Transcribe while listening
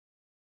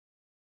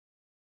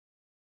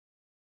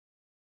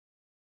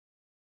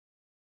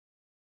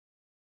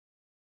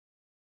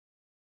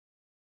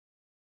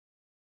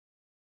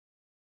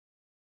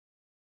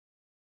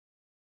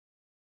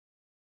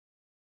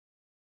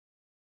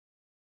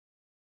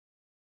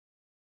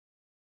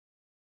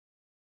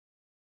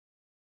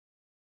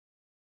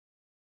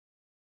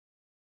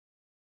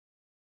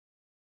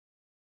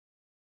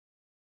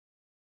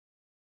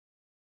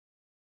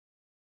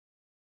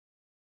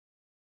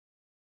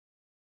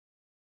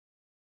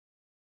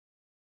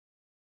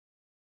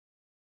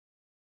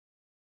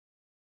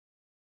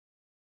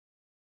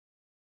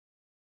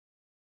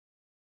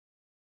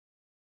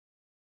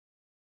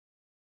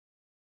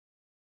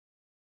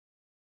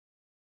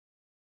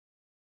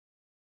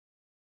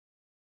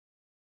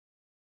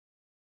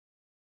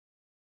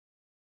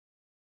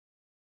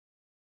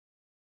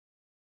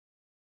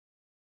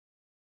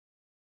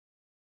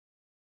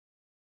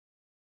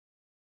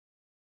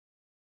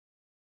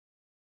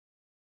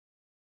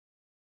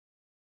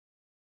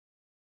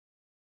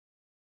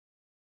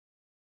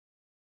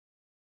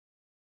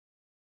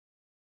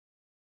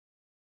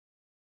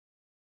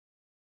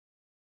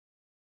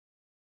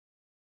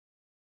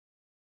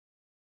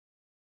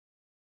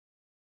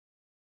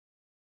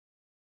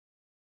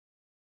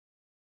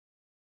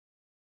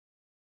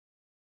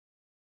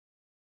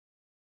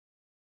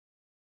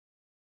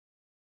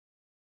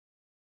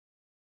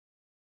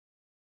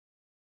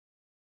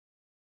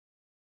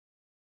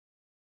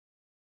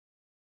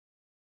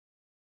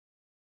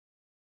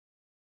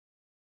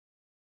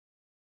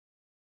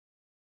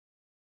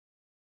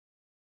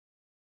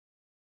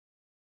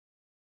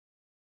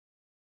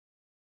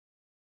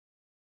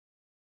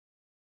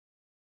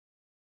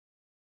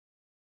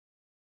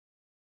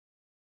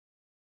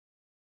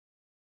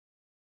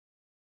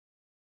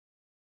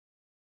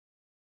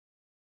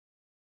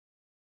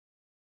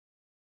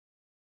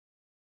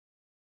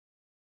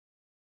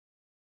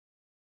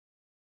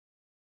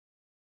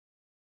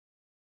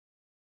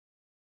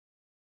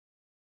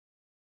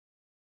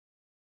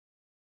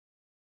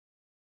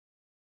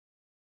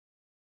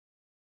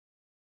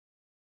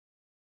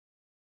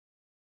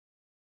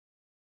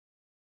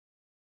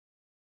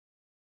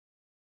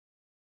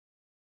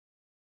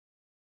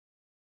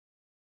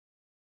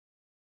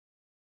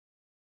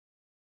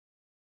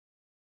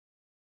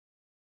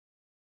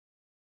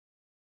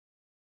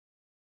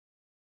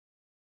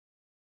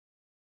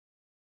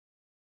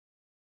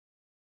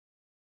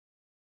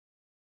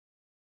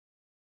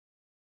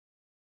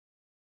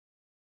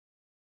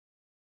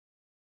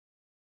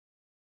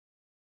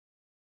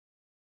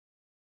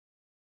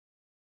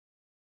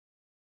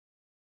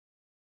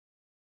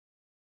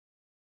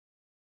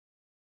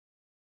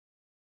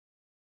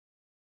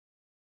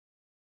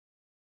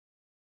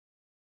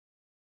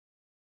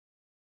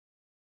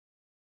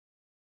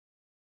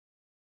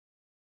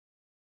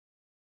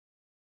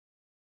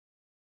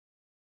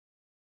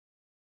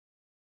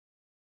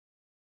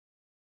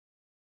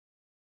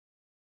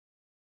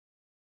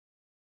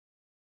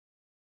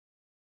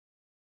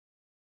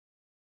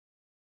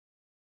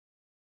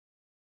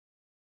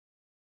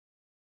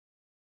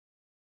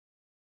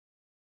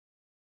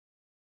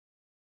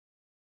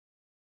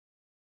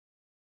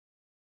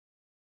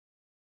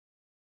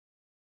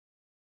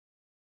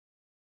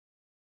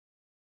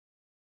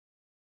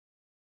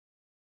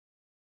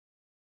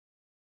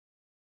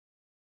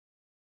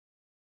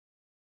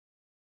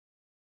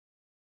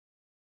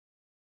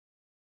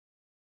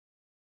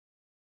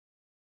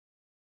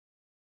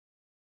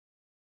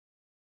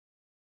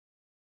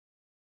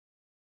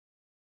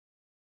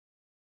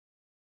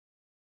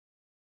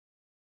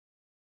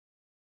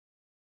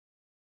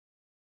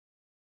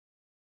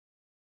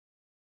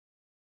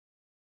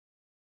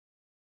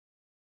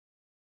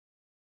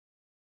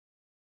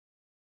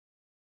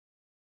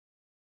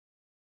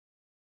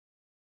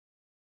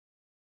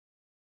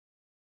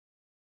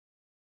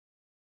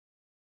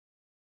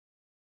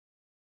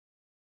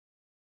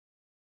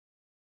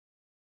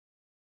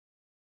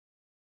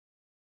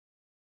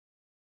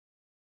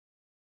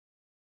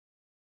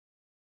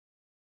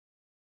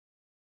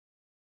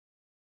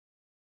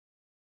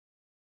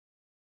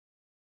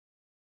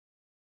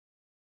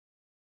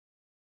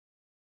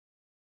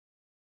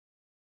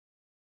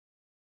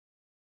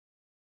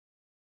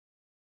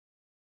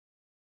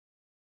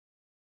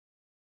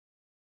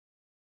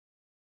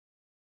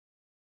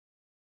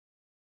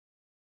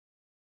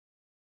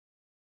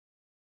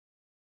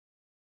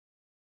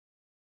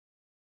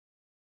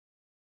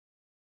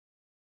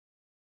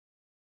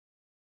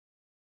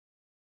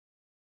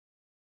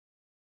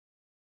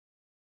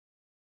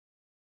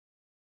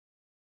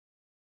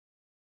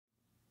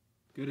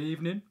Good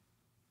evening.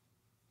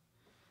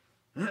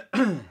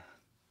 I've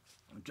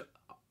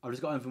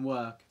just got home from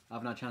work. I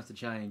haven't had a chance to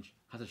change.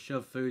 Had to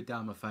shove food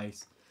down my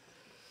face.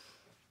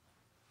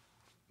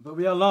 But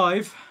we are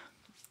live.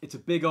 It's a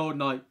big old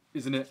night,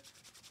 isn't it?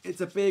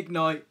 It's a big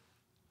night.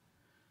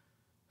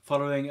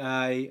 Following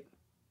a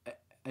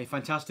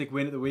fantastic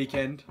win at the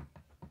weekend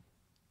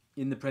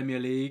in the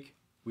Premier League,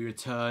 we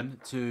return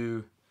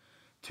to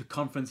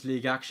Conference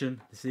League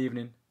action this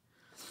evening.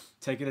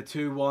 Taking a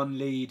 2-1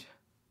 lead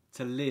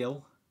to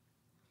Lille.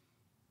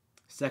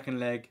 Second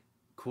leg,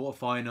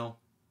 quarter-final,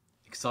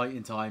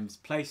 exciting times.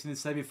 Placing in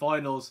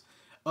semi-finals,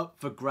 up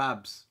for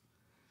grabs.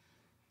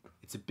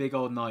 It's a big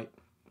old night.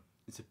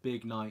 It's a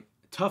big night.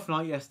 Tough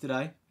night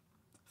yesterday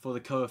for the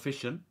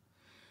coefficient,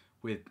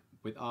 with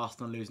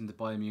Arsenal losing to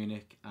Bayern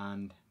Munich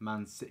and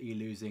Man City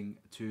losing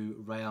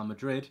to Real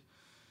Madrid.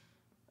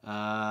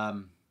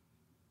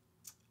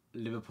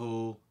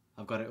 Liverpool,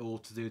 I've got it all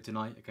to do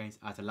tonight against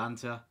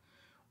Atalanta.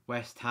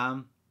 West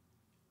Ham,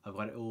 I've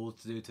got it all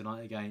to do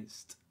tonight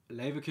against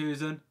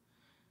Leverkusen.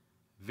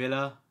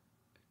 Villa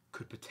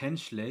could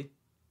potentially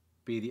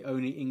be the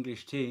only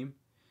English team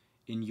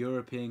in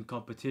European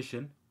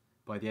competition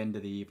by the end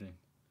of the evening,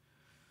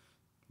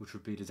 which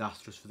would be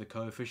disastrous for the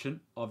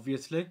coefficient,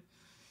 obviously.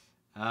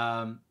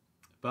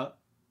 But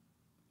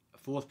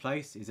fourth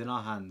place is in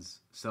our hands,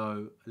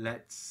 so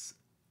let's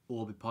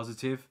all be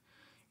positive.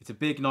 It's a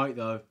big night,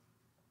 though.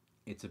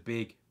 It's a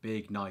big,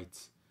 big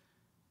night.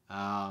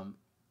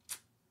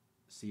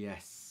 So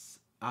yes,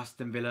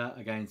 Aston Villa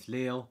against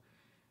Lille.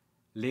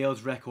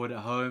 Lille's record at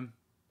home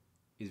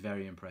is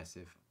very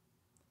impressive.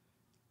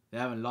 They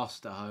haven't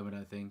lost at home, I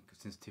don't think,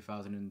 since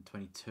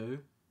 2022.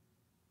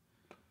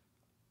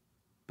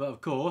 But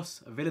of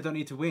course, Villa don't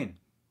need to win.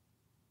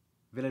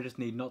 Villa just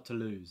need not to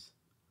lose.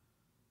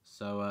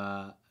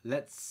 So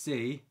let's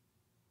see.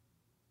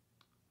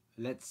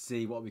 Let's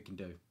see what we can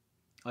do.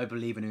 I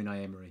believe in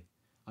Unai Emery.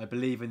 I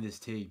believe in this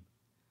team.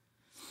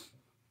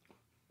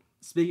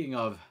 Speaking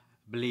of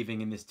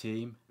believing in this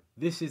team,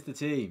 this is the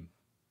team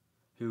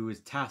who was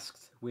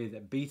tasked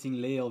with beating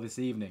Lille this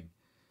evening.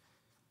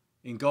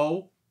 In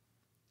goal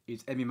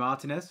is Emi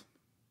Martinez.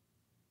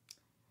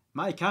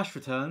 Matty Cash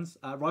returns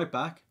at right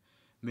back,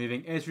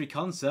 moving Ezri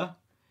Konsa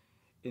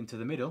into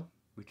the middle,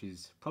 which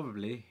is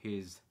probably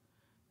his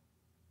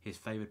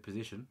favourite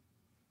position.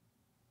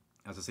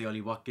 As I see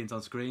Ollie Watkins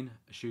on screen,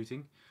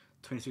 shooting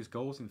 26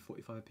 goals in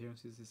 45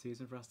 appearances this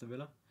season for Aston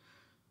Villa.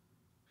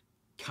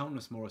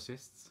 Countless more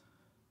assists.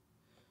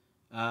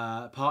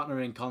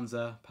 Partnering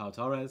Konsa, Pau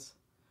Torres.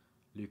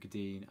 Luca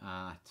Dean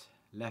at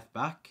left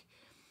back,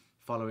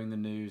 following the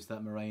news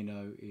that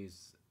Moreno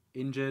is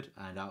injured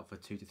and out for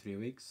 2 to 3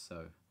 weeks.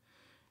 So,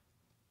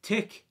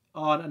 tick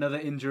on another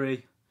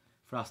injury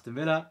for Aston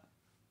Villa.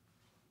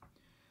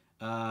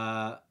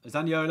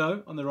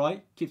 Zaniolo on the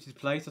right keeps his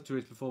place after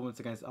his performance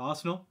against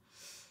Arsenal.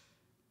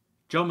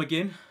 John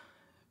McGinn,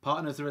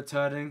 partners are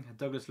returning.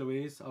 Douglas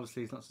Luiz,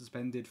 obviously he's not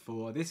suspended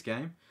for this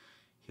game.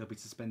 He'll be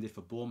suspended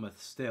for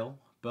Bournemouth still,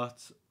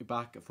 but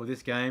back for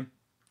this game.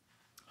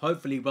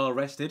 Hopefully well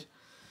rested,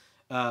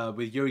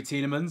 with Yuri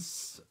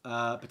Tielemans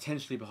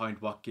potentially behind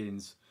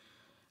Watkins,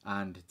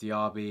 and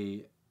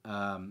Diaby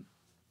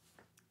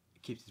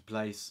keeps his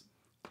place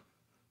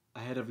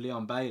ahead of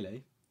Leon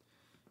Bailey.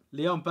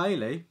 Leon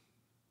Bailey,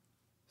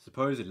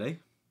 supposedly,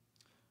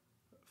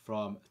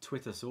 from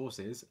Twitter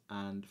sources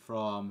and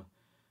from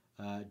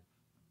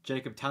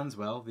Jacob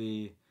Tanswell,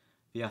 the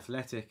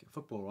athletic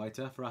football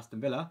writer for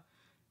Aston Villa,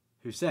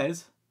 who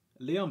says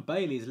Leon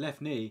Bailey's left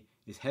knee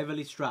is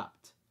heavily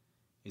strapped.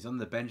 He's on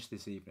the bench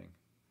this evening.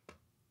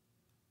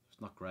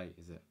 It's not great,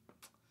 is it?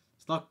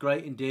 It's not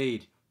great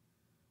indeed.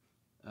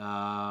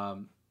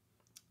 So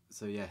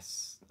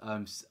yes,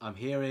 I'm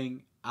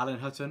hearing Alan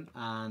Hutton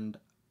and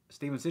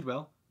Stephen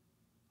Sidwell,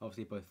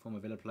 obviously both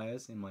former Villa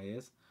players, in my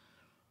ears.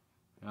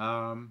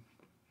 And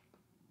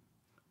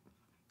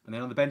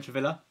then on the bench for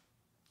Villa,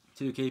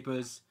 two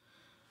keepers,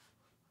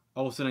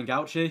 Olsen and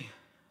Gauchi.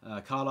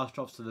 Carlos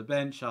drops to the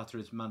bench after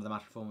his man of the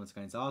match performance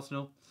against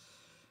Arsenal.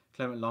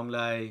 Clement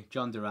Longley,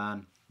 John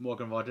Duran,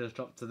 Morgan Rogers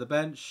dropped to the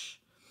bench.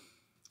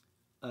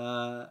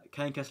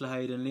 Kane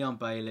Kessler-Hayden, Leon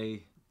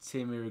Bailey,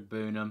 Tim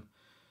Irugbunam,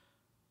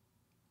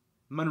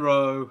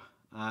 Monroe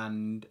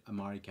and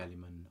Amari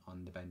Kellyman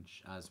on the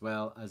bench, as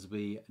well as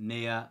we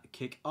near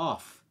kick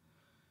off.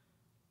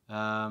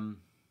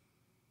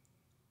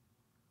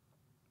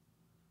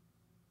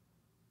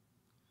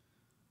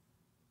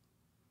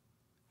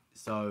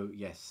 So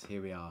yes,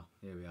 here we are.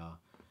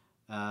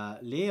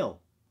 Lille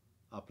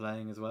are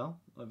playing as well,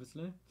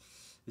 obviously.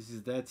 This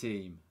is their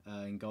team.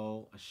 In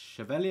goal,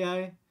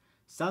 Chevalier,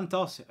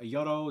 Santos,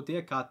 Yoro,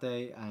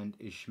 Diakate and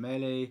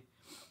Ishmaeli.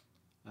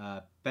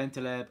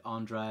 Bentaleb,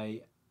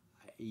 Andre,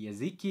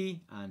 Yaziki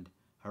and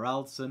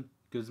Haraldsson,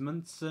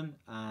 Guzmundsson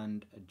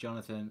and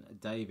Jonathan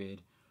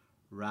David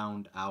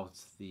round out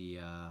the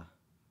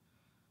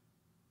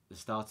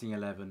starting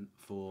 11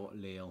 for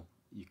Lille.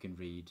 You can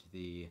read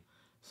the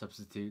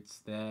substitutes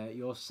there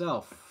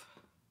yourself.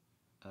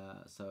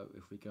 So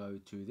if we go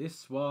to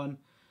this one,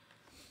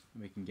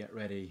 we can get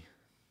ready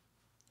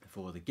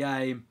before the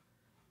game.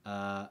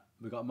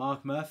 We got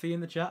Mark Murphy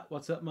in the chat.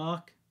 What's up,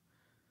 Mark?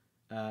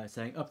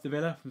 Saying up the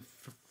Villa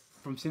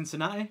from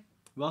Cincinnati.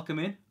 Welcome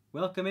in.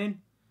 Welcome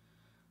in.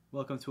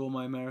 Welcome to all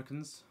my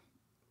Americans.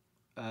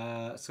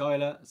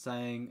 Skylar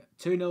saying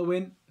 2-0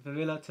 win for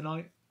Villa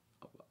tonight.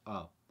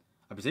 Oh,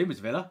 I presume it's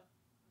Villa.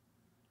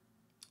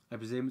 I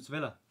presume it's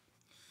Villa.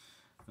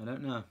 I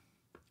don't know.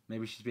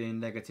 Maybe she's being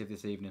negative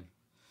this evening.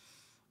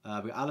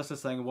 We got Alistair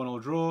saying a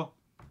 1-1 draw.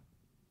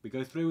 We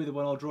go through with a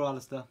 1-1 draw,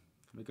 Alistair.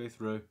 We go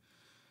through.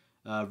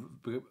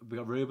 We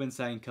got Ruben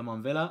saying come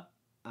on Villa.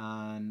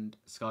 And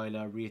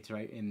Skylar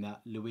reiterating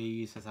that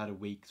Louise has had a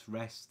week's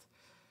rest,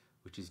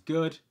 which is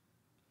good.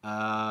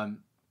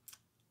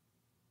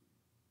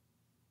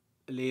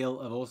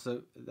 Lille have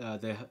also,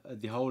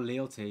 the whole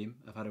Lille team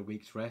have had a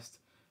week's rest.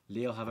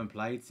 Lille haven't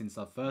played since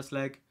our first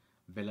leg.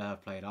 Villa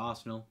have played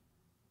Arsenal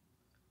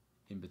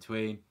in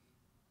between.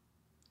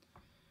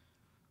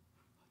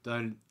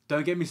 Don't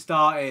get me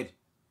started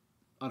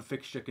on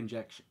fixture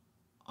congestion.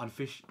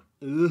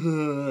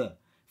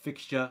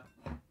 Fixture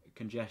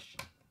congestion.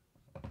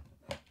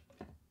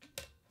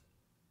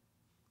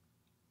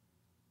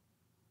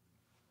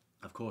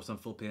 Of course, I'm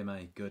full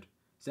PMA. Good.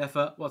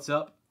 Zephyr, what's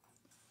up?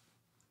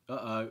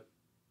 Uh-oh.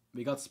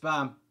 We got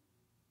spam.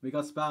 We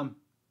got spam.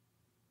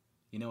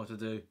 You know what to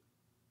do.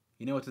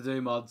 You know what to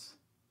do, mods.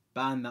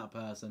 Ban that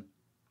person.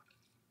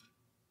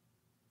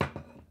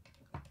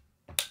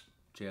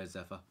 Cheers,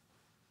 Zephyr.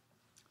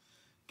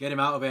 Get him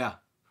out of here.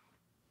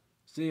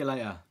 See you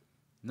later.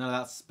 None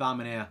of that spam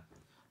in here.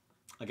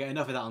 I get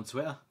enough of that on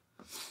Twitter.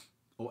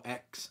 Or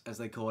X, as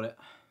they call it.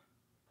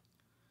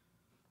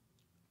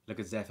 Look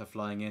at Zephyr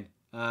flying in.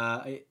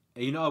 Are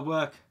you not at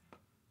work?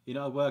 You're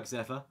not at work,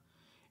 Zephyr?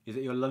 Is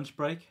it your lunch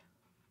break?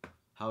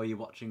 How are you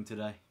watching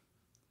today?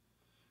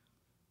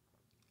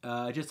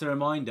 Just a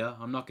reminder,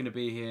 I'm not going to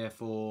be here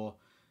for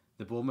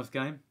the Bournemouth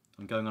game.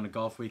 I'm going on a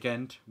golf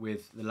weekend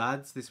with the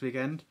lads this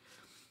weekend.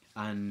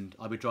 And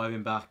I'll be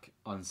driving back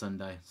on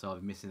Sunday, so I'll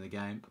be missing the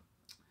game.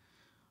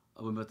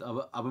 I won't be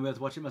able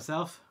to watch it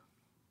myself.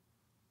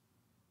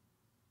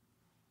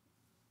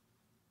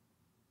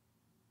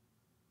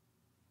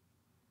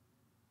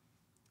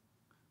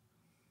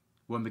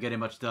 Won't be getting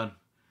much done.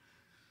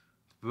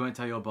 We won't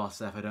tell your boss,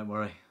 Zephyr, don't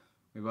worry.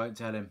 We won't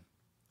tell him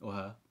or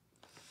her.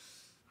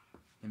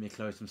 Let me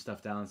close some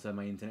stuff down so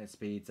my internet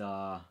speeds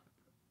are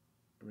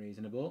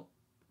reasonable.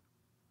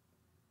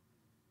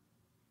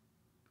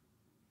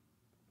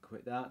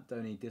 Quit that.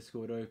 Don't need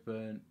Discord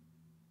open.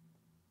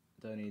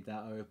 Don't need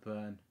that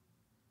open.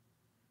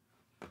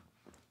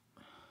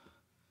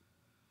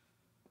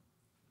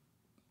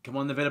 Come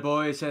on, the Villa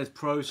boy, says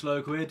pro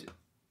slow quid.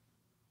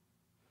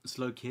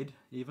 Slow kid,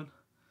 even.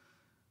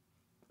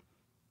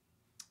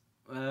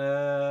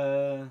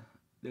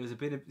 There's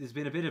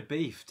been a bit of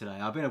beef today.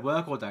 I've been at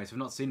work all day, so I've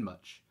not seen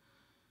much.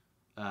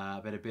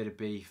 Been a bit of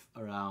beef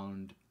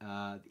around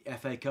the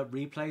FA Cup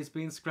replays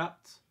being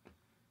scrapped,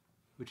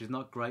 which is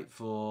not great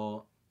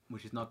for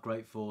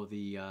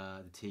the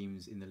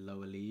teams in the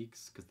lower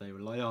leagues because they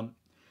rely on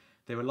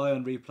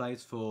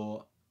replays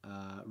for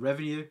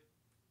revenue,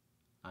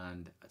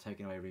 and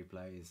taking away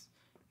replays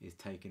is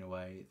taking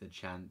away the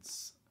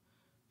chance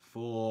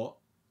for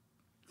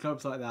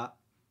clubs like that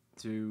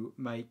to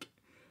make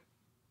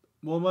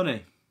more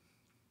money,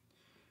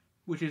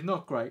 which is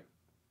not great.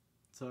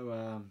 So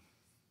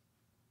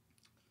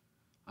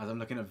as I'm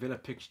looking at Villa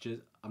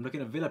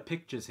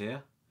pictures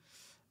here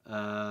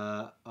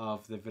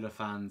of the Villa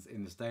fans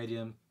in the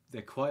stadium.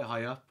 They're quite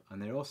high up,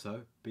 and they're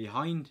also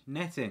behind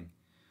netting.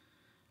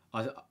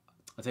 I'll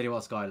tell you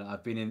what, Skylar,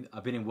 I've been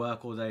in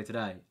work all day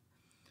today.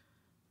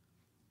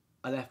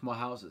 I left my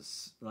house at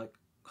like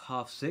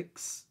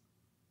 6:30.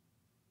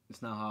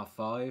 It's now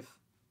 5:30.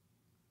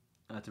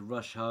 I had to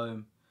rush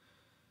home.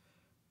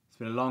 It's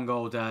been a long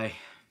old day.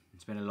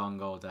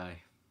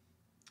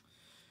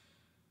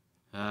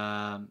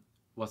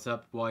 What's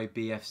up,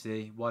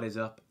 YBFC? What is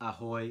up?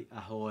 Ahoy,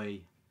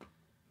 ahoy.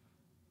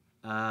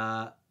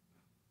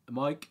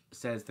 Mike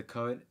says the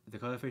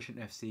coefficient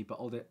FC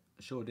bottled it.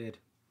 Sure did.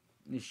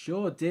 It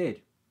sure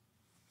did.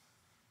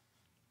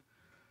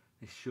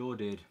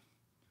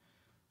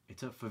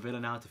 It's up for Villa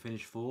now to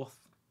finish 4th,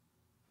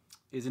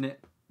 isn't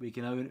it?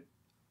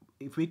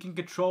 If we can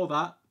control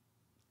that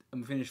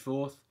and we finish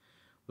 4th,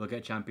 we'll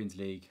get Champions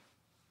League.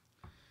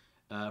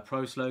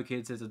 Pro Slow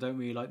Kid says I don't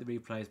really like the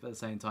replays, but at the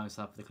same time, it's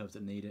sad for the clubs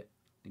that need it.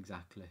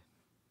 Exactly.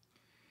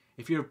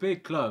 If you're a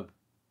big club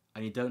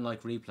and you don't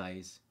like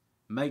replays,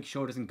 make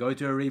sure it doesn't go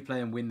to a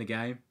replay and win the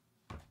game.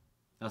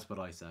 That's what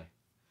I say.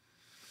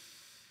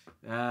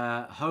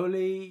 Not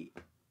holy.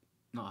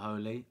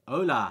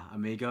 Hola,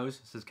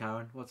 amigos, says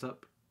Karen. What's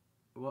up?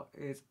 What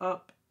is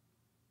up?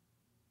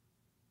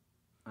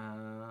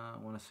 I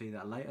want to see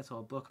that later, so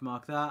I'll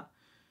bookmark that.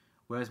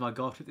 Where's my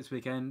golf trip this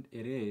weekend?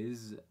 It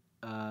is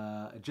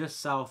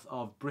just south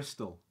of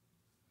Bristol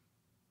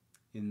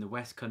in the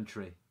West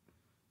Country.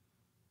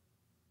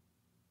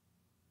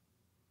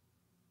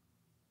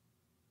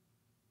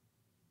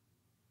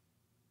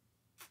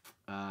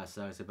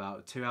 So it's about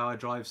a 2-hour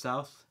drive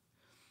south.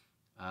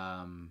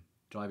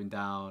 driving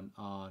down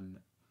on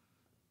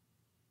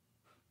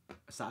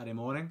Saturday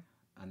morning,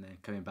 and then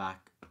coming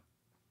back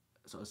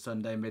sort of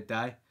Sunday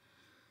midday.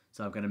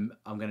 So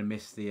I'm gonna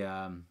miss the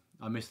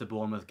I missed the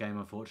Bournemouth game,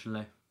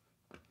 unfortunately.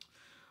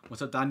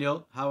 What's up,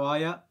 Daniel? How are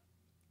you?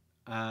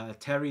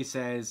 Terry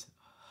says,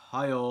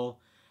 hi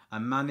all. I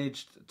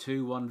managed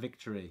 2-1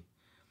 victory.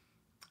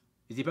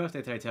 Is your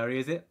birthday today, Terry?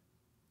 Is it?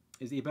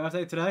 Is it your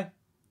birthday today?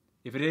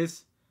 If it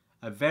is,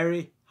 a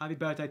very happy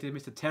birthday to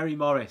Mr. Terry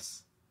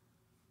Morris.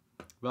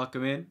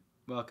 Welcome in.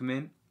 Welcome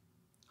in.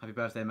 Happy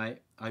birthday, mate.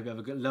 I hope you have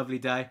a good, lovely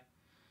day.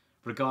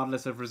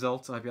 Regardless of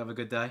results, I hope you have a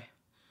good day.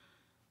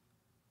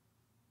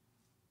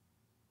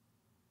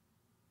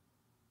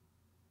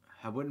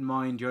 I wouldn't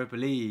mind Europa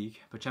League,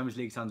 but Champions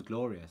League sounds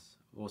glorious.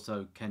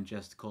 Also, can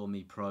just call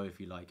me Pro if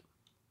you like.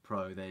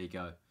 Pro, there you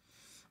go.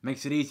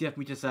 Makes it easier for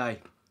me to say.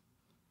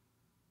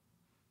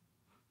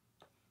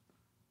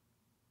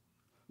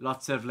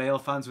 Lots of Lille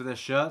fans with their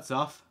shirts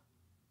off.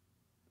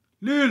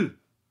 Lille!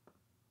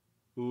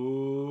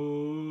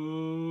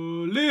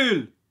 Oh,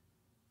 Lille!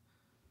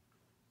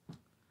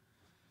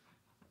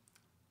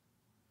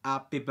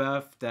 Happy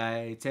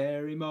birthday,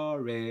 Terry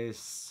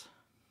Morris.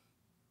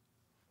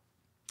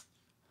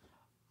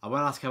 I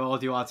won't ask how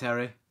old you are,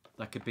 Terry.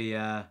 That could be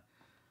a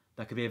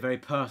very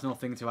personal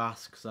thing to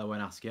ask, so I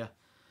won't ask you.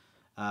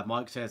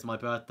 Mike says my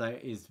birthday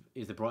is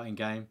the Brighton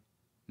game.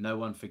 No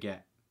one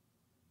forget.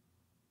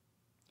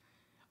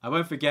 I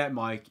won't forget,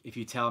 Mike, if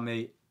you tell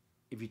me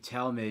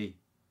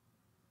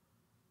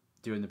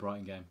during the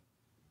Brighton game.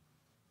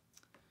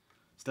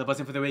 Still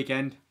buzzing for the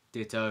weekend.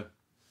 Ditto.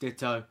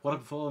 Ditto. What a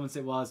performance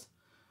it was.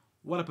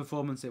 What a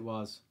performance it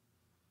was.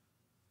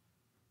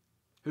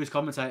 Who's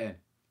commentating?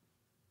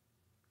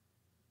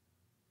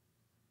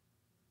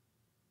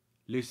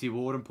 Lucy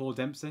Ward and Paul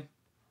Dempsey.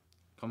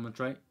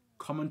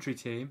 Commentary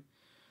team.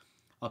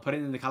 I'll put it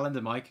in the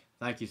calendar, Mike.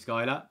 Thank you,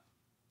 Skylar.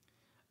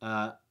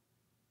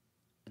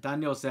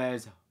 Daniel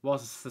says,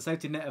 whilst the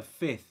safety net of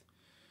 5th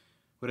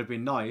would have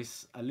been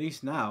nice, at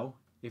least now,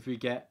 if we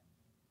get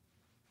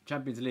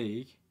Champions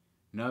League,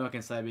 no one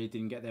can say we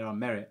didn't get there on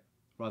merit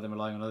rather than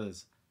relying on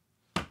others.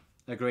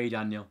 Agree,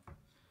 Daniel.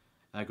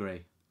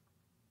 Agree.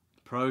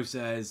 Pro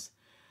says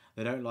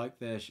they don't like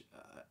their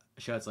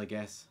shirts, I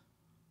guess.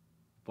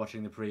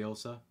 Watching the pre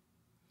also.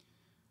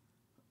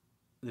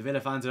 The Villa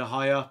fans are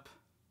high up.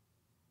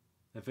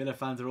 The Villa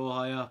fans are all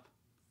high up.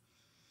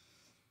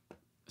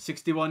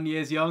 61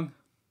 years young.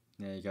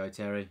 There you go,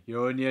 Terry.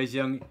 You're only as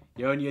young.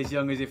 You're only as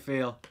young as you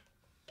feel.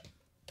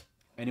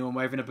 Anyone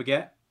waving a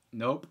baguette?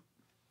 Nope.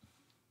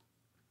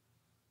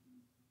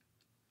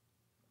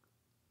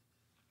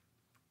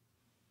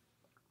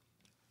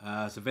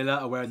 So Villa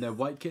are wearing their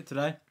white kit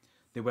today.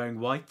 They're wearing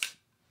white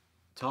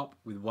top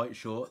with white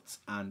shorts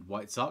and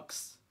white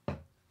socks.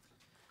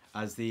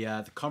 As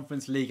the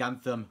Conference League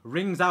anthem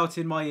rings out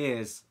in my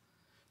ears.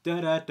 Da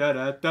da da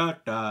da da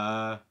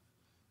da.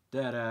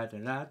 Da da da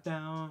da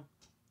da.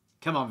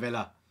 Come on,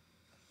 Villa.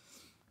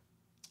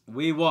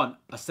 We want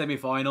a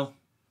semi-final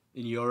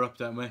in Europe,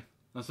 don't we?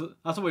 That's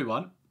what we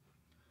want.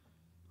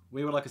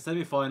 We would like a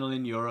semi-final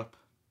in Europe.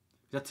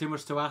 Is that too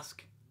much to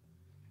ask?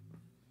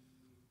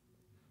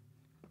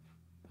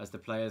 As the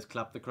players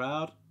clap the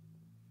crowd.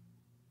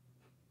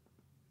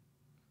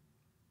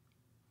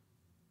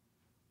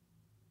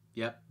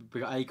 Yep,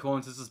 we got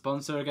Acorns as a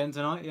sponsor again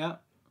tonight, yeah.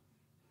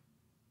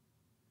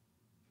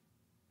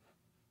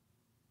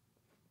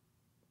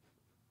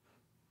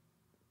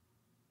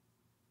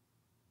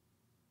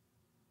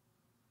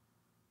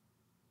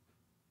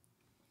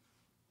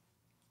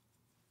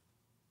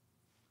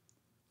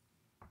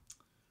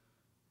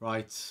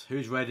 Right,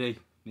 who's ready?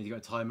 Need to get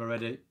a timer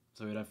ready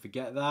so we don't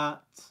forget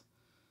that.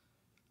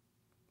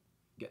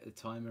 Get the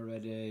timer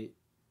ready.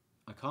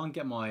 I can't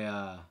get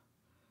my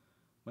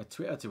my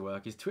Twitter to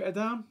work. Is Twitter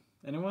down?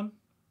 Anyone?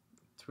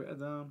 Twitter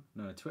down?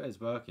 No,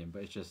 Twitter's working,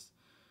 but it's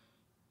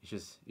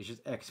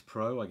just X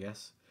Pro, I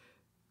guess.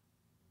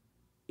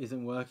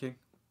 Isn't working.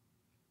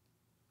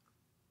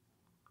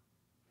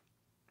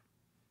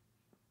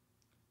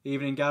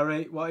 Evening,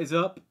 Gary. What is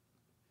up?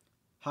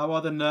 How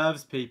are the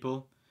nerves,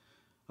 people?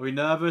 Are we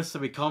nervous? Are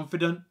we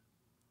confident?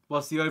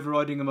 What's the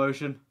overriding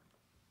emotion?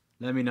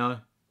 Let me know.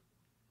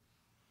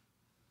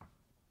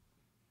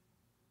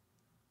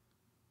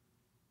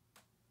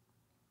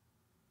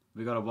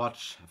 We got to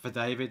watch for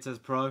David, says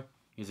Pro.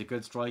 He's a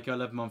good striker. I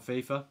love him on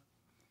FIFA.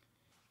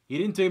 He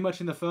didn't do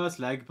much in the first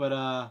leg, but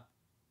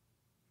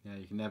yeah,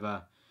 you can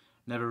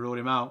never rule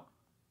him out.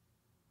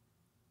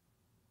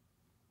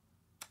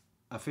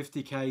 A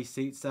 50k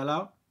seat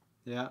sellout.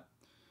 Yeah.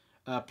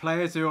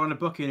 Players who are on a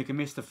booking who can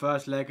miss the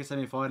first leg of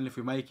semi-final if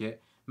we make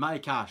it. Matty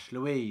Cash,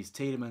 Louise,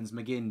 Tielemans,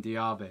 McGinn,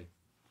 Diaby.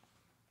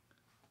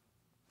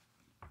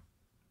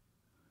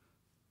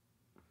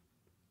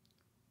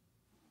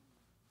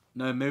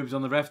 No moves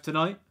on the ref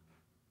tonight.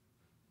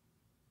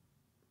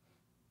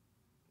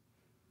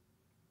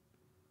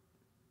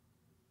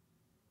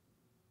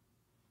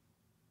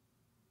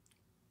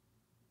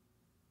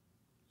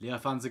 Leo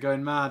fans are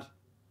going mad.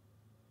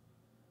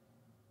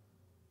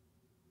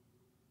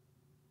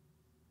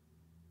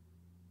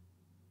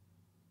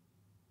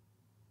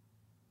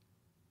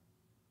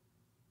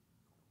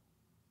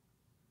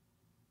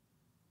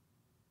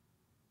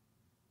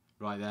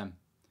 Right then.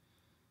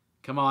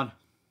 Come on.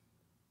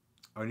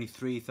 Only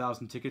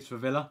 3,000 tickets for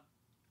Villa.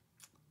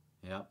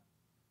 Yep.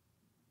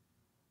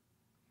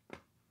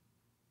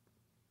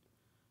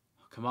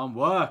 Come on,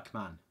 work,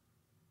 man.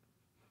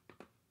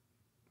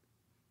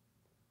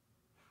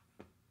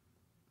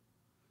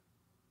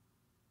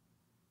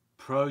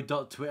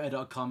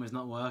 Pro.twitter.com is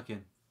not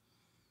working.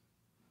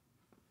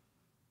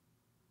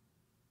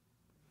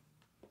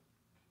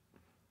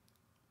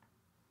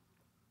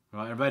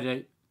 Right, I'm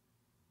ready.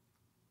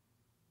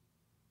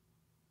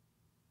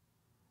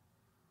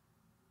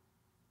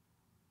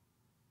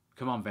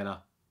 Come on,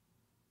 Villa.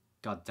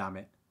 God damn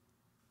it.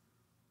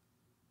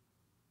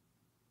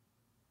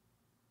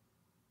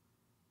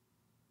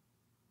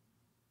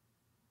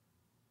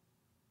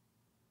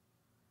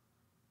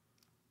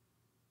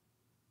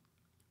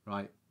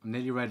 Right, I'm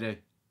nearly ready.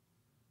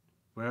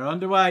 We're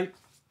underway.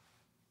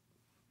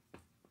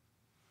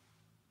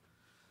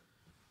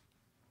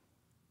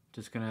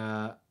 Just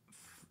gonna...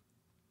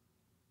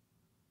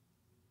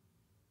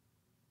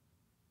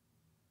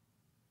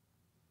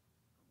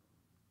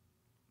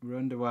 We're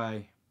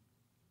underway.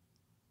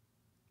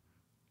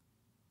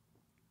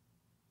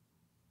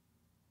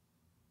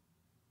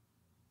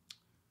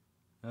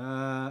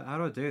 How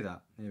do I do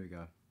that? Here we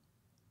go.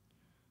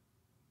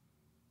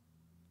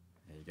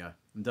 There you go.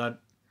 I'm done.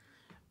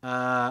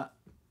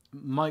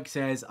 Mike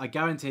says, I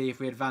guarantee if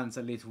we advance,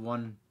 at least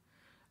one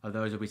of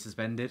those will be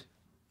suspended.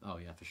 Oh,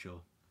 yeah, for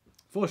sure.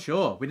 For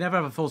sure. We never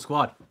have a full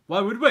squad. Why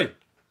would we?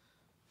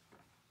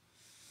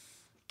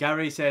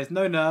 Gary says,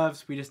 no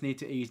nerves. We just need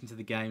to ease into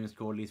the game and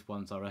score at least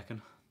once, I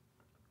reckon.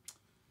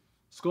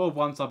 Score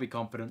once, I'll be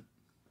confident.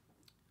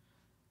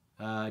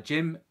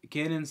 Jim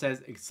Kiernan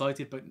says,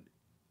 excited but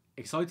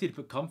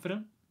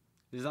confident.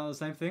 Is that the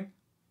same thing?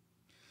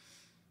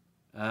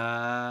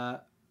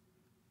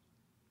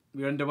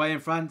 We're underway in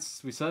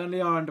France. We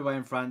certainly are underway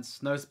in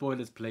France. No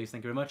spoilers, please.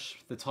 Thank you very much.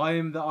 The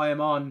time that I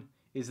am on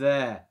is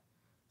there.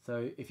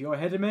 So if you're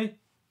ahead of me,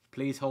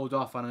 please hold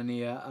off on any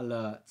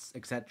alerts,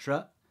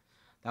 etc.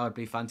 That would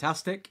be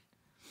fantastic.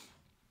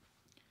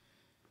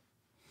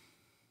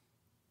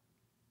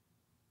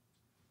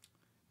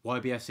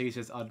 YBFC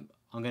says, I'm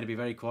going to be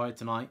very quiet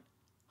tonight.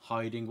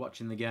 Hiding,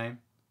 watching the game.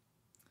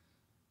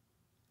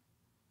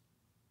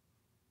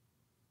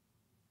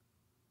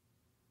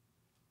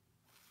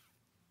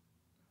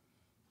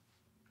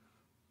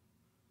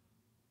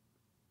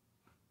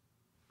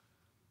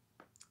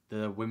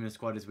 The women's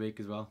squad is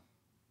weak as well.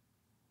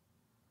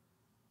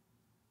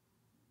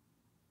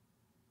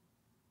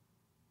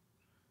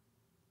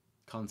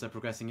 Concept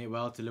progressing it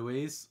well to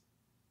Louise.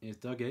 Here's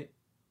Dougie.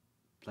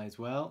 Plays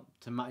well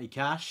to Matty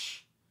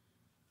Cash.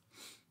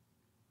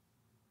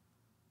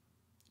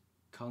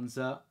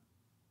 Conza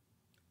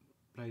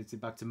plays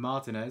it back to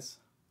Martinez.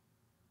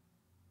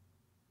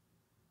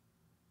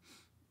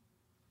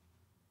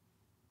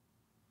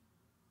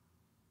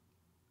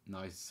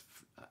 Nice.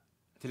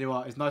 Tell you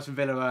what, it's nice from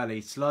Villa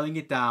early. Slowing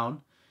it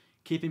down,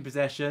 keeping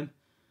possession.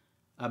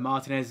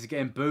 Martinez is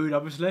getting booed,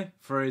 obviously,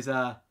 for his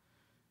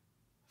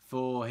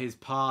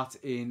part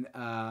in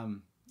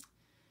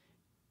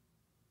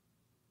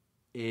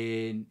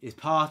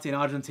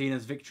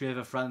Argentina's victory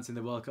over France in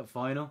the World Cup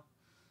final.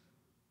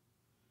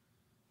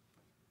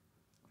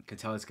 You can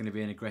tell it's going to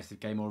be an aggressive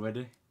game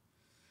already.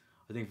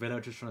 I think Villa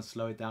are just trying to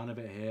slow it down a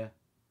bit here.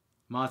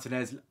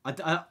 Martinez, I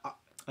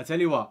tell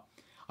you what,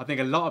 I think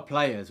a lot of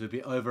players would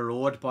be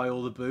overawed by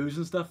all the boos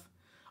and stuff.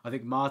 I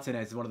think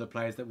Martinez is one of the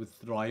players that would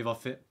thrive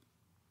off it.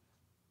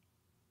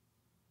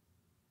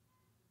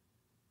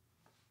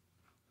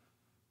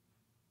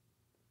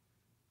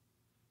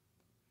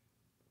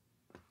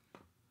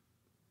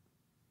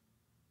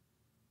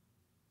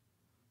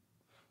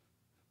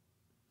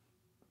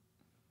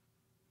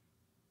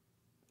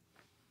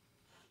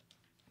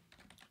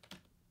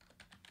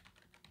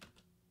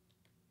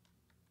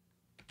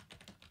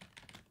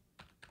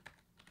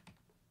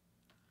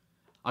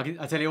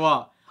 I tell you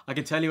what, I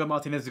can tell you when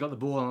Martinez has got the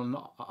ball and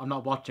I'm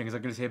not watching because I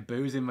can just hear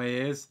boos in my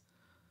ears.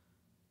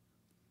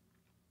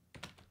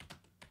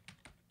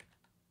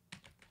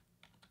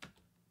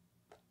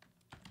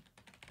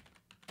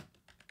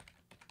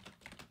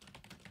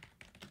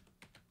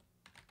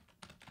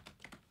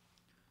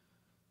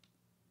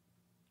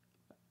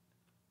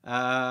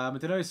 I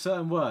don't know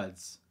certain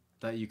words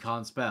that you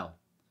can't spell.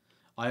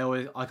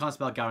 I can't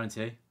spell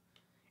guarantee.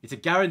 It's a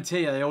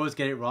guarantee. I always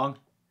get it wrong.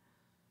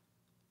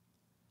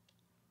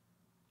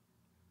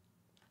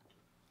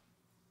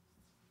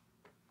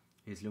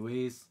 Here's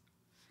Louise.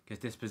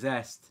 Gets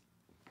dispossessed.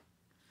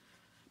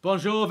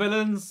 Bonjour,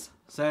 villains,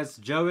 says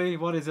Joey.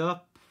 What is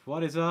up?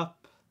 What is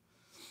up?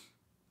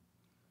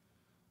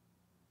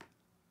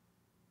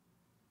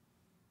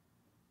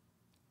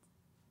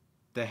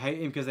 They hate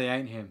him because they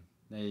ain't him.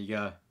 There you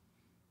go.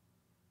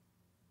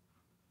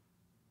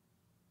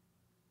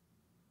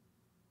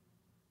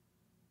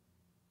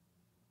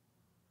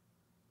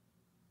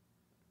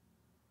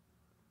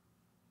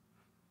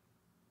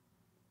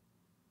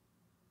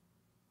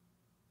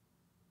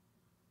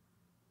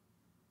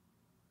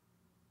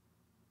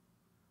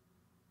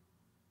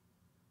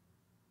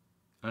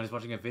 I was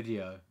watching a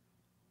video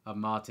of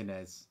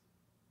Martinez.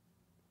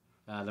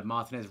 The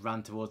Martinez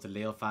ran towards the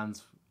Lille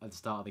fans at the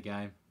start of the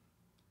game.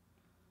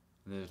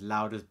 And the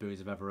loudest boos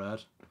I've ever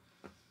heard.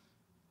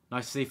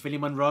 Nice to see Philly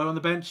Monroe on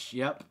the bench.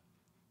 Yep.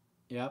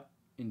 Yep,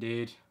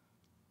 indeed.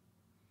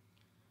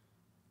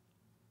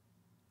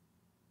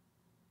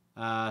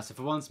 So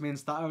for once, me and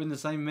Stato are in the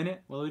same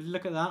minute. Well, would you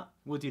look at that?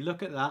 Would you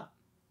look at that?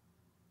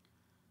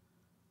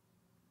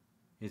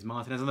 Here's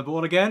Martinez on the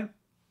ball again.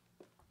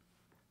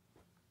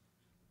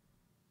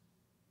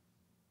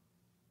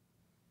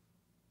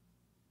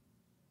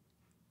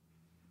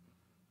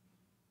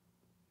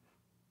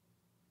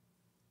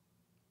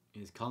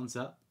 Here's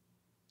Konsa.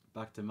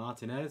 Back to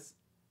Martinez.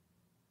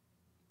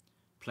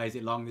 Plays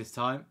it long this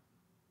time.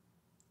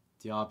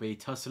 DRB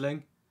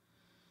tussling.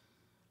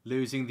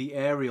 Losing the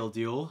aerial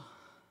duel.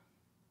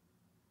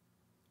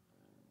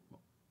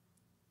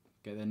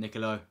 Get there,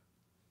 Nicolo.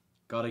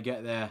 Gotta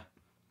get there.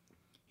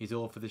 He's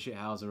all for the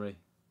shithousery.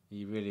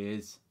 He really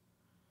is.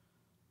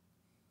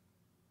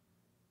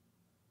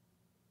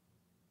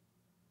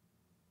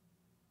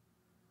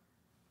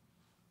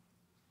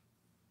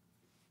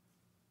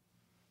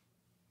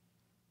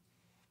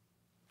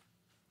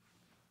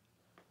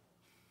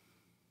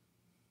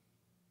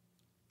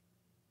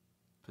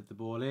 Put the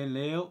ball in,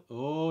 Lille.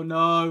 Oh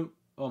no!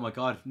 Oh my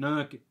God!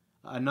 No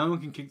one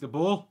can kick the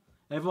ball.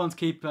 Everyone's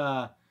keep.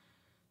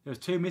 There was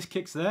 2 missed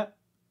kicks there.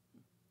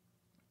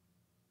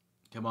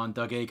 Come on,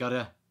 Dougie.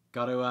 Gotta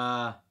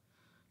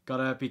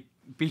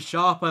be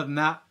sharper than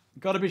that.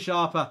 Gotta be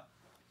sharper.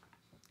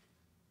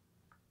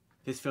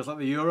 This feels like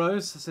the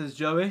Euros, says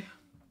Joey.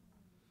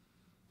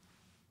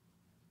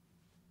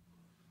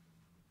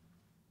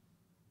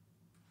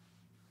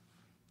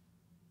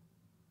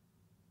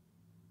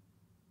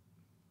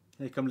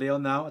 Here come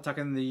Leon now,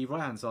 attacking the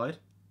right-hand side.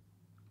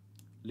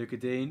 Luca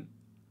Dean.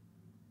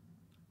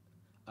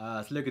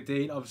 It's Luca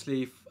Dean,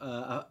 obviously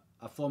a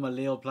former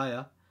Lille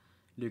player.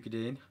 Luca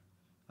Dean,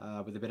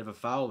 with a bit of a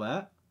foul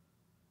there.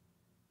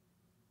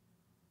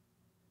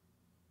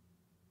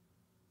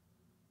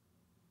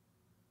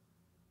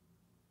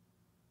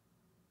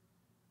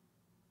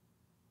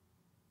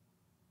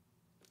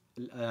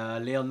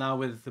 Lille now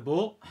with the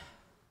ball.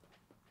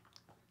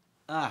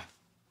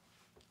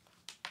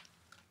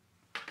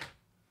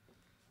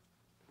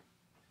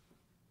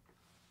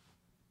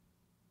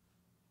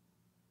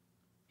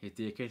 Here's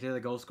Diakite, the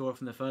goal scorer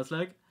from the first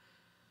leg.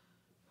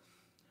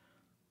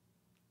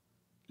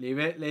 Leave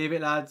it,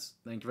 lads.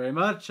 Thank you very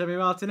much. Emi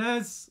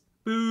Martinez.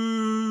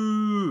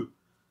 Boo!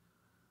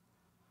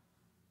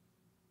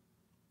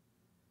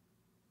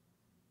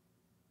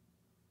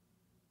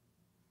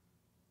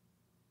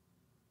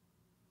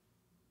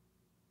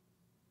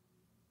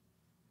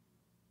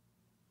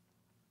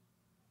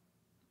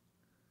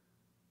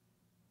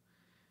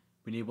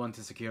 We need one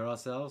to secure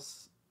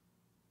ourselves.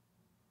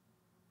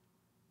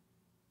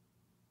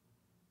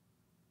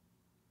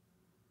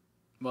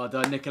 Well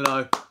done,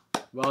 Nicolo.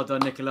 Well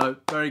done, Nicolo.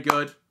 Very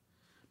good.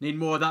 Need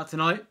more of that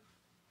tonight.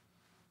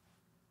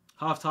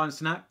 Half-time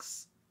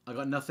snacks. I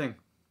got nothing.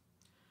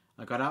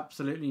 I got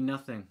absolutely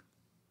nothing.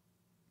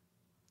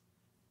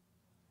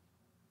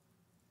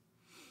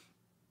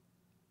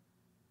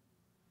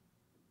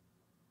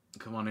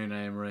 Come on in,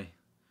 Emery.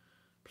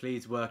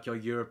 Please work your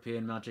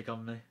European magic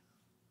on me.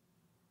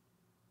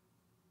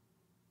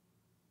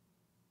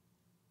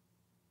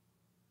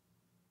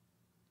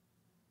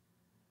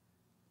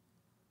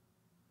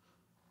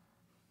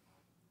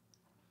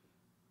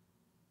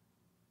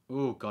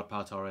 Oh, God,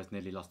 Pau Torres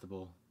nearly lost the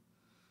ball.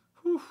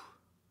 Whew.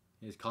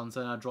 Here's Konsa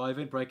now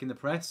driving, breaking the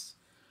press.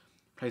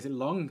 Plays it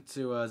long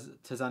to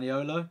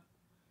Zaniolo.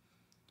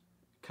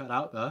 Cut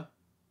out, though.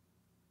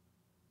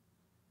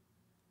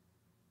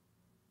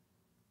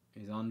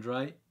 Here's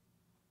Andre.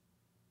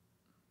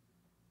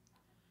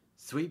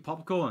 Sweet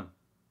popcorn,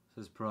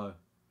 says Pro.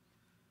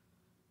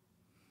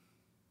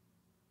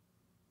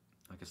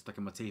 I get stuck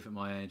in my teeth at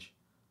my age.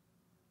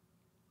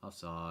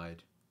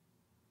 Offside.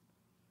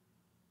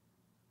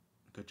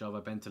 Good job by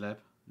Bentaleb.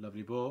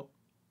 Lovely ball.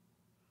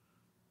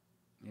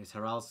 Here's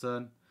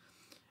Haraldsson.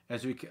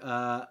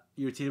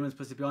 Yuri Tielemans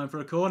puts it behind for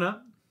a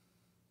corner.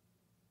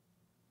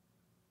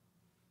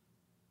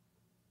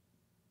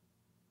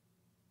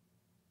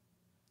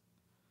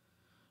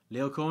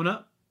 Lille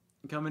corner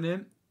coming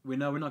in. We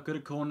know we're not good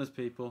at corners,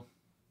 people.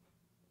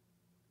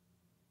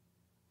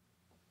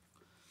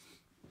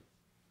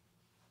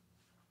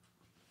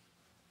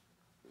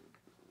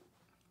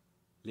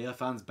 Lille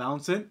fans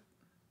bouncing.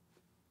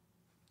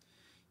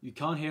 You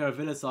can't hear a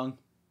Villa song.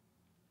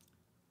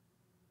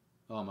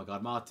 Oh my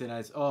God,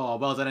 Martinez. Oh,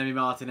 well done, Emi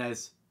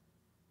Martinez.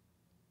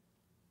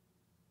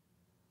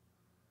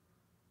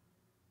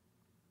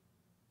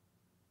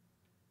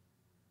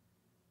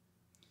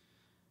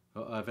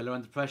 Villa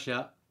under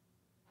pressure.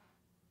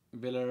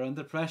 Villa are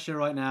under pressure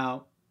right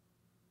now.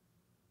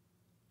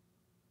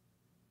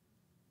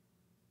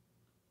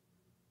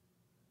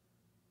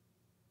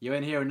 You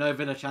ain't hearing no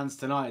Villa chants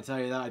tonight, I tell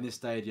you that, in this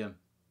stadium.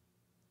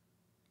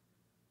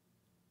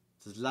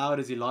 It's as loud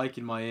as you like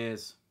in my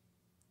ears.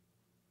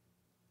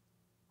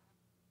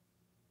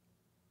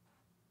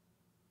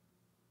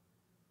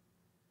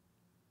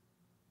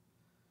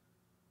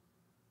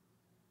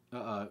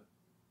 Uh-oh.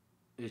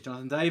 Here's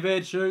Jonathan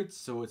David. Shoots.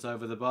 So it's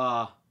over the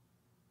bar.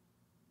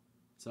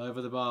 It's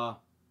over the bar.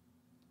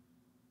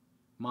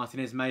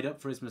 Martinez made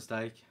up for his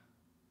mistake.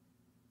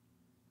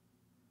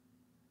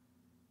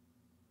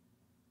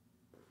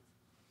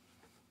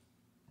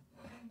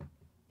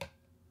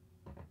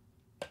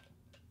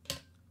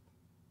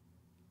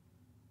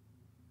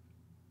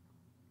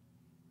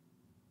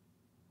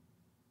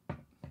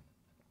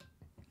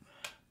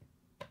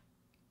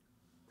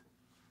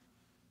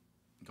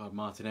 God,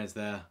 Martinez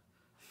there.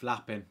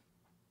 Flapping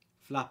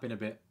a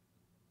bit.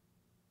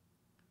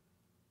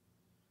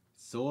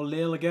 Saw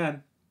Lille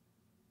again.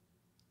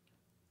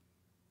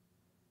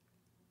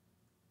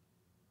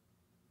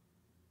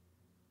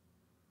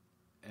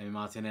 Emi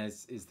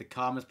Martinez is the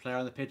calmest player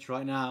on the pitch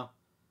right now.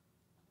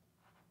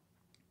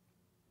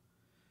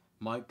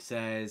 Mike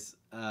says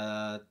they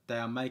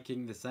are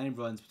making the same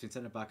runs between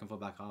centre back and full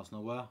back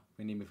Arsenal were.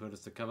 We need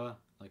midfielders to cover,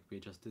 like we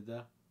just did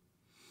there.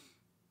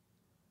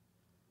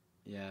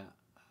 Yeah,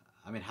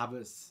 I mean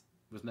Havertz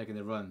was making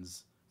the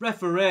runs.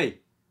 Referee!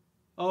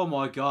 Oh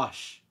my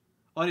gosh.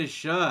 On his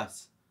shirt.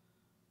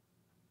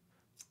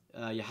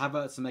 Yeah,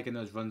 Havertz was making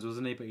those runs,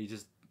 wasn't he? But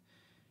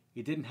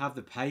he didn't have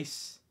the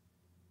pace.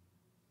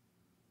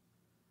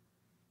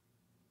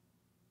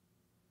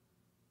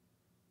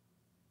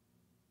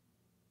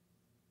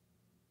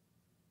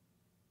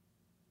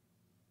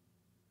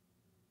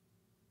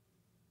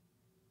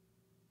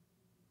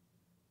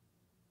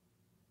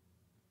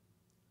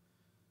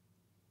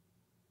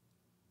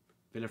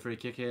 Villa free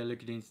kick here,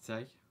 Luka Dean to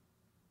take.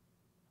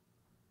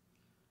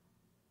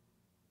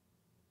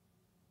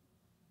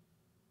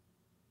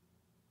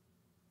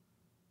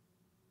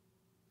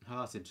 Oh,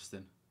 that's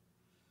interesting.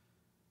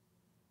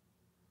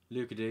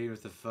 Luka Dean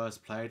was the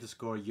first player to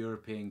score a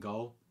European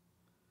goal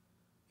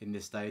in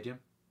this stadium.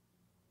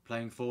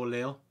 Playing for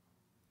Lille.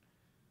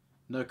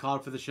 No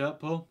card for the shirt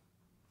pull?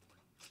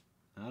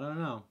 I don't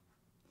know.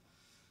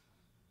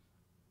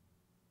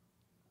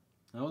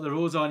 I don't know what the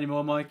rules are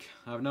anymore, Mike.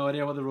 I have no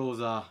idea what the rules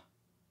are.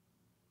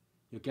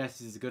 Your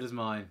guess is as good as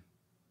mine.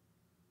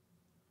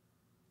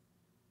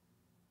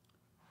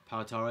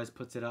 Pau Torres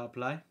puts it out of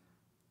play.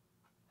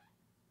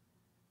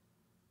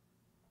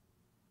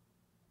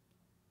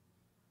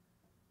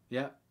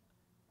 Yep.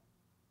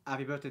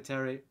 Happy birthday,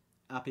 Terry.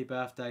 Happy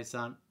birthday,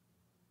 son.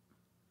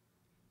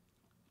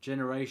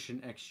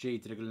 Generation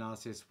XG did a good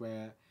analysis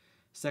where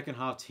second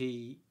half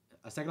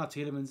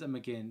Tielemans and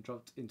McGinn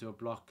dropped into a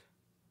block.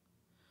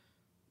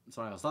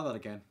 Sorry, I'll start that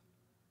again.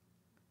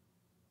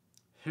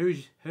 Who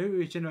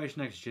is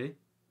Generation XG?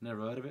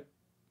 Never heard of it.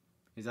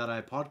 Is that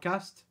a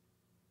podcast?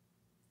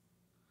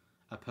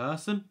 A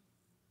person?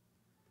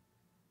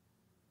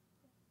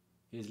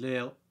 Here's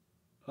Lille.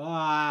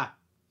 Ah!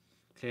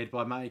 Cleared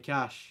by Matty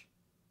Cash.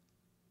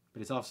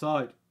 But it's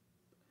offside.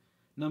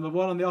 Number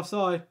 1 on the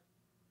offside.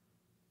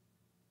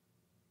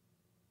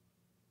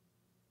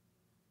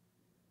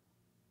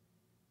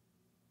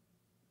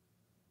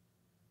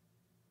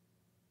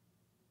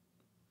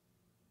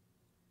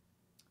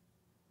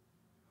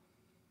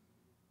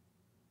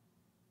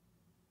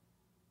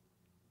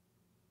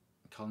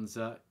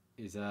 Konza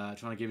is trying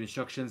to give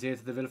instructions here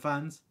to the Villa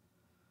fans.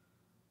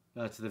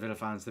 To the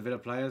Villa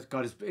players.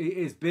 God,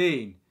 it's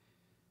been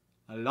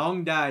a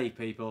long day,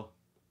 people.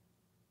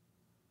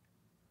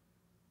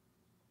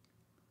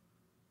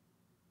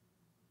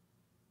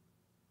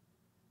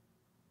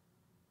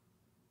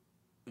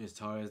 Here's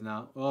Torres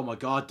now. Oh my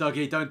God,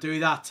 Dougie, don't do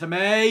that to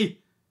me!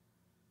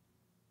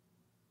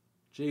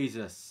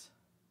 Jesus.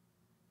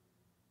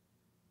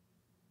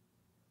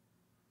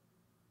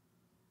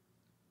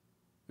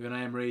 We're going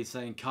to Emery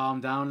saying,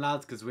 calm down,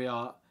 lads, because we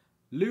are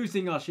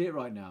losing our shit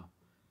right now.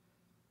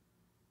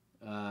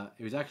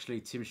 It was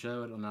actually Tim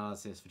Sherwood on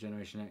analysis for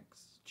Generation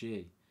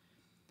XG.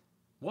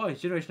 Why?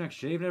 Generation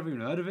XG? I've never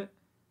even heard of it.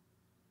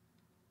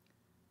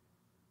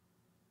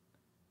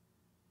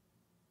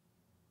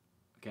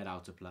 Get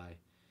out to play.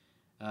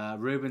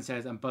 Ruben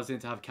says, I'm buzzing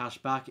to have Cash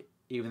back,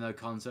 even though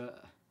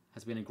Konza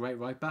has been a great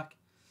right back.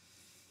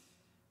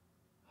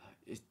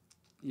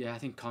 Yeah, I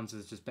think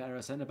Konza's just better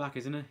at centre back,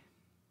 isn't he?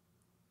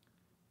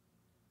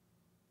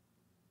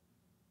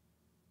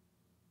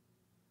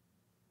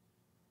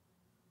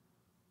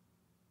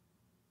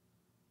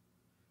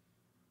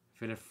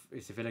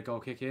 It's a Villa goal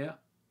kick here.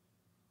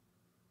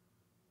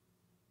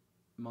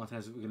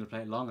 Martinez, we're going to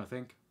play it long, I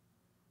think.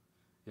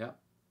 Yeah.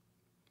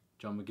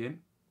 John McGinn.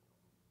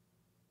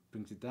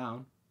 Brings it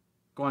down.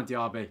 Go on,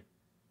 Diaby.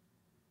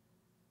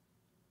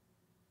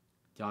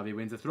 Diaby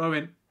wins a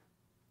throw-in.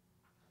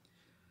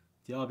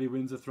 Diaby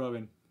wins a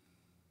throw-in.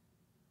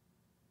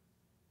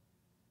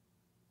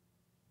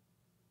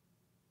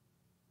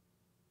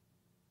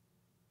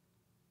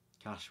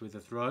 Cash with a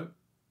throw.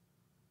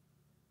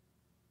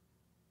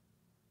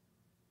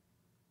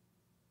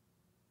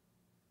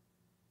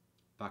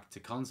 Back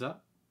to Konza.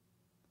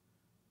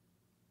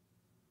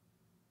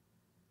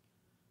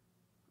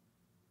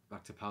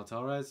 Back to Pau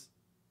Torres.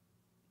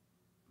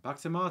 Back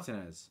to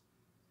Martinez.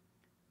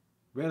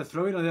 We had a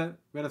throw in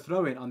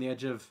on the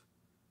edge of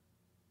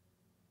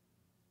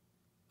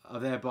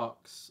their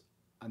box.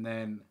 And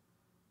then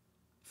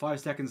 5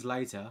 seconds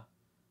later,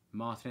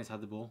 Martinez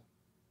had the ball.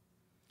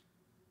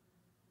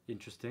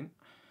 Interesting.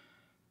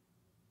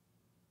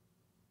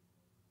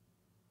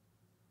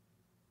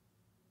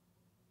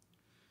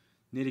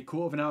 Nearly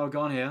quarter of an hour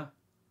gone here.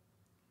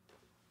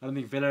 I don't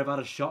think Villa have had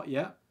a shot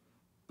yet.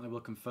 I will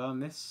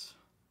confirm this.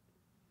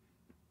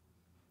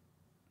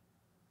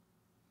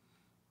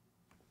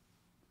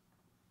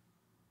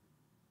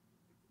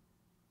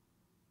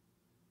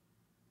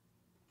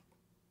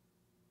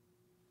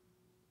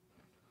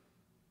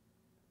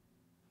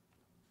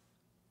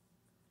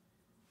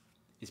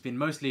 It's been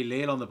mostly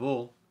Lille on the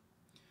ball.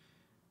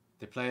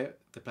 They play it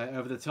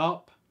over the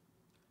top.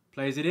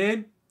 Plays it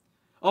in.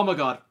 Oh my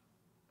god.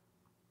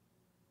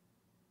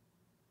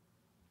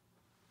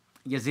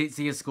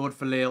 Yazidzi has scored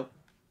for Lille.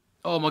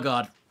 Oh my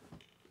god.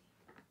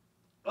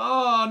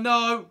 Oh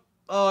no.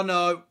 Oh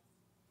no.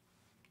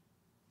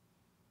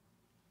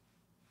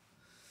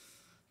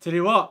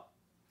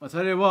 I'll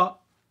tell you what.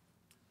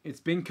 It's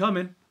been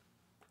coming.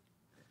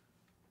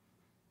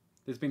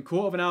 There's been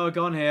quarter of an hour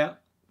gone here.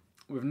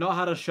 We've not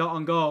had a shot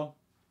on goal.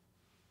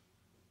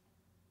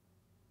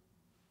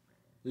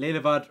 Lille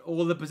have had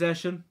all the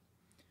possession.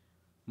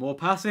 More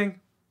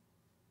passing.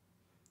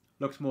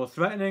 Looks more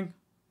threatening.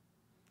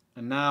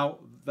 And now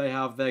they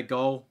have their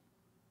goal.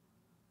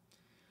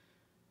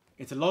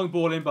 It's a long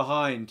ball in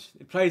behind.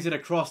 It plays it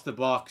across the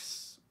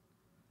box.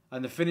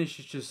 And the finish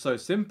is just so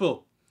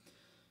simple.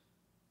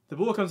 The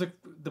ball comes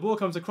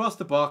across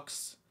the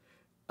box.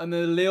 And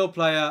the Lille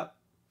player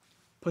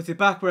puts it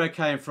back where it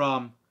came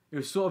from. It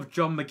was sort of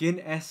John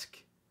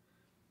McGinn-esque.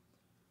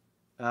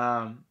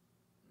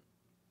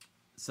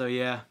 So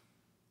yeah,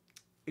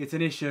 it's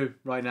an issue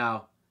right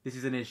now. This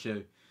is an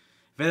issue.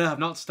 Villa have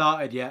not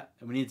started yet,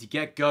 and we need to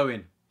get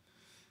going.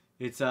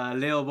 It's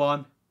Lille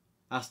 1,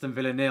 Aston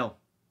Villa 0.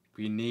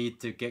 We need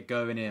to get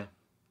going here.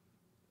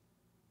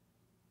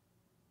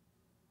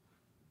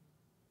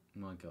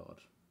 My God.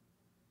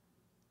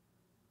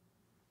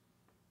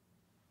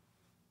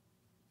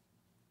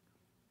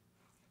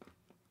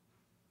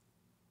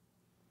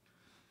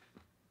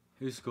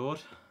 Who scored?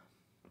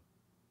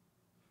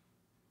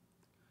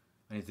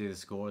 I need to do the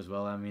score as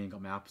well. I mean, got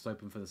my apps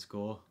open for the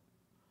score.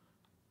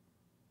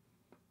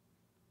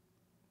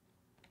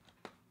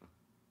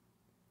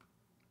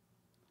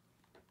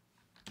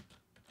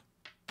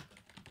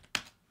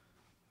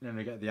 Let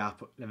me get the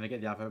app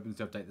open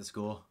to update the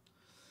score.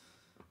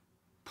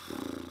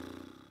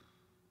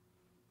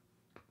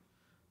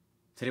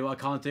 Tell you what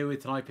I can't do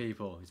with tonight,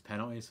 people. It's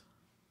penalties.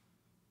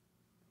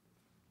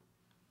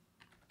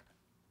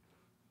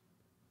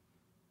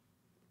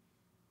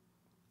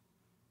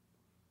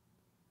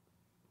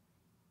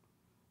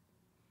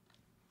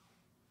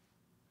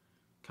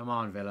 Come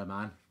on, Villa,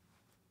 man.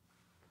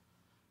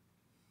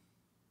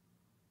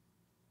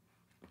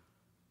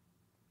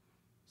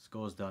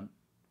 Score's done.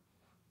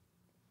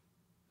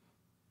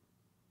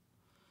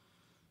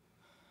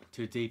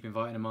 Too deep,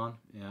 inviting him on.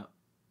 Yeah.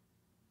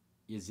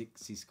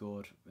 Yazidzi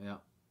scored. Yeah.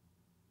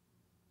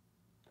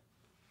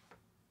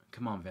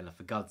 Come on, Villa,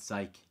 for God's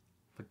sake.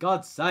 For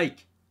God's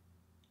sake.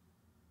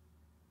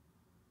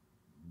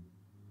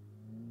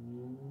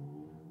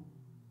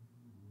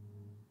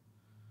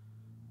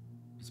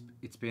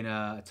 It's been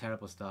a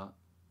terrible start.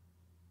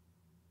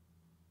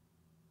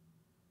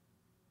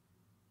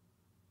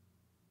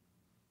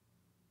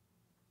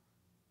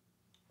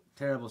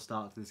 Terrible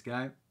start to this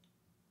game.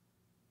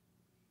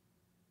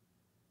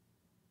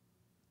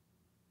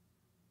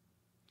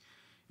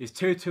 It's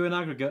 2-2 in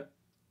aggregate.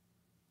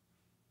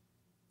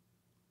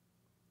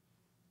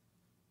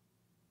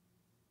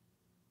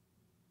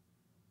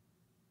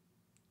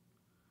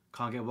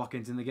 Can't get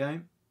Watkins in the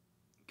game.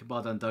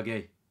 Well done,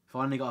 Dougie.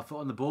 Finally got a foot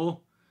on the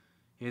ball.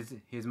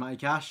 Here's Matty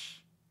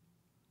Cash.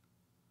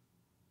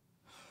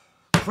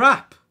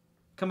 Crap!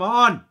 Come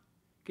on!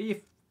 Get your...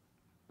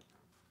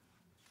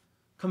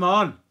 Come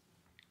on!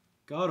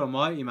 God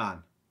almighty,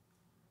 man.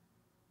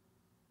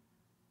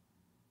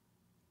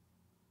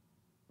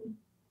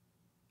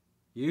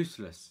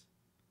 Useless.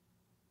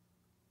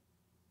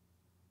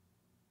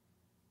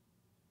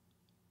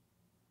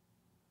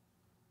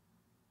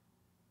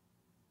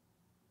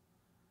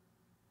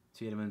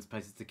 Tielemans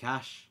places to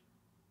Cash.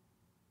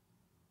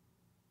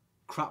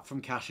 Crap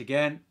from Cash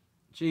again.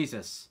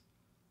 Jesus.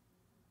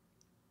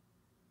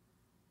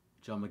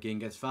 John McGinn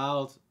gets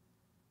fouled.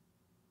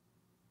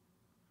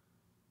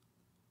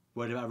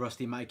 Worried about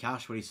rusty Matty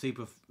Cash? Well, he's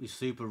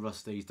super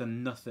rusty. He's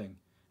done nothing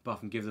apart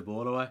from give the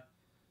ball away.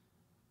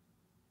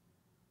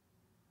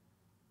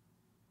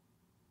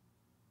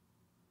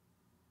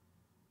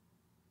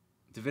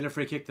 It's a Villa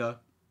free kick though.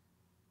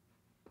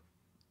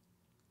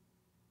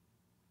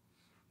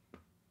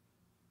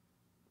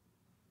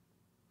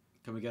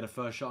 Can we get a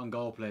first shot on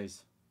goal,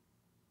 please?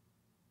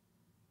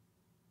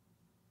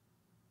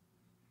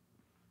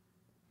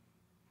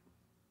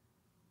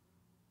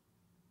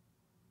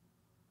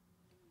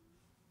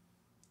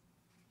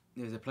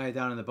 There's a player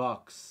down in the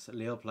box, a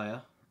Lille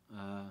player.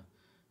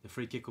 The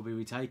free kick will be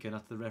retaken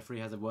after the referee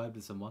has a word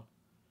with someone.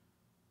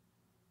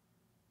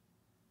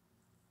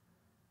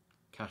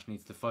 Cash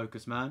needs to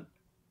focus, man.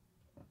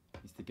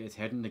 Needs to get his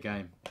head in the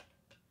game.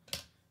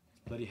 His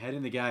bloody head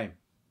in the game.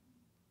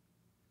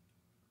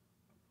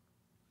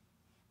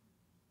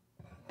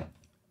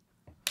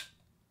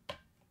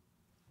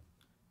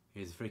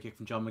 Here's a free kick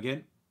from John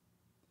McGinn.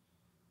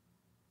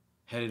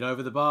 Headed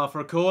over the bar for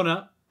a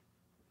corner.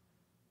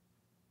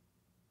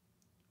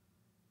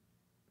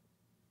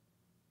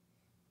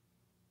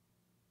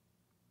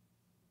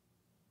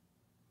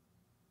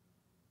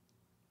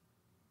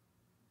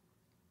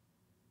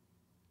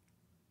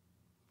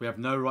 We have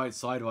no right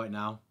side right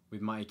now,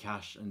 with Matty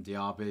Cash and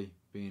Diaby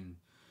being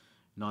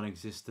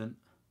non-existent.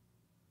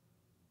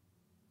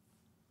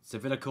 It's a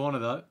Villa corner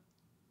though.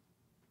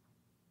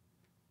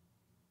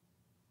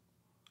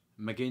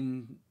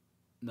 McGinn,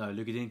 no,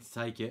 Lugadin to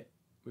take it.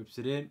 Whips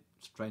it in,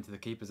 straight into the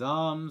keeper's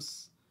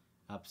arms.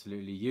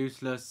 Absolutely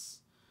useless.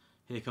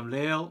 Here come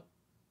Lille.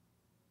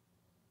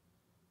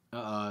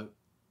 Uh-oh.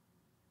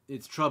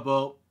 It's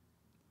trouble.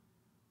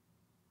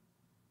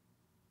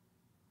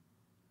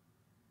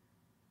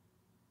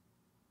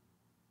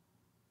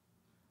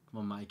 Come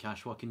on, Matty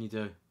Cash, what can you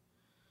do?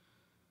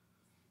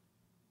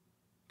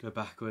 Go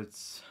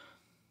backwards.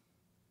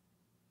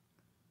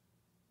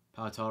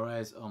 Pau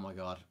Torres, oh my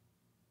god.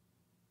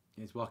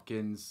 Here's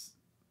Watkins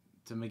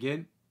to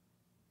McGinn.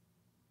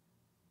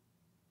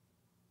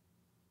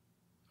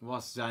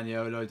 What's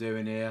Zaniolo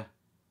doing here?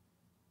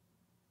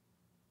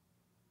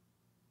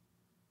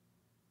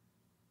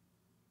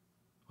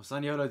 What's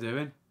Zaniolo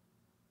doing?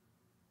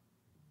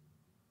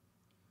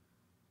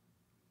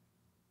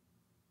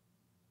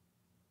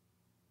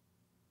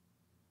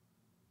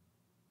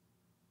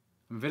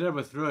 And Villa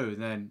were through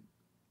and then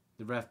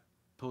the ref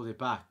pulled it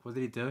back. What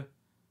did he do?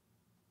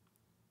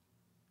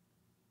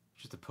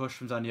 Just a push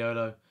from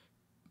Zaniolo.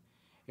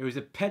 It was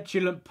a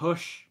petulant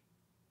push.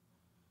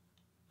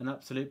 An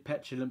absolute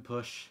petulant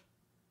push.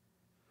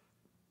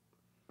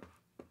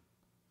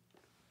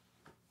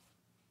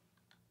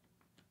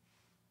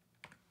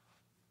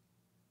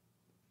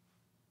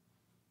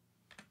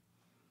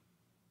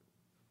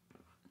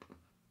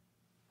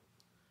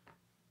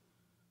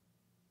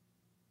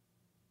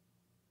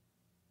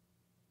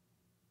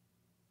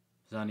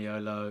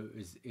 Zaniolo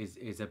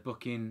is a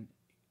booking.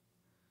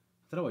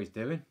 I don't know what he's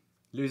doing.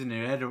 Losing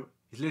his head.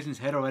 He's losing his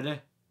head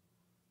already.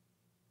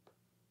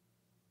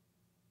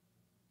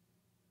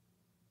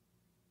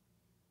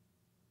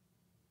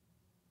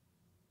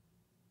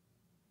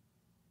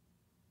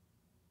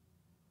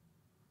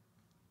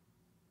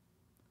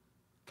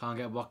 Can't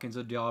get Watkins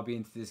or Diaby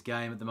into this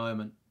game at the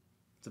moment.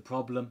 It's a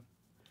problem.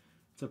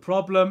 It's a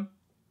problem.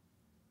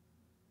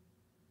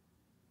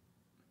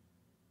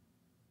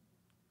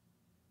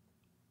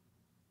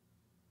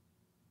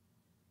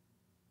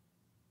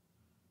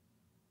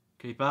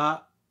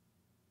 Keeper.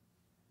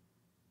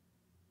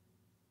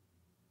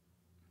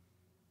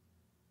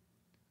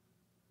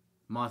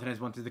 Martinez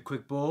wanted the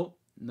quick ball.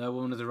 No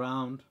one was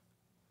around.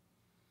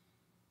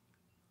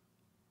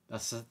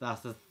 That's the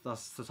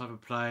type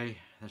of play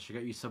that should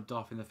get you subbed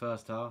off in the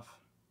first half.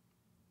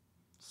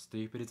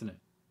 Stupid, isn't it?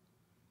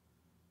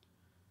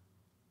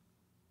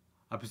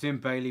 I presume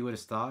Bailey would have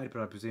started,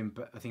 but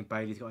I think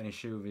Bailey's got an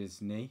issue with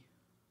his knee.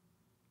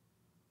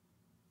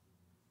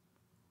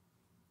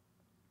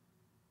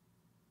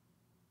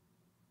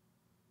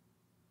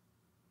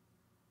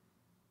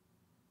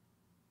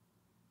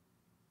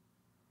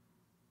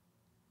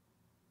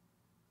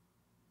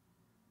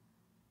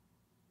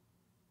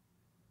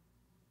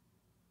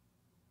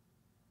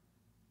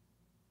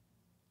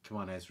 Come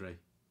on, Esri.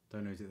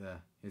 Don't lose it there.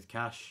 Here's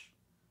Cash.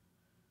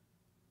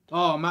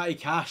 Oh, Matty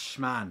Cash,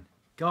 man.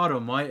 God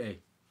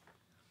almighty.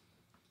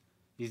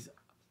 I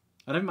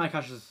don't think Matty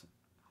Cash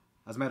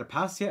has made a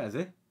pass yet, has he?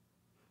 It's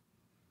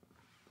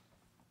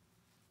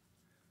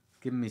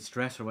giving me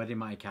stress already,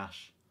 Matty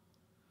Cash.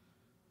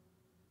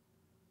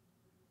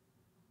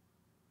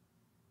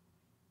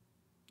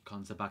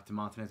 Concept back to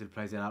Martinez, who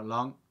plays it out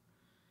long.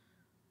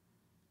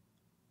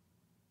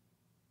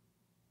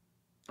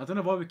 I don't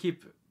know why we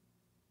keep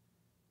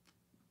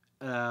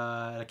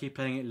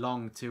playing it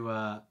long to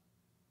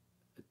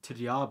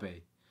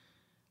Diaby.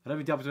 I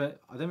don't think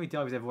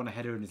Diaby's ever won a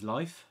header in his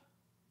life.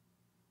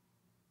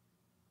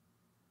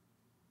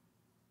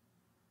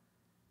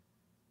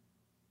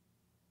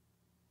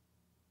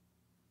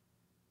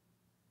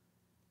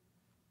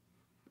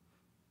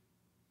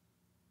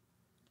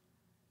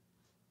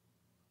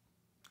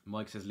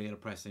 Mike says Lille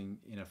pressing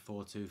in a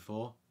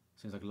 4-2-4.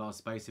 Seems like a lot of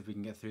space if we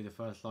can get through the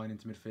first line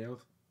into midfield.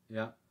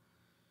 Yeah.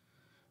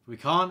 We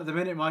can't at the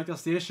minute, Mike.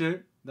 That's the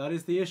issue. That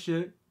is the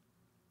issue.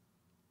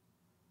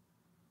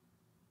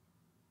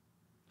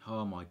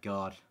 Oh my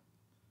God.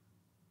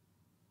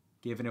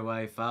 Giving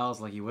away fouls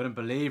like you wouldn't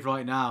believe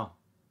right now.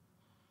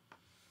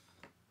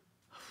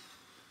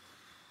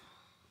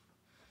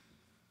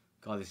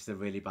 God, this is a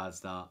really bad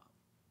start.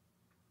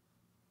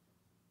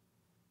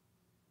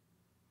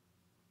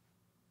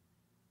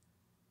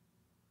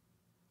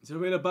 It's a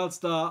really bad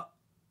start.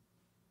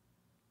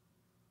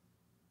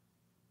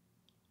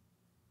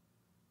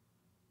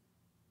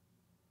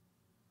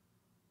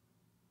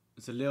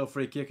 It's a Lille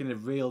free kick in a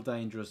real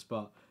dangerous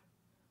spot.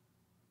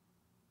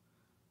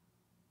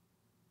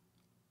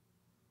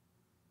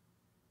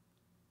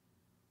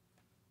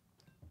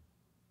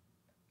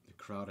 The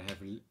crowd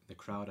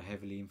are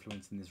heavily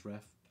influencing this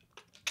ref.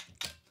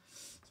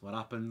 That's what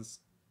happens.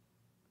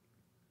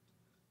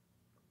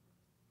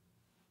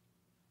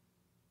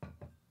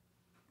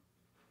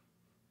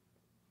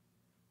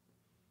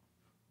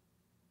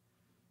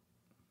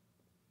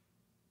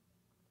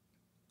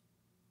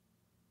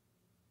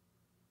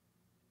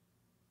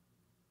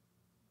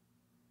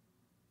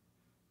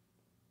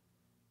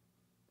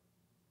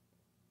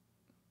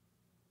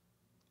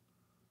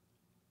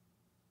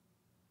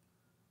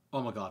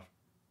 Oh my god.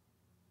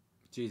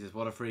 Jesus,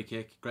 what a free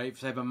kick. Great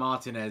save by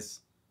Martinez.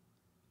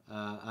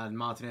 And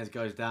Martinez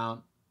goes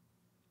down.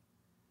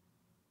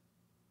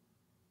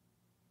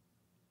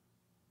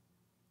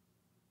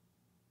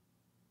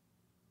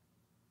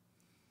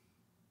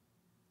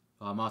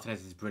 Oh,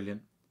 Martinez is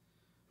brilliant.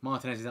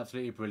 Martinez is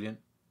absolutely brilliant.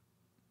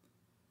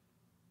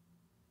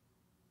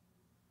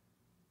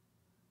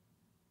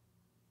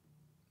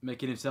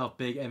 Making himself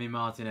big, Emi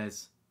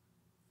Martinez.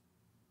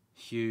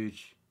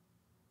 Huge.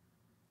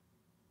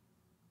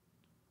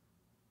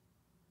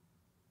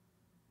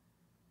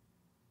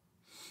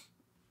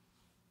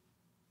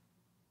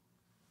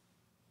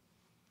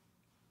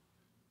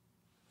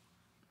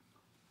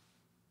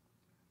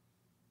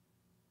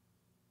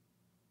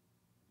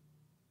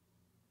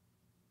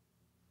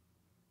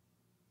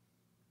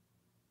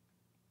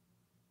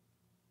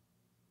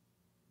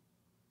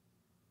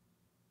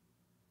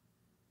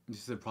 This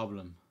is the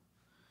problem.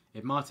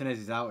 If Martinez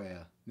is out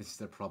here, this is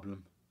the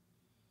problem.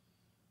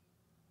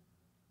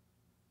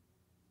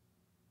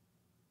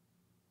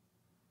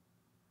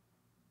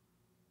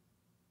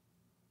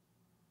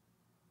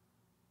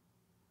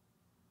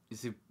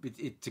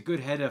 It's a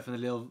good header from the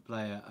Lille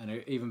player and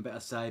an even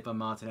better save by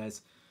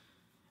Martinez.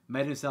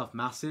 Made himself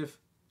massive.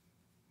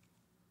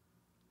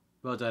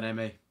 Well done,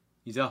 Emi.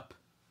 He's up.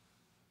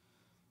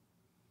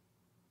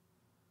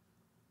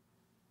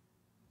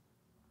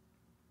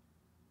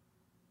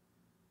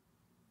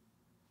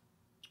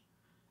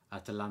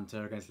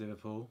 Atalanta against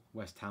Liverpool.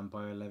 West Ham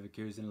by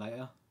Leverkusen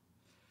later.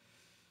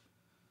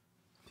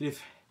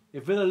 If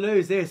Villa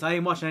lose this, I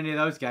ain't watching any of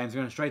those games. I'm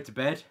going straight to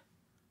bed.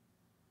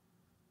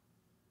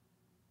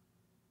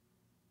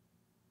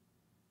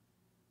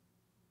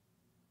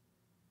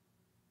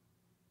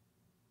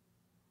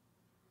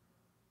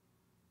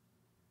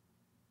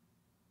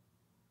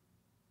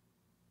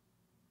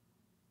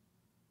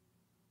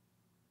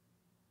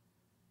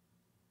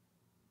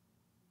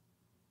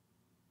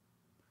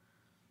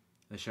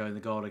 They're showing the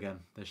goal again.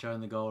 They're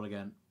showing the goal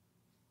again.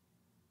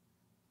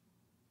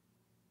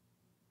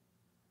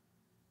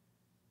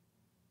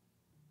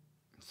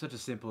 Such a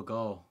simple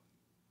goal.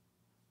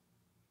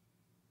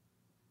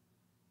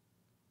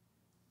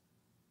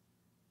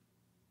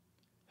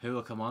 Who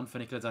will come on for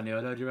Nicola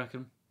Zaniolo, do you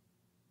reckon?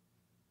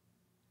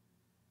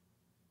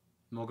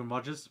 Morgan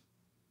Rogers?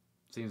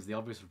 Seems the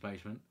obvious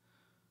replacement.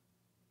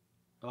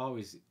 Oh,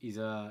 he's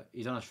on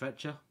a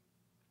stretcher.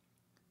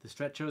 The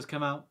stretcher has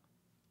come out.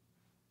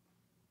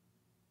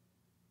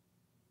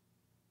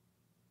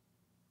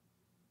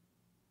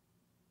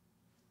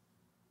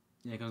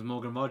 Here comes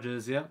Morgan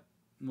Rogers, yeah.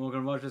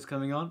 Morgan Rogers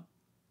coming on.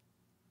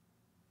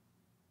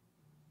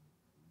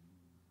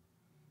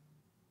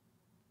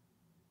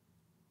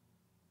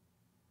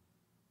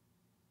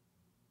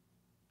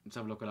 Let's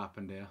have a look what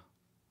happened here.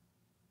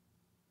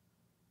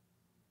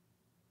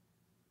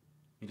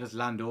 He does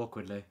land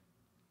awkwardly.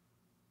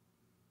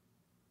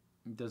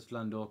 He does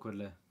land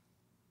awkwardly.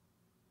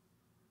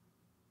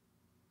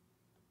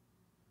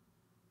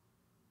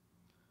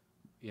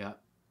 Yeah.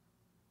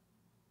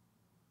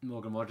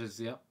 Morgan Rogers,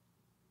 yeah.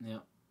 Yeah.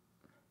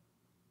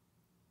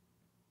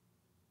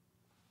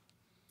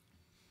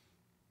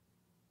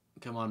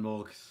 Come on,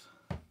 Morgs.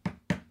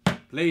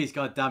 Please,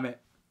 God damn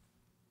it.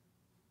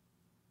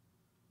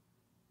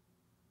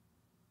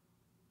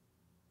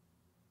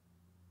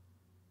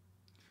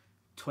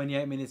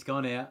 "28 minutes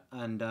gone here,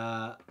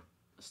 and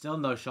still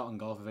no shot on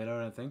goal for Villa,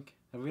 I don't think.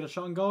 Have we got a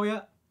shot on goal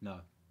yet? No.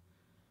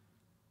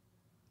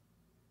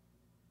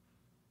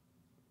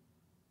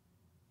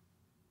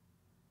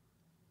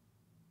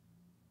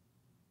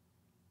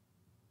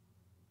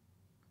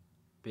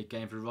 Big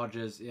game for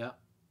Rogers, yeah.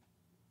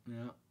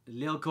 Yeah.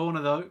 Lille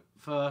corner though,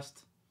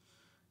 first.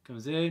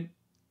 Comes in.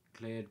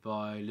 Cleared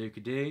by Luca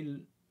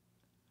Dean.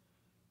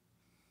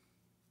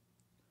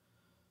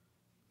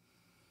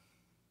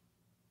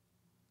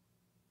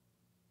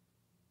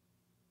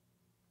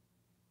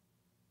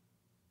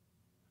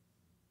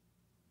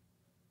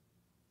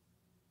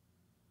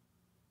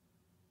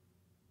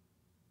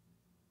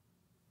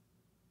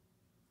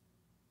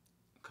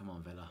 Come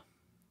on, Villa.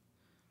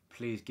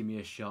 Please give me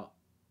a shot.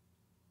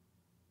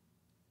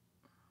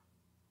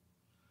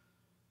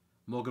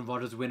 Morgan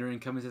Rogers winner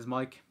incoming, says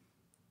Mike.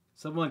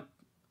 Someone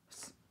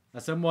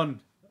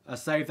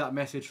save that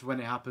message for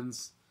when it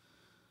happens.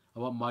 I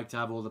want Mike to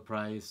have all the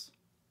praise.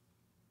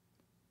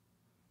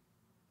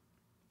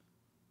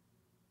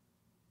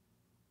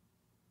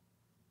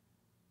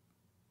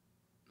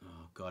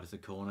 God, it's a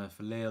corner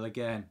for Lille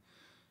again.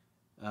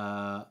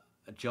 John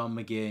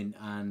McGinn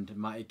and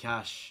Matty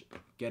Cash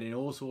getting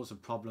all sorts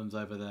of problems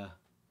over there.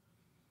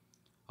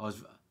 I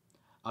was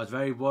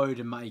very worried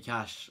of Matty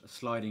Cash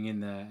sliding in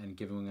there and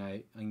giving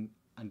away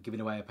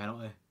a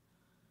penalty.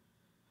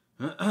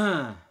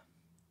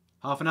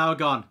 Half an hour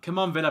gone. Come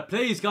on, Villa,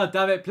 please, God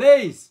damn it,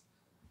 please.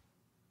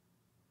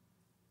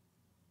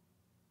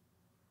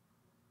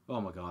 Oh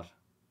my God.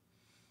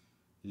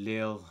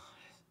 Lille,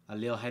 a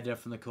Lille header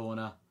from the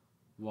corner,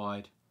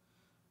 wide.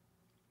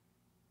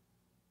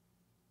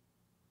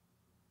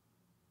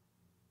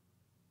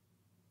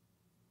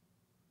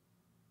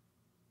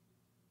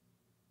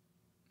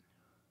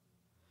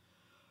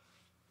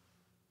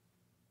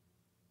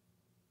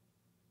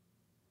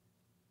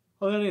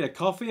 I don't need a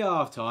coffee at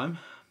half time.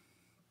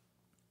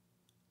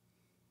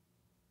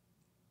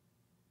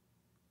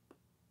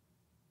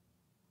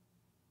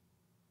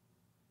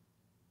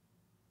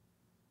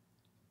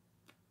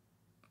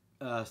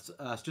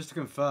 Just to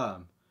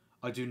confirm,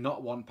 I do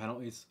not want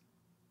penalties.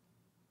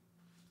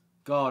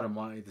 God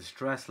almighty, the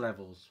stress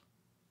levels.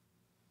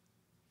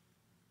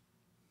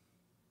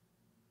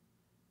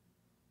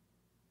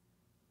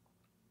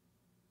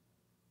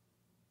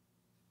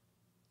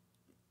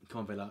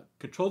 Come on, Villa.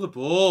 Control the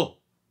ball.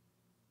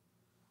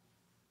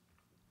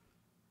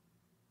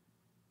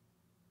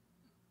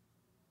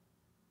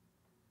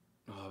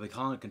 Oh, we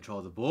can't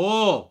control the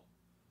ball.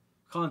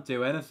 Can't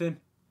do anything.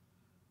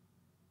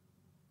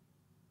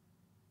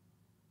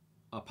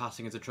 Our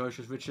passing is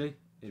atrocious, Richie.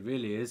 It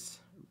really is.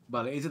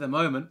 Well, it is at the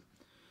moment.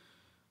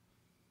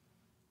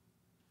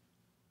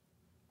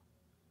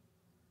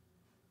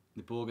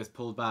 The ball gets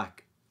pulled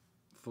back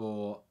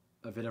for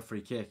a Villa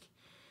free kick.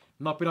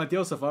 Not been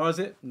ideal so far, has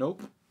it?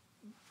 Nope.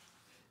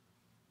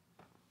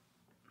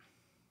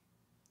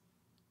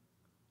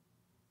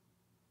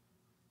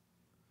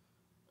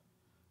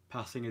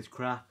 Passing is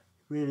crap.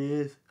 It really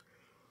is.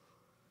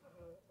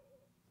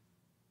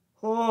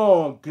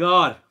 Oh,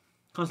 God.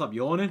 Can't stop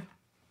yawning.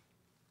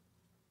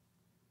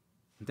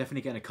 I'm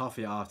definitely getting a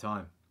coffee at half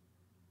time.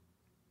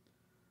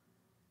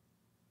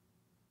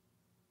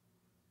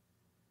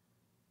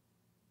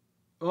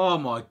 Oh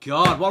my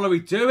God, what are we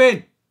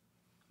doing?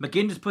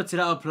 McGinn just puts it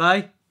out of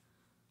play.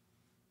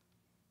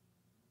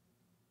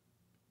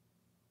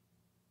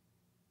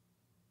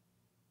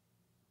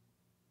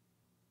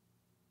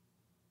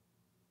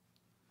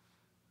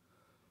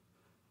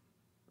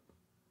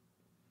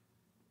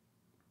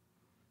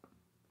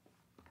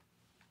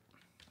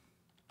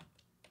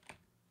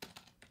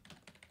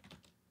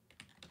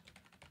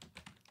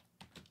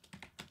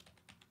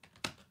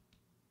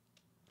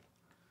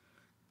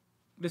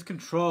 Let's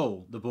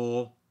control the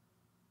ball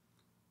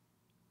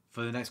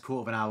for the next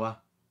quarter of an hour.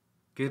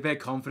 Get a bit of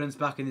confidence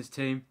back in this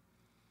team.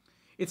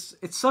 It's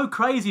so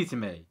crazy to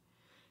me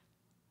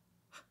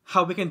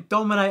how we can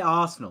dominate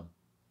Arsenal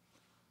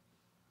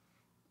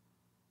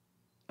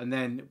and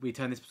then we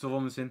turn this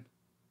performance in.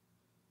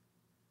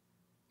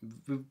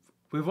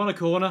 We've won a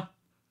corner.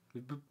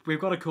 We've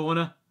got a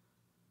corner.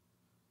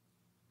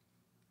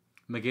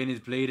 McGinn is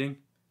bleeding.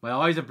 My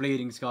eyes are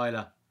bleeding,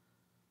 Skylar.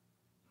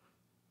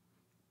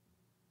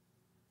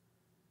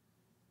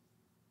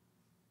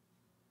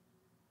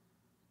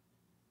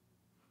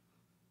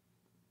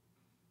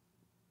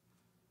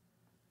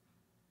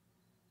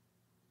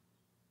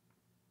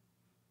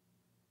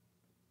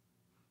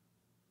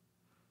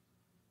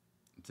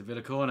 It's a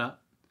Villa corner.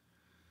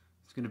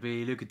 It's going to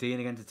be Luca Dean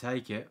again to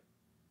take it.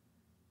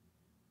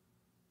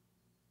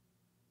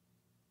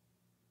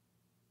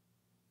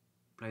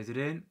 Plays it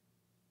in.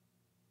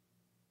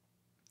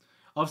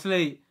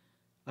 Obviously,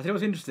 I think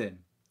what's interesting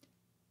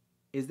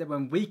is that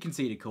when we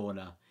concede a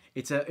corner,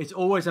 it's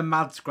always a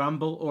mad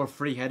scramble or a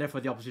free header for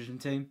the opposition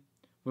team.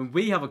 When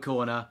we have a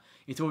corner,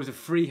 it's always a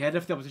free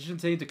header for the opposition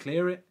team to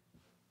clear it.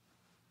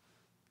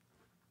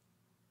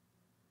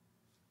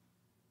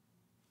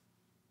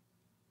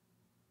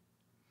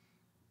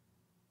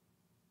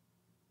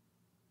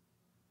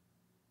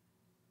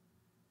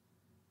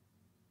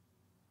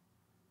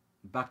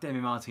 Back to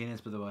Emi Martinez,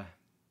 by the way.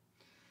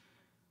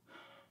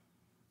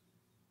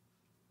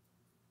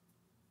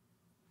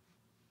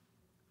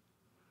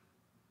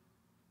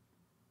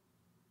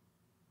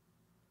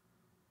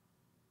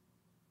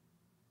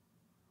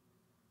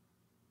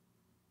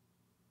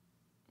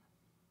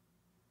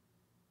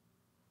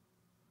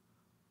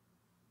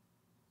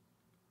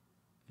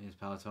 Here's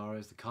Pau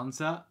Torres, the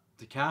concert,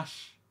 to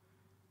Cash.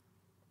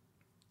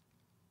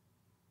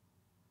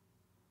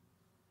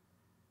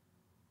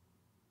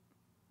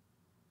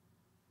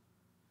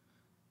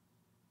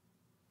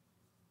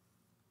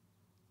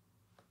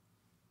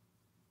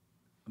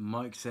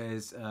 Mike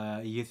says,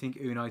 you think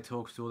Unai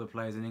talks to all the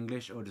players in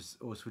English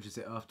or switches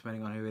it off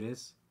depending on who it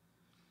is?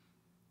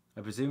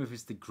 I presume if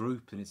it's the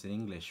group then it's in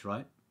English,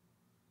 right?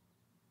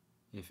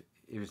 If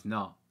it's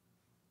not.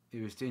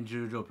 If it's to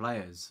individual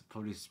players,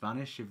 probably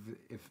Spanish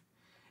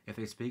if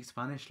they speak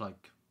Spanish,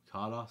 like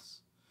Carlos,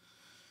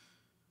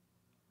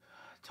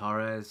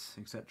 Torres,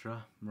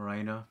 etc.,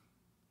 Moreno.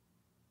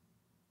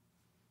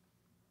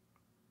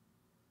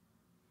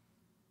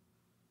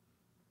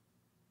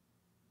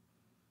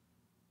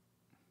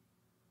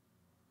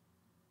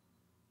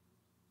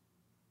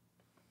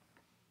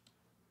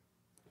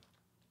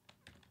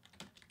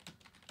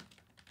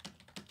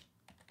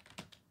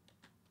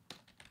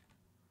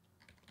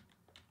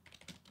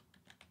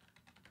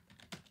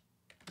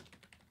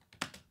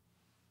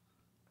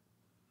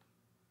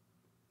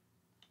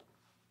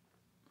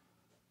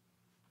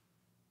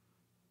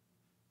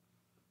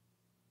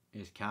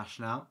 Here's Cash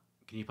now.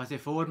 Can you pass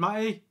it forward,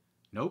 Matty?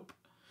 Nope.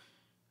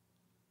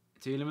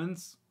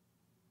 Tielemans.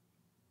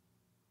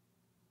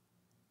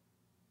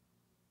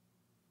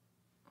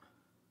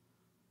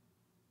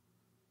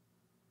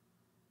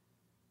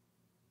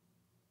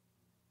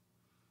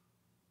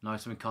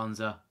 Nice from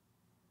Konza.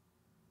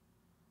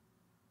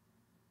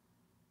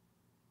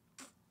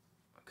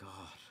 God.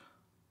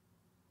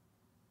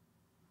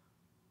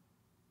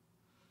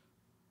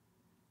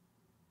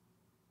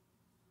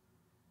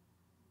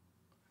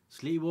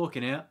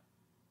 Sleepwalking here.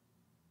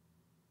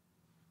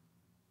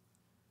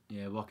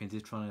 Yeah, Watkins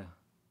is trying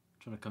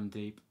to come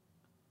deep.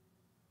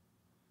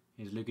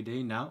 Here's Luca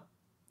Dean now.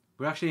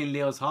 We're actually in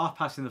Lille's half,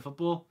 passing the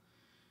football,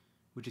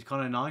 which is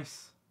kind of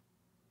nice.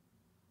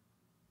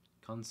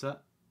 Concert.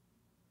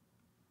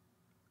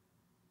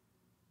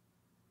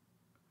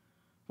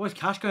 Why is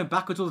Cash going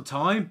backwards all the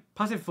time?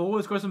 Pass it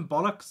forwards, grow some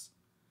bollocks.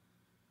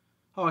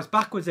 Oh, it's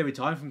backwards every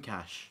time from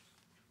Cash.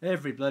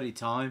 Every bloody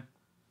time.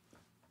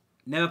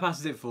 Never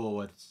passes it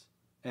forwards.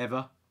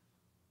 Ever.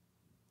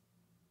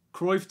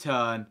 Cruyff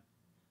turn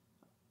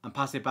and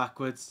pass it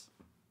backwards.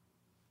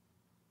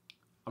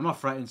 I'm not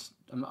fretting.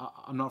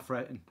 I'm not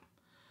fretting.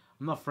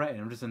 I'm not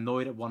fretting. I'm just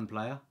annoyed at one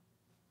player.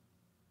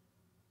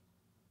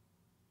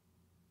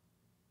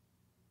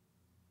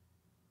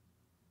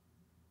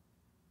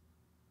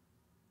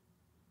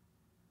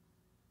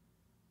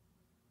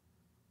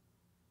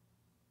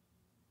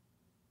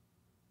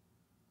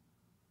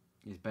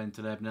 He's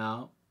Bentaleb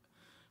now.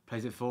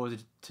 Plays it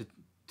forward to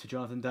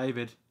Jonathan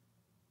David.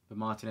 But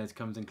Martinez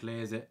comes and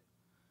clears it.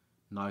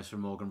 Nice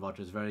from Morgan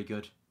Rogers. Very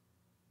good.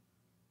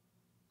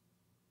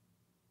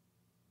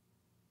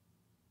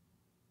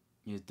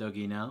 Here's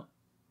Dougie now.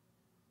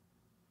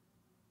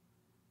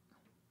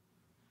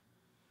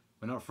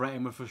 We're not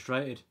fretting, we're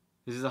frustrated.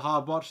 This is a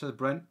hard watch, says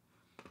Brent.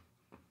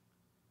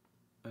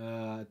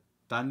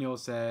 Daniel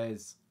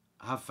says,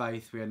 have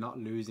faith, we are not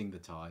losing the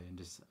tie. And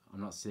just, I'm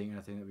not seeing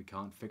anything that we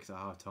can't fix at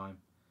half time.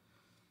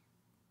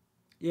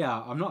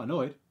 Yeah, I'm not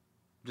annoyed.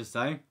 I'm just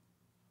saying.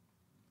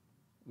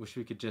 Wish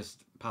we could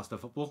just pass the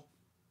football.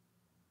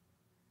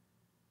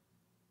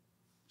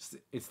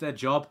 It's their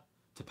job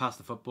to pass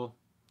the football.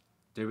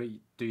 Do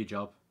your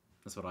job.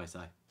 That's what I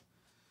say.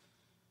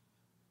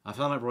 I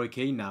sound like Roy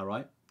Keane now,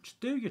 right? Just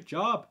do your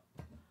job.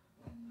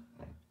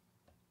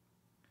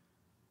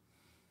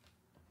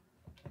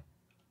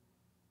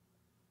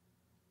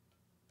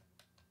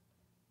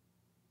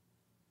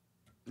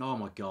 Oh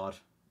my God.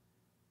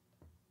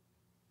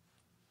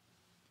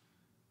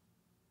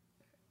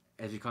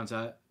 Ezri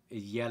Konsa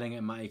is yelling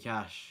at Matty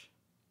Cash.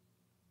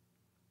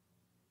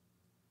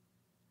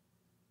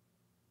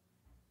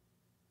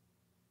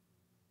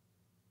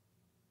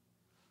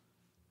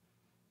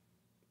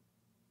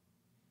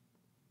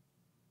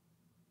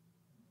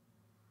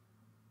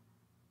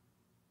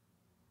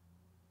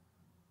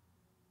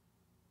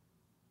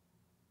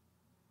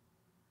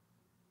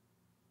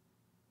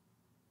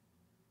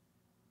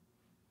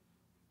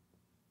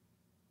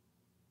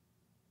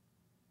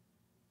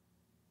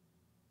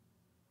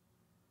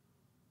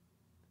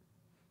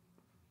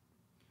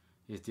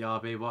 Here's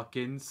DRB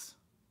Watkins.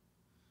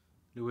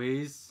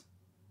 Louise.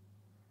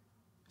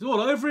 It's all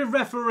over him,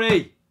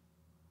 referee.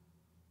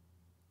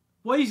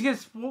 Why are you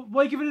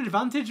giving an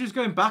advantage? Just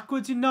going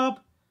backwards, you knob.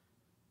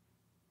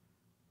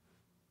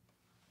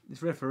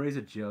 This referee's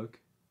a joke.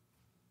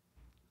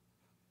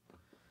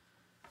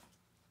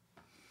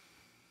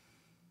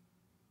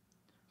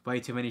 Way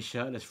too many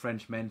shirtless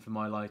French men for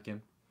my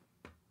liking.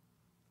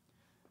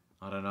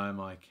 I don't know,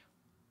 Mike.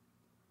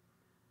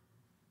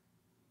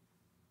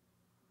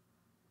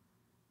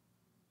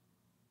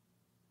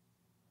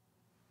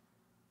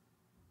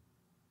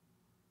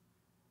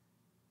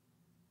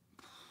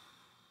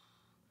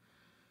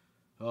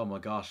 Oh my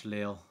gosh,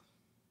 Lille.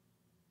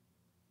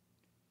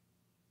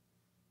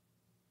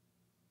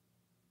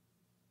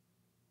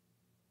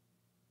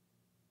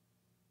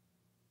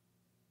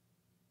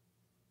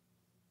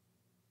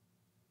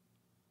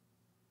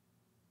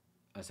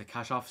 It's a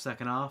cash off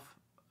second half.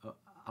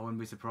 I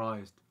wouldn't be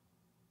surprised.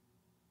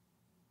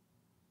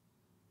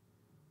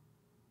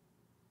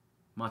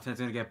 Martinez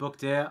going to get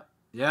booked here.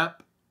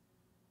 Yep.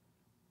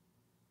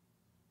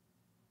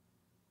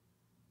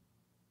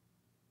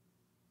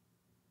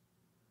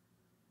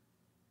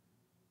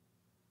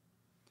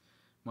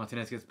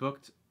 Martinez gets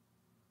booked.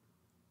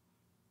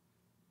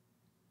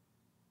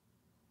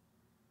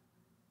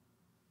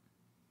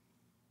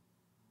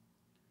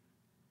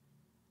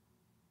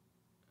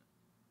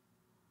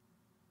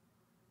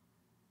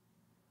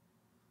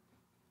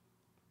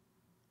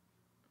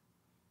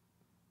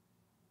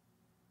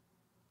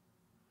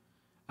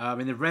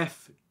 And the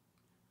ref...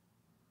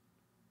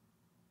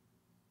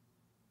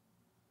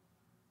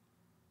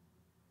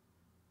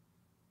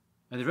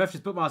 And the ref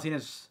just booked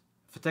Martinez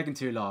for taking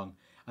too long.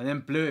 And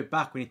then blew it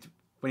back when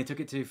he took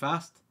it too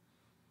fast.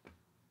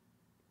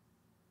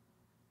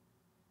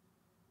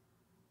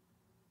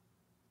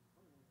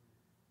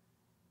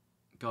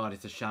 God,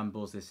 it's a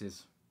shambles, this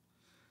is.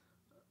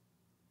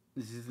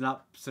 This is an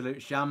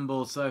absolute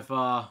shambles so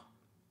far.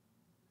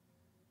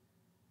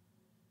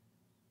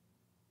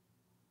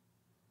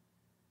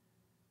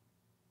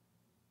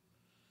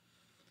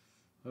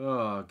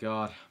 Oh,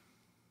 God.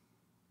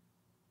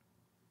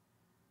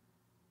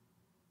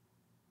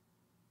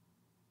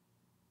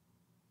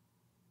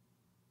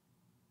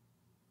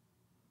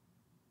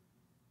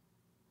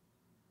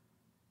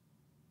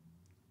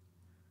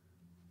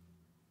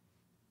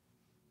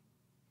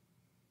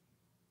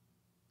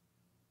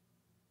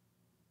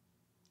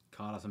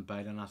 Carlos and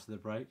Bale after the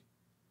break.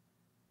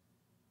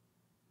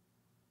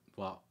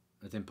 What?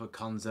 They didn't put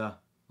Konza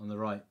on the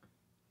right.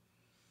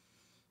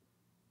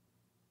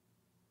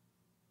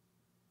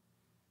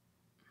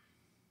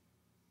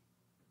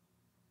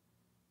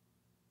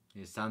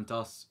 Here's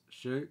Santos.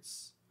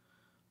 Shoots.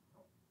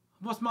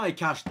 What's Matty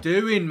Cash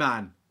doing,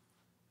 man?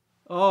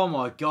 Oh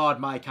my God,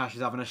 Matty Cash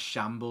is having a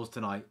shambles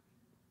tonight.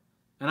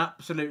 An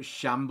absolute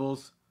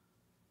shambles.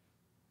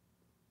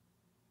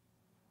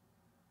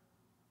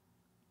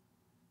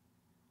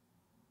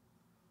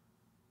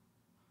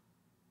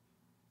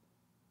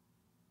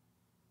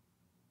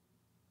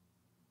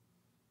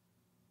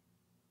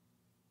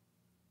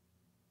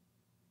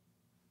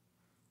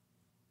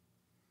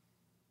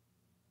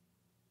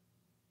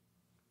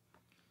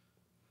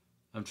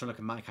 I'm trying to look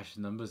at Matty Cash's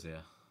numbers here.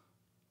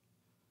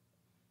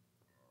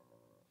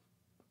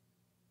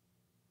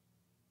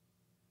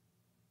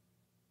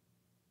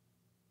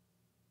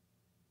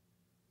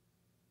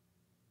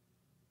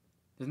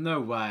 There's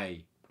no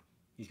way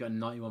he's got a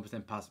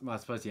 91% pass. Well, I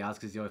suppose he has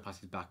because he always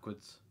passes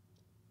backwards.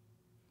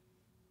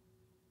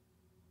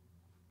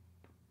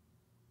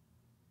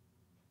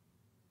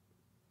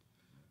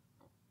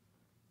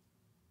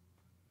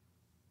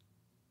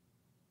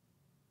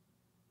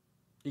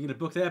 You gonna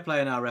book their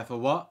player now, ref, or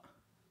what?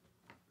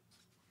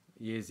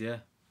 He is, yeah.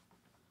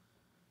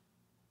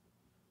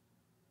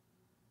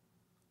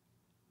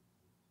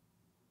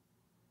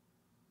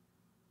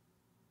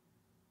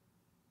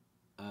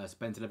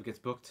 Spencer never gets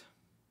booked.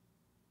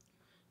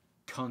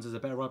 Konza's a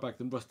better right back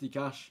than Rusty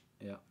Cash.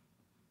 Yeah.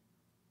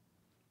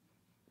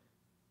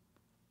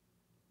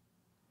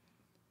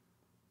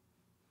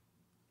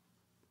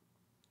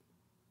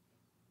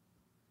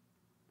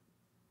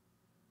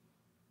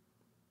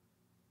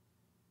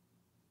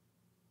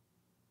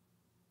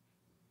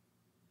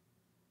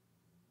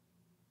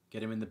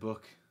 Get him in the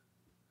book.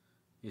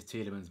 Here's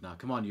Tielemans now.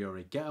 Come on,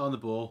 Yuri. Get on the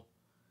ball.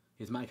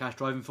 Here's Matty Cash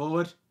driving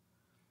forward.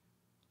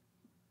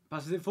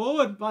 Passes it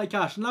forward. Matty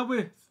Cash. Now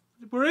we're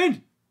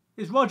in.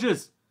 It's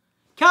Rodgers.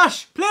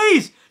 Cash,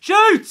 please.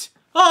 Shoot.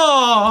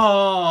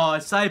 Oh,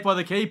 it's saved by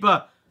the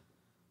keeper.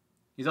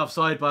 He's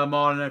offside by a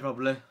mile now,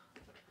 probably.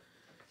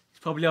 He's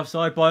probably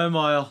offside by a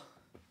mile.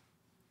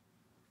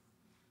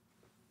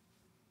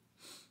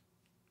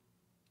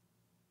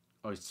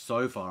 Oh, he's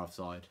so far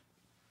offside.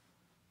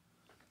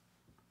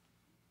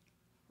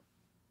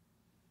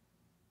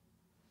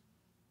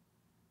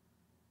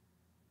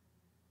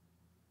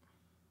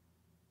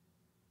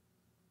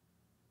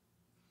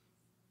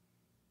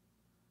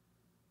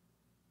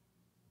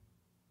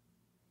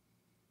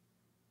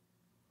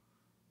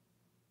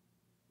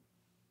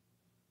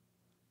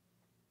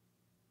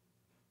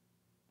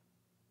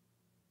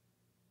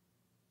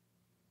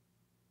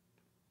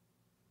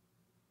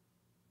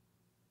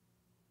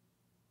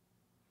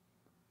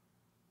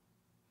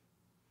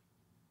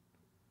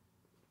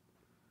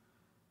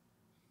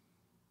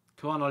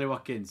 Come on, Ollie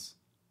Watkins.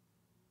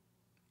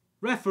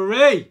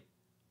 Referee!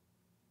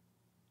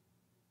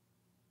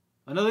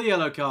 Another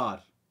yellow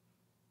card.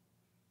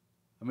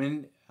 I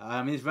mean,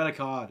 it's red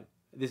card.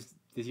 This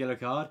yellow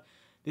card.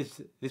 This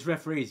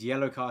referee is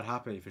yellow card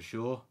happy for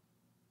sure.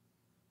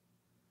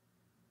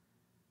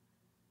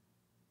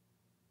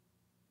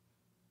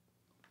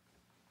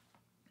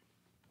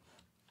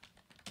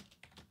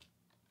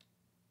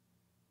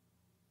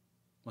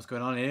 What's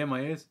going on here in my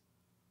ears?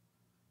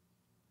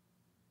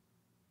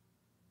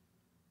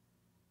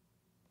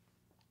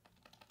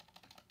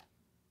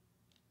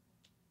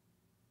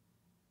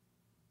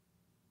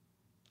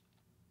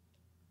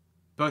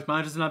 Both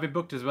managers have been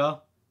booked as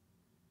well.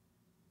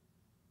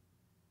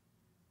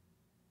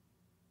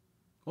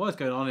 What is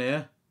going on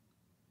here?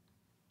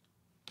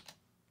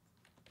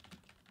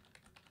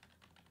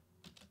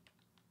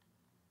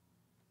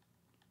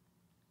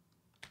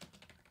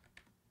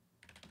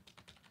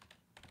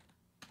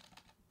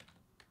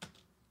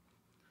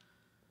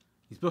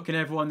 He's booking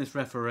everyone, this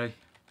referee.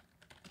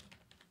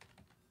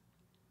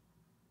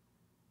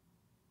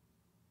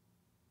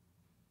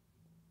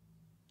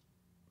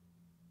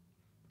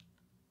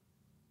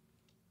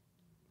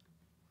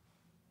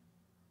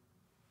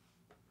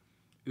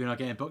 You're not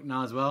getting booked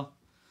now as well.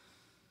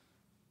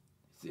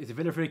 It's a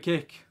Villa free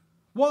kick.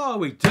 What are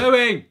we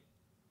doing?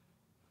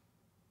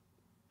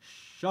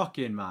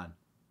 Shocking, man.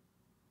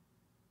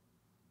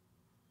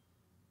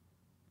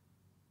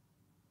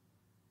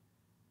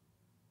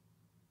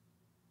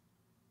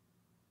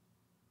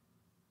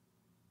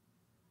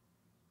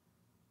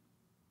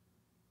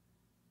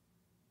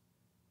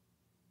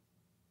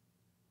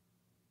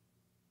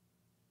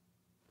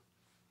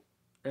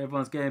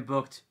 Everyone's getting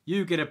booked.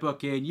 You get a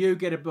book in. You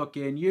get a book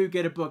in. You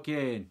get a book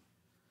in.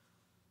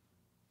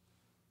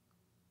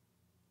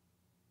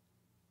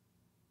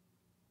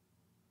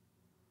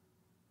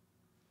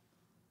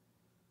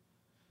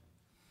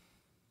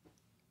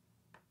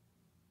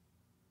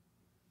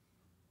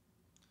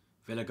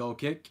 Villa goal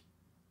kick.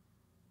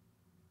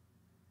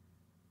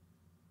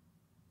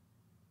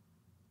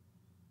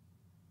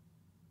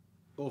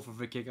 Awful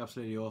free kick,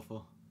 absolutely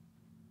awful.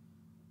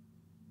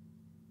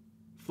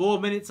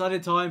 4 minutes at a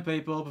time,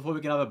 people, before we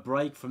can have a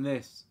break from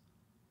this.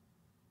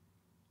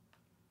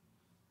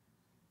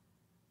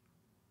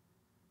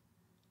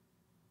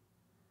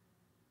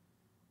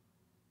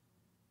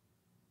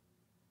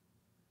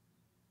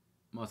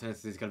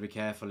 Martinez has got to be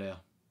careful here.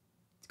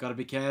 He's got to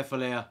be careful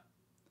here.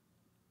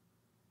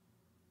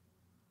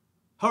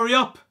 Hurry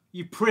up,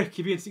 you prick!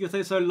 If you're going to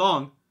take so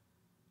long,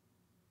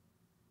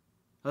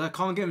 I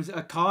can't get him.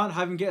 I can't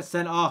have him get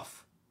sent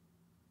off.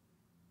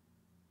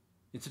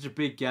 It's such a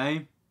big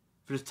game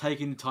for just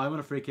taking the time on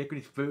a free kick when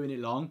he's booting it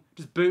long.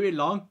 Just boot it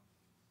long.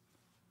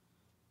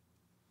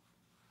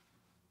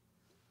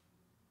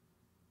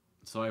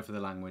 Sorry for the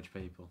language,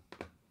 people.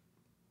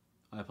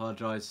 I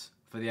apologise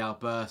for the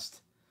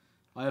outburst.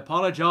 I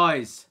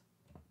apologise.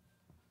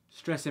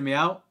 Stressing me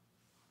out.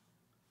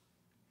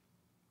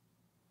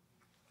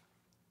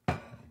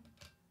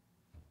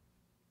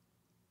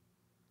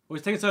 Well,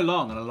 it's taking so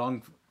long on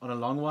a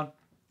long one.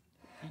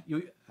 Are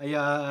you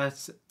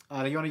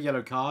on a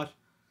yellow card?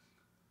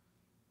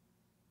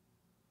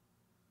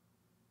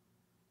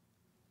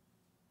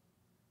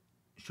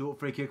 Short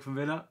free kick from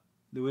Villa.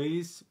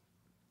 Louise.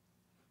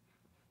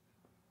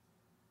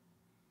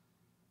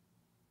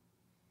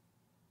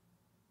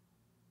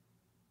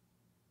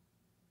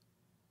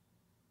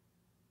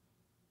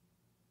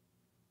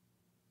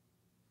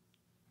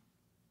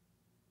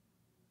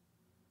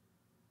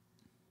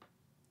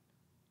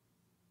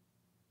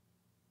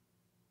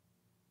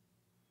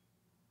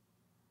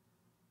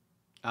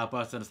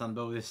 Outburst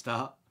understandable with this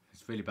start.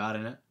 It's really bad,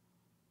 isn't it?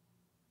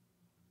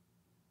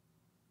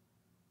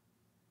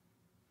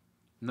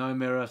 No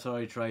mirror,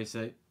 sorry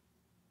Tracy.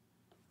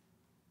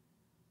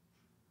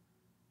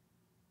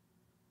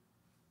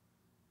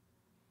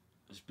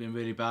 It's been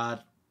really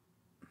bad.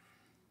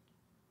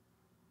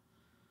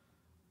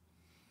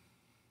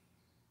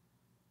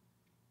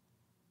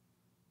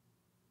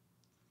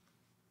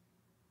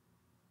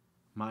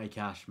 Matty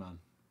Cash, man.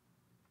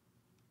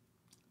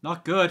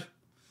 Not good.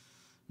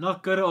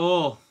 Not good at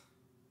all.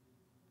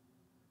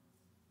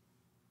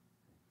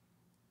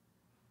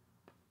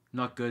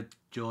 Not good,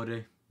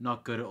 Geordie.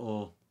 Not good at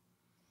all.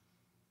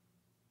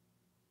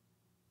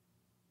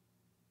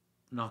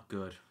 Not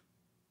good.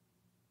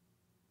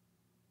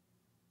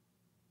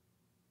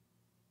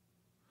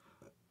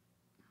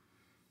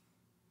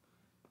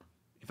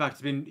 In fact,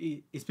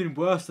 it's been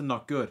worse than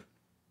not good.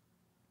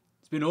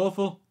 It's been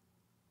awful.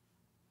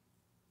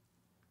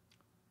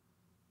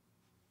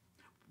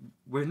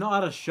 We've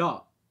not had a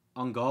shot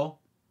on goal.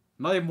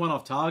 Not even one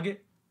off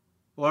target.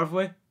 Or have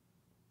we?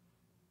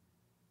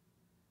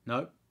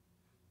 No.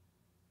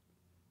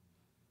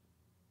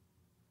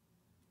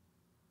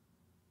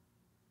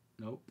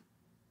 Nope.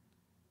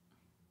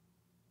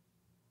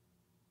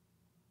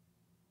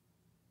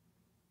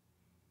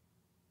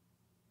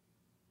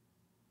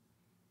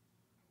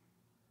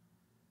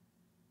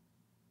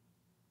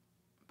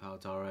 Pau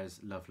Torres,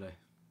 lovely.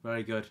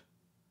 Very good.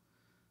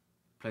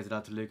 Plays it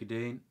out to Luca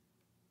Dean.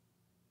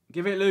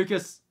 Give it,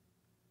 Lucas.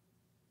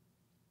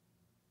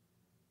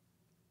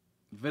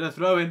 Villa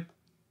throw-in.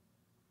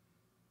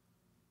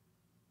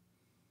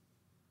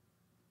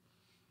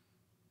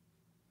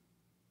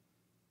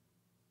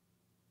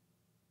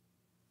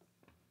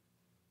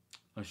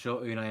 I'm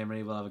sure Unai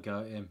Emery will have a go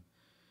at him.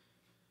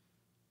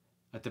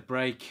 At the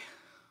break,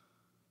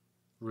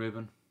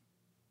 Ruben.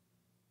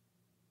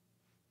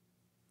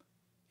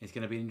 It's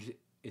gonna be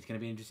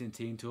interesting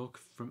team talk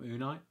from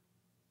Unai,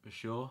 for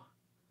sure.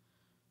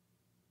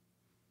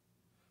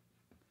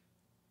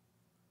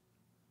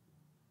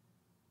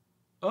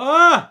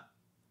 Ah!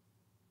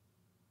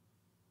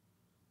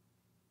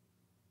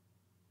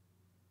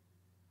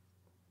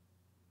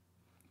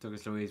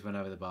 Douglas Luiz went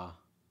over the bar.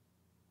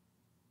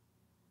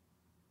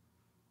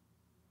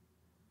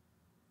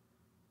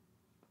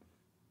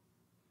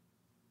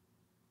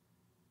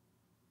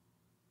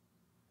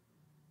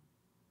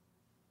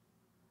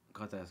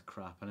 God, that's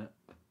crap, isn't it?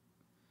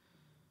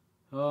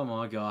 Oh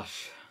my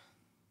gosh.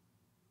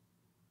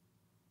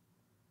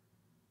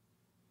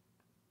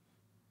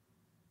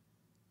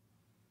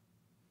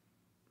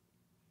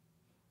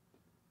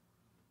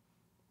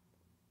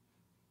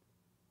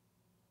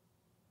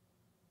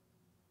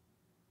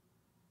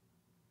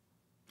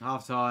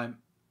 Half time.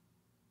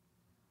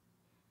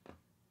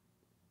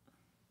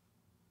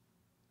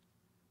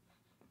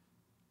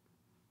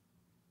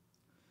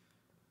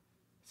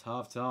 It's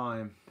half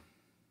time.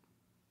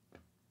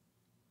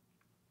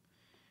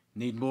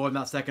 Need more in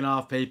that second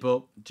half,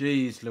 people.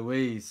 Jeez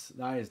Louise,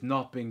 that has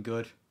not been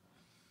good.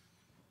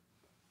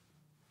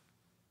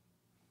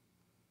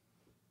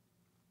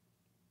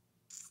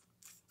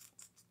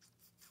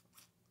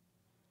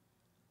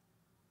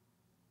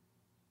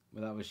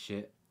 Well, that was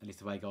shit. At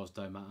least away goals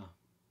don't matter.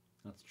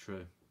 That's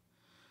true.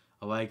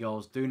 Away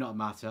goals do not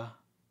matter.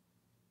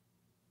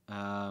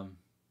 I'm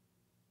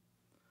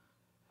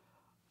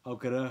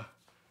gonna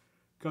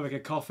go make a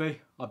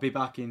coffee. I'll be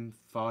back in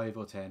 5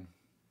 or 10.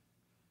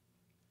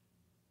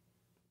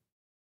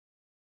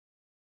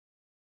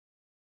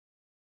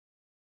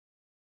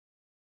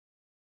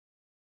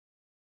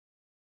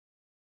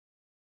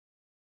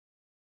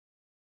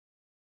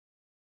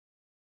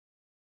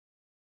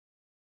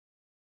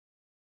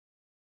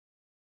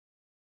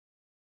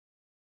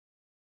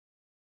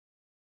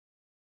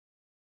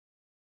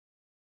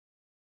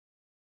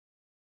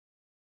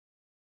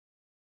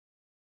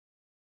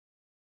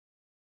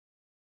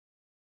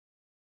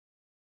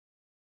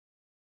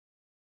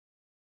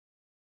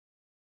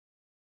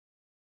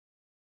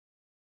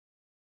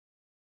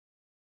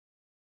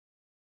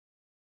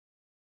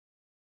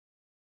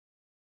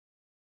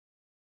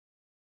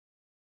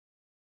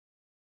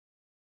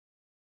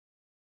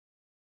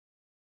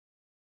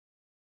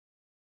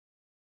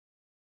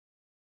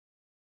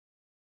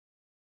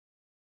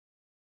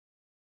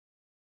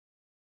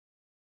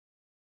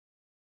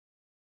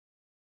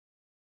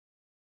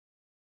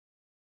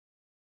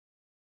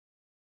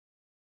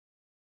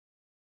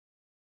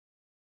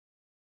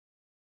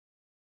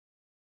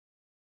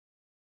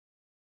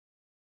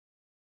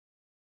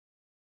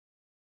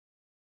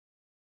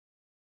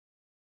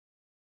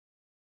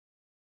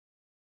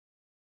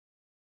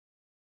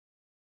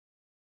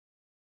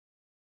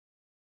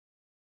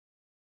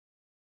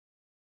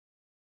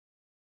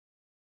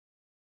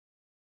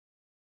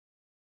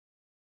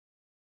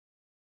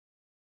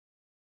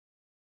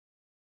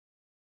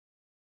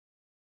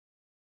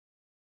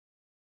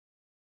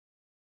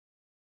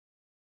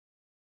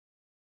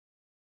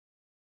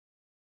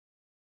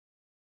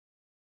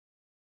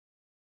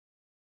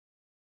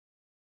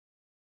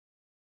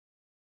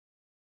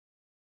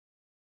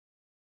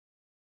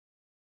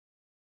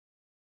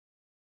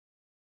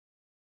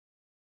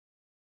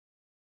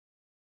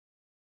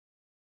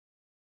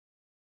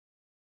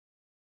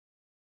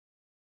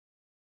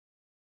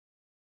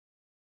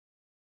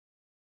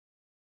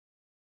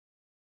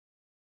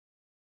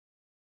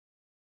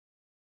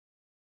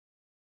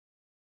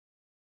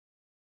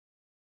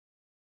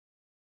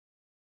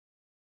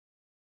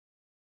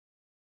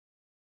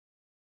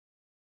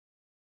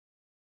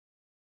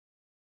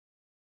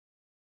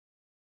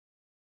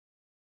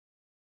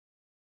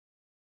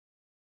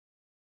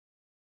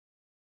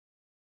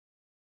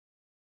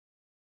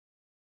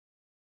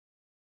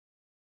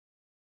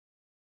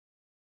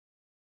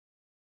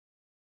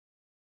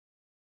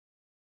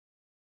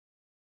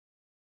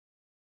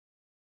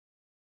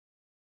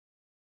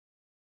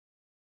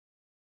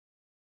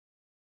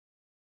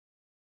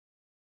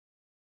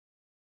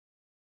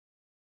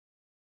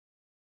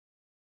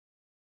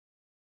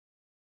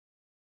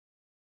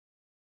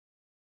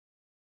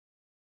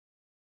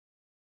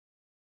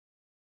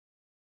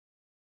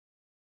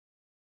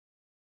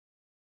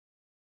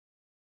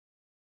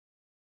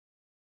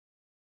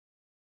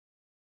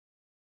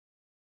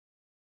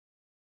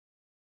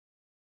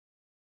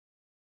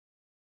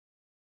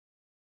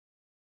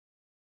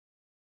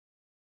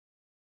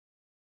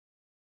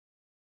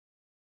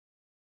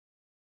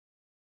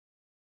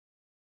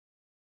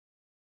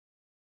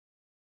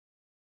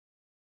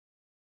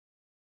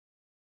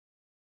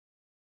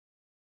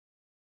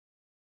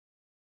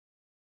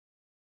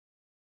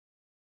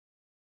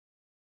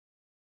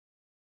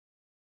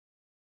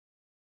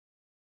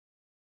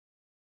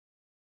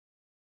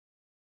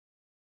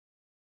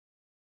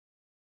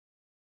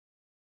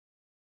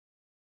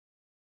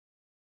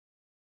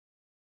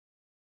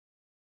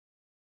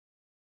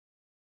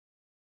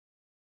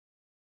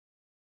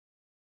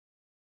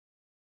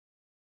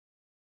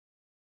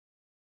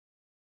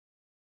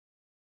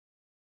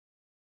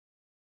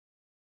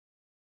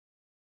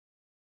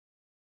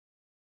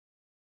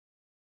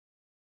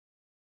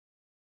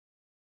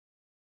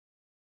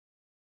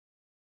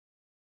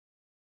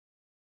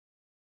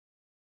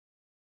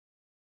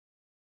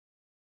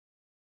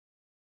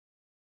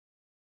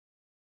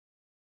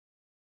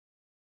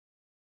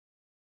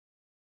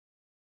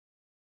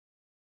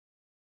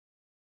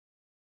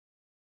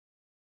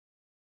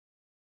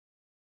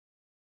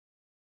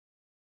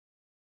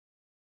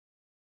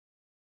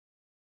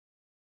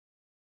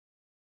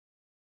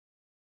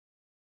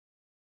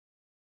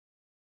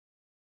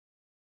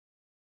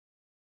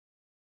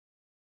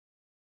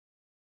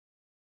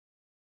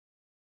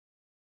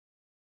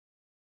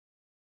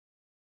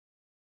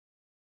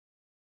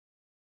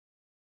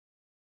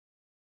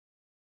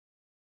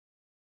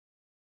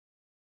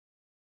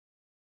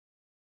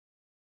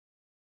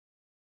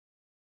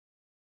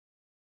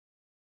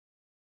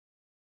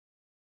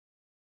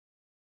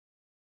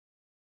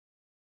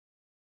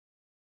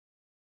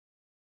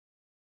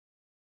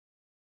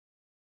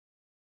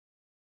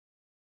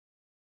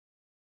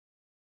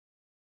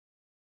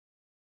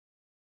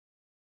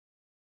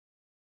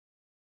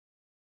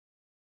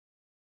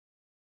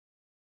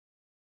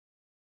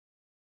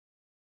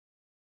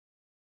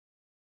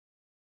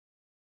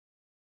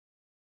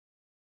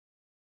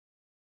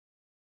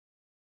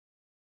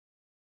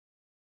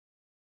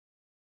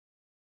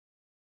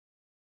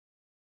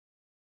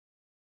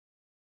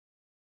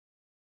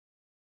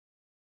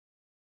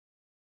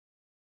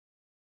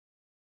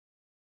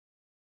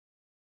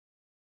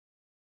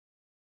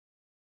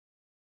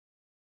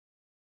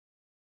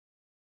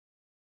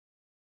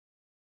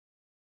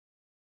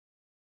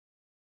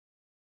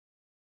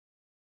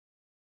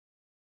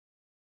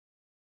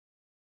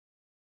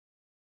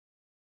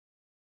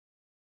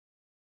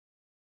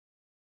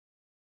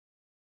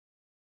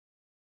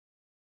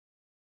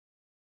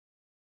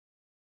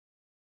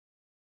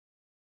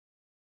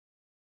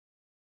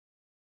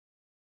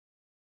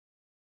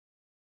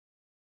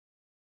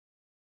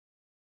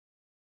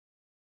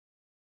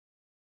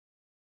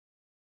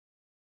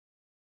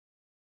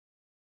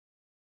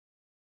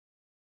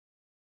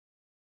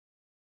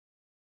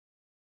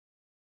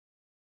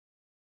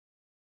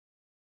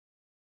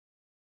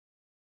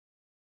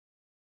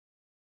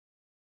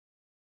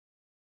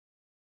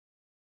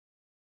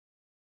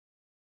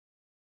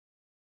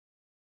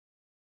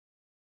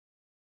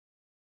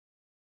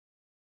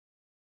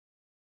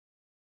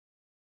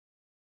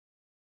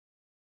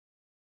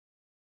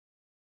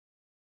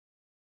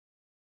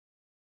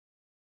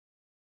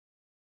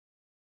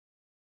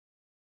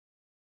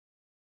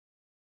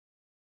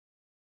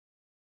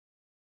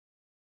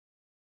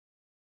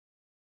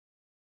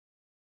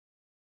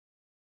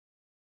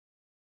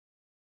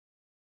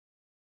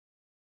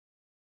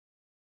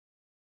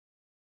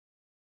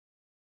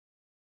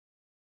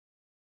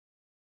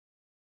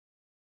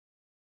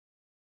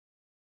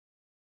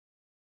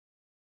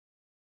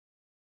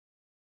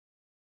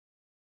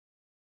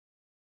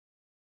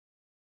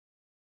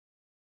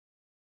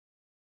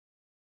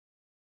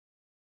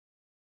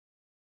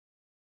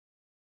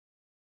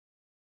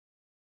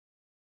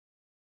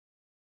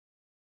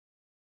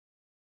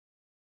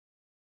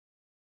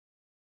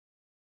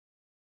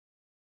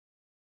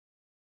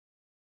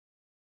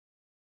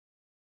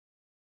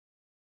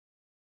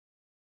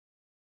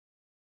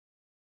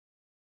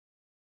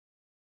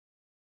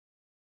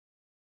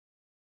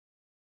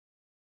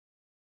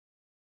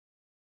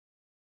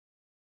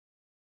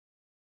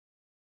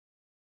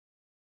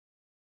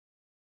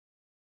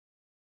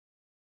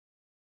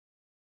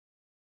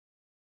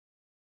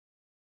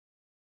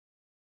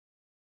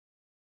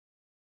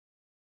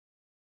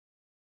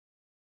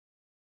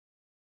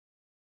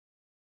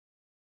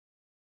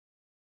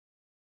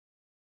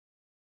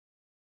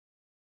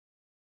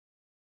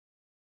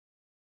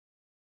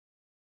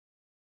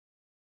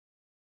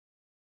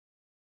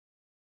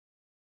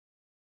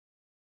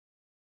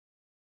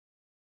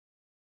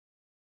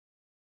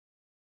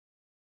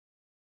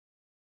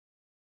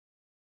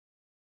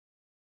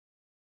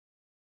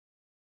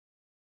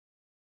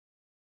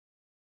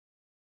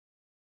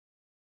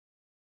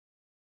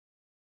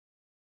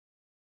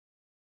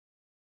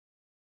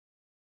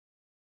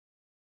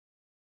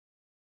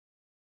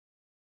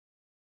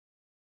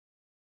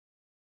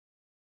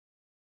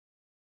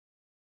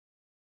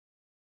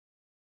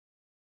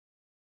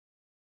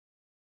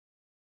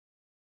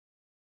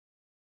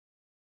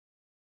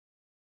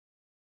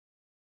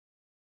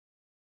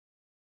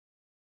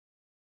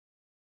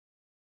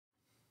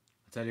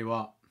 Tell you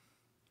what,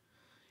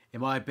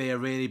 it might be a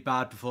really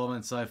bad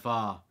performance so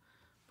far,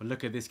 but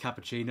look at this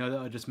cappuccino that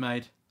I just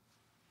made.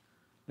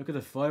 Look at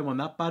the foam on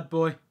that bad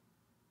boy.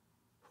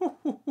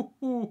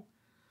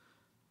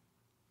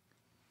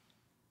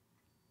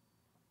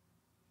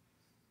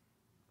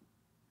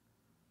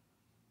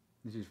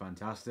 This is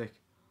fantastic.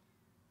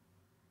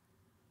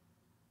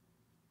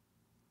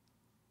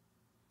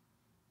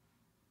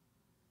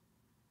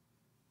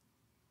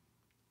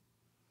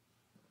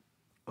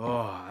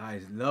 Oh, that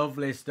is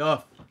lovely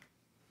stuff.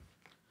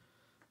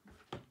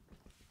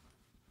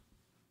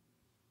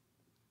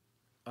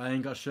 I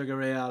ain't got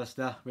sugar here,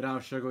 Alistair. We don't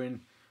have sugar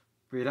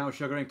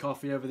in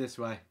coffee over this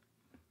way.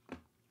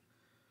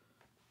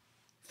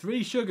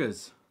 3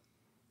 sugars.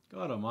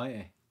 God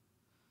almighty.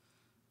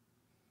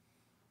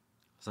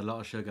 That's a lot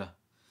of sugar.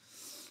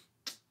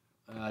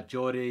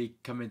 Geordie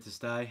coming to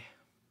stay.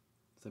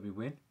 So we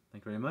win.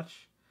 Thank you very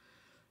much.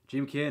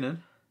 Jim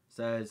Kiernan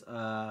says,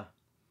 I'm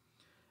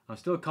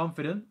still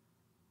confident.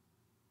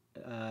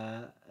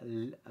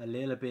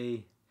 Lille will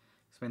be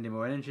spending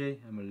more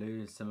energy and we'll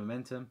lose some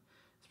momentum,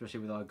 especially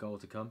with our goal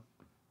to come.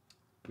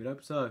 We'd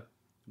hope so.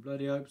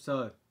 Bloody hope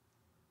so.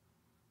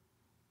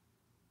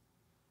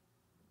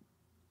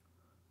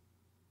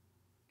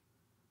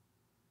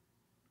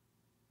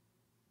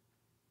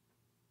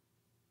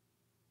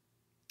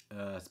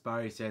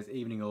 Sparry says,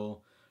 evening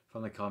all.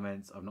 From the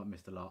comments, I've not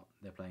missed a lot.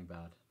 They're playing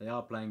bad. They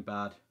are playing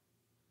bad.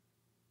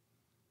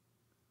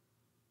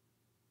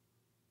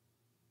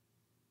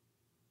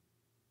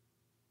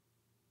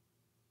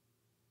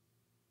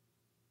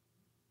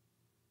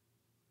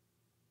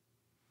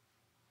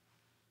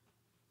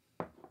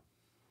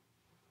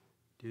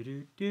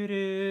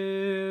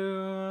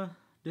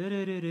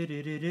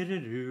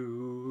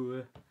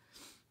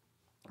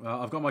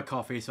 Well, I've got my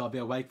coffee, so I'll be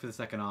awake for the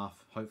second half,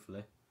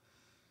 hopefully.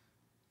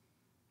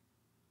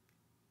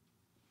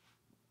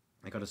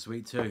 I got a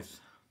sweet tooth.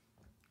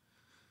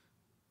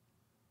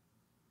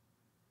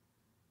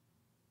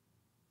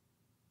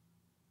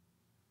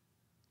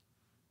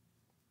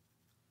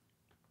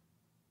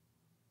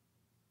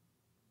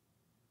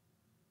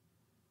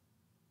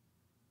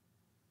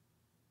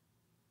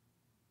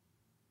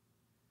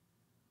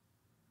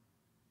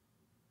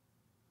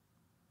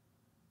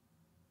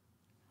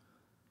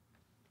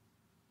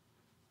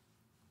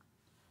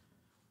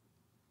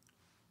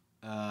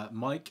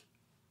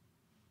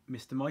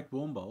 Mr. Mike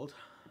Warmbold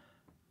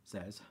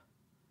says,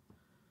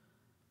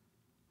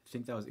 I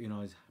think that was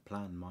Unai's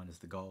plan minus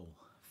the goal.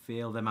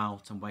 Feel them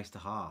out and waste a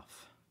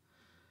half.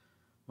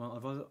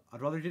 Well,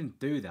 I'd rather he didn't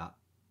do that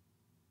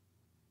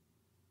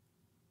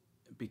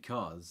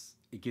because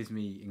it gives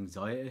me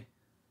anxiety.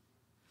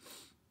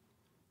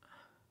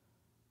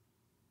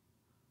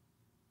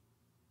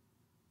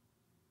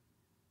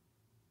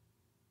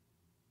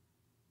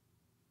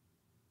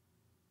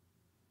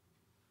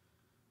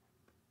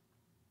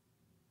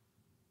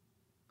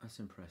 That's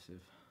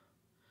impressive.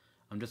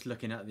 I'm just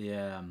looking at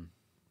the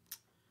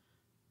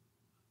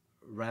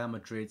Real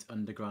Madrid's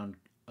underground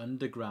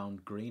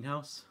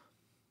greenhouse.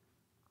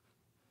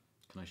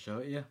 Can I show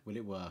it you? Will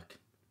it work?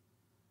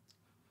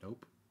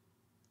 Nope.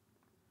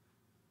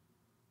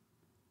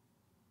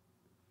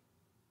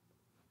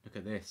 Look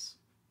at this.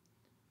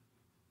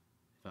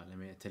 In fact, let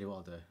me tell you what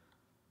I'll do.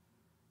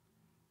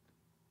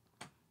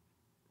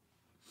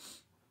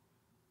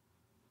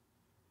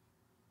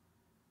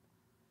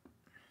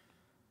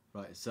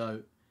 Right,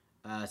 so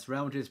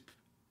Real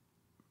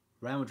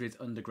Madrid's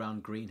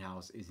underground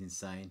greenhouse is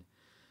insane.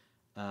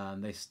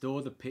 They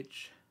store the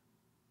pitch.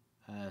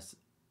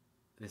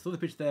 They store the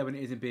pitch there when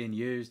it isn't being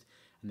used,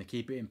 and they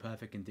keep it in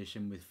perfect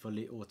condition with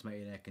fully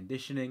automated air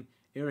conditioning,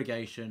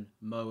 irrigation,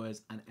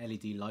 mowers, and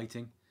LED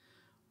lighting.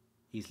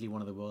 Easily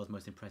one of the world's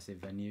most impressive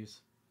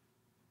venues.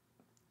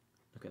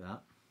 Look at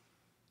that.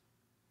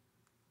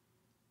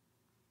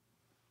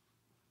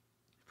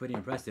 Pretty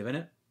impressive, isn't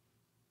it?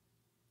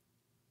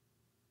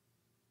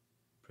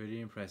 Pretty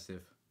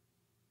impressive.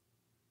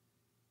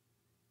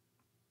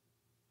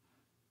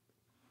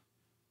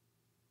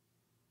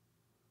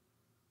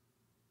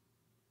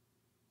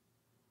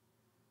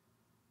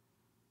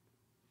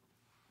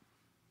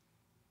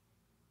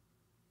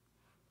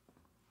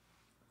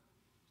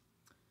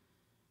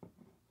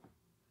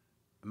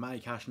 Matty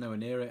Cash nowhere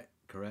near it,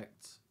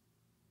 correct.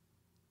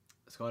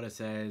 Skyler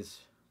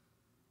says,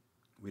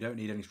 we don't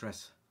need any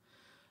stress.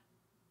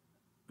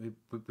 We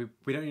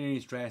don't need any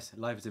stress.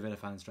 Life as a Villa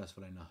fan is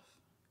stressful enough.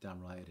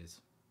 Damn right it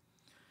is.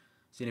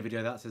 Seen a video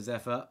of that, says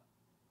Zephyr.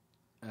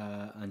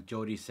 And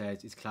Geordie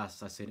says, it's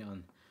class. I seen it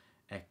on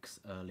X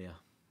earlier.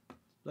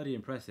 Bloody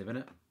impressive, isn't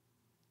it?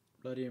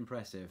 Bloody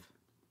impressive.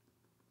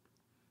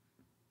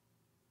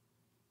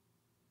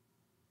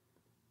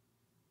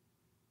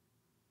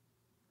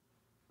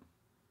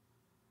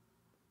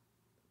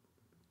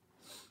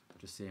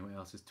 Just seeing what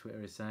else his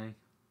Twitter is saying.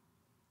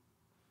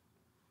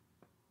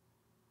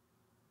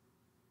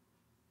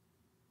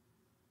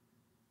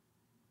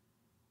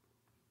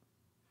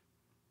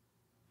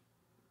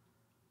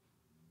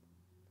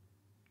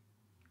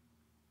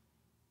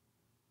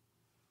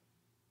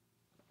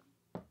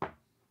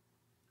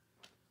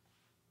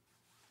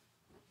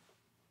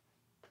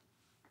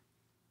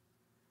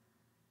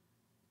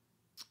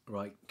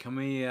 Right, can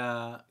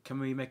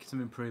we make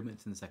some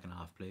improvements in the second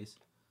half, please?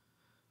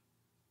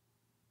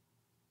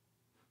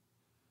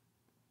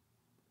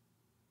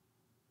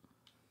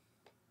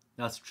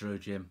 That's true,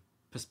 Jim.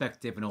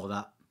 Perspective and all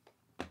that.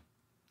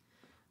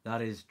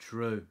 That is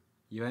true.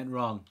 You ain't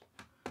wrong.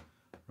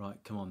 Right,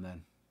 come on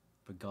then.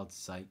 For God's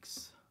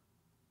sakes.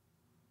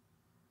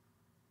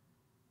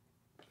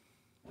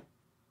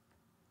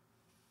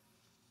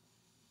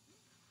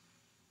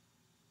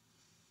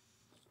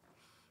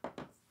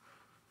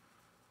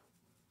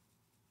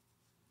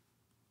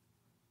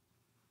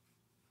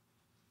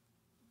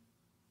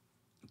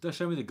 Don't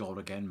show me the goal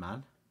again,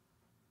 man.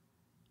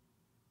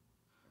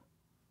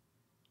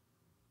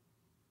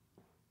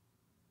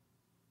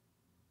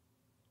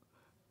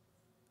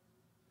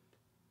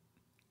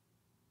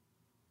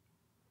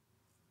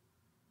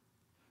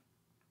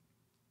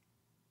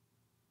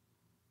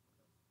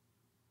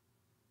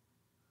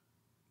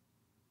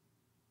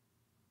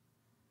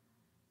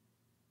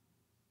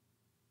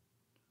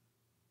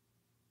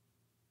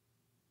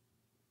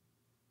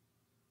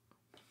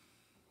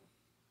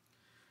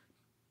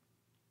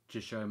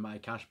 Just showing Matty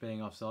Cash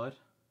being offside.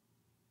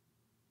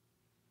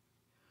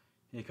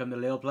 Here come the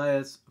Lille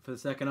players for the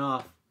second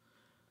half.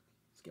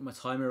 Let's get my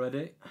timer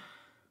ready.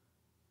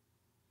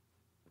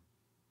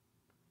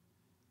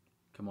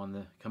 Come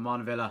on,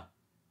 Villa.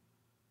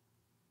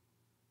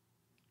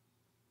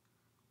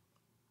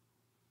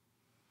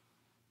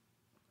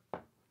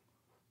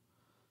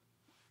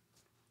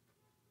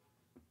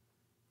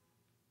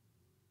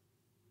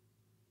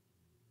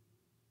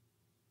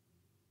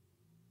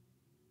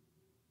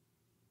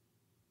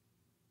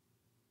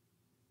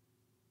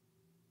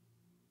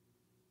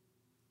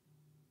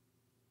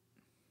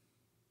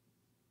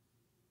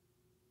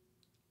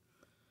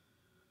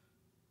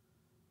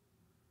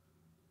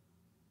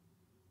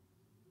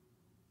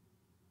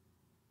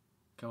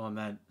 Come on,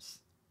 man.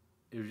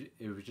 It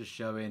was just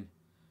showing.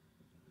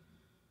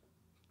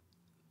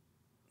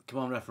 Come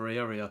on, referee,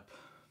 hurry up.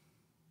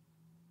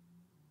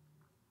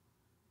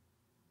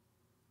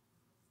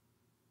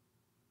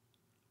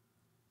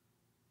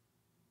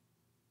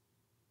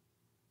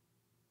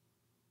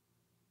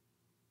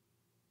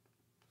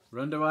 We're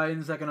underway in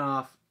the second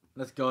half.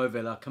 Let's go,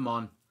 Villa. Come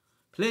on.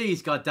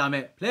 Please, God damn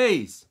it.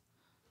 Please.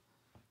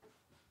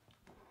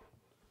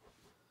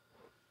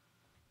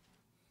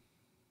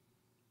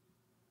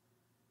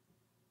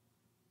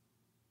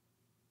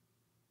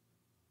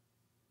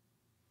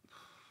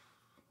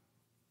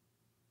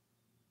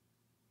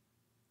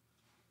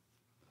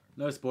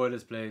 No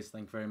spoilers, please.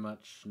 Thank you very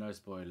much. No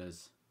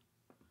spoilers.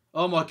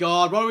 Oh my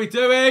God. What are we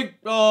doing?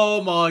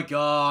 Oh my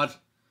God.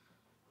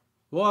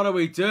 What are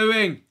we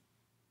doing?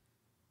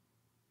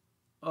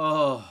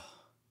 Oh.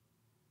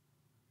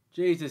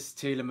 Jesus,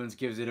 Tielemans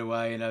gives it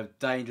away in a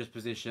dangerous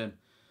position.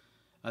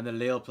 And the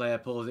Lille player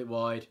pulls it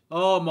wide.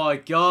 Oh my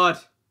God.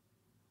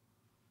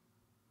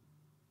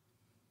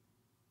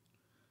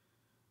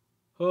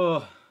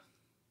 Oh.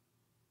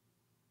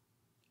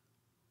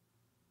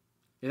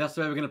 If that's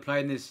the way we're going to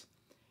play in this.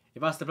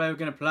 If that's the way we're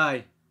going to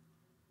play.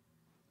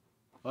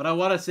 I don't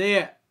want to see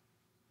it.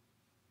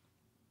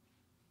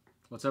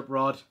 What's up,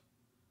 Rod?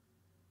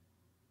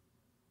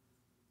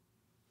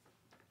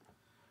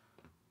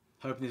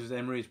 Hoping this was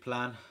Emery's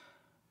plan.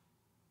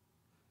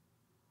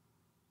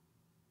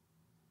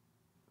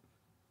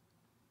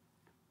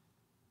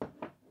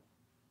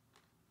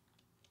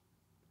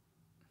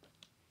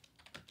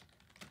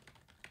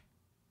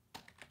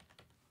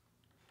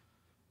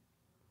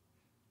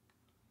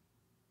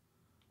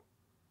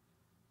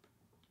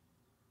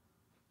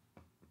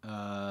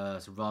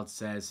 So Rod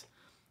says,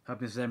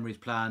 hoping this is Emery's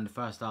plan. The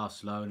first half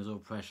slow and there's all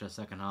pressure.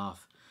 Second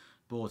half,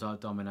 brought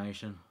out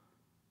domination.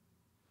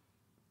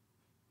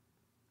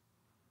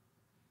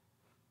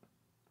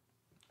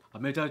 I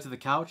moved over to the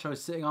couch I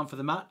was sitting on for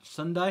the match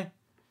Sunday.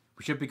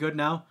 We should be good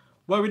now.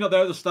 Why are we not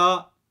there at the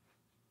start?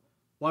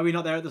 Why are we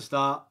not there at the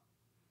start?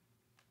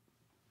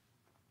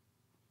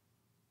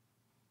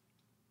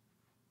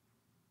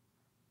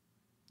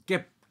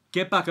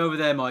 Get back over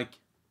there, Mike.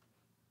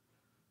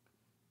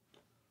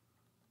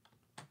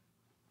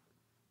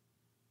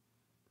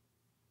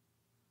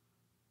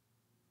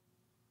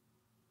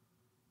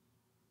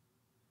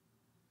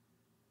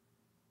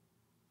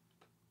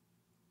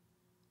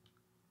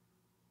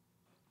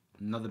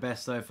 Not the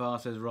best so far,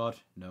 says Rod.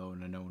 No,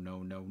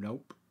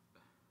 nope.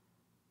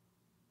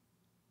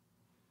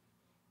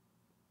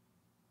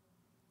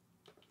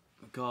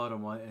 God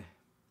almighty.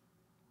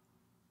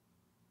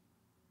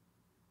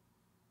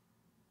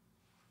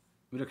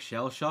 We look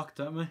shell-shocked,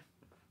 don't we?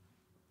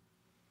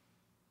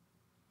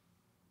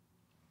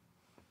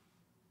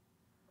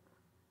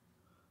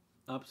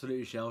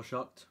 Absolutely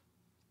shell-shocked.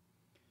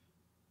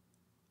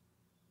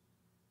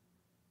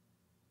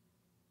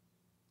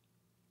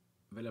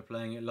 Villa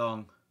playing it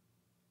long.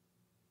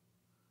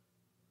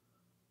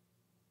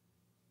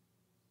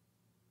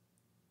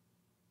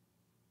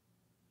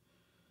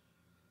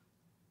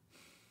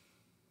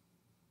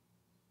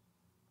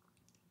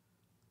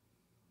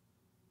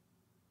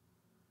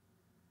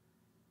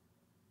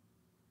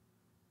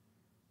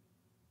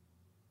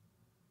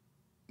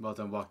 Well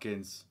done,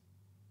 Watkins.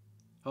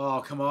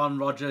 Oh, come on,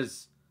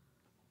 Rodgers.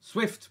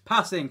 Swift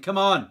passing, come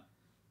on.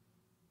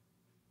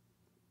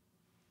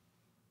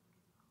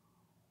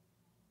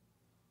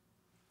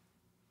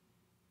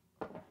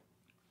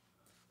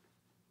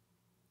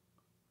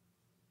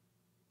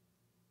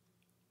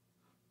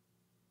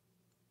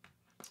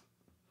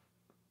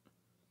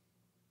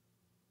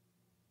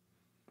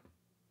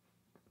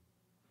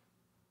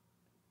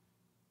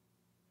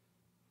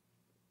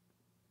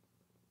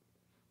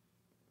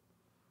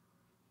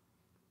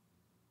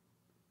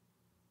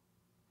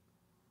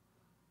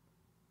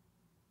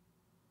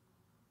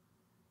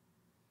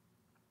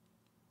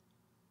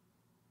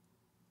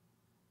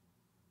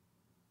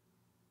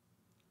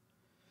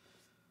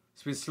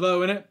 It's been slow,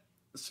 innit?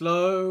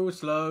 Slow,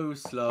 slow,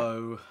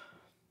 slow.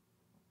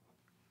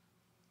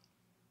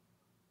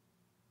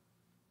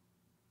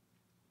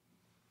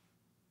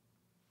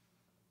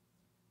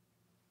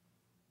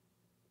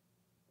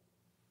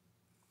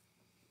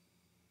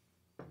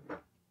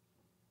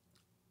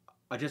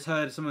 I just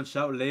heard someone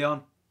shout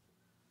Leon.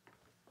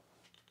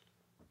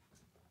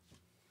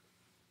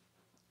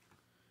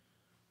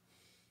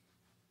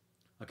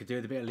 I could do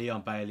with a bit of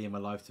Leon Bailey in my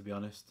life, to be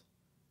honest.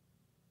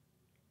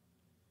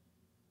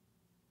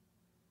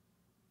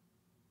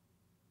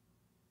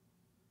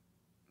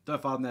 Don't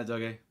follow him there,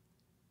 Dougie.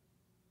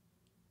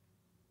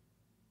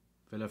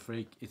 Villa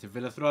freak. It's a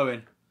Villa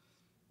throw-in.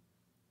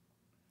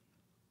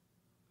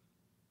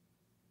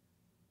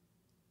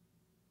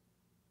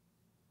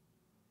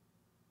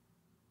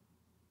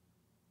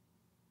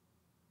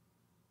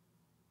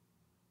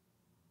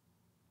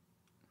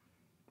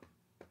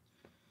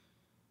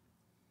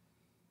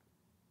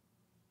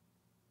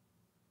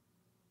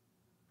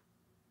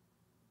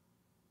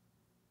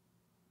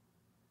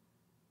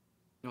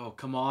 Oh,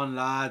 come on,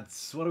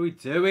 lads. What are we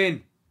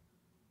doing?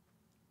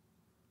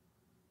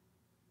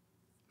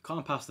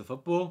 Can't pass the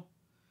football.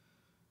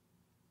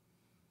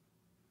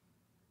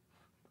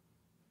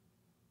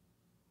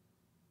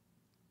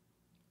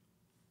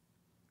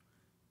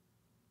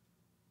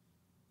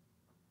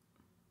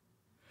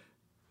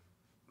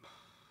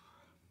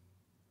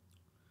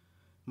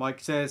 Mike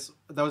says,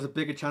 there was a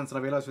bigger chance than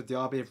I realised with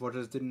Diaby if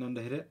Rodgers didn't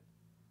underhit it.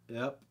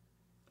 Yep.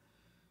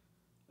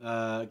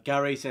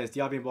 Gary says,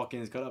 Diaby and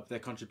Watkins got up their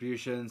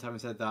contributions. Having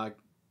said that,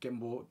 get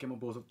more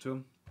balls up to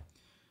them.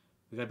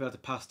 We've got to be able to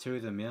pass to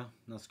them, yeah?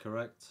 That's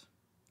correct.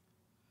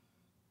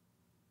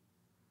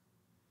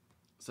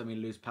 So many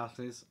loose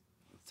passes.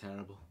 It's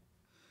terrible.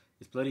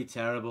 It's bloody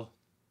terrible.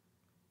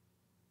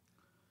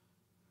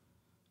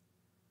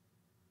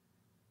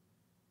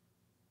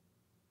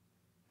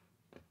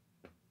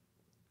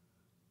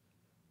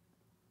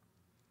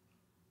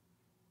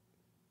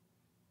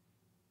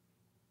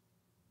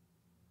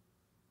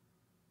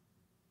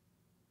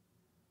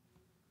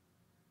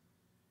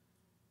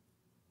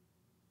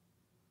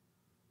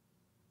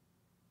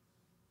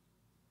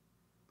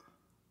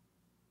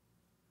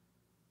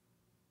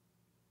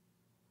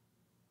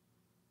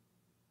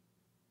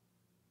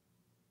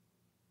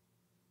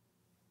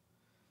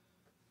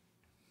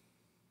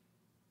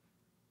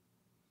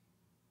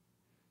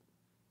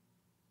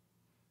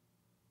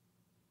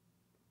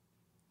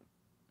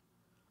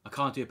 I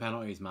can't do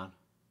penalties, man.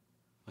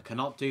 I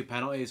cannot do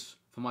penalties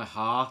for my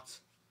heart.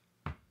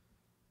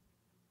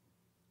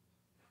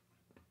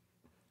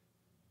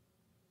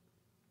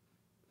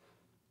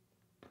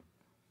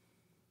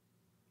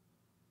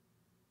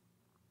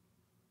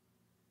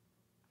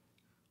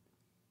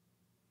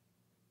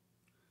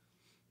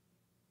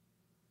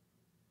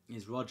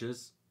 Here's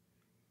Rodgers.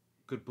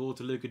 Good ball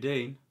to Luca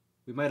Dean.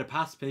 We made a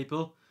pass,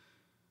 people.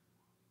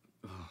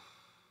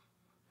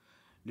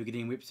 Luca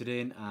Dean whips it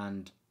in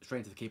and straight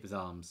into the keeper's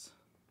arms.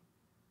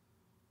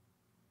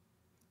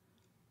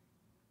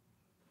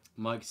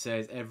 Mike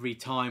says, every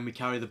time we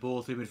carry the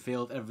ball through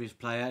midfield, every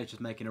player is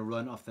just making a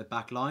run off their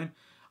back line.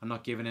 I'm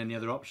not giving any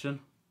other option.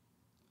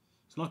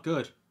 It's not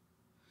good.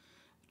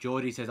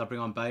 Geordie says, I'll bring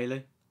on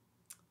Bailey.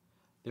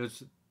 There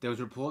was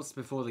reports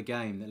before the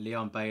game that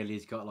Leon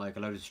Bailey's got like a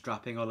load of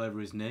strapping all over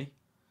his knee.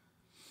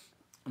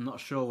 I'm not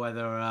sure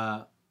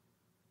whether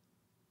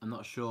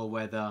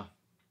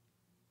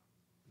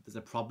there's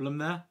a problem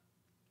there.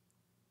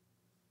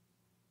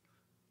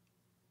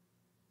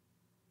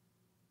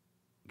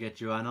 Get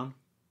Joanne on.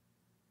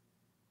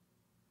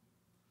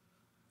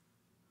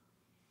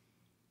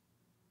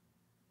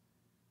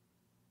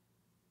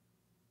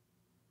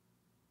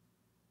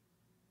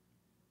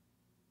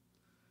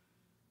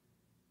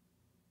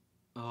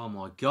 Oh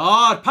my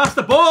God, pass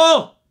the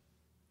ball!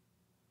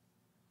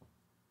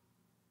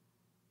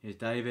 Here's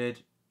David.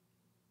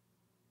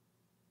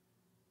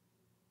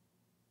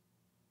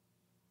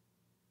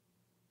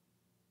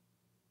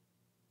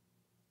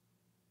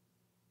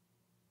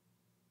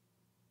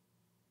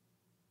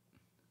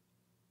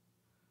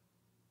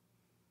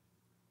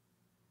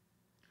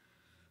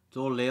 It's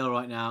all Lille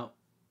right now.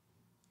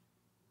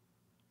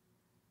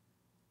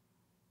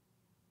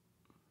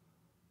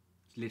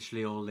 It's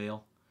literally all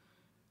Lille.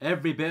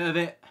 Every bit of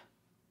it.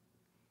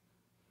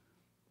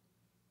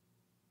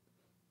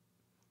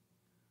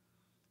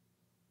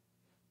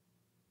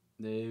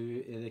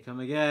 Here they come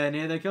again.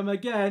 Here they come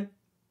again.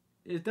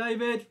 It's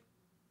David.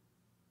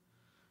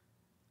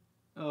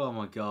 Oh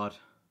my god.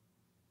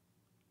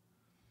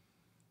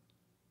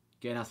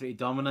 Getting absolutely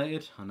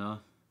dominated. I know.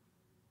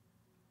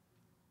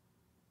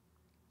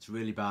 It's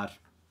really bad.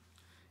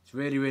 It's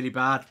really, really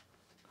bad.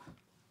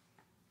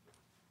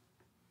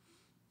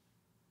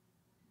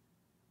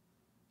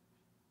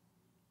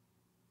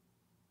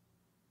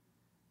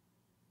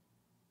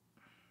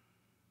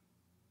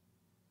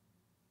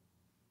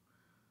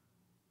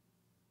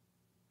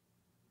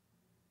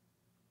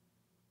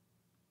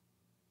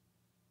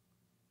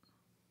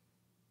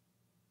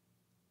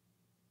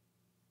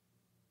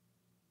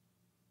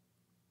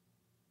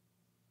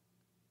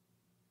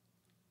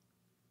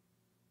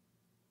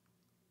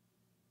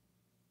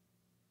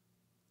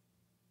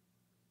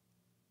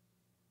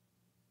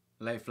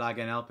 Late flag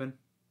ain't helping.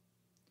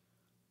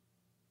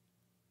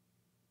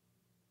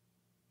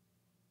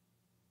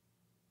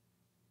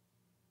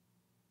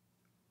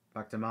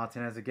 Back to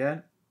Martinez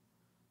again.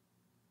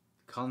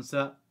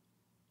 Concert.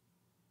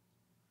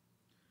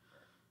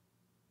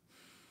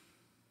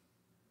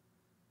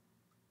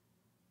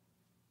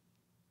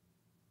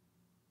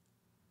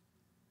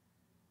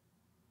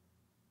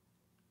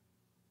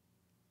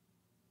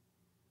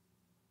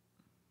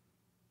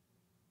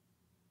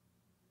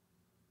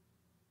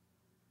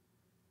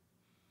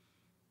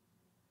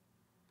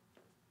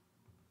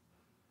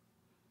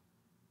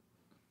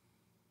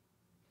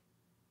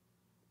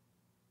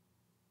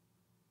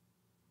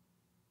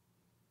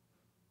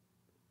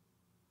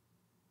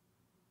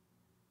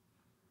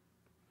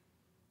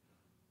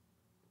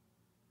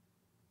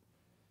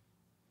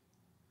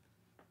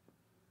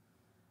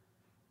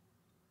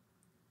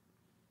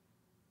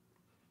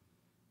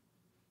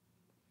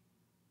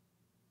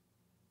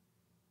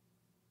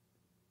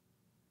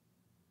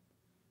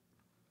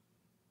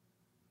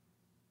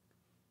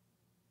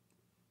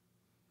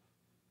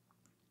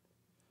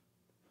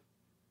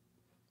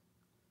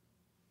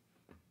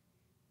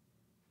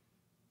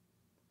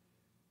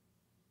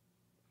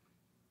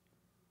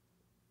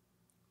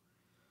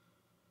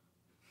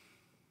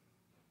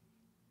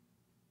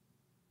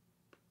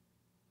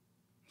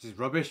 This is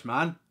rubbish,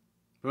 man.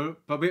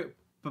 But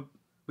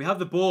we have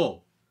the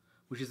ball,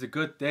 which is a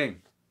good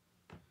thing.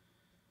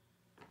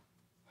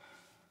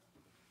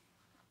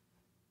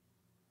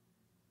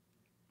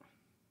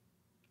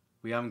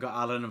 We haven't got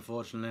Alan,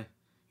 unfortunately.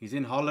 He's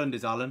in Holland,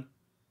 is Alan.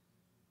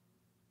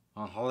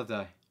 On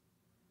holiday.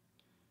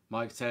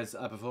 Mike says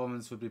a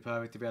performance would be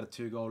perfect if we had a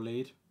 2-goal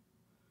lead.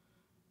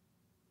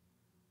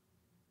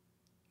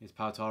 Here's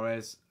Pau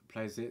Torres.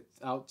 Plays it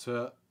out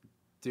to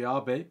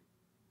Diaby.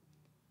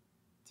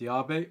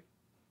 Diaby.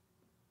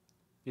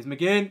 Here's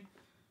McGinn.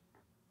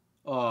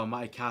 Oh,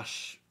 Matty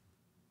Cash.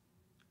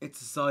 It's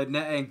a side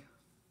netting.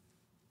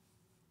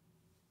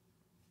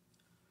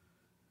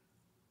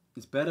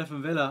 It's better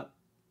from Villa.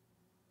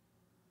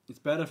 It's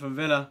better from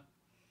Villa.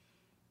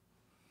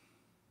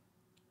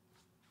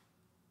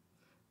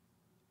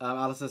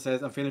 Alistair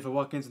says, I'm feeling for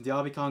Watkins and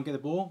Diaby can't get the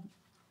ball.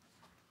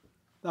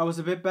 That was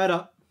a bit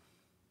better.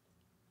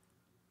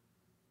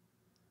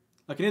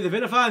 I can hear the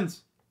Villa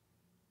fans.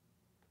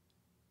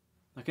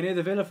 I can hear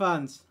the Villa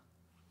fans.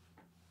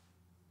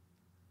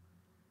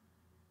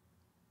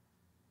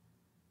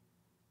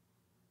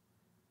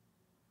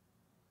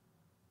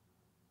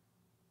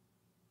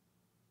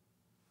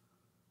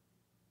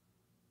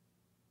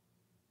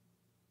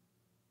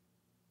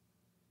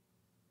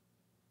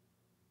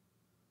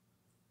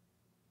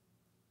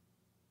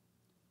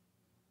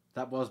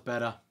 That was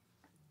better.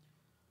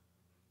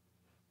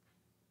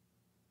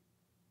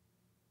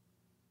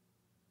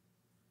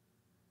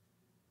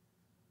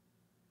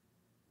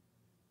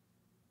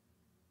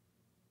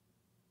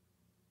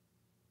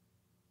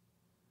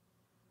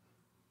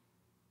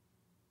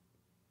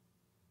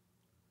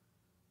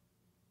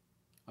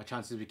 Our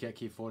chances we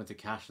keep falling to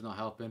Cash are not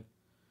helping.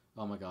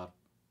 Oh my god.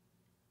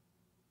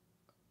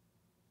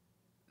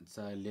 It's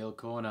a Lille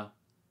corner.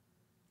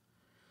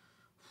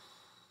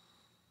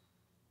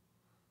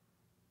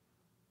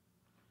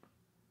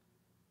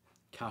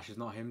 Cash is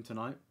not him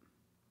tonight.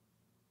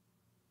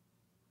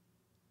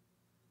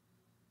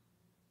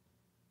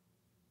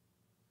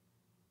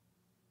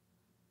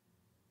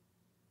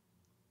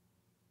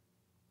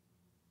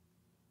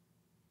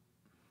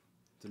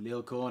 It's a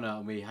Lille corner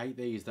and we hate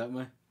these, don't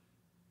we?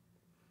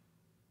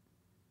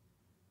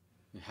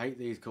 We hate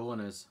these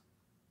corners.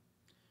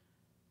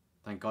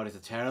 Thank God it's a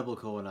terrible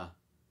corner.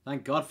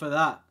 Thank God for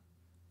that.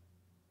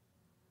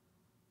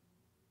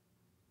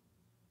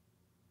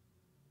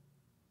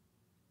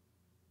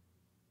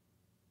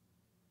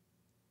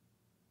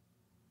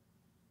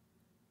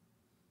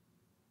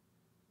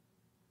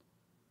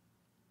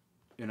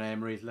 Unai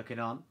Emery's looking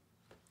on.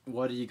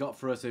 What do you got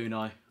for us,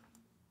 Unai?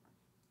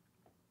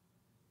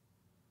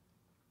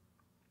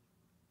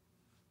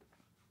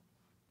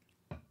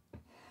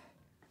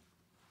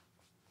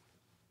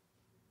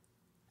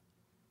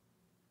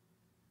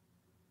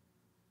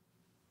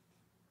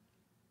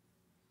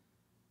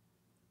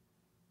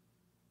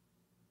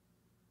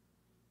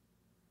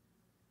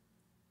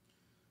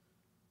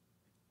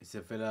 It's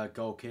a Villa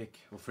goal kick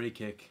or free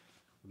kick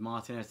with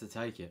Martinez to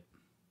take it.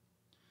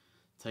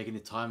 Taking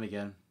his time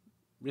again.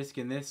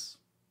 Risking this.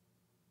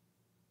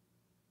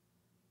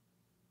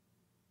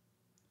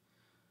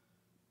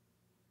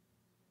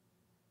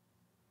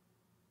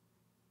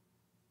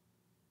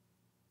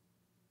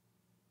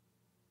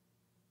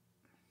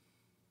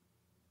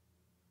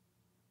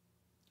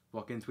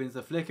 Watkins wins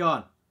the flick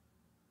on.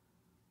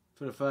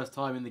 For the first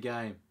time in the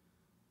game.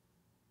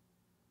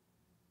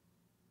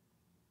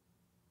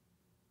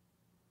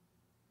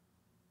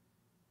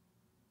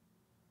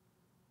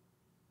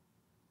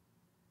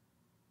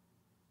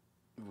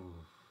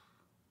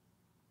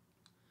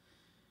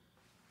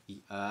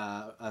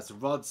 As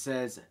Rod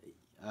says,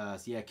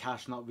 yeah,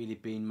 Cash not really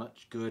been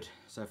much good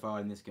so far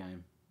in this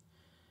game.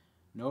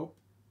 Nope.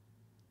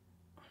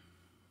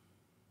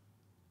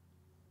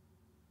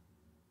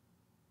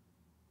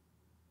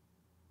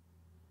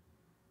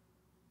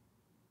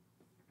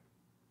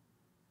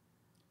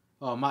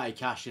 Oh, Matty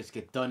Cash just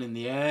get done in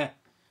the air.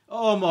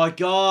 Oh my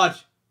God.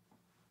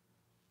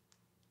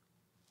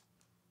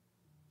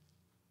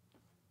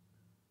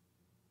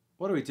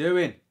 What are we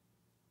doing?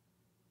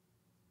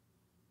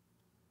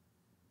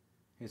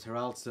 Here's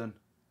Haraldsson.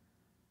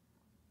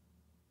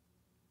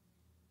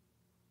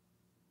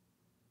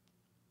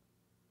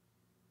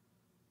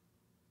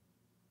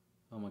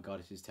 Oh my God,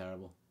 this is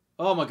terrible.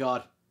 Oh my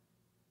God.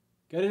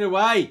 Get it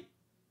away.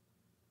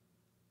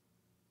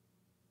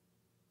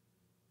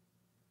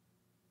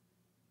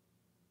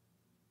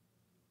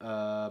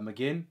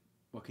 McGinn,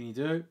 what can you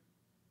do?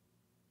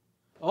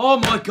 Oh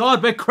my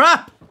God, we're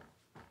crap.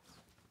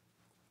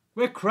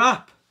 We're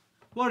crap.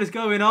 What is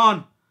going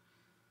on?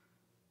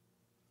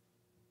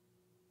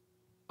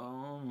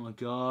 Oh my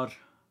God.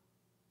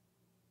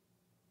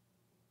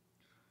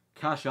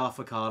 Cash off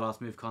for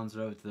Carlos, move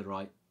Konza over to the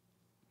right.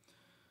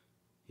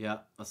 Yeah,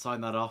 I'll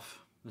sign that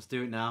off. Let's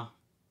do it now.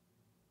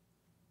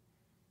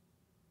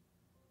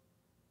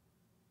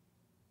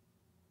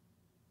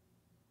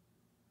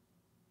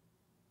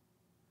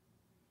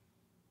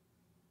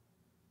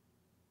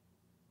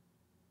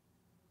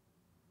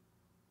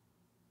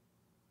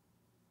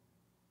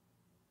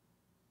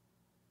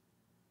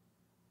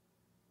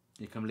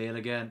 Here come Lille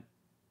again.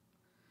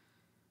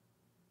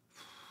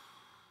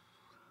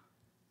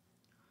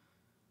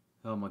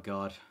 Oh my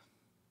God.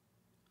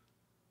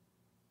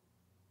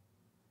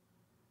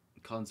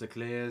 Konza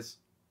clears.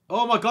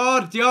 Oh my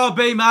God,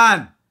 DRB,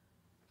 man.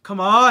 Come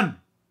on.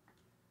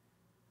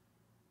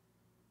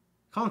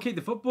 Can't keep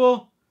the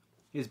football.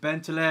 Here's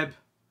Bentaleb.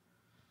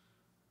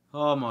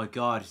 Oh my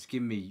God, it's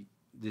giving me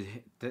the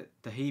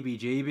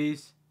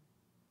heebie-jeebies.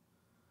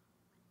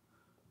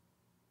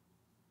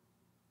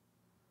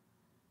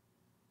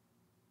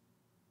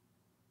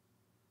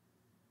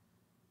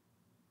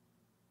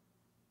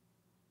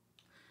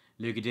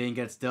 Luka Dean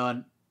gets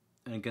done,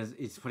 and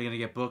he's probably going to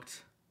get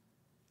booked.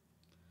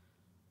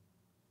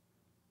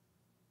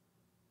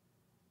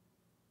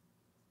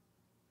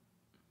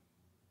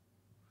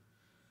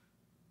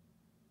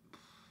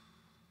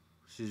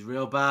 This is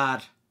real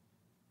bad.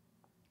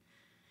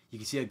 You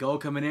can see a goal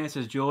coming in,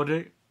 says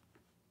Jordy.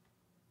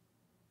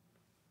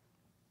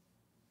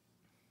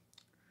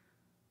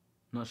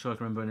 Not sure I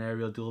can remember an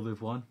aerial duel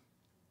we've won.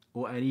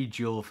 Or any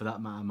duel for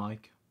that matter,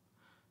 Mike.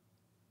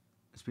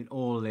 It's been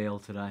all Lille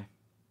today.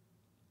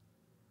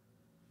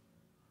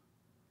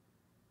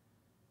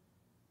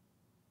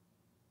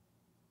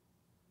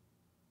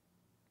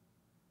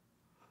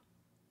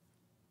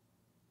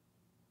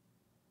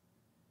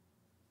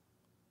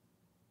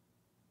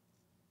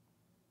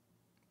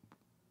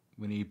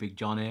 We need Big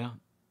John here.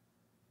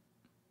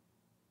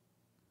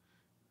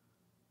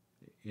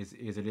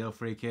 Here's a little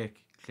free kick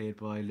cleared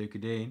by Luka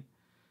Dean.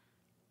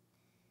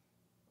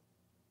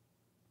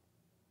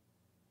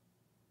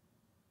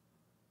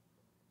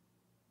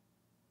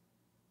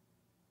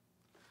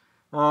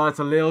 Oh, it's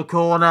a little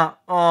corner.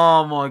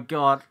 Oh my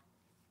God.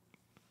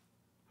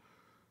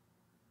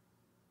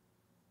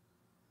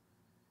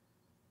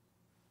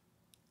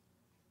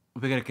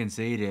 We're going to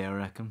concede here, I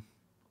reckon.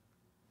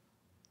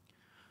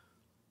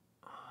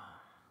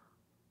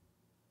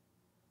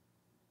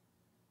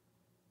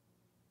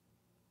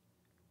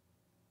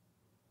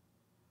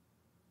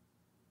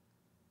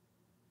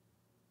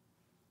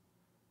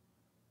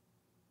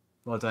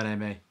 Well done,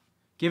 Amy.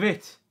 Give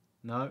it.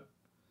 No.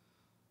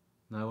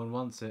 No one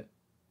wants it.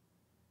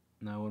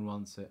 No one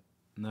wants it.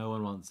 No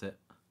one wants it.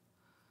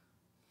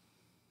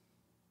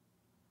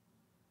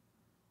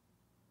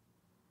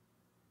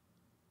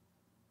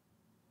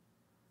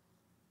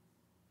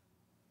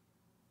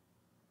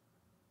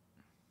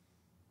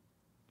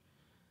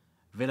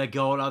 Villa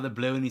goal out of the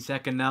blue any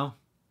second now.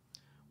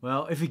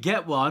 Well, if we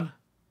get one,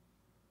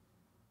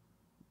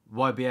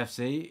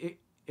 YBFC,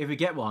 if we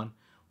get one,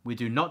 we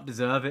do not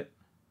deserve it.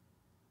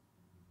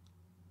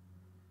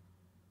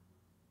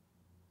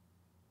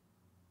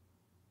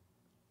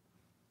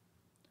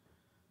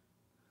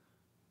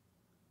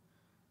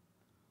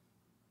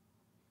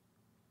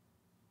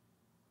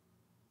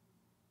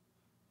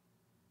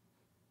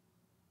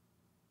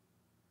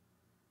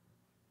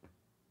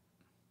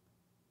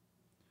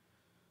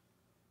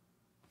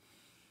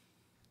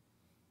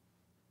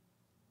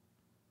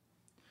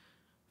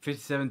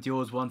 57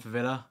 duels won for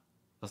Villa.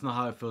 That's not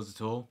how it feels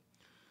at all.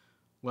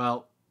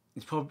 Well,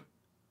 it's probably...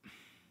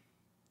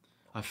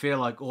 I feel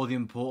like all the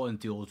important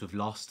duels we've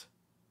lost.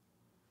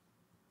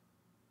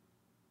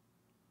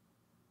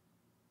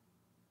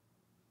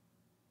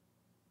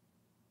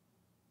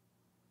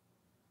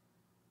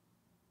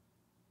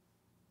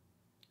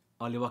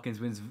 Ollie Watkins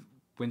wins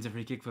a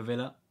free kick for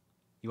Villa.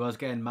 He was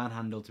getting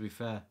manhandled, to be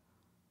fair.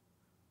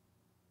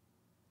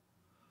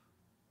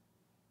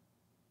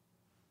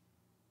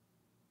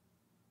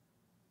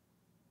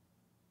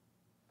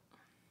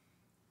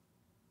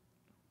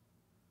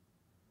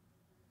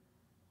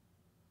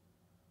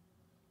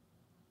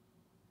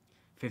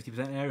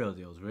 %50 aerial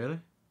deals, really?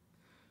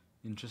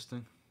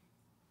 Interesting.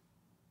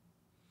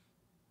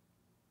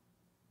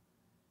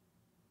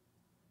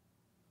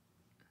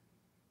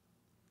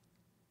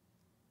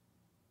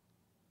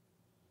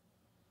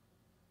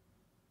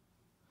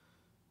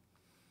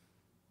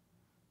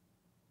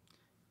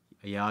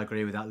 Yeah, I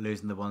agree with that,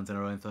 losing the ones in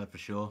our own third for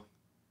sure.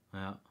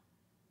 Yeah.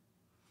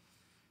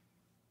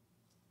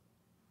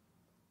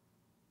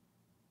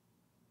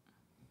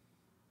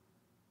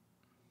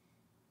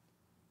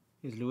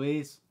 Here's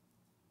Louise.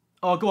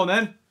 Oh, go on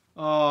then.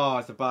 Oh,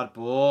 it's a bad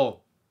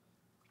ball.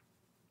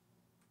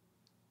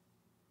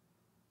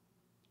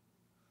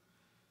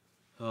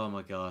 Oh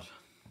my God.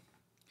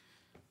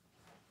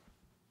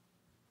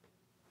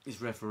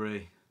 This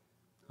referee.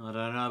 I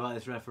don't know about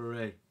this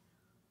referee.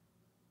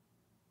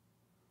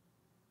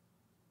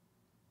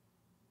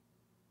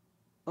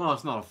 Oh,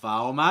 it's not a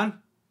foul, man.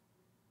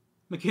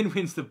 McKinn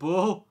wins the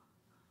ball.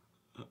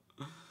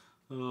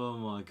 Oh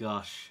my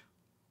gosh.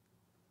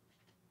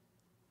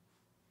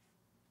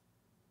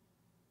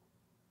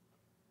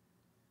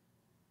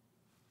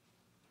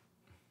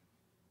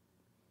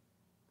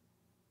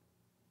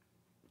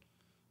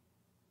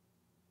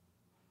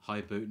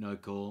 High boot, no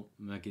call.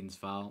 McKinn's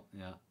foul,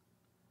 yeah.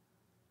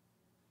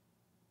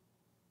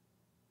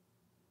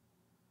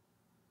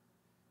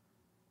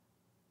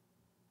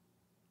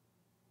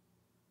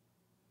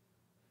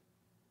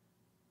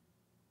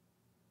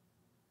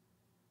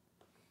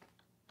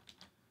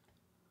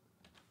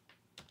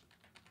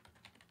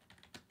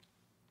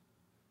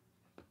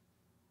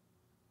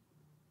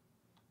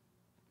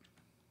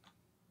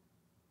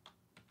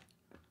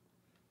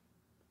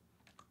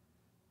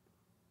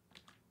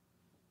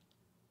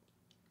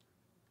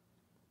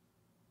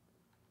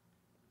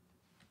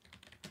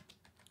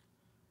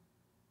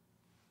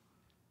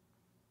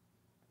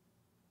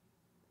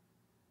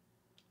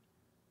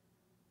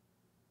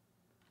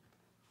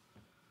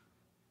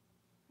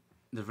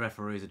 The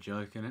referee's a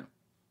joke, innit?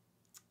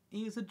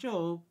 He's a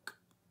joke.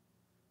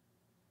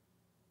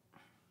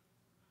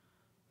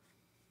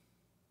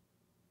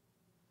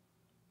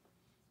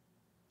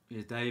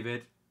 Here's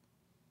David.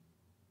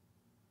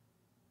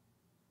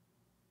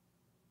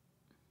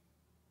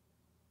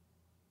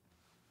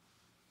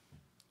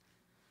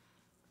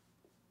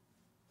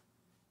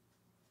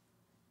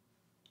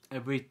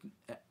 Every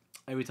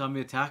time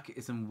we attack,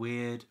 it's some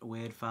weird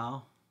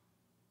foul.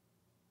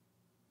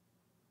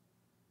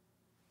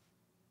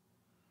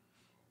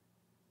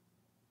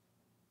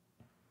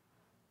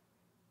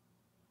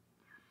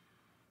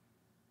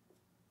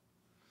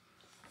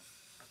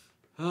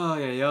 Oh,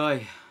 yeah.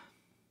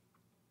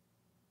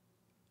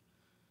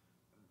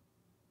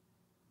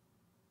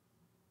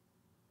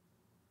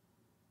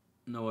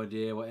 No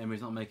idea why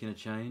Emery's not making a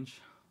change.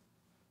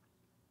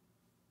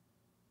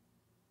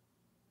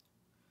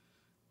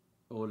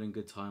 All in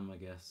good time, I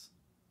guess.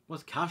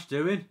 What's Cash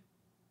doing?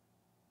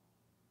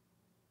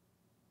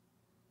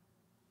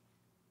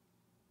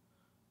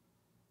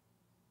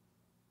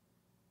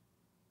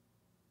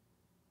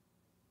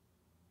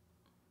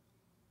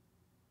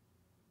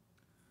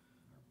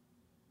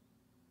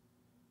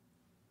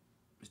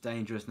 It's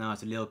dangerous now.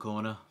 It's a Lille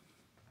corner.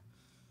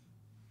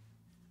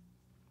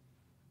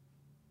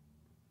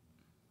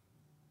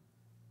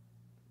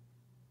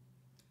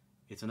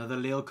 It's another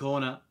Lille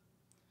corner.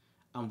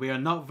 And we are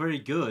not very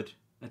good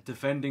at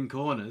defending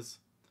corners.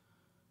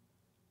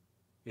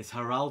 It's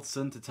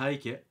Haraldsson to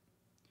take it.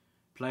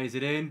 Plays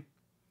it in.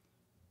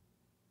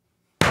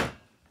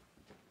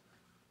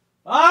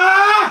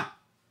 Ah!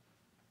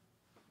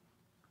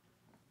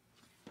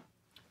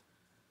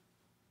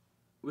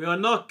 We are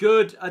not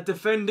good at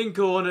defending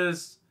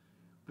corners.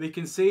 We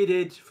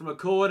conceded from a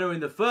corner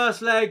in the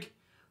first leg.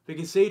 We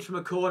conceded from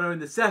a corner in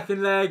the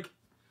second leg.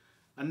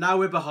 And now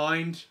we're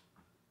behind.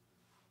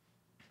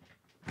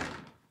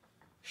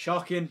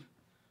 Shocking.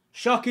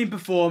 Shocking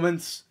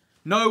performance.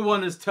 No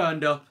one has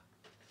turned up.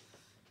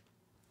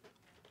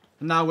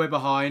 And now we're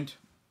behind.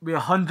 We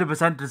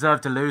 100%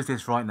 deserve to lose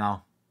this right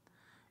now.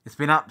 It's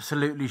been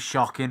absolutely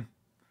shocking.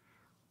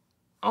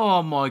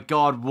 Oh my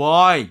God,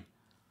 why?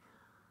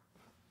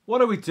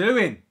 What are we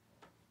doing?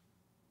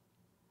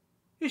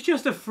 It's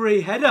just a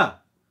free header.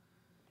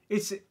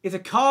 It's a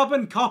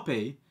carbon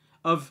copy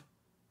of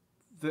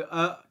the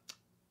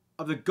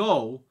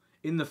goal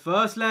in the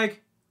first leg.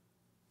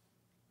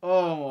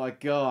 Oh my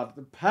God,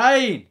 the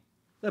pain!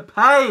 The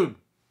pain!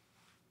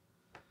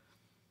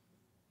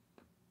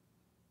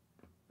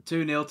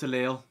 2-0 to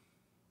Lille.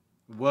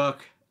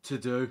 Work to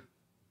do.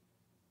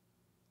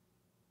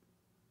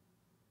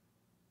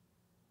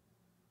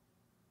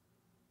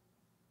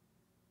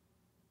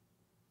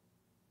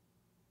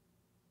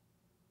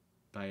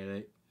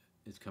 Bailey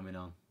is coming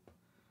on.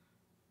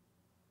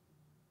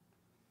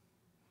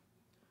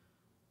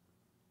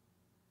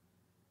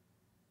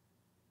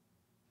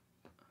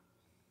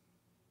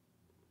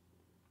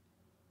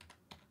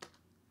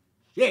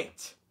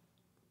 Shit!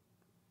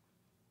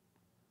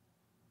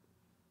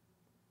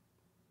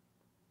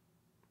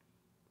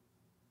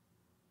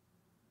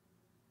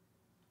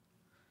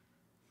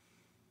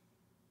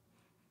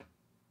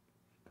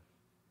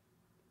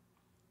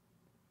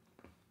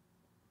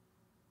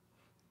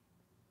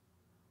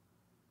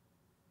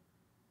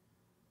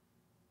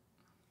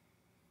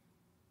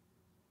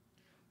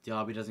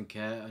 Derby doesn't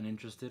care,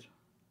 uninterested.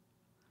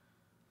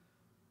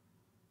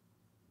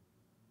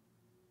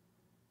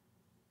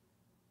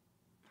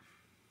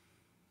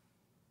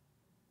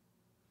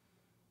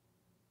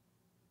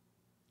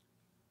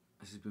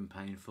 This has been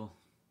painful.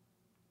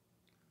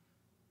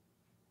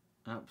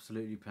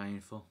 Absolutely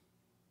painful.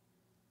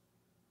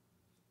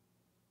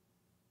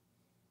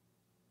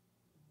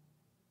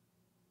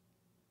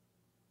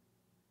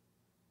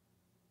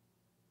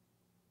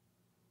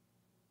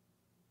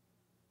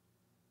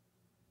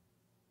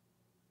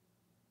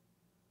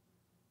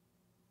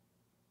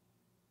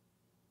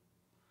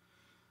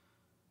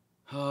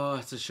 Oh,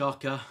 it's a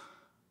shocker.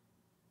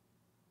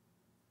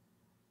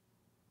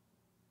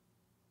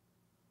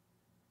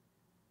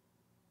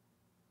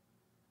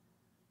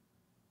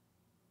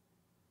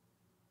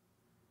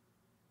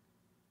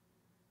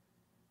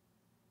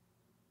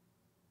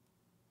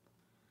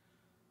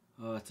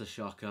 Oh, it's a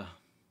shocker.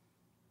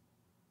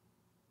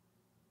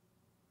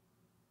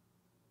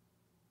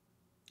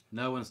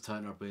 No one's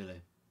turned up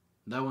really.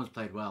 No one's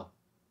played well.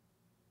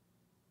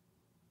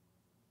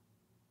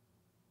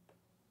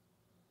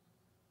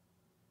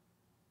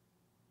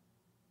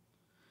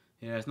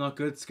 Yeah, it's not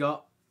good,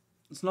 Scott.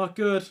 It's not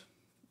good.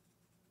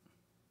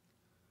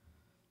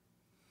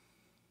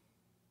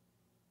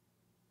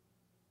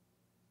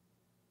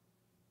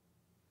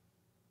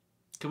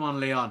 Come on,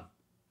 Leon.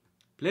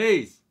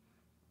 Please.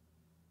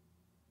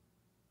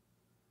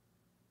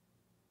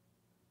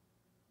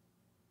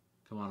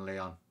 Come on,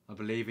 Leon. I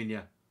believe in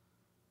you.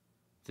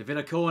 It's a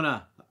Villa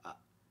corner.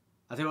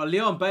 I think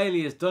Leon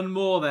Bailey has done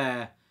more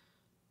there.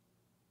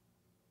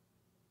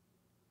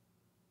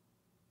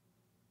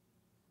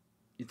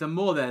 He's done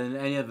more there than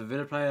any other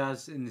Villa player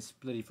has in this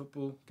bloody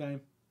football game.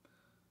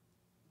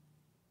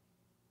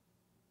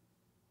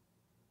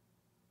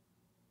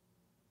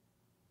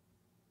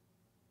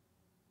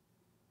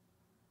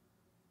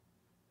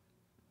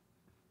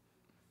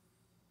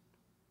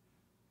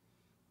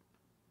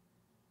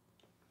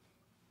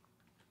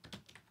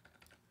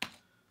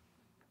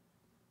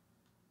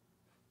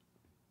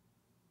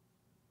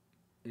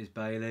 Is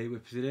Bailey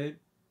whips it in?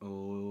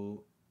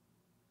 Oh,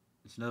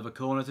 it's another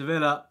corner to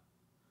Villa.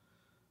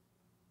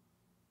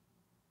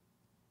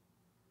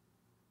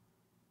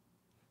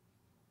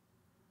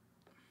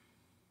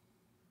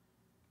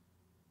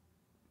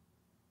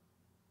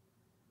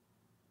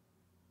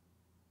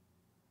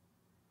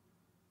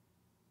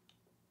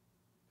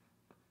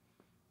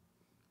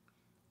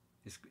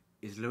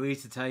 Is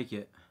Luis to take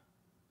it?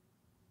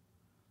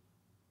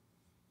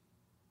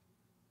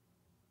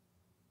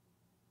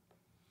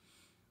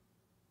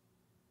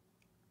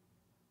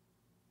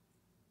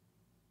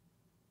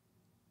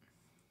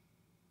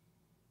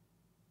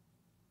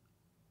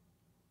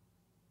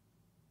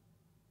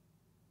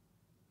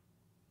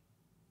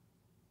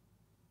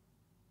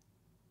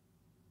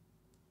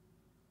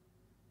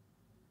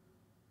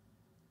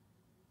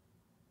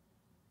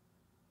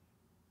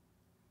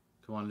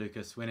 Come on,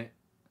 Lucas, win it.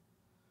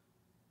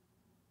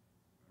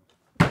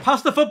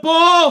 Pass the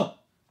football!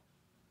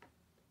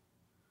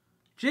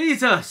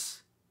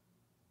 Jesus!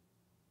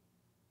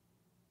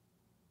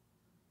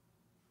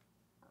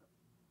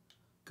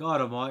 God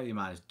almighty,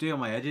 man. It's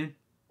doing my head in.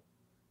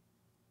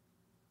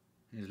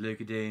 Here's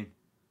Luca Dean.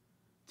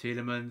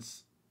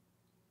 Tielemans.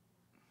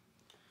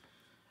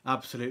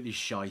 Absolutely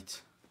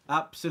shite.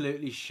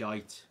 Absolutely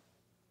shite.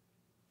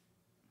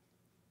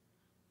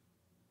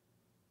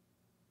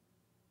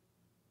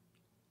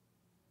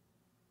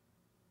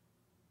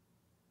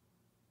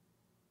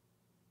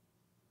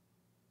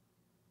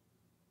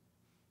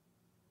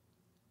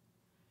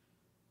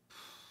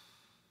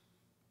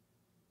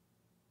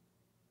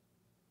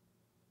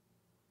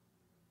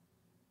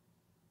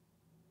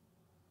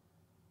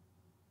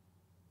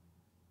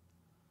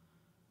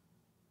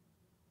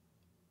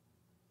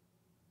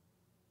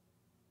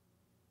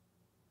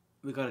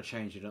 We've got to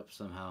change it up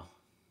somehow.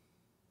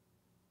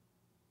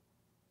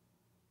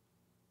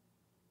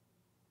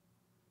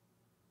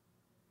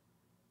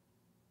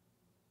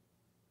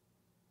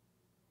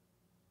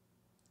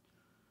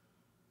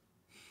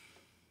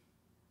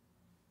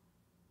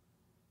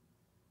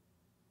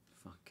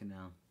 Fucking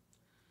hell.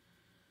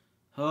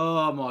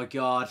 Oh my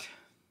God.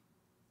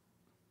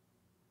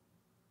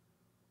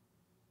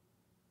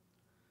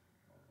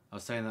 I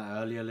was saying that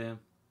earlier, Liam.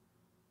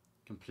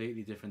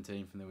 Completely different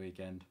team from the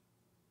weekend.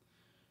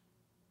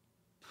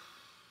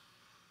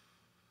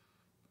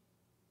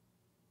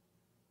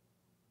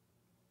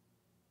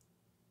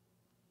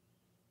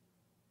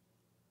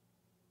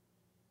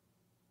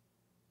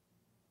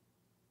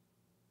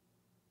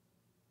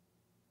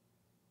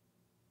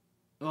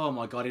 Oh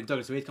my god,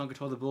 Douglas Luiz can't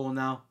control the ball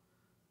now.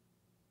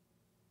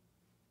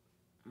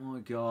 Oh my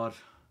god.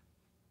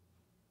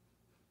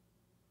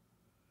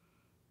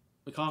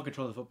 We can't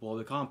control the football.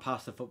 We can't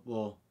pass the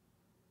football.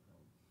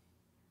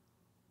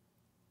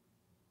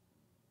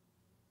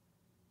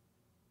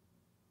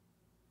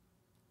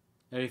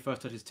 Every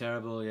first touch is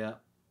terrible, yeah.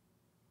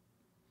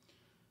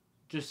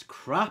 Just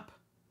crap.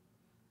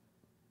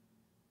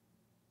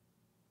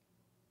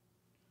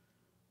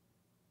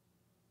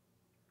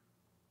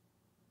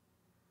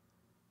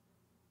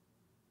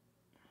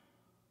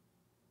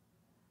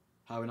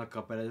 How we not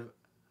got better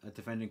at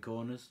defending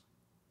corners?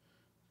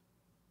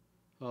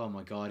 Oh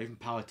my god, even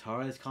Pau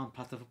Torres can't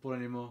pass the football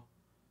anymore.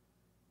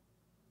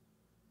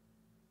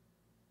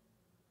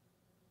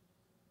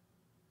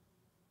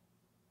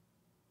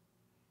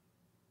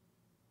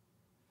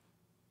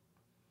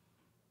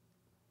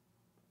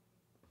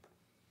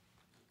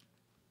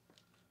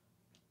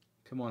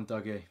 Come on,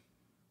 Dougie.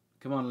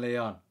 Come on,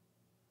 Leon.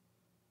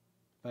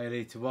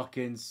 Bailey to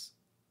Watkins.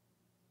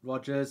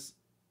 Rogers.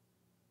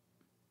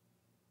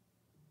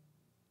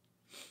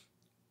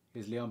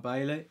 Here's Leon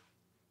Bailey.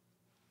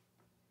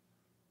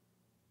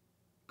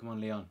 Come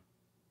on, Leon.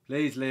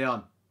 Please,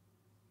 Leon.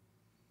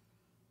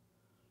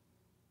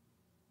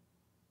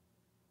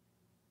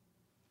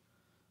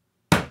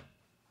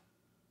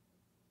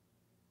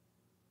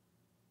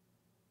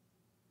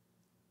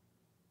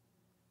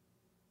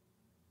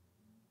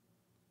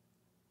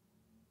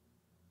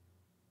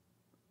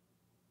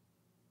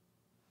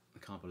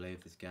 I can't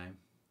believe this game.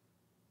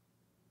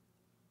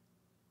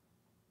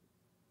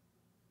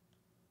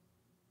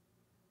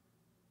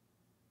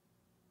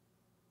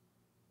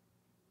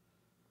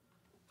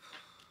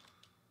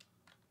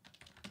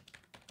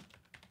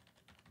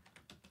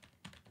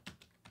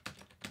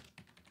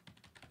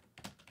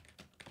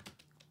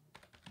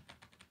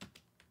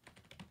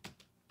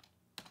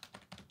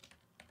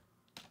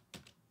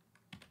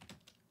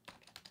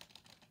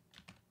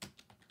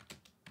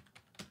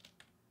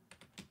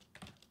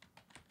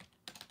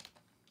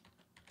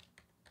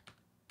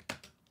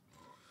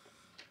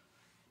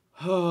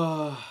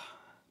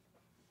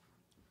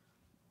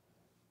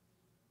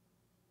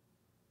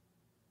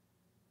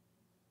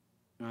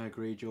 I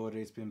agree,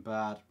 Geordie. It's been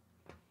bad.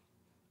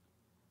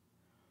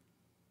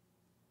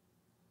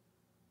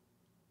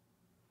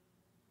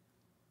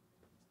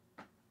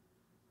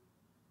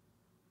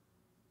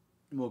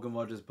 Morgan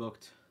Rogers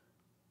booked.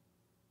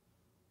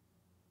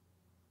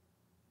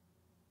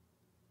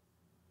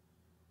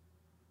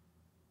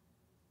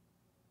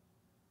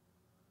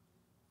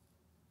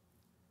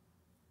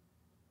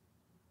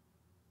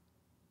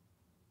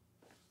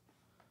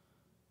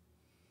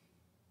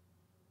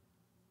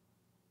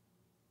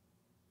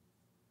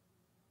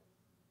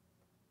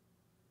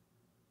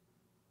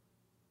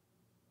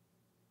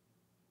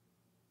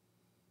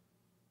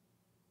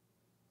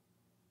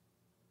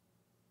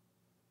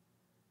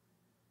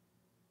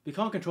 We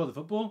can't control the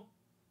football.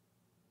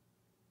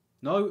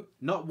 No,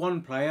 not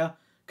one player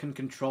can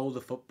control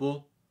the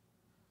football.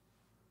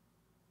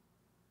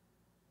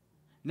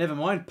 Never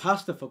mind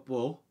pass the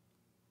football.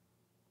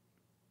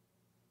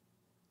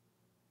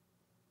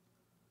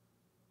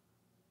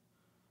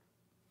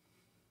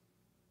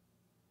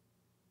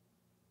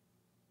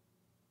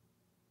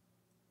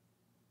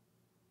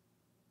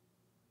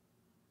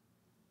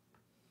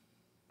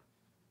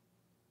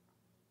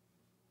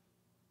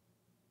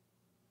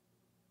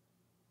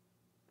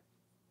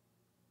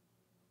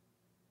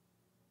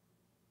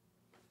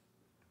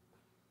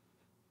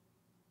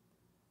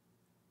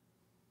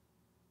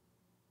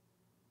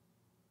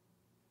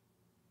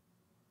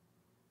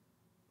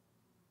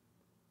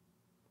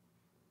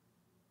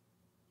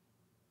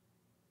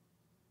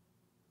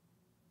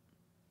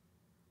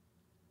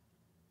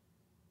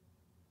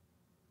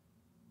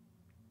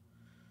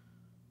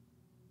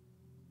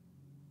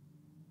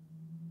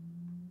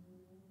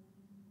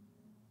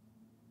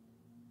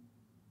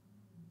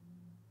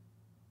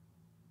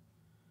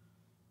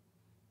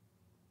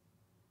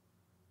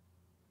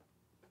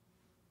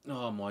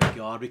 Oh my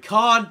god, we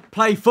can't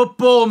play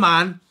football,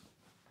 man.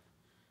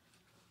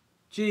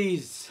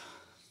 Jeez.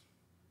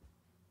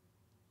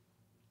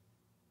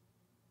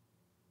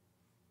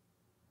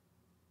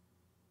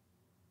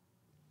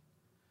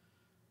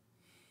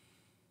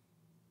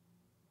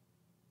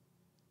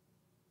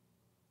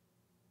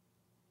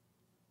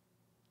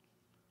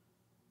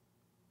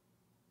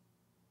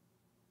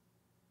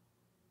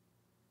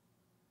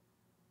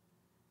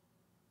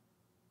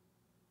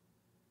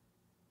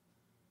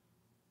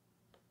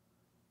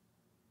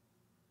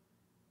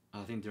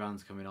 I think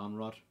Duran's coming on,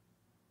 Rod.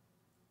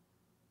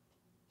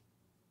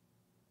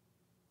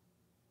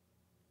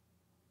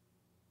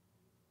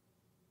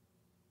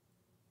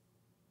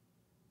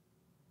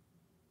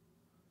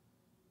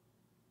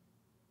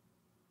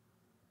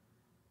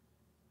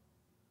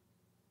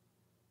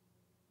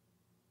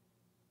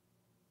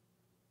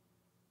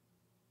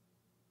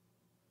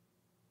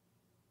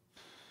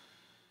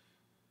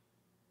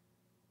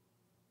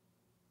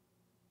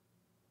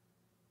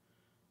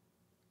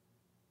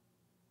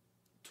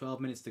 12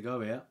 minutes to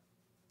go here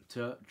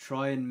to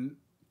try and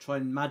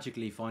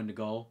magically find a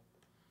goal.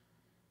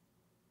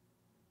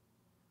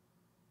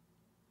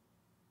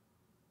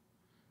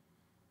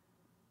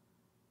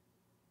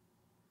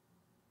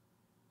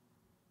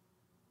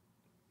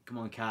 Come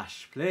on,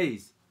 Cash,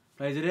 please.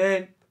 Plays it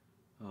in.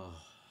 Oh.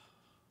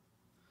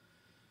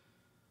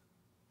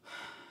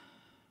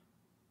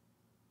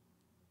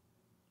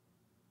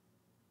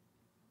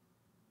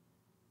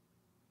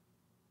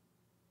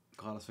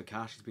 Carlos for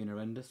Cash has been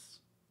horrendous.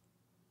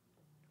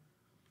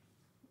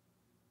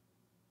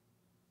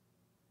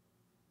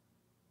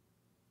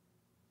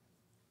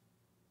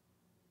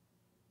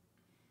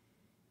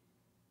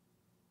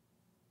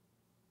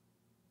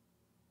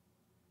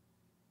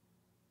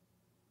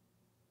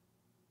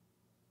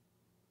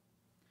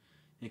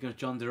 Here goes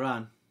John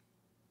Duran.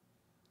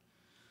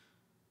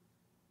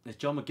 There's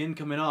John McGinn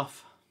coming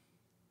off.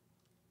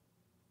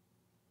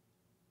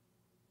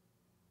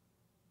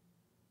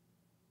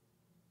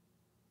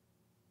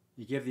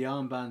 You give the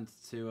armband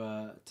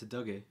to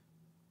Dougie.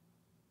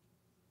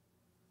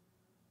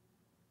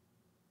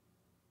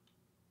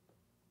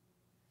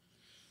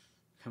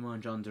 Come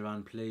on, John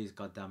Duran, please,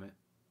 goddammit.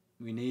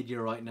 We need you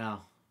right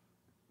now.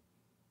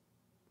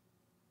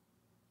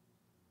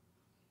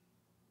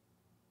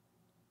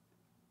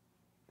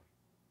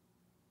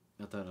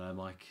 I don't know,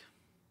 Mike.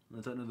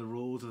 I don't know the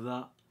rules of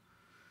that.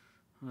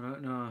 I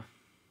don't know.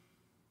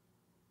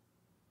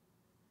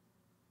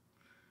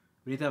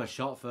 We need to have a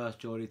shot first,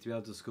 Geordie, to be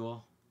able to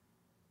score.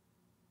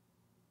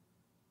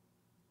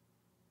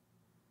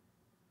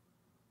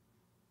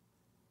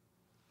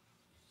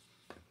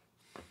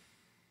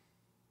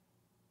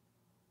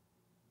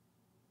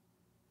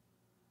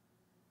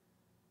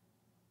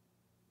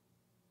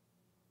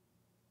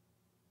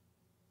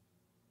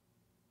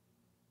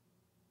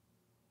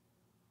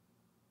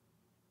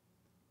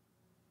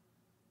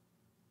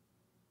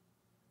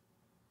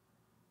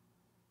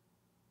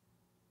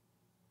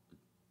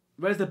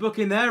 Where's the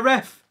booking there,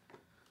 ref?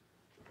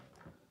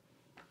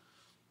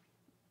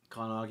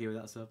 Can't argue with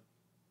that sub.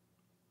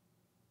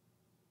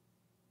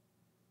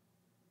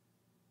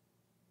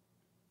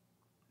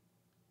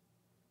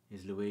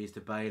 Here's Louise to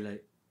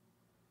Bailey.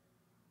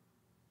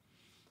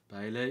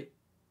 Bailey.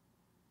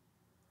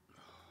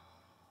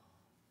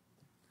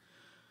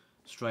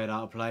 Straight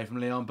out of play from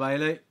Leon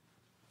Bailey.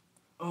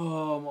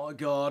 Oh my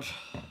God.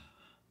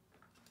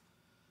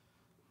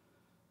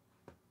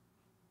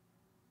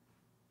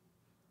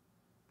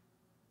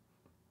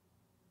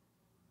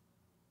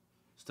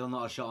 Still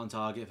not a shot on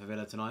target for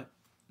Villa tonight.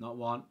 Not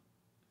one.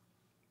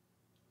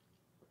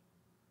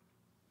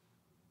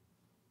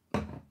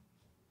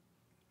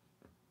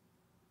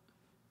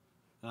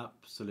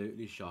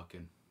 Absolutely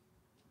shocking.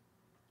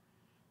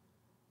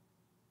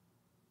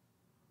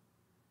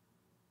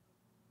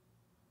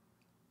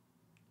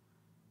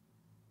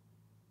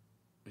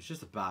 It's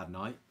just a bad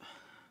night.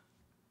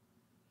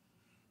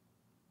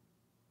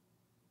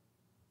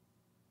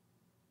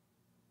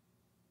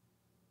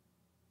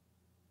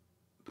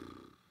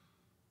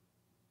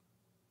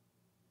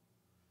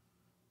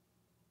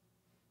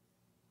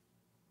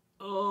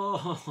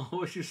 Oh,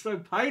 which is so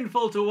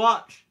painful to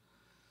watch.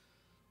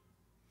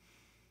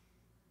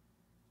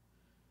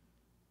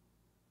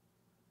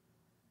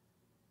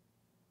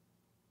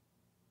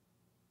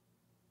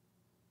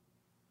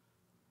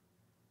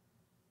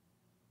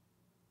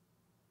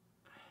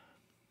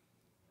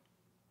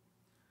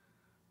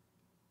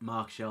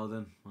 Mark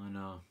Sheldon, I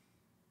know.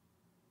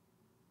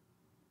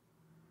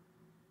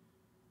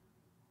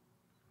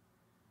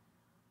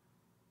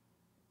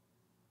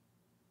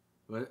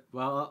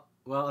 Well,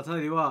 I'll tell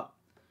you what.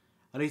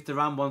 At least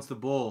Duran wants the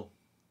ball.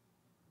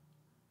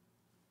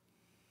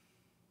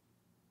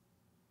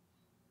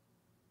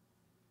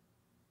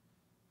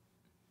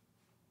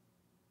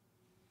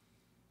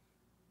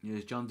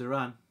 Here's John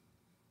Duran.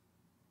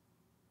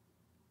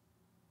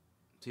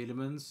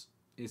 Tielemans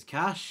is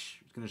Cash.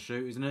 He's going to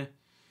shoot, isn't he?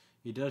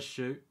 He does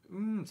shoot.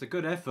 It's a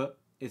good effort.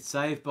 It's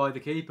saved by the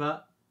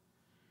keeper.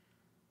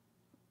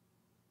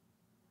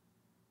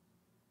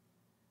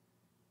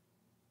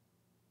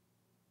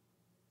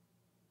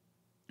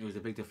 It was a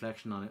big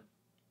deflection on it.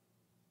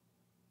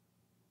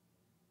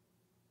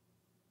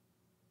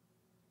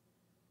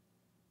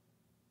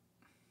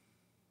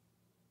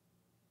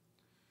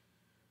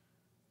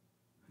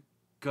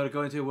 Got to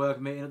go into a work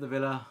meeting at the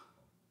Villa.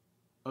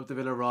 Up the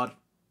Villa Rod.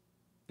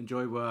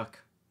 Enjoy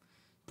work.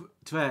 But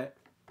to it,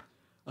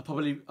 I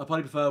probably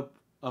prefer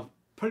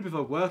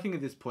working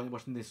at this point,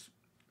 watching this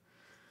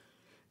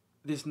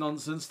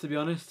nonsense, to be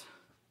honest.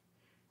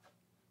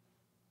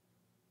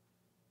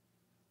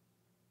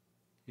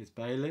 Here's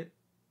Bailey.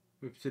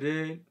 Whips it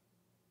in.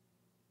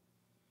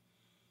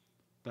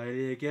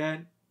 Bailey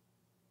again.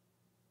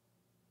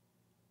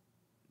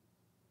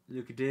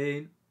 Luca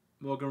Dean.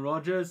 Morgan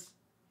Rogers.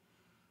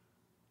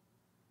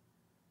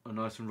 Oh,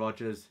 nice from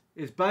Rogers.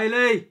 It's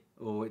Bailey.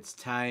 Oh, it's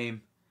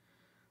tame.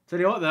 Tell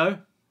you what though,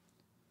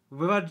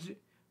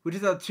 we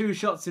just had 2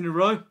 shots in a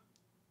row.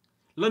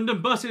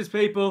 London buses,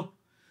 people.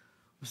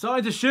 We're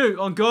starting to shoot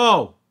on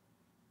goal.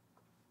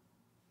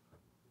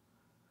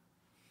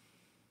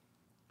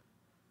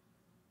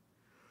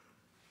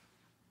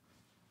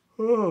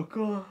 Oh,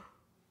 God.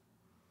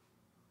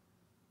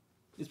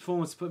 This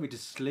performance put me to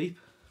sleep.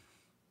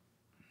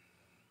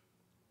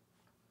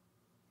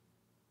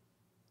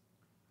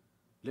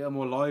 A little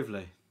more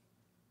lively.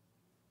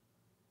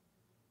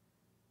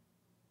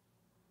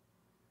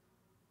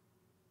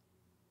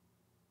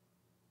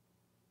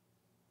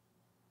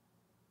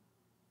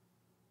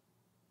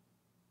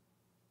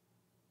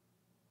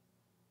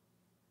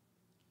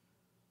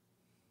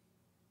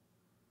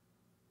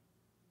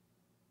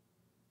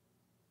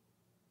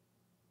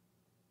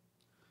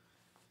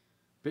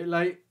 Bit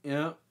late,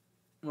 yeah.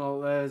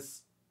 Well,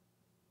 there's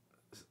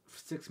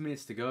 6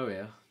 minutes to go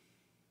here.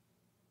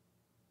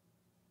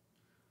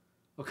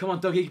 Oh, come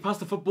on, Dougie, pass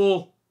the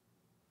football.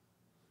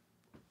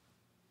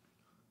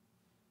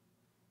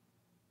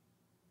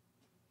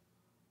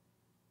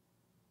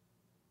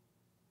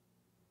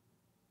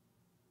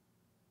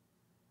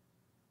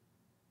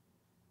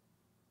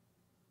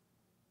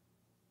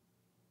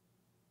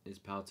 It's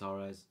Pau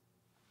Torres.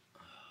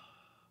 Come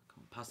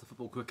on, pass the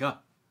football quicker.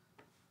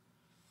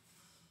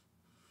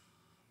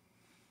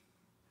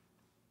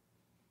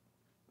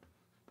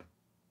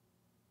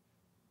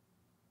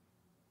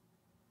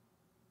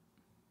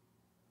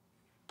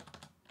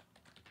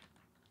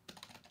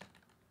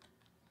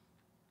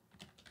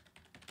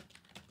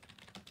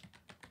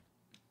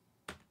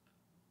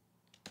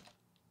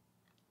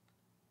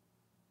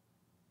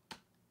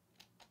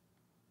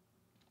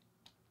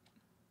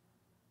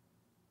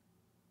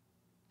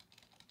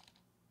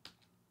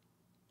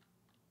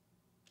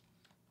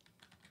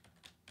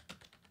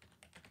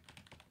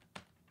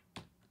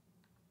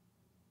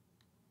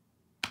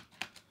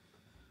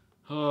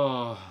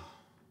 Oh,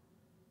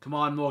 come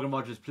on, Morgan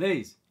Rogers,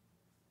 please.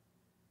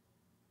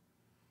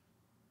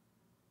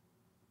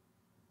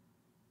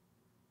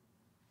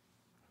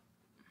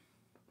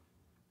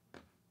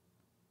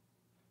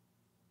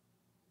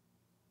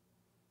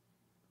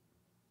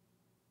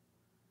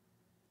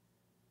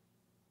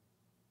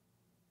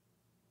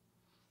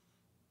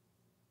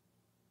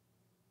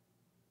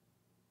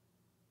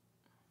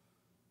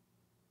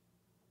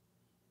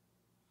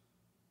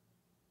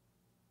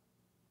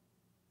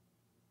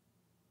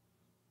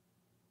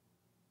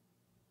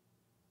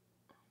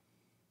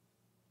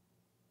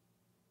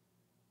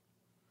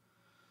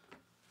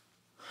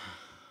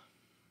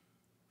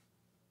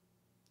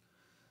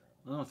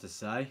 I don't know what to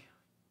say.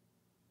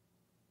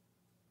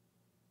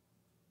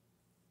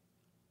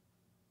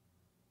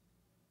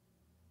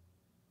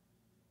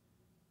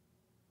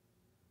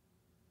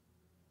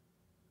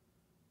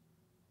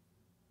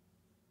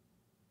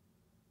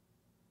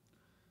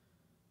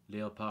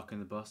 Lille parking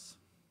the bus.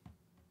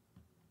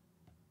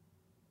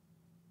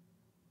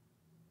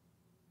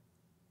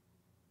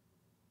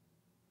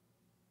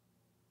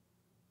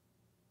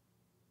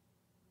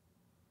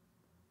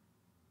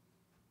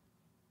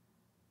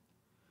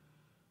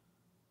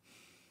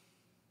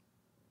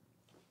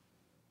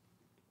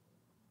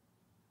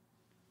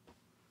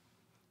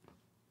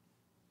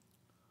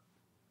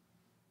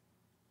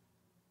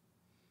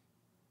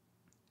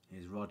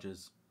 Here's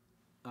Rogers.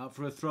 Out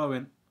for a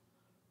throw-in.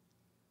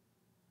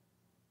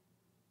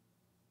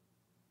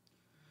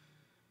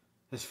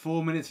 There's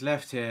 4 minutes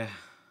left here.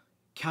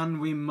 Can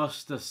we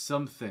muster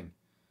something?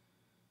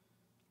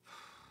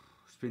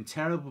 It's been a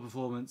terrible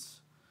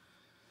performance.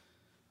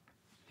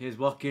 Here's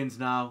Watkins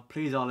now.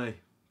 Please, Ollie.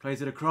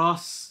 Plays it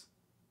across.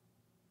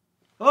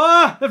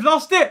 Ah! They've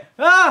lost it!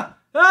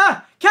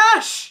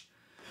 Cash!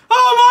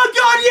 Oh my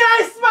God,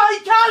 yes,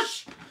 mate!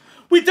 Cash!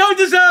 We don't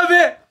deserve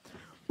it!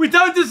 We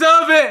don't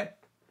deserve it!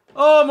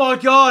 Oh my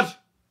God!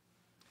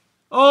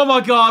 Oh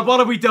my God, what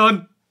have we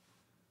done?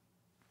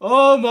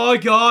 Oh my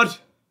God!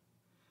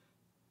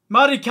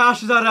 Matty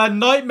Cash has had a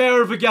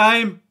nightmare of a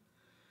game.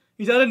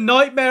 He's had a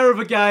nightmare of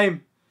a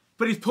game.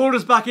 But he's pulled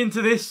us back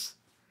into this.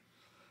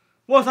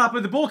 What's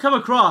happened? The ball came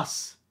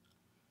across.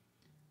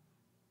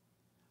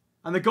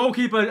 And the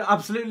goalkeeper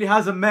absolutely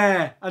has a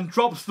mare and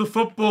drops the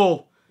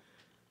football.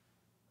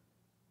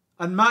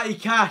 And Matty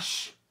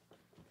Cash,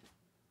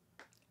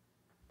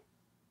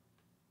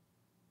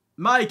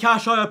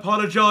 I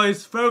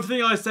apologise for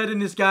everything I said in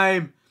this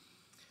game.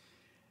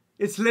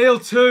 It's Lille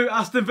 2,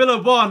 Aston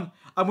Villa 1.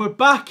 And we're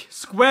back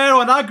square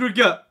on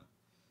aggregate.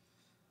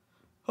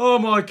 Oh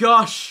my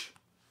gosh.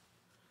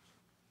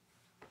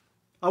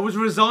 I was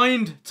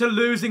resigned to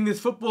losing this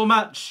football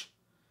match.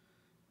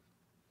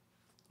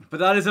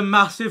 But that is a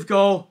massive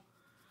goal.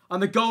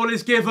 And the goal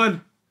is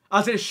given,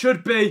 as it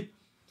should be.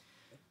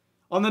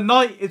 On the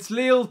night, it's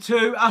Lille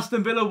 2,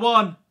 Aston Villa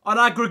 1. On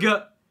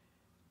aggregate,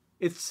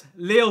 it's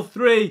Lille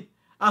 3,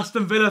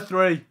 Aston Villa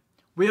 3.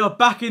 We are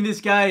back in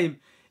this game.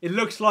 It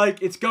looks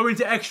like it's going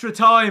to extra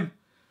time.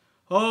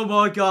 Oh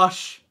my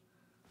gosh.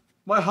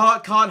 My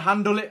heart can't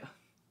handle it.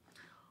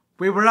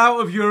 We were out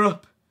of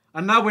Europe.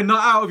 And now we're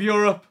not out of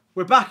Europe.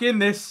 We're back in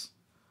this.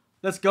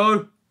 Let's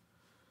go.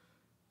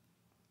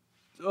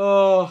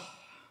 Oh.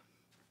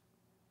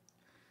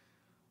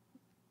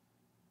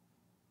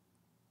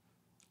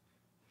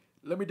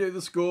 Let me do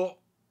the score.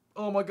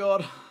 Oh my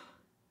God.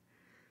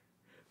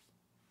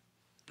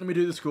 Let me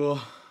do the score.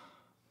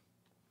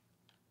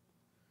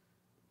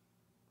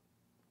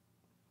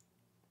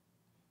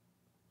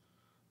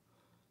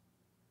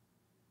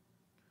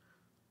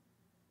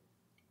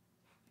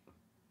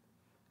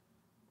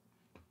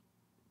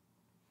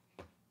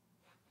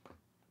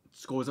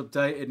 Score's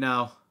updated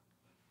now.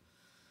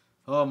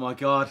 Oh my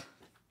god.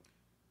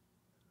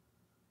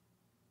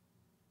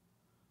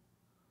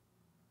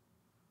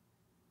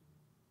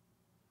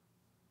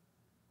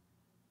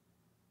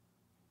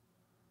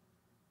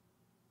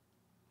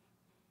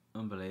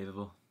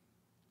 Unbelievable.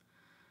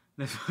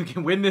 Let's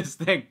fucking win this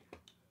thing.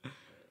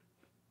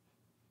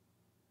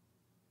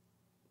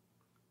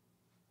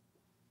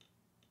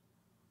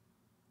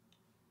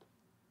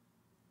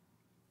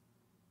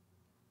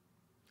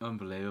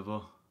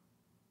 Unbelievable.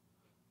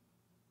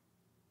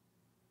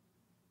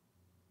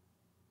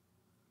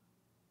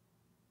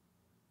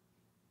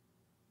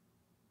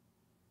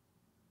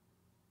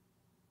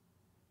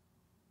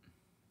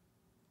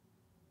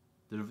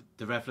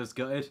 The ref looks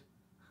gutted.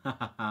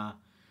 I've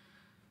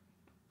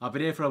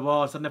been here for a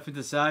while, so I've nothing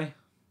to say.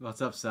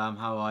 What's up, Sam?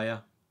 How are you?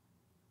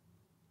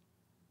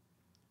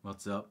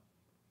 What's up?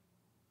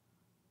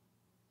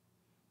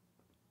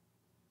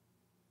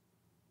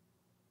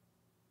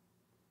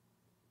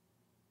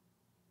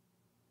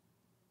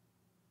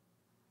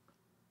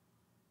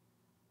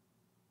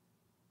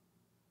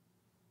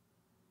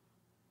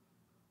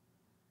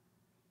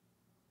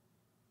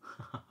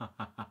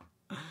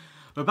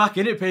 We're back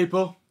in it,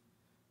 people.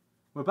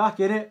 We're back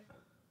in it.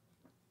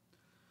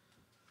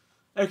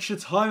 Extra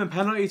time and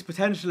penalties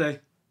potentially.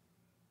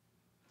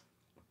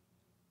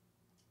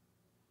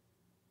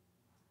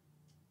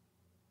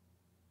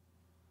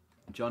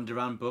 John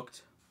Duran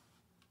booked.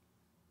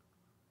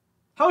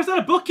 How is that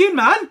a booking,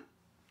 man?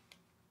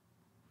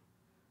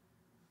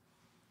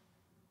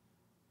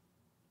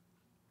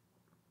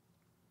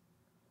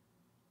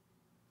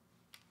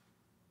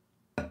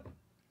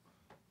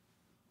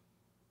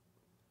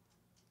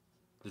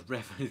 There's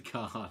referee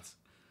cards.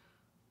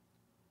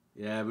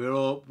 Yeah, we're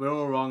all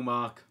wrong,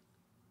 Mark.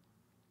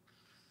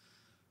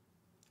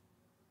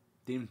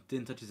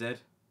 Didn't touch his head.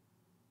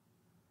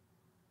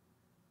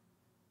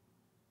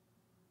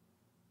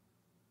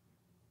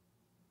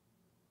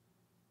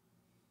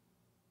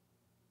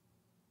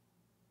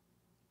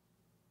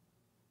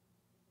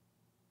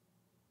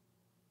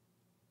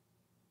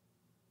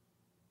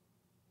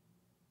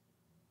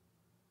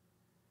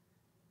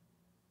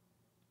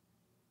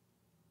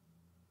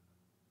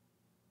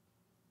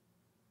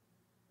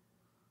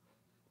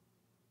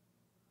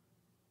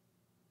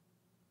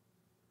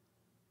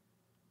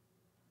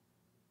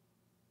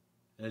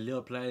 There are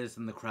little players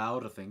in the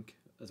crowd, I think,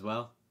 as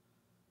well.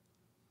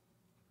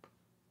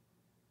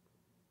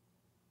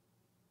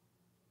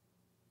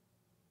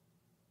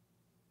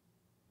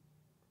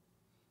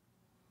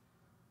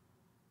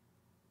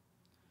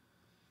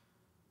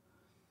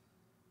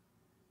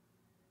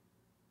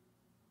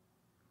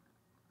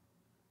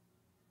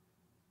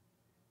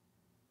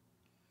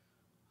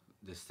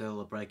 There's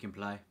still a break in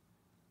play.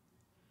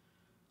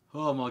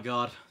 Oh my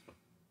god.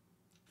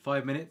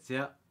 5 minutes,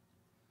 yeah.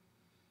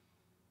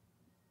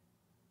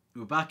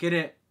 We're back in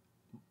it.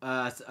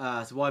 It's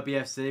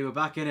YBFC, we're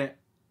back in it.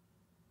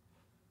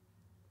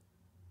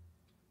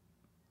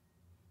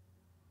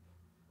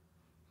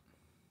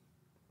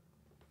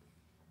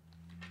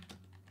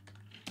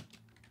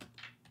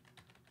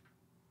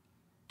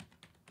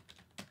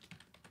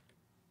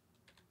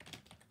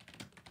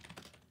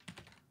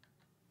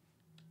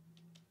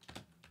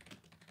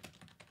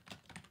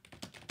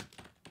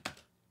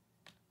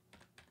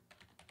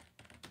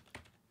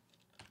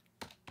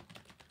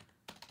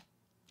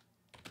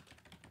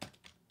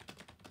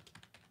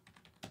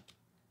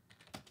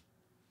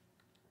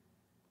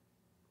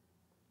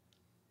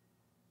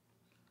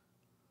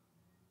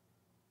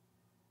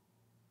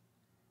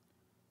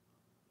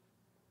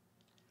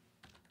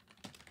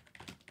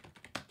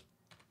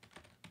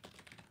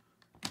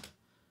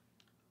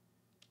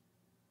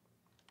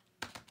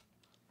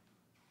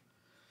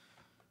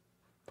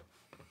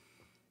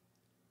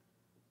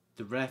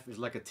 The ref is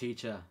like a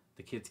teacher.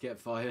 The kids get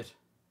fired.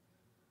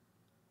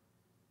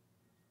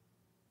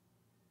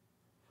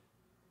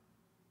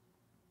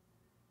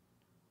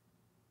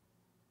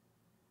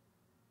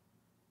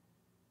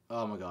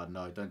 Oh my god,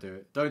 no, don't do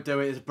it. Don't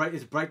do it.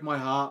 It's break my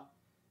heart.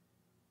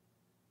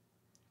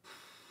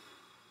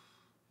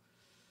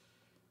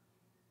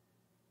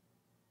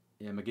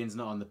 Yeah, McGinn's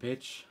not on the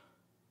pitch.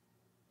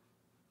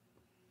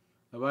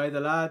 Away the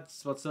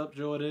lads. What's up,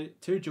 Geordie?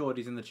 2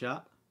 Geordies in the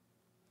chat.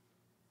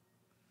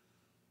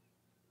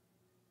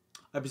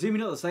 I presume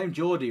you're not the same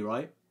Geordie,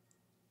 right?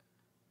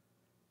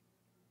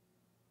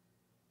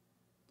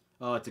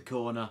 Oh, it's a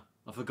corner.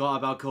 I forgot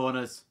about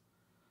corners.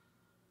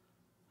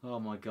 Oh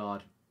my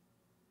god.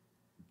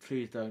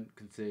 Please don't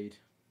concede.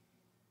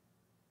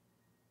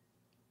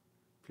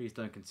 Please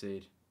don't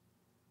concede.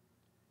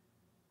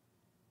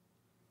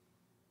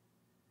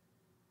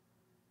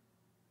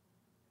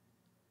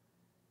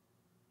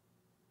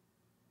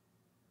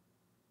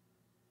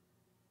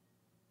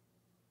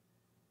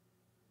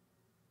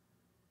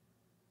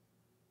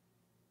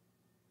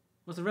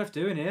 What's the ref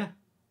doing here?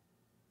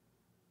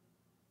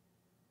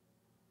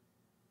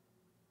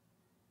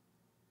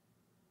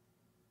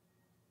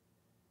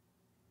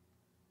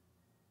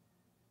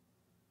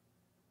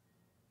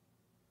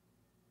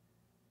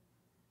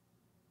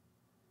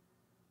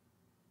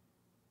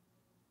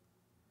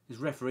 This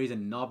referee's a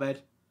knobhead.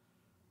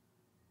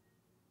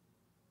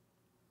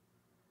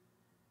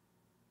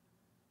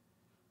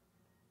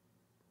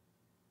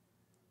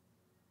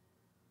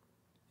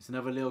 It's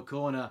another little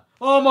corner.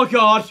 Oh my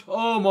god!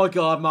 Oh my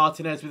god,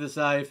 Martinez with a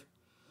save.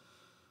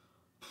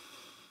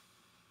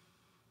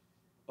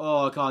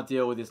 Oh, I can't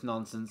deal with this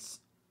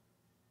nonsense.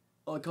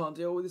 I can't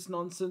deal with this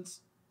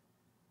nonsense.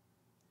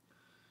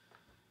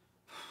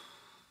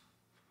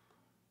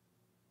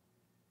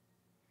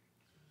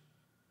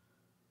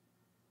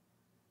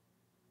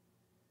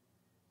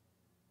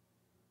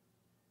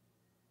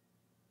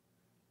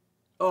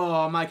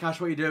 Oh, Mike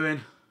Ash, what are you doing?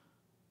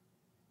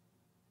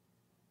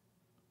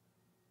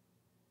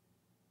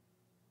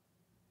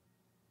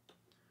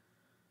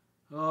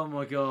 Oh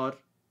my god.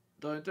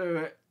 Don't do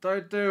it.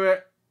 Don't do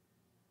it.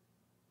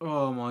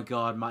 Oh my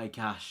god, Matty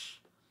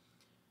Cash.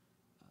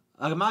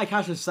 Like, Matty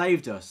Cash has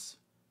saved us,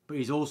 but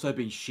he's also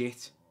been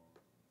shit.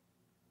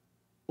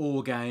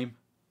 All game.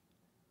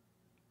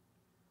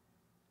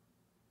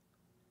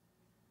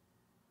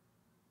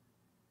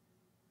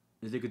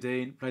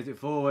 Zigadine plays it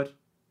forward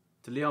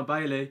to Leon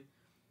Bailey,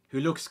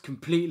 who looks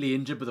completely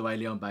injured, by the way,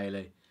 Leon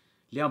Bailey.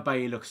 Leon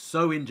Bailey looks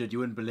so injured you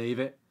wouldn't believe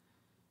it.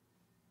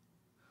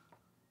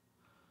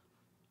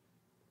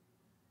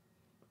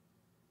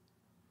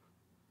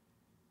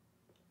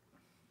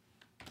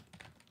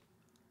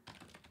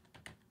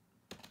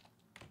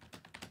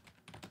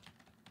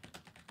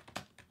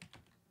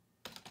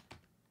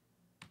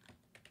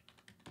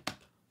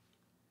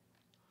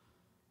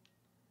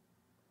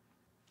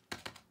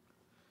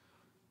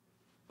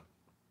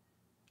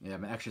 Yeah, I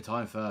mean, extra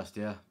time first,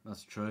 yeah,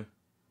 that's true.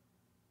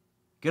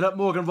 Get up,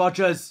 Morgan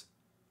Rogers!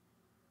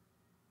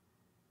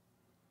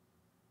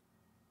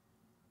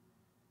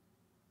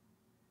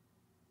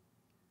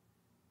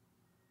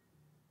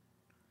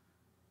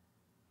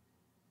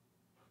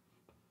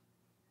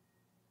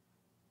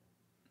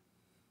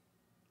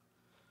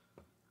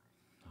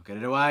 I'll get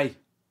it away.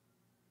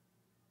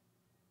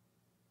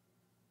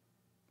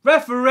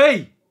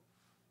 Referee!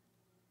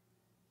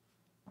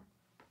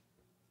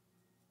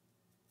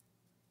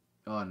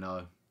 Oh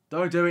no.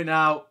 Don't do it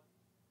now.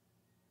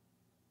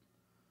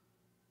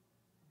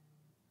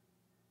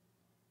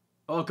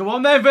 Oh, come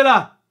on then,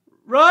 Villa.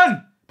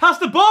 Run! Pass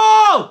the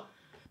ball!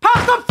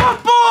 Pass the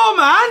football,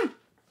 man!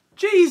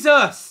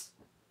 Jesus!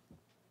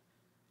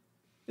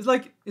 It's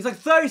like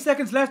 30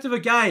 seconds left of a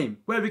game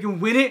where we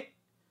can win it.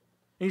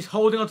 And he's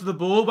holding onto the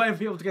ball, waiting for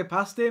people to get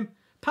past him.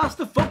 Pass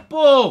the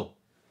football!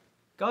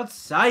 God's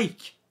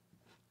sake.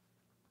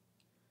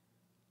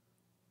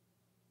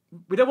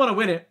 We don't want to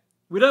win it.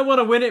 We don't want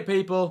to win it,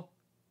 people.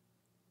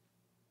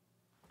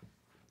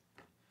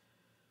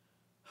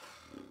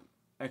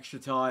 Extra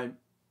time.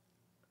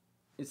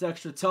 It's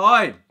extra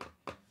time.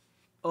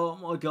 Oh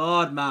my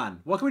god,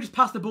 man. Why can't we just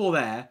pass the ball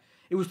there?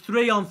 It was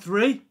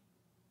 3-on-3.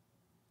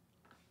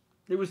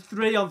 It was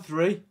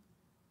 3-on-3.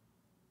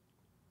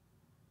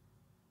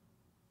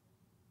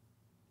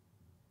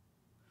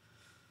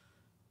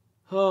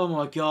 Oh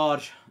my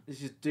god.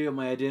 This is doing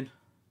my head in.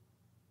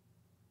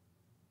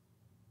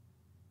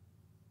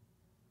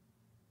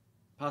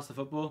 Pass the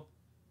football.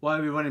 Why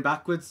are we running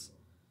backwards?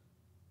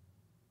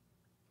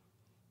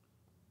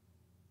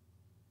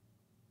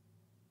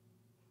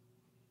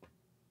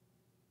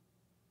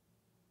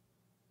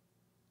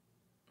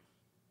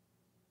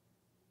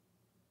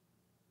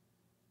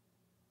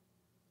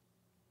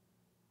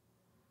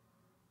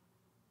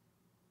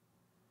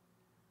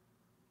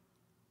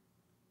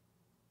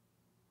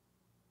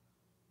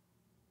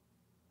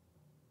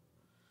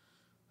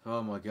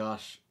 Oh my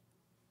gosh.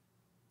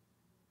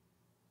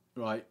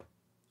 Right.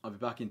 I'll be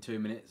back in 2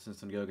 minutes and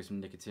I'm going to go get some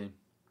nicotine.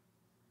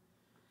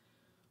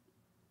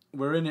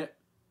 We're in it.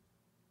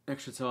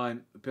 Extra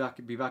time.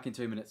 Be back in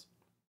 2 minutes.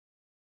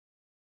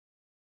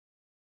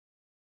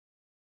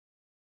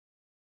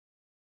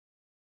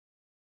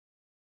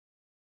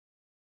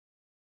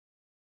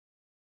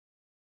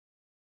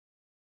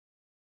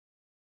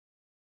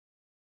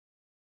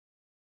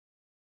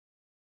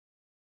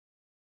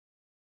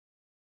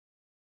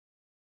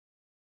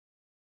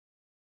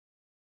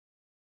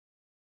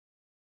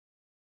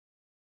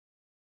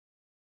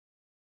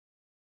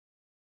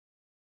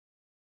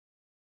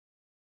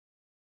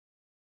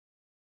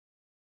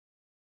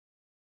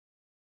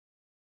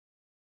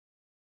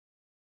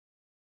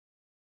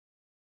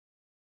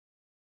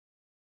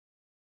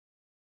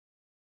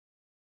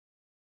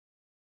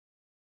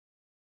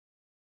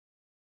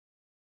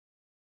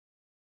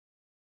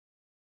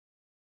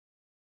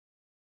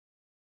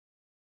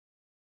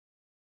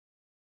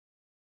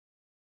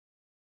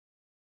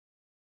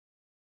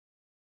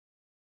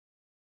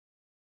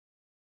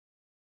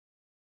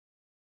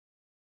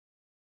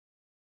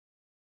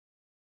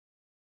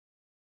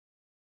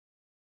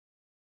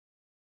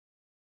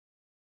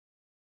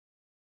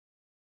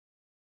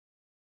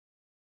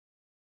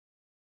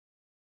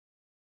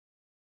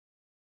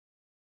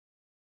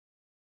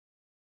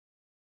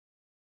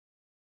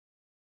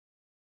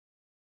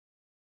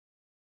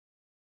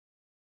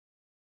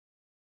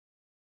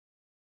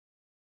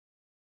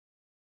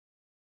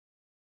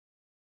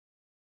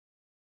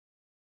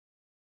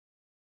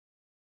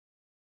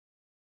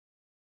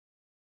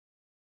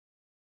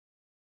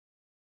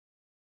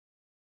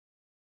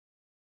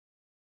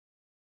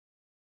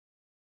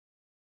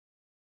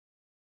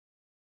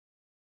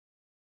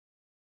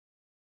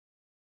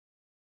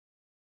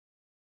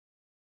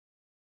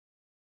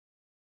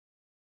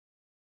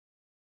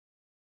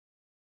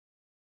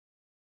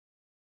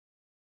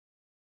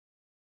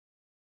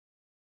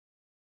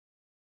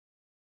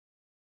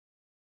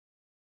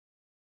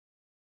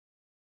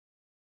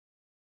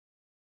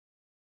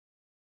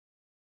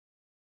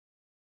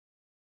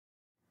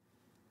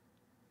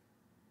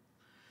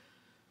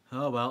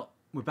 Oh well,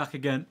 we're back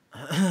again.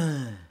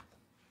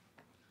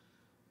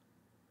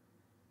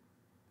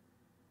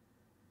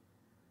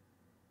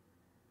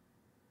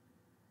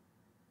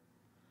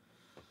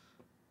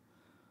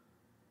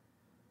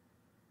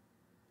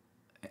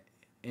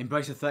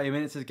 Embrace the 30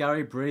 minutes, says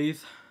Gary. Breathe.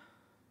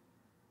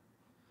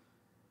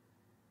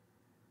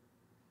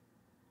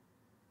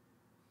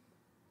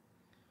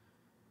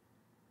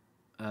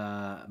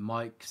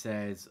 Mike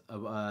says,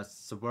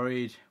 so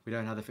worried we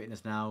don't have the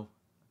fitness now.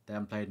 They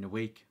haven't played in a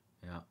week.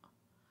 Yeah.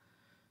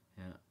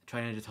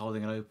 Trainer just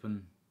holding an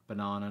open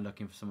banana,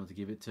 looking for someone to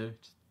give it to.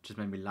 Just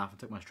made me laugh and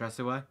took my stress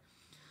away.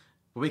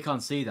 But we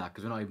can't see that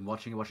because we're not even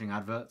watching it. Watching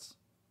adverts.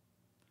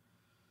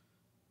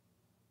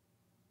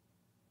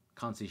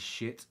 Can't see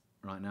shit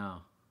right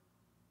now.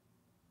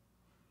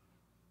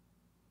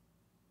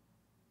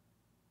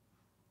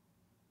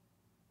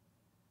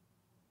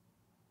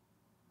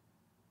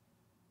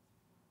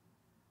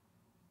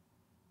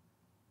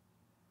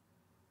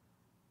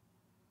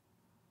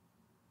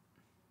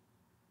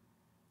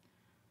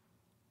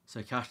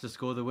 So Cash to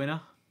score the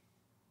winner.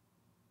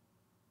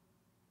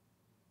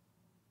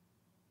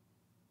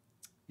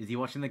 Is he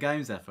watching the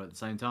games there for at the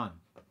same time?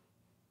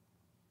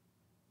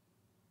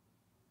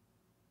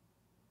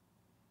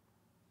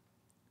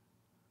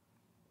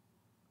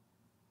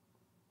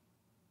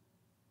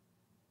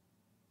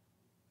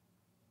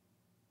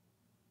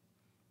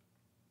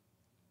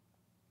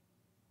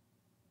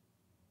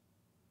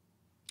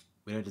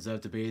 We don't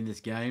deserve to be in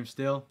this game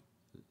still.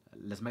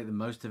 Let's make the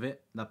most of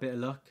it. That bit of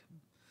luck.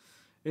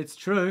 It's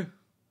true.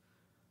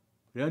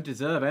 We don't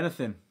deserve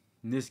anything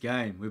in this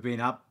game.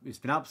 It's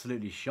been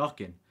absolutely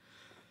shocking.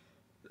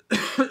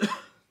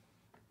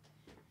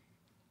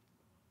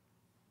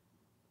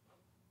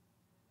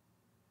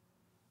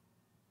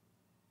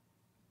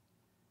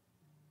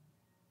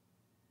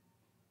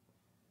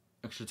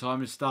 Extra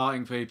time is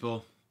starting,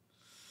 people.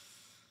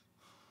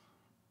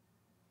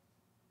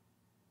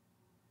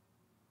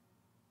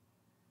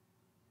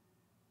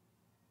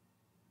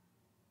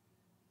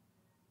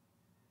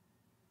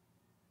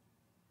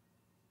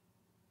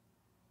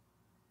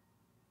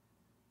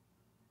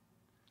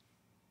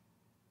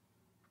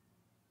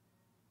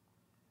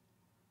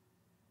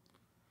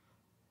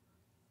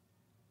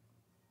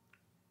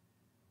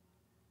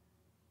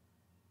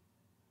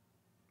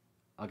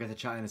 I'll get to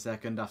chat in a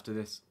second after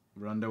this.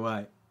 We're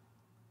underway.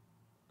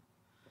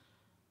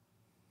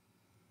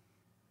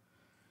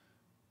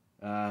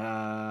 So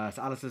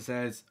Alistair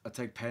says, I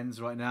take pens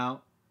right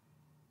now.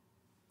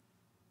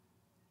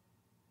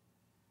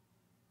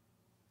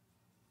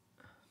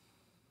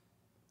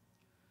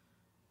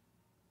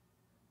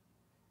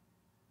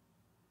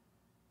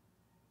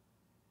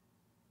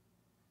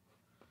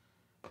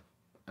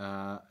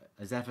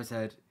 Zephyr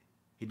said,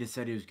 he just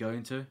said he was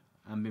going to.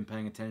 I haven't been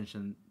paying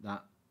attention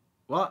that...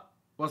 What?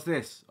 What's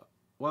this?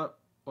 What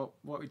are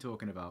we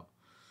talking about?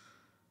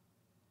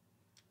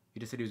 He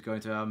just said he was going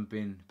to. I haven't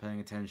been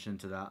paying attention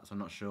to that, so I'm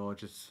not sure.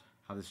 Just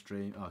have the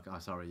stream. Oh,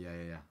 sorry.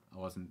 Yeah. I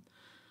wasn't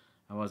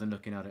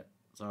looking at it.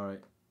 Sorry.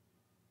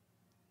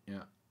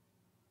 Yeah.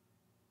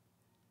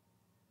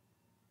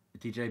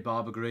 DJ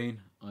Barber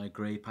Green. I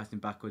agree. Passing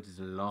backwards is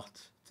a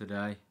lot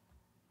today.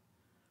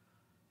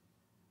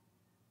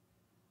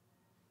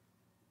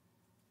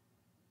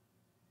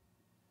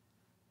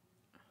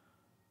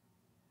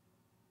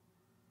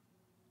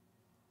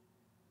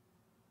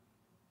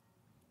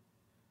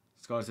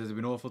 Scott says it's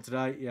been awful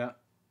today. Yeah.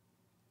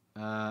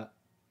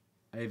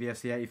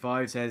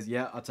 AVFC85 says,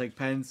 yeah, I'll take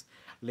pens.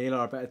 Lille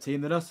are a better team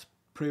than us.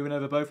 Proven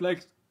over both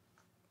legs.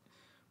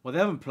 Well, they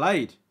haven't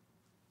played.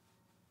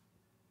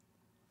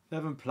 They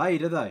haven't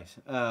played, have they?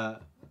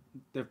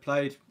 They've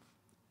played...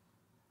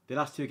 The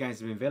last two games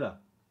have been Villa.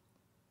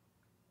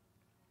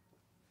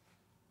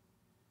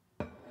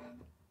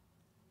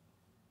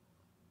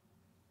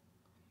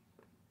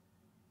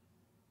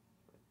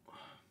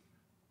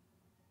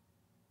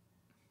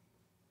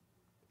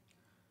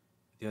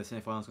 The other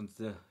semi-finals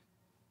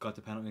got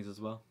to penalties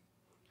as well.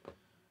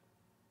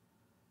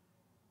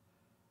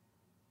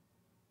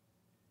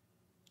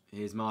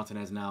 Here's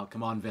Martinez now.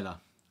 Come on, Villa.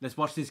 Let's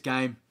watch this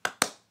game.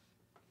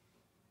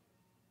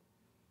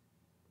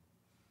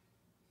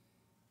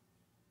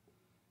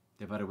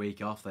 They've had a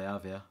week off. They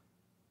have, yeah.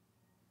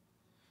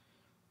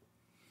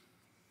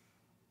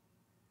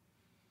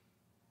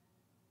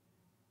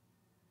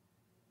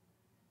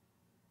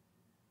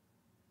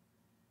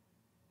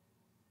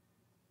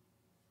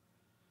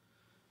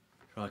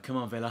 Right, come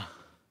on, Villa.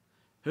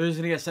 Who's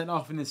going to get sent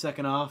off in the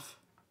second half?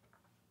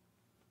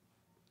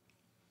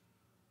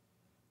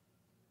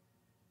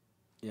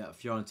 Yeah,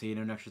 Fiorentina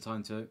in extra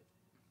time too.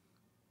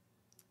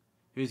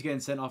 Who's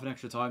getting sent off in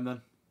extra time then?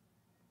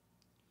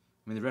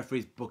 I mean, the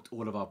referee's booked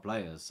all of our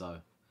players, so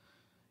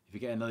if we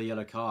get another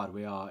yellow card,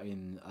 we are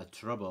in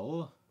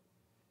trouble.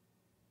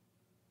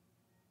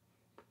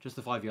 Just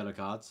the 5 yellow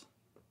cards.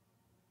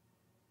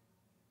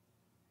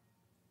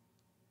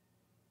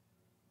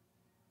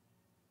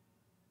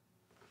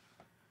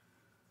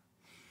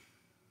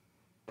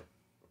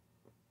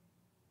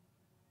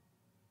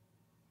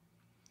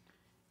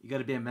 You got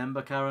to be a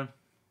member, Karen.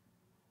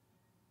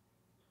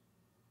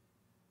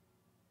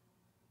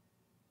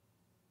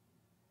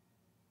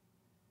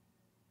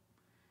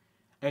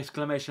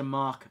 exclamation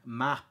mark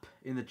map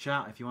in the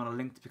chat if you want a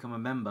link to become a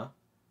member,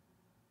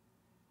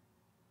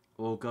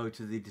 or go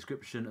to the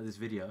description of this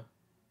video.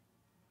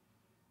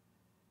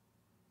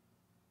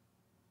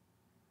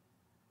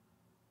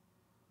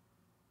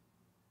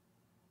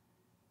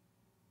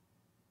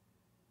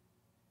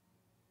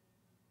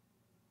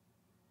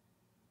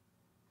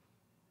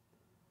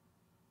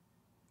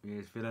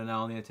 Here's Villa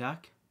now on the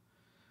attack,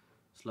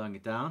 slowing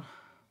it down.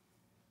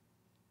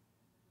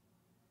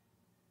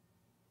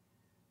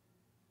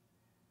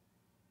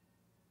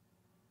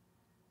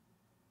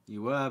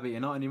 You were, but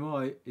you're not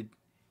anymore. It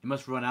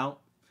must run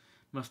out.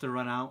 Must have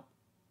run out.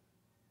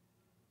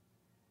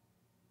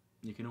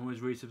 You can always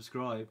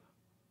resubscribe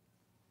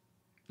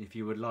if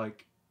you would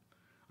like.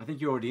 I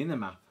think you're already in the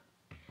map.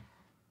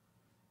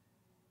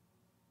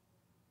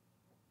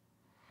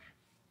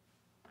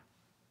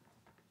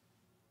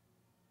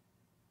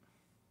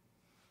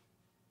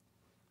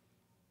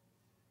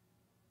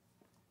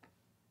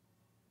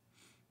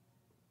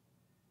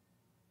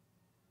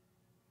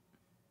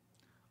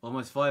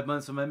 Almost 5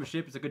 months of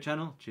membership. It's a good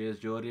channel. Cheers,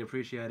 Jordy.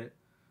 Appreciate it.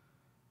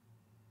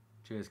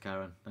 Cheers,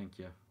 Karen. Thank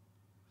you.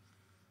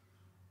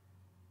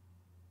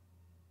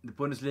 The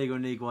Bundesliga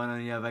and League One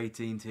only have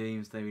 18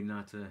 teams. They really know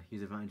how to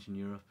use advantage in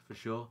Europe, for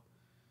sure.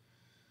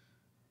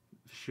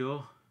 For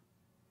sure.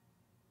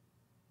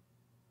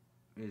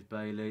 Here's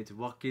Bailey to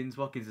Watkins.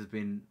 Watkins has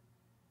been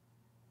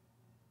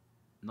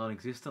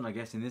non-existent, I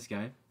guess, in this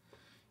game,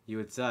 you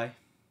would say.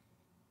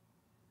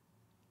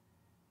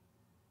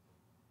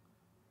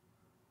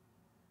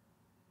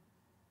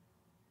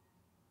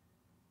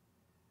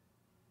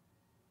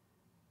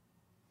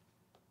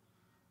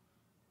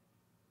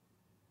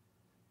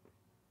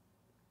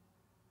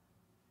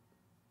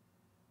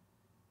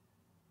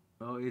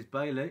 Oh, here's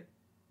Bailey.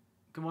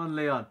 Come on,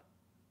 Leon.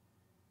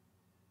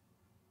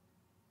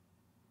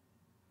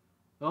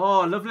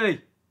 Oh,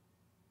 lovely.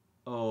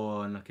 Oh,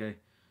 unlucky.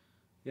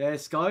 Yeah,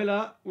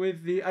 Skylar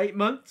with the 8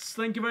 months.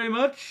 Thank you very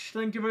much.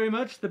 Thank you very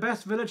much. The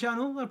best Villa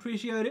channel. I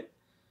appreciate it.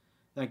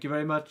 Thank you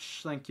very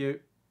much. Thank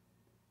you.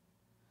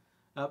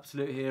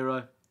 Absolute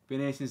hero. Been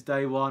here since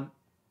day one.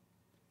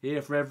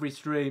 Here for every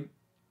stream.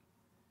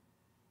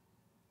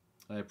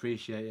 I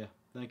appreciate you.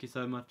 Thank you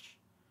so much.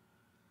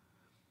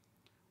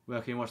 Where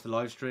can you watch the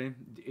live stream?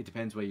 It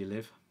depends where you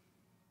live.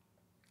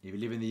 If you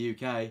live in the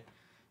UK,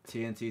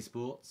 TNT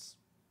Sports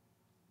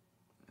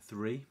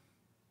 3.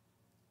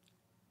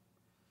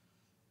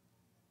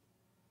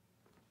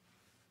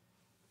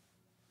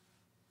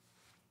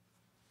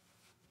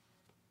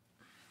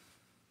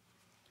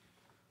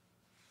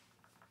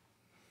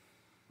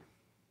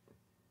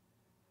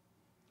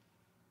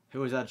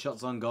 Who has had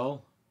shots on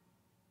goal?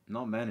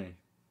 Not many.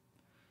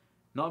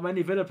 Not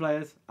many Villa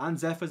players. And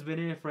Zephyr's been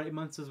here for 8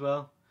 months as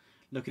well.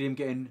 Look at him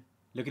getting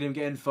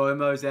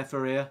FOMO,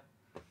 Zephyr here.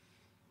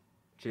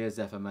 Cheers,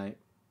 Zephyr, mate.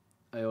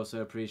 I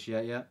also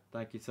appreciate you.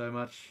 Thank you so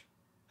much.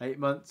 8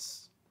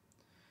 months.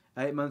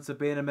 8 months of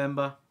being a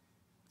member.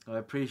 I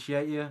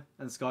appreciate you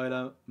and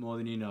Skylar more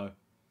than you know.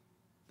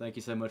 Thank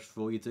you so much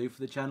for all you do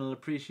for the channel. I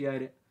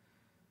appreciate it.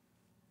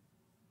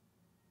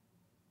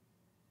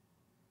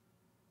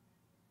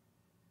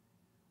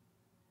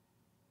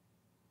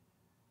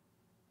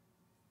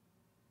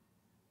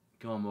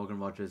 Come on, Morgan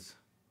Rogers.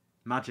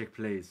 Magic,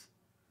 please.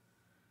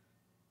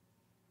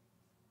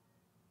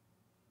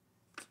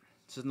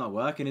 It's just not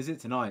working, is it,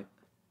 tonight?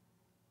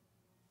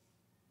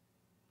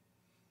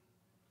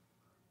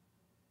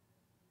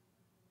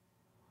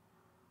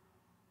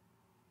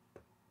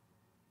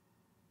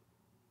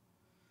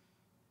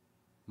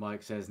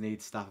 Mike says,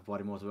 needs staff of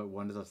Bodymore to work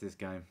wonders after this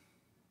game.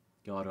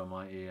 God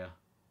almighty, yeah.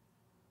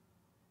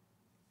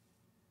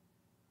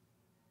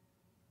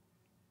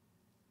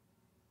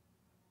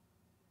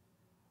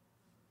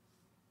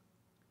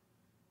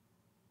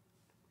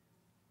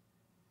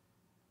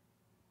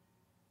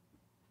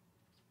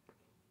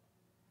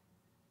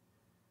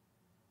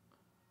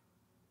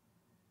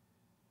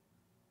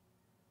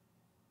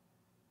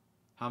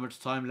 How much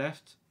time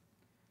left?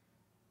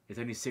 It's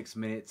only 6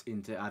 minutes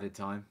into added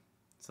time.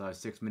 So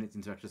 6 minutes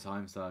into extra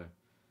time, so...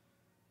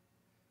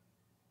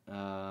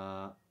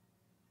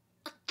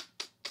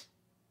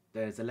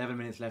 there's 11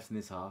 minutes left in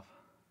this half.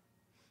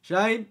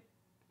 Shane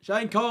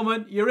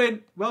Coleman, you're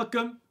in.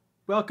 Welcome.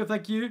 Welcome,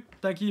 thank you.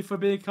 Thank you for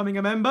becoming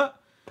a member.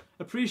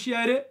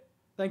 Appreciate it.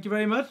 Thank you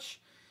very much.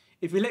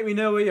 If you let me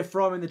know where you're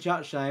from in the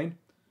chat, Shane,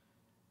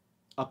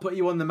 I'll put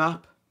you on the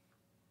map.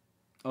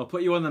 I'll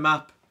put you on the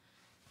map.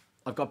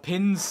 I've got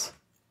pins.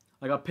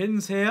 I got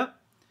pins here.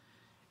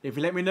 If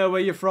you let me know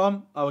where you're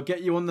from, I will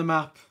get you on the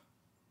map.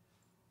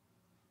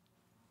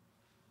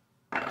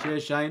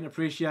 Cheers, Shane.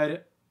 Appreciate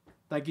it.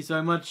 Thank you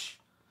so much.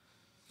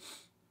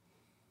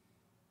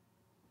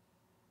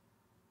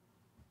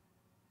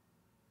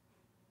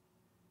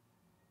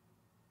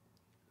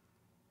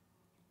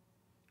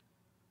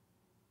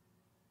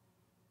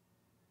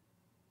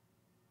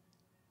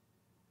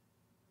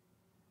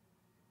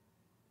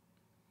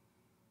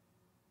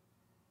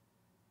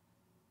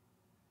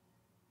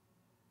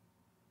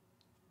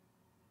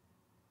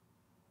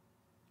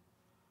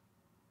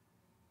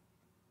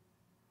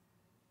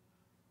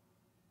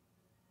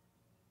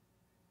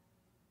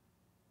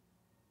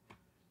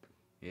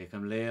 Here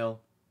come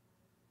Lille.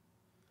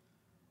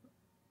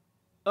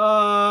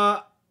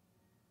 Oh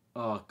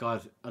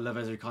God, I love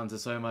Ezra Konsa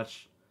so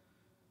much.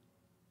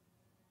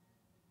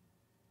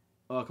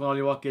 Oh, come on,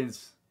 Ollie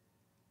Watkins.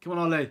 Come on,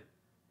 Ollie.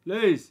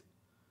 Please.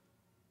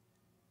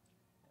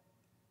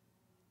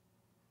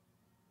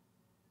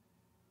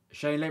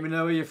 Shane, let me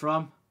know where you're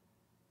from.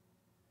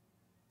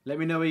 Let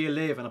me know where you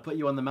live and I'll put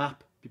you on the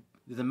map.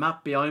 There's a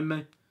map behind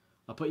me.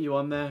 I'll put you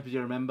on there if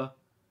you remember.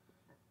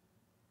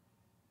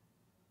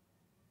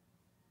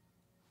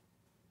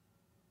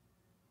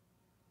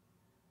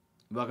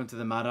 Welcome to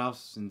the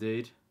madhouse,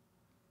 indeed.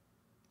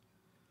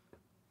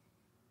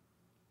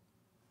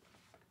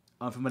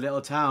 I'm from a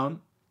little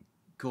town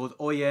called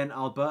Oyen,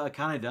 Alberta,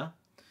 Canada.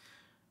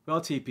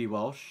 Well, TP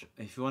Walsh,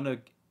 if you want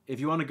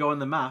to go on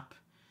the map,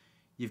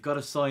 you've got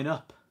to sign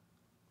up.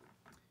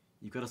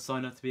 You've got to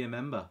sign up to be a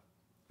member.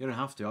 You don't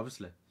have to,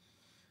 obviously.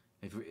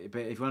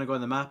 But if you want to go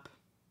on the map,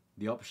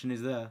 the option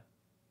is there.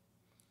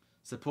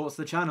 Supports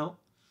the channel.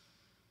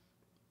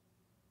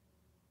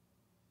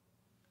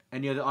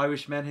 Any other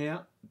Irish men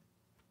here?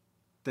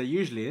 There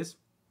usually is.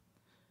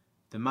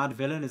 The Mad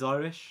Villain is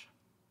Irish.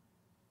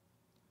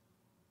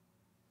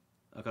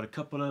 I got a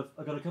couple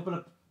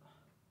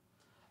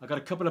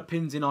of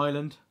pins in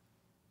Ireland.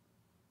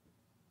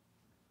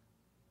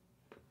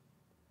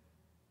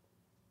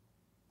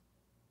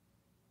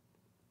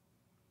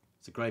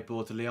 It's a great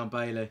ball to Leon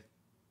Bailey.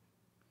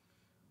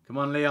 Come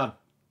on, Leon.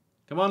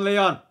 Come on,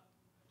 Leon.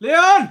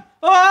 Leon!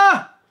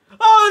 Ah!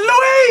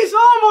 Oh, Louise!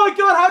 Oh my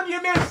God, how do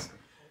you miss?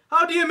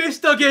 How do you miss,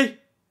 Dougie?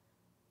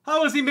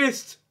 How has he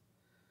missed?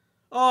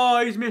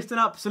 Oh, he's missed an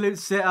absolute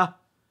sitter.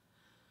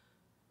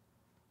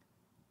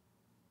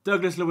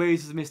 Douglas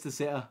Luiz has missed a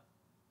sitter.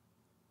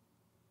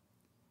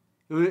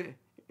 It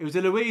was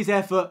a Louise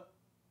effort.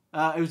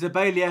 It was a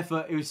Bailey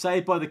effort. It was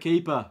saved by the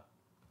keeper.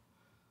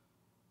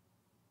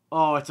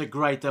 Oh, it's a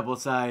great double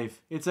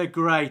save. It's a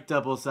great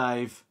double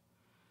save.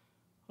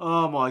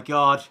 Oh my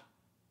God.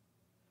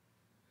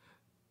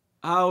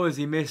 How has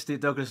he missed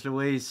it, Douglas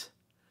Luiz?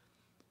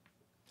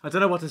 I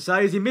don't know what to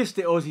say. Has he missed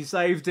it or has he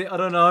saved it? I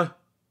don't know.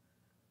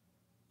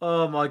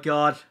 Oh my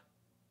God.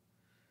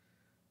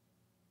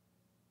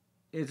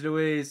 It's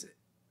Louise.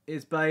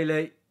 It's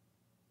Bailey.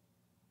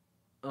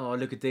 Oh,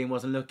 look at Dean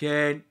wasn't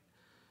looking.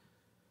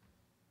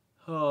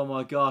 Oh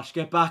my gosh.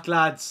 Get back,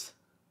 lads.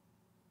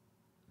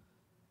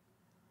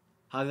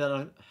 How did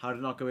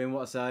it not go in?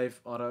 What a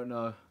save. I don't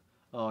know.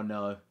 Oh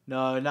no.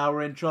 No, now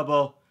we're in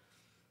trouble.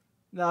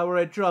 Now we're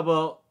in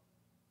trouble.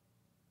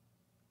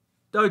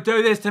 Don't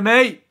do this to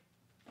me.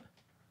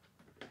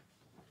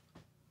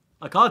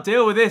 I can't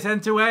deal with this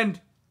end to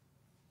end.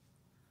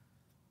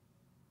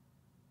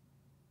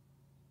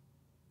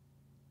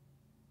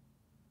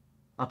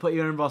 I'll put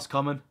you in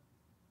Roscommon.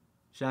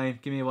 Shane,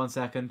 give me 1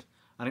 second.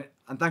 And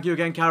thank you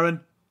again, Karen.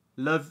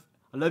 I love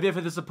you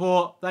for the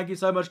support. Thank you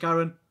so much,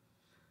 Karen.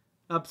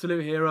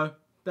 Absolute hero.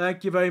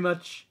 Thank you very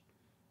much.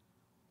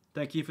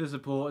 Thank you for the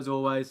support as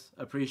always.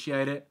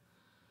 Appreciate it.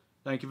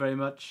 Thank you very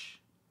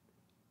much.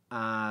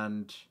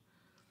 And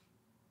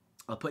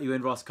I'll put you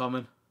in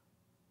Roscommon.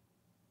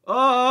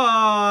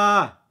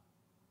 Oh!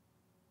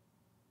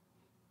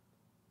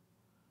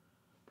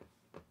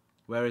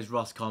 Where is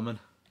Roscommon?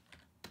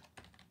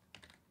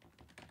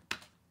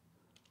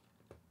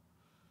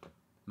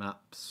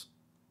 Maps.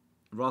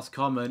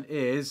 Roscommon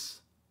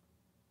is...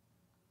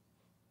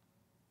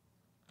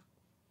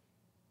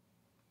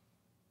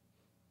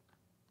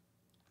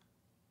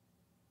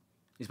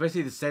 It's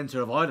basically the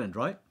centre of Ireland,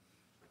 right?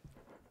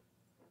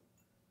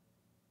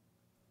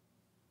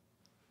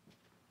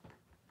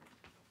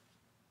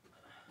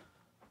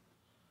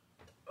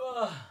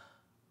 Ugh.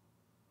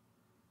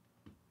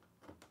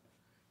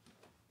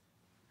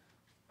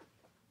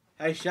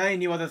 Hey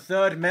Shane, you are the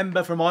 3rd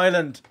member from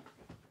Ireland.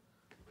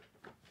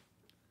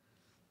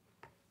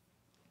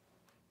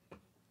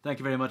 Thank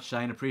you very much,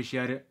 Shane.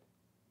 Appreciate it.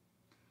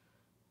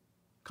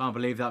 Can't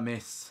believe that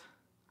miss.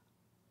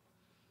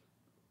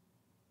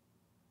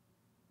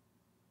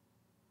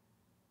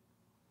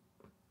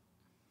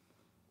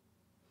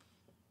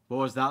 What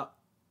was that?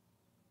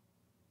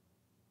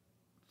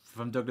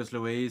 From Douglas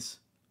Luiz.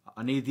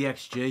 I need the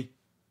XG.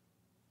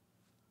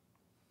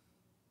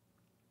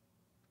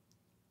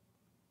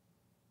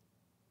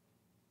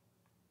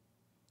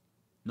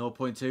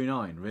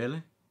 .29,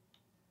 really?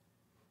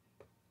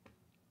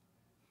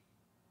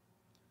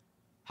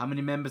 How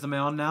many members am I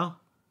on now?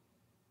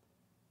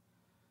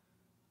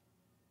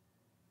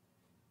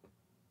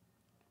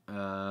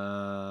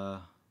 I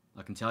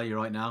can tell you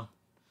right now.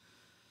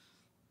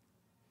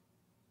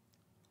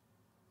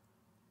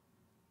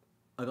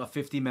 I got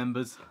 50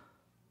 members.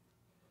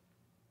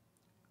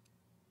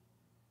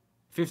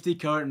 50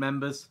 current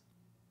members.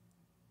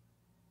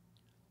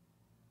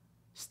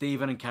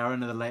 Stephen and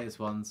Karen are the latest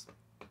ones.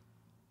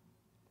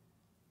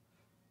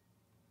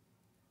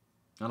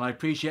 And I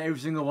appreciate every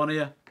single one of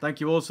you. Thank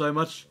you all so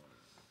much.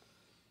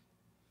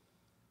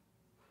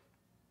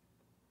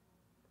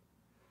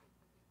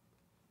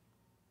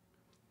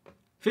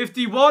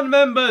 '51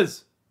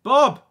 members!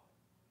 Bob!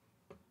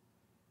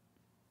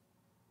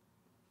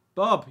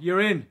 Bob, you're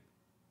in.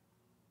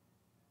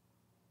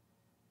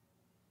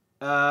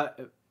 Bob,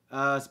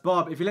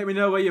 if you let me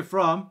know where you're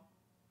from,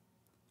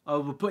 I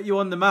will put you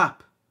on the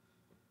map.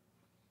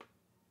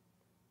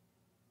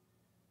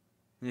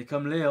 Here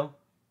come Lille.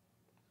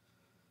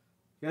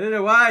 Get it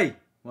away!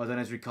 Well done,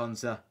 Esri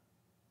Konsa.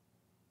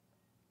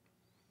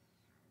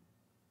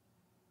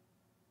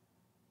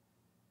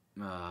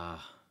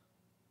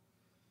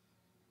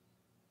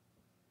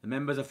 The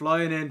members are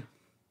flying in.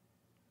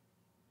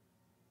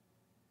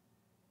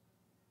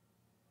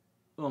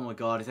 Oh my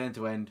god, it's end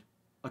to end.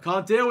 I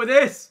can't deal with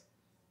this!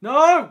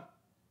 No!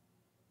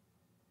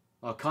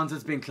 Oh,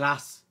 Konsa's been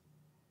class.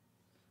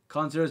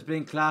 Konsa has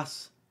been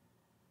class.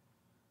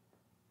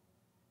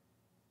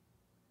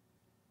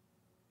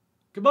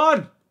 Come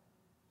on!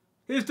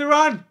 Here's the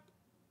run!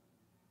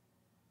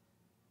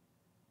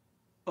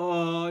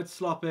 Oh, it's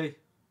sloppy.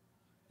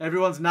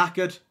 Everyone's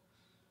knackered.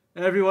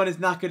 Everyone is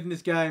knackered in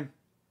this game.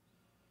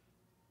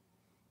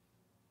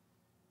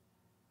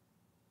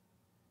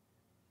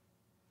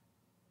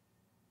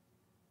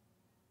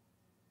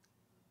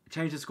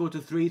 Change the score to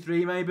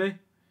 3-3 maybe.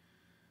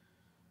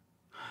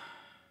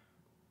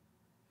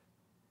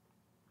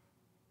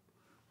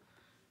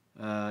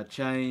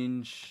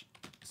 Change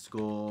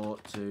score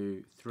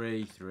to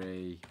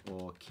 3-3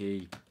 or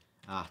keep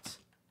at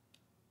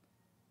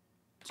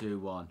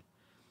 2-1.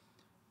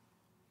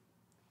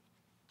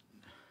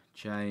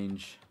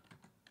 Change,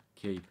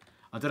 keep.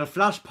 I've done a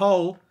flash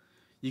poll.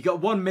 You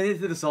got 1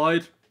 minute to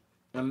decide,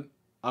 and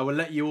I will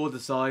let you all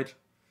decide.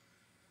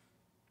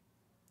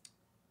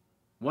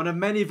 One of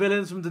many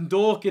villains from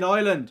Dundalk in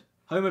Ireland,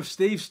 home of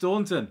Steve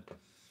Staunton.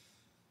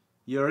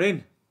 You're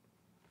in.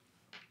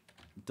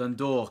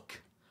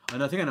 Dundalk.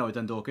 I think I know what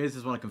Dundalk is.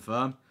 Just want to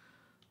confirm.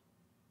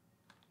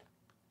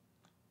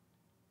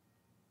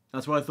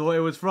 That's where I thought it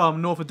was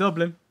from, north of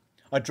Dublin.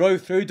 I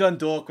drove through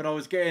Dundalk when I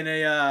was getting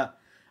a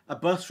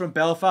bus from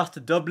Belfast to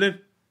Dublin.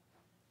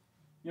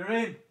 You're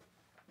in.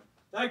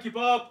 Thank you,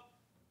 Bob.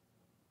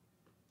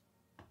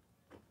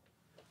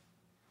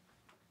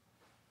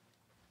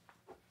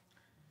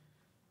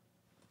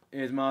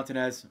 Here's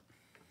Martinez.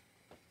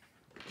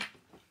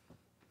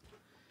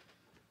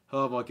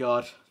 Oh my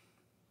god.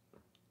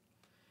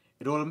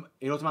 It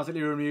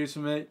automatically renews for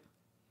me.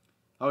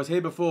 I was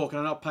here before. Can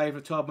I not pay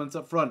for 12 months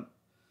up front?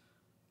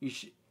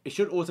 It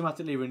should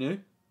automatically renew.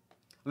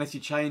 Unless you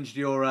changed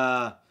your...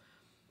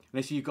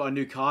 unless you've got a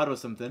new card or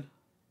something.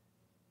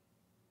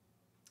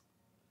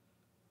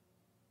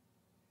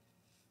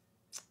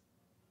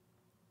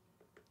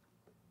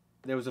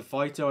 There was a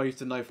fighter I used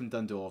to know from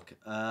Dundalk.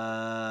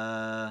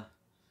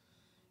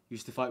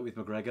 Used to fight with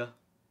McGregor.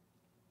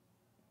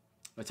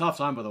 It's half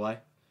time, by the way.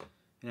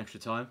 In extra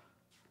time.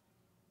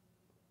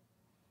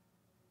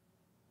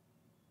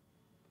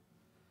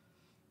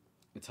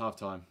 It's half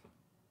time.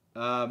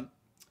 I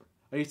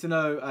used to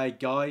know a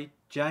guy,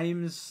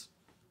 James.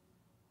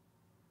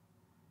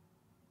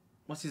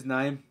 What's his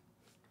name?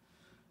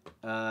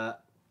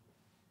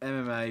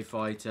 MMA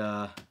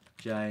fighter,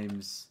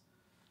 James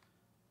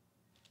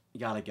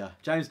Gallagher.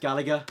 James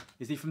Gallagher.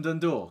 Is he from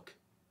Dundalk?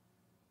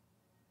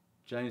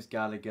 James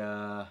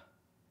Gallagher.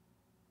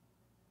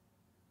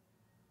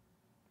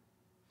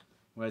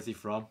 Where's he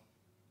from?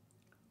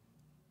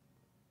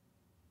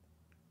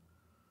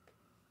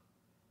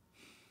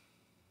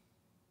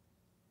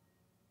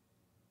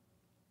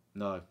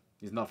 No,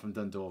 he's not from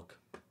Dundalk.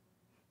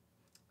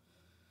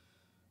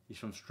 He's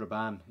from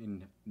Strabane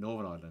in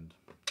Northern Ireland.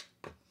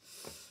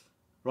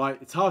 Right,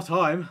 it's half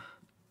time.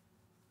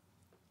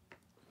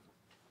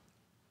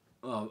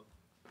 Oh,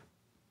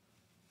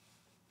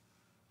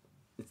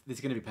 this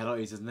is going to be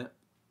penalties, isn't it?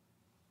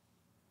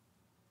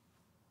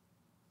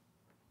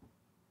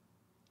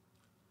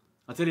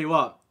 I'll tell you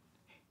what.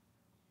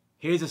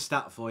 Here's a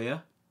stat for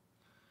you.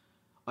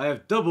 I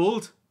have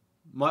doubled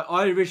my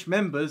Irish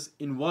members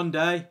in one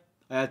day.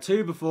 I had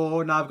 2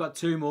 before, now I've got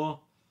 2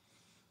 more.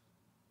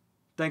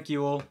 Thank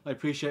you all. I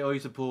appreciate all your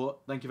support.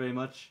 Thank you very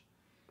much.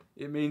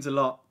 It means a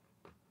lot.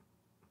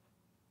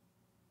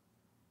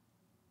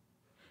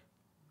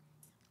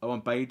 I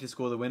want Bailey to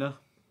score the winner.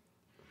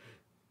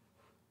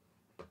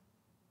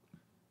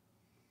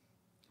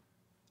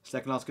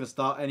 Second half's going to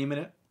start any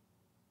minute.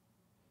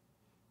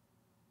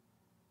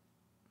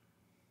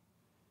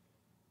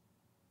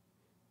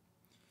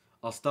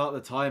 I'll start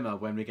the timer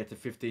when we get to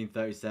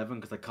 15:37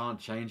 because I can't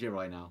change it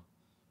right now.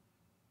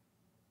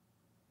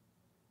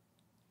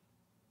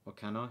 Or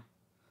can I?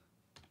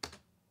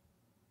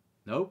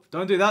 Nope.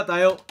 Don't do that,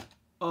 Dale.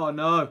 Oh,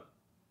 no.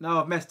 No,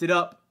 I've messed it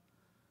up.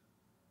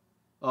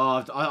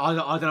 Oh, I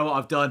don't know what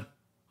I've done.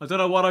 I don't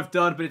know what I've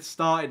done, but it's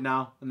started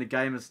now. And the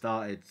game has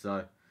started,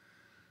 so...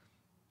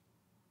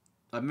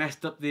 I've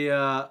messed up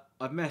the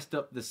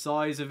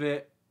size of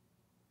it.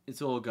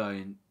 It's all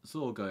going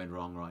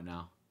wrong right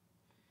now.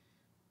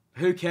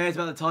 Who cares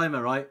about the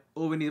timer, right?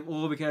 All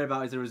we care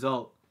about is the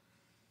result.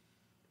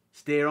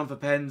 Steer on for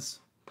pens.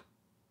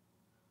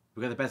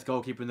 We've got the best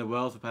goalkeeper in the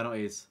world for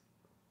penalties.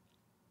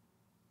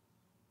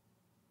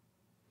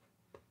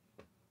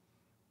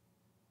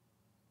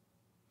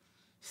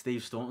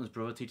 Steve Staunton's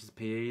brother teaches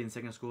PE in the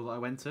second school that I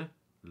went to.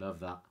 Love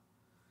that.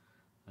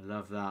 I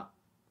love that.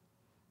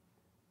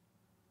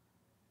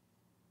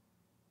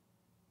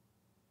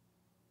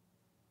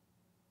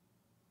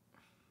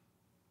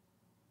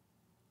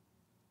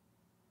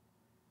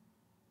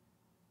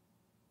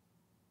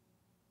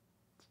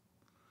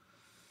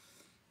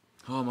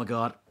 Oh my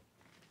god.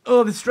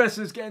 Oh, the stress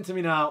is getting to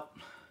me now.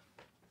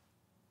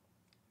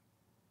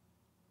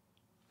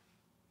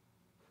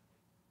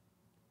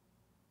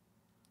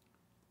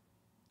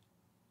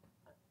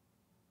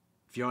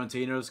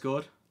 Fiorentina have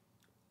scored.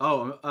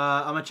 Oh,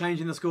 am I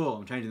changing the score?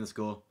 I'm changing the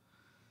score.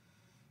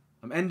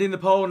 I'm ending the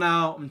poll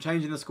now. I'm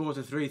changing the score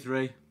to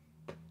 3-3.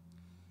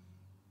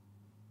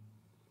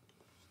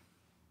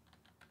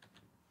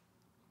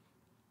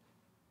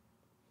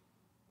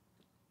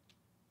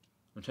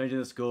 I'm changing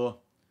the score.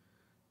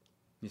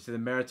 You see the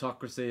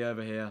meritocracy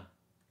over here.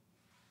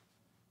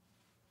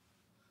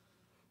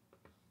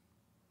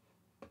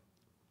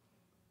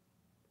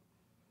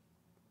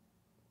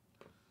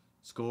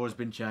 Score has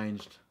been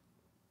changed.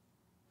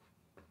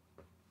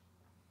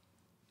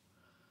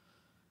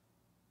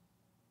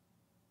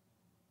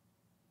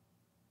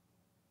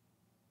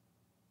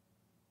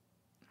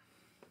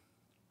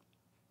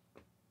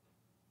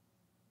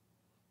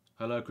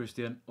 Hello,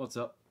 Christian. What's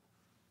up?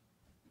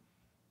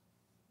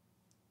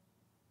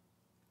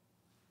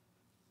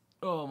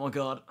 Oh my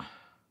god.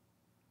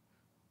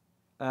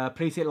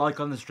 Please hit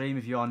like on the stream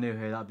if you are new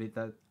here.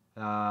 That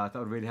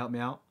would really help me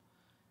out.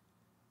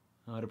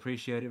 I'd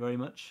appreciate it very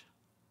much.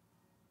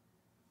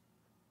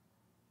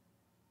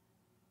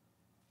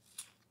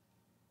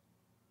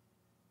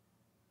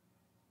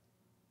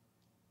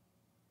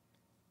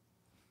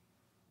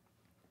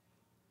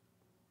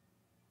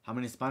 How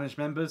many Spanish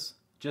members?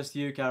 Just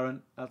you,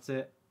 Karen. That's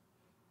it.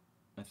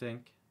 I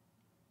think.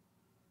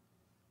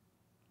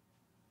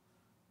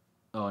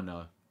 Oh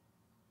no.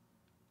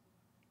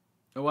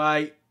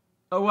 Away!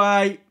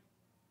 Away!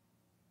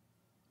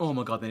 Oh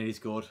my god, they nearly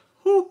scored.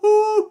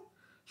 Hoo-hoo!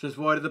 Just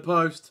wide of the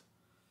post.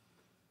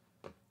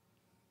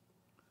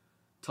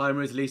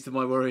 Timer is least of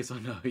my worries. I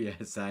know, yeah,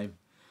 same.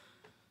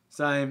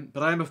 Same.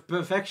 But I'm a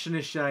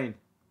perfectionist, Shane.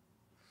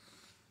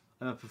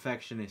 I'm a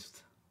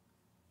perfectionist.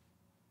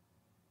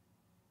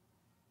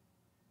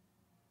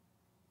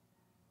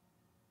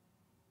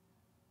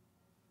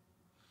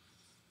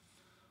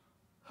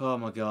 Oh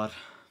my god.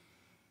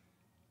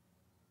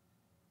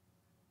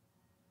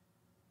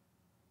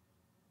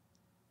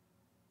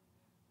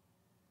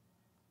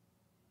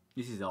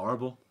 This is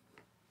horrible.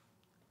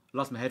 I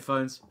lost my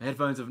headphones. My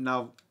headphones have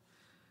now...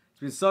 It's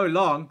been so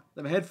long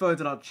that my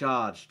headphones are not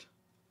charged.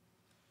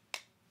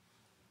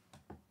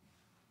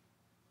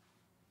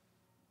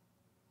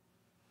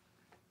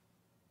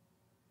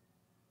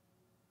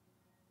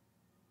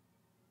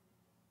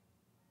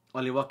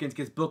 Ollie Watkins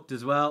gets booked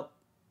as well.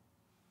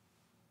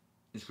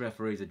 This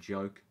referee's a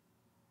joke.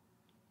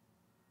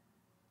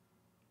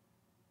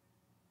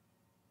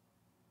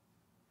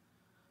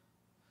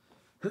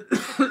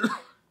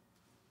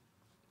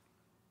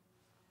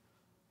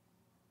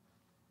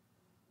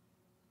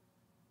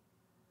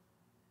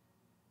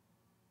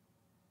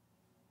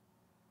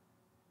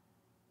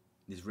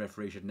 This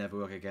referee should never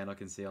work again, I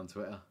can see on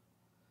Twitter.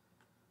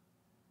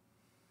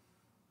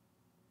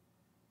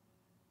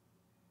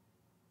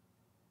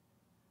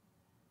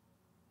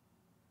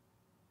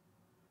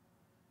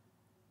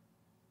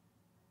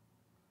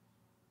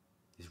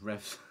 This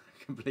ref's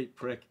a complete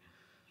prick.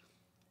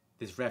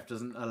 This ref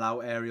doesn't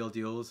allow aerial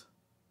duels.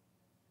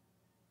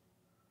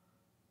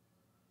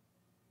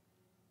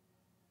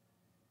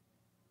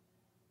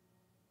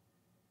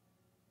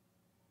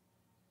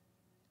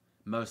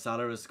 Mo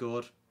Salah has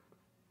scored.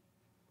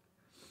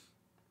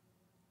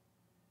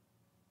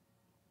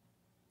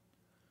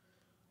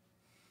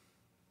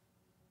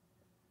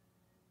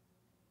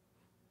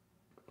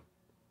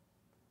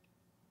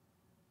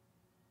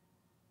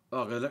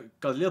 Oh, God,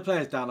 the little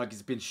player's down like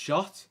he's been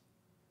shot.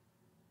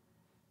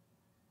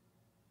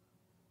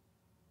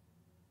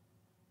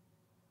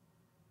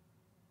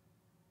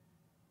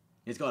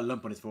 He's got a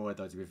lump on his forehead,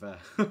 though, to be fair.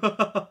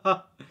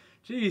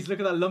 Jeez,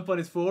 look at that lump on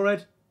his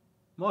forehead.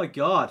 My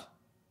God.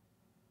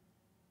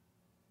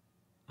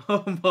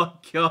 Oh, my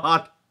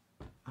God.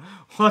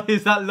 What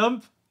is that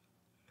lump?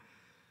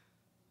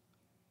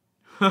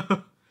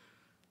 Can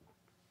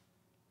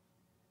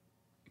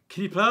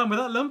you play on with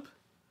that lump?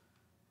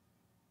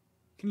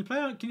 Can you play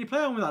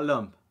on with that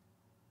lump?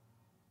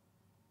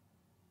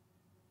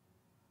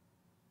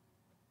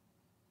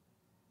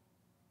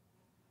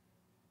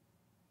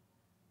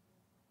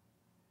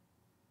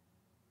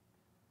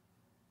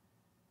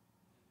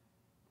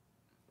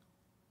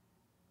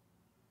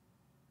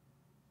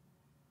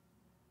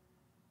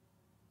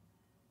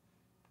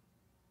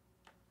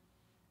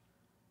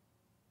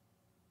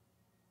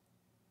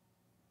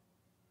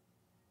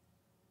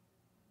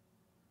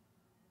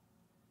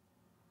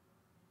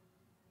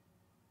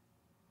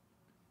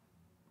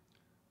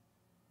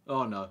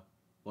 Oh no.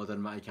 Well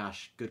done, Matty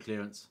Cash. Good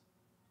clearance.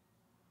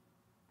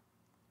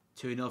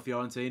 2-0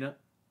 Fiorentina.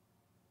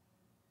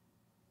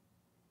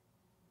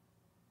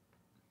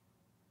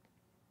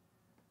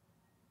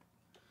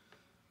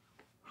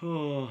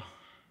 Oh,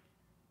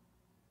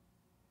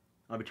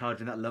 I'll be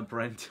charging that lump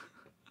rent.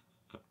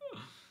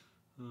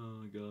 Oh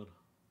my god.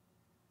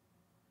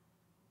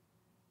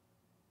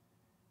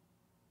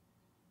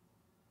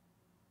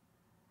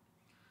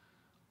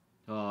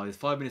 Oh, there's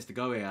 5 minutes to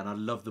go here and I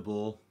love the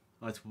ball.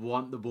 I just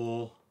want the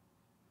ball.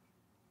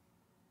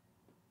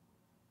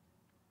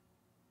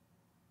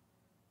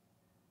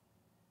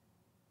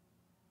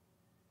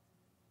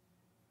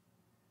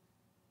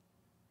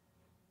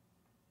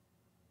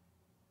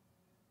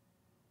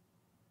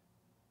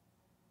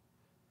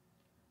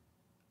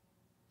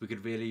 We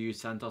could really use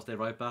Santos there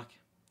right back.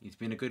 He's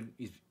been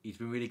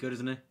really good,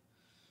 isn't he?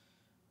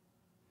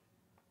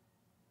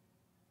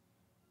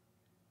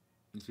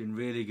 He's been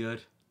really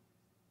good.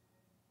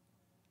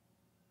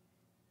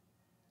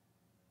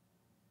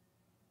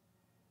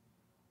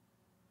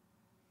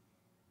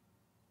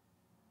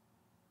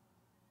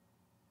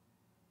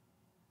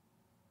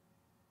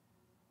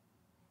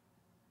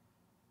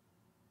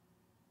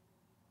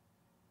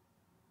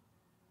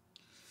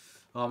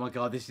 Oh my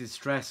god, this is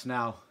stress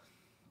now.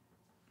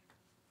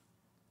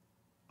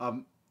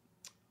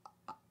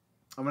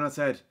 When I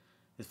said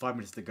there's 5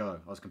 minutes to go,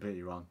 I was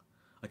completely wrong.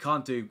 I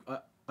can't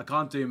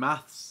do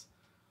maths.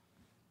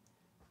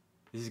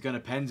 This is going to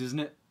pens, isn't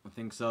it? I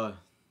think so.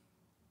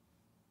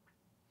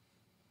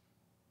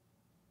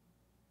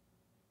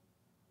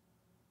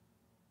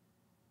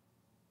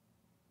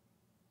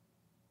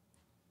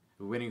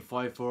 We're winning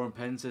 5-4 on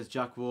pens, says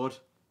Jack Ward.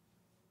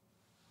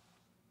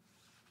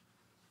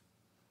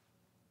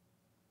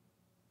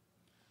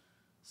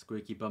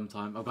 Squeaky bum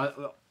time.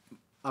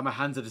 My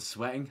hands are just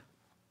sweating.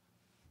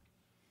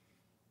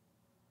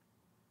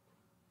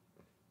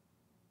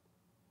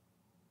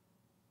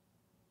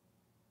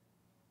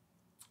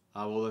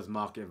 All those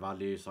market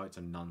value sites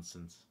are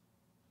nonsense.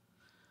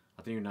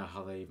 I don't even know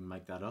how they even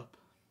make that up.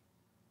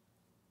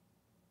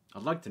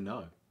 I'd like to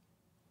know.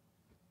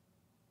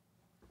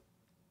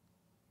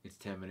 It's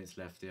 10 minutes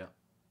left, yeah.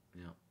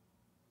 Yeah.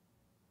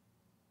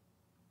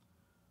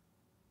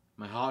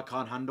 My heart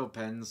can't handle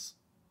pens.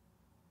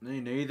 Me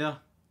neither.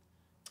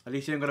 At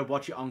least you ain't got to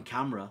watch it on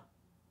camera.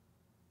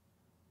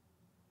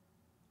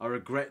 I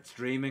regret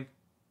streaming.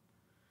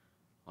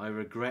 I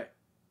regret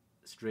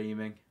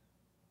streaming.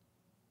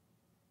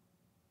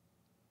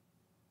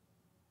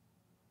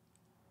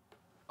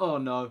 Oh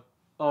no.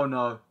 Oh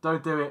no.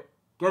 Don't do it.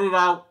 Get it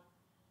out.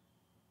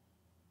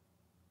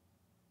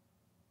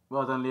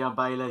 Well done, Leon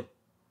Bailey.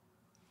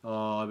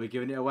 Oh, we're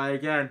giving it away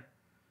again.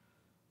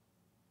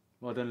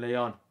 Well done,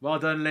 Leon. Well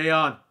done,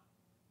 Leon.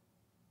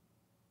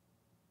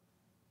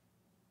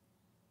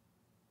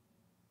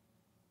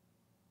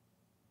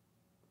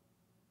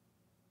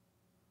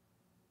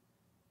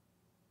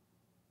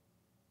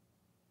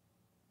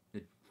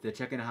 They're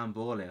checking a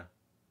handball here.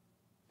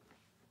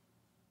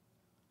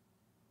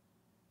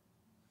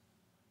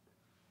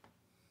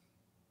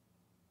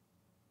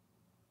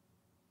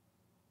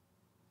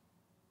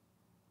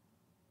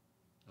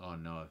 Oh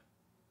no.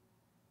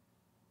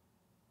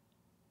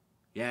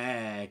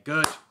 Yeah,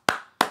 good.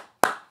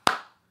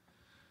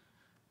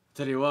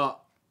 Tell you what.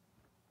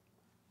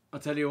 I'll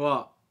tell you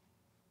what.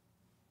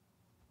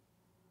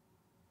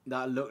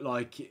 That looked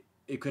like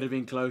it could have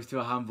been close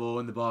to a handball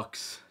in the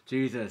box.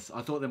 Jesus,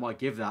 I thought they might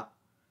give that.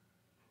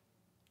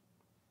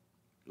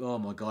 Oh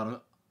my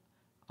god,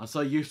 I'm so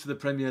used to the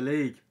Premier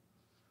League.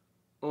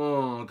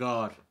 Oh my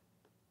god.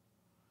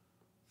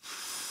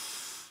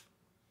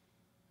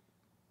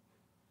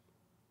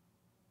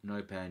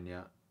 No pen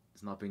yet.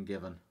 It's not been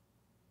given.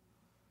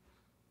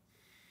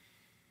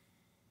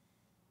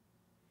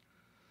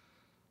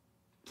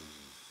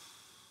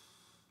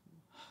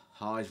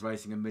 Heart is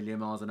racing 1,000,000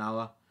 miles an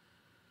hour,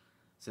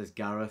 says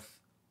Gareth.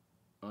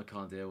 I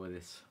can't deal with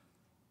this.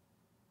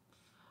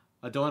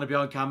 I don't want to be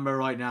on camera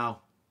right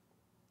now.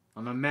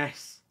 I'm a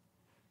mess.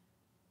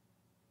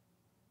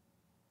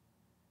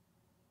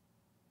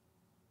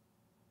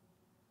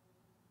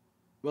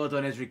 Well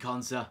done, Ezri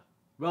Konsa.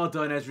 Well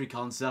done, Ezri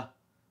Konsa.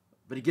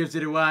 But he gives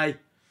it away.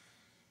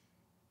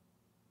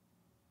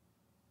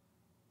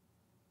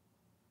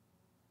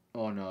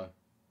 Oh no.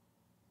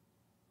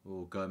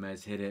 Oh,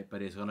 Gomez hit it,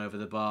 but it's gone over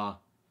the bar.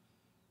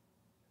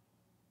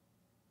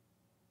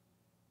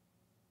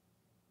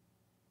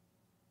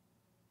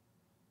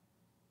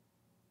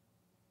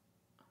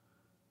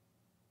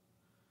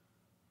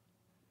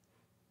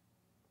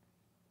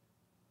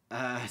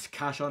 It's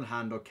cash on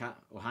hand or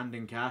hand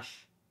in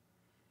cash.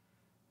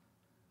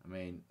 I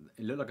mean,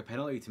 it looked like a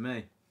penalty to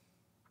me.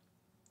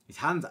 His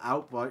hand's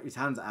out, right? His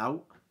hand's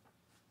out.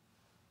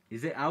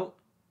 Is it out?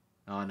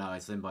 Oh no,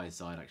 it's in by his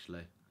side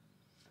actually.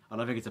 I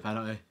don't think it's a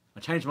penalty. I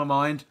changed my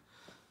mind.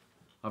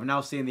 I've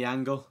now seen the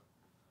angle.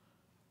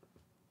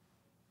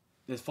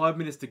 There's 5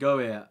 minutes to go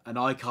here and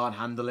I can't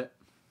handle it.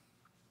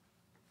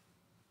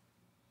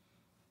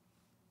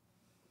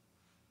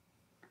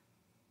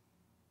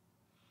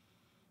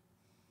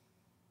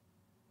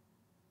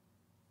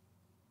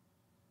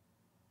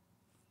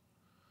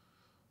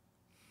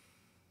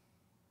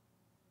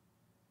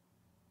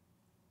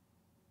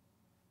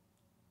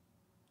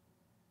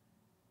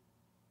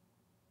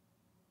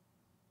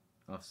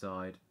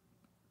 Offside.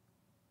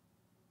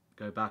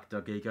 Go back,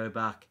 Dougie. Go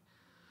back.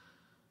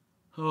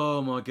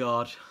 Oh my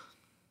God.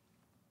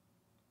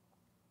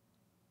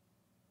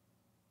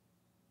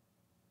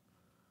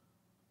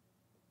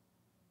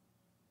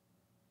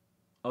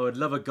 I would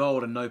love a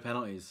goal and no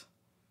penalties.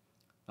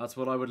 That's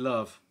what I would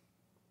love.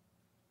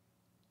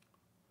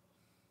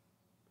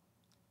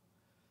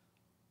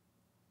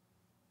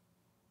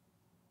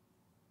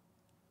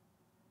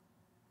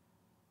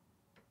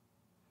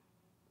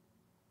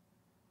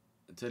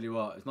 I tell you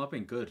what, it's not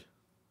been good.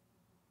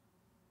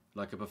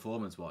 Like a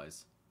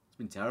performance-wise. It's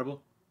been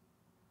terrible.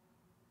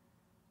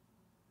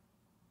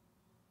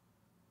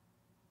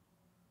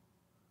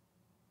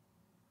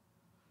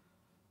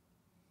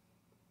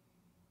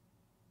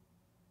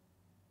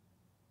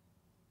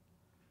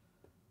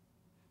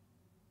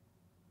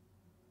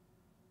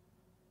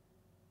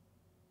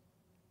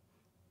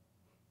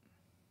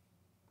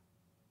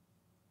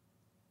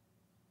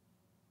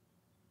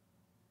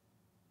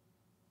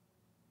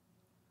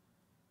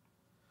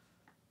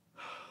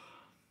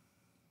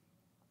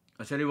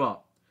 I tell you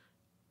what,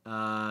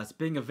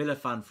 being a Villa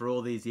fan for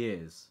all these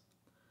years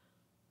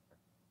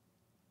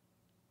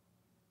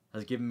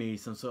has given me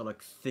some sort of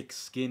like thick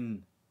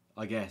skin,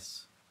 I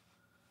guess.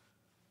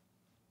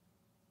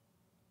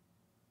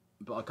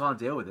 But I can't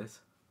deal with this.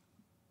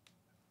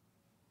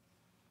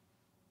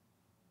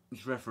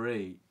 This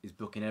referee is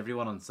booking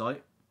everyone on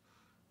site.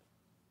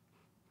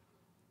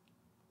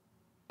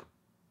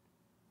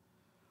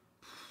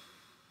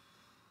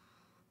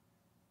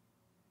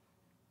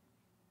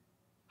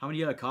 How many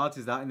yellow cards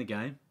is that in the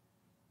game?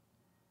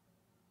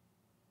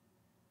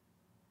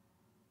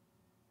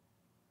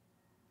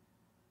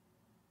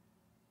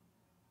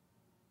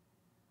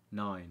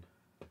 9.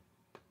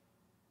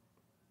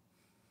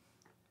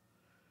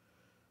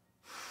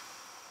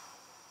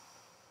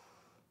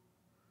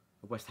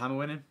 West Ham are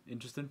winning.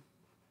 Interesting.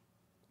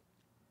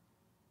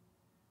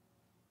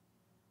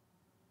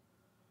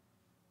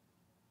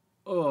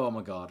 Oh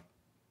my God.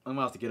 I'm going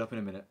to have to get up in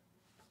a minute.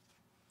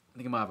 I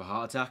think I might have a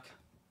heart attack.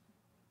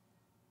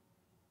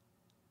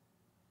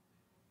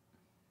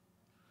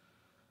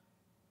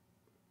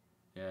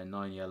 Yeah,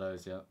 9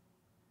 yellows, yeah.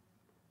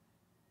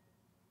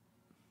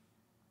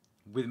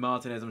 With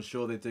Martinez, I'm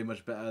sure they do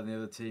much better than the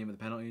other team with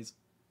the penalties.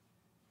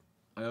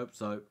 I hope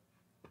so.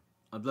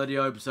 I bloody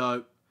hope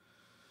so.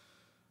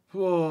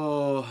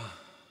 Whoa.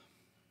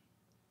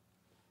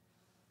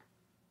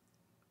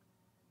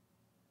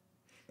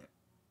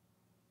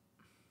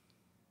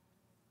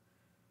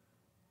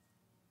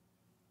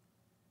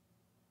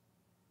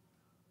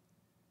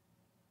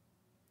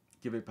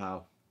 Give it,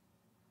 Pau.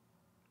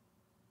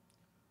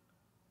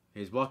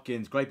 Here's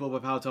Watkins. Great ball by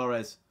Pau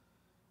Torres.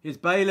 Here's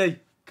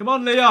Bailey. Come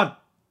on, Leon.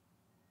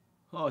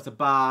 Oh, it's a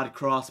bad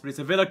cross, but it's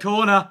a Villa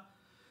corner.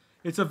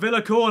 It's a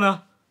Villa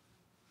corner.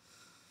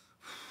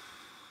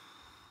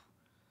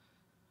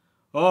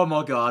 Oh,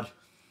 my God.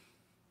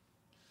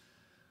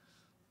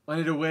 I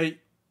need a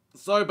wee.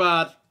 So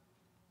bad.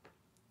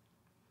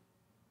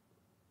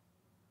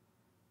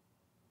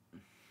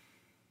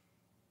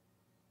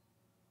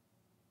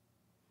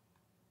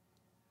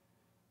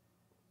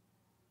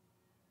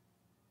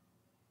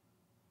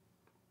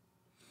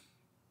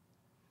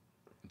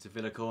 It's a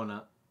Villa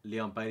corner.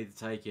 Leon Bailey to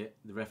take it.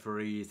 The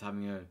referee is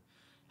having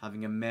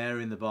a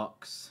mare in the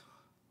box.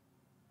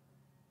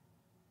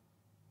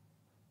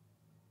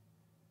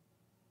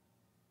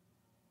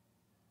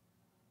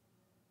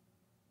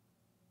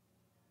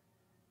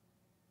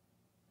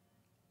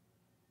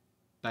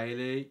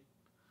 Bailey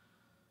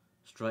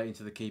straight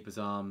into the keeper's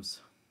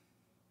arms.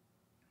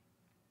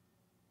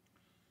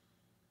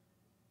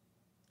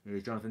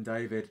 Here's Jonathan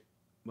David.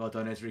 Well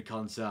done, Ezri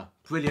Konsa.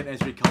 Brilliant,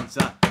 Ezri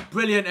Konsa.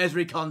 Brilliant,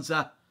 Ezri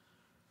Konsa.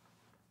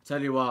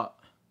 Tell you what,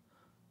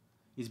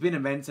 he's been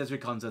immense, Ezri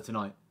Konsa,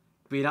 tonight.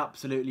 Been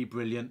absolutely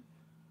brilliant.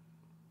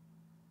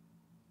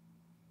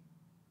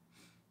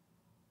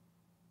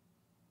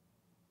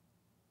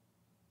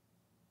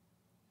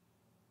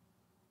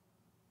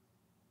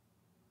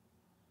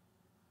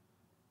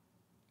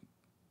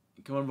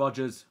 Come on,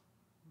 Rodgers.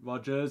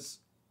 Rodgers.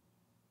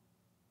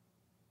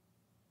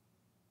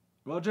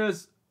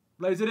 Rodgers.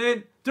 Plays it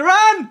in.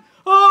 Duran!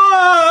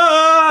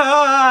 Oh!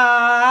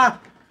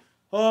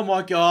 Oh,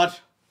 my God.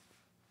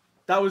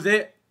 That was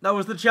it. That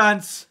was the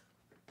chance.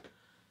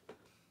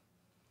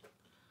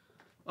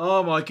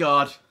 Oh, my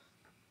God.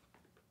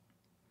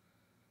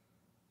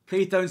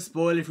 Please don't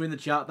spoil if you're in the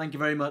chat. Thank you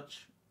very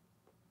much.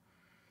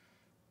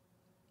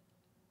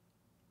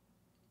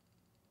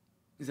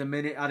 There's a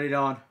minute added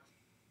on.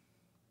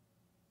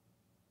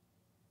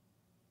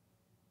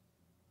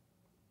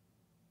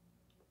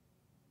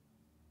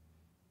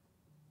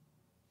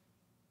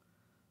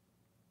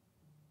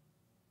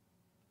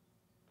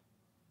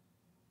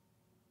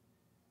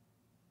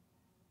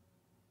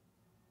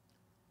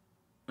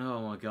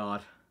 Oh my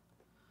God.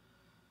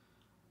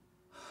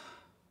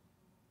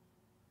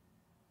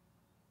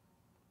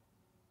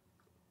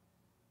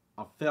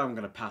 I feel I'm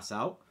going to pass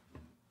out.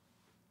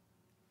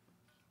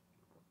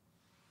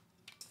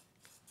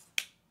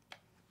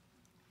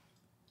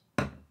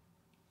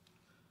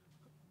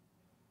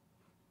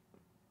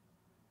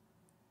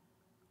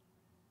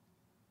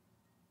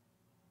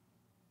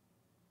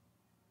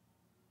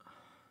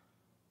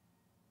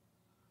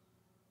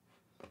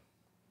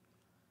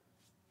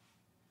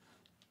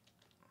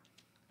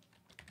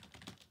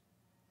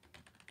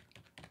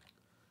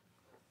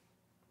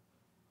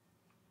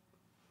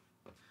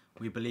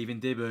 We believe in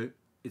debut.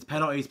 It's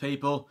penalties,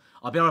 people.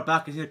 I'll be right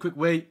back. It's a quick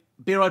wait.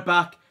 Be right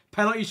back.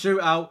 Penalty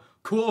shootout.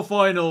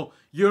 Quarter-final.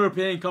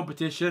 European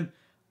competition.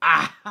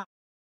 Ah!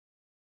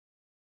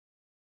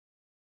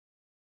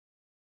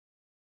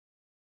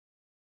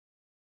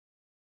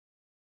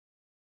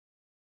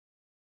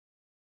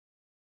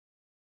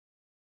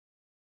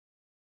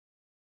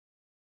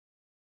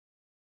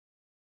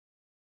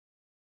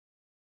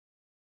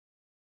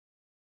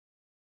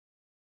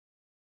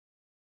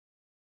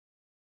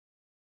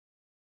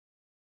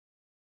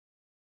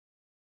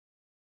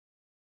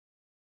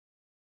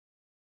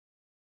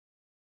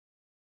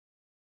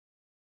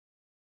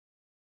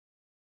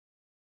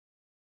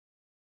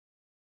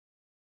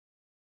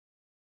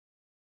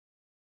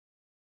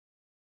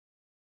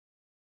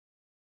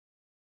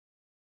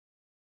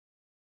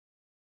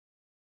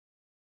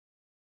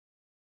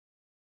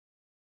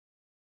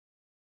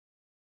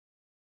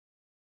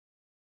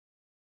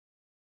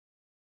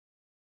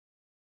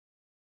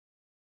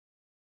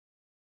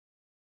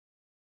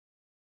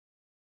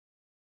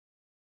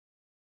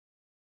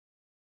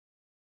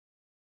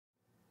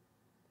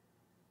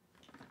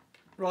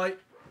 Right.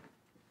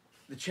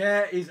 The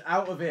chair is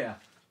out of here.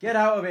 Get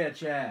out of here,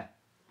 chair.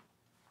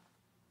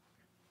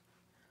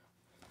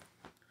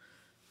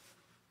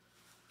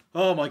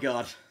 Oh my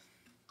God.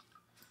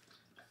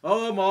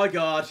 Oh my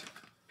God.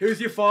 Who's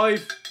your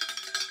 5?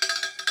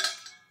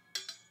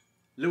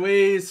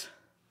 Louise.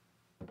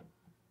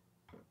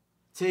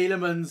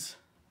 Tielemans.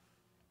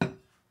 I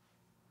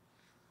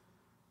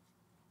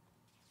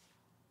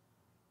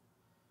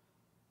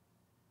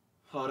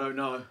don't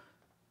know.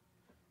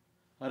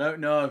 I don't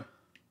know.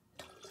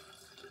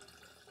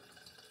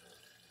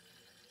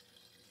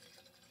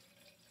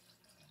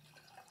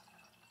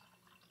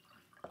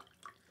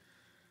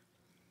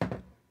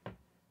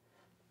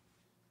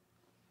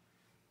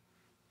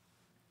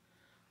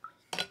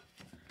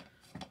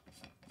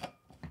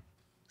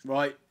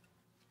 Right.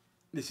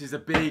 This is a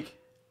big...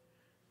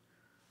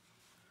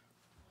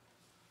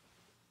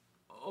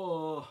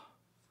 Oh.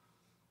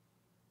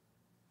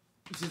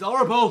 This is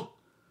horrible.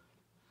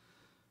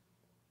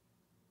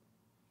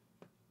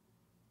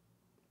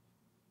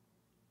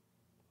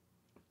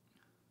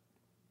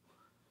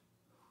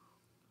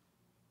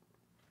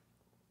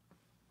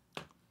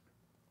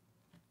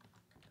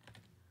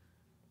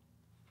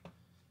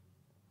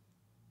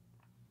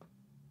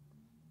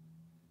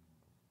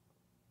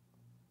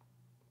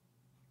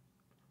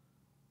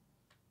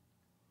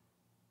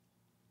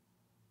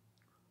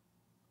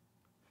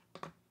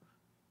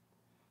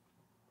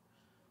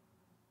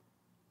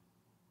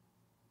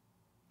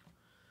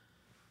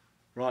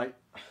 Right.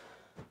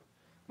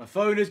 My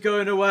phone is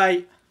going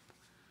away.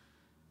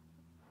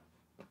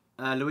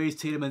 Louise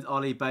Tielemans,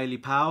 Ollie Bailey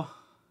Powell.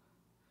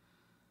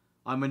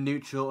 I'm a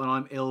neutral and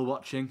I'm ill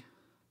watching.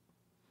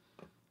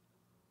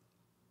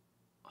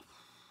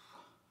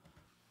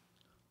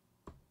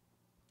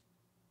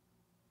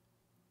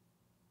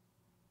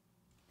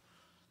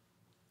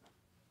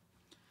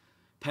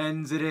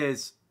 Pens it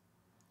is.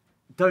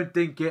 Don't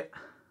think it.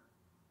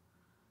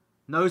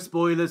 No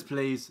spoilers,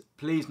 please.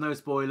 Please, no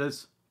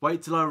spoilers.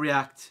 Wait till I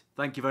react.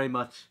 Thank you very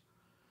much.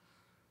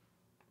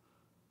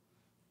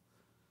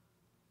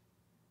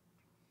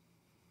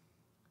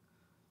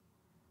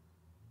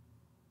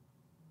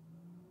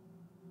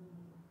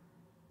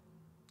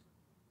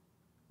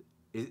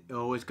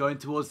 Oh, it's going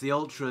towards the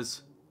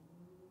ultras.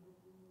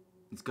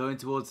 It's going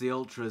towards the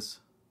ultras.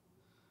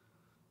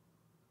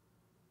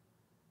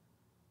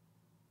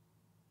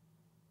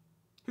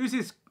 Who's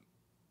this?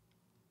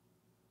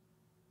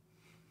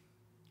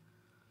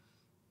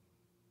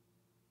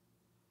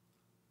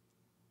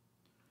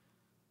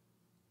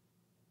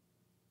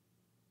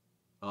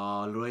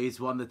 Oh, Louise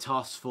won the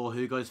toss for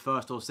who goes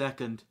first or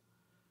second.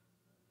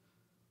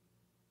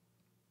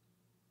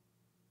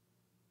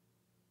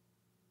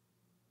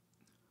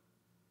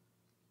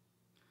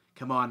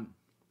 Come on.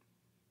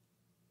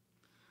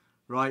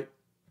 Right.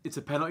 It's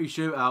a penalty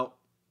shootout.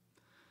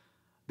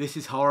 This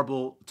is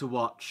horrible to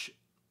watch.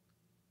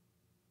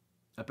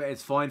 I bet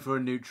it's fine for a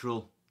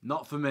neutral.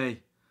 Not for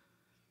me.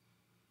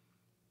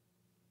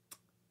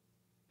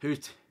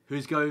 Who's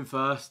going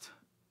first?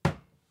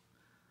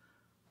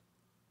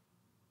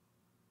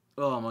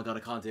 Oh my God, I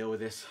can't deal with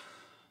this.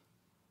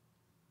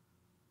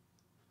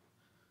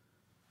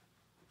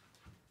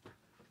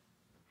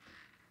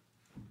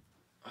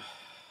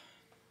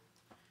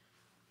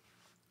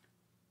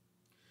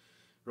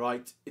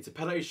 Right, it's a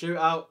penalty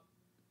shootout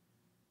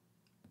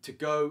to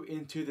go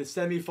into the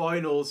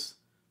semi-finals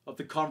of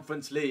the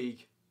Conference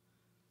League.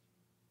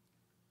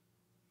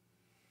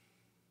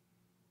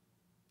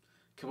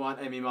 Come on,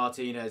 Emi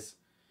Martinez.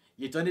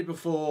 You've done it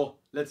before.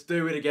 Let's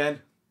do it again.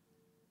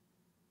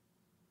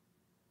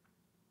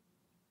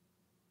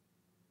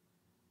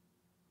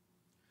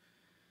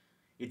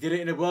 You did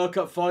it in a World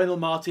Cup final,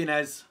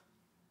 Martinez.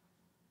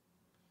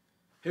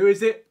 Who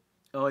is it?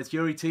 Oh, it's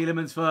Yuri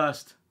Tielemans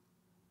first.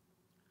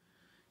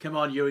 Come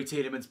on, Yuri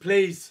Tielemans,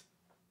 please.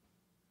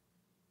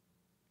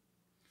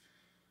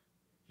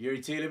 Yuri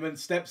Tielemans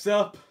steps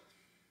up.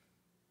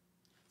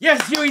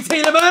 Yes, Yuri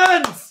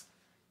Tielemans!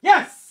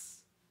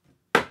 Yes!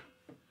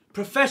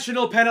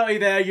 Professional penalty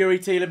there, Yuri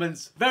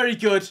Tielemans. Very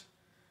good.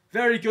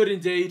 Very good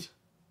indeed.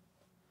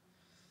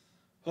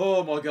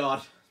 Oh my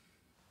God.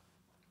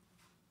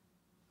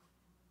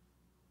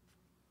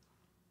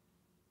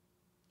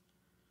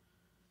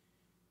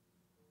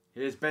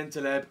 Here's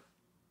Bentaleb.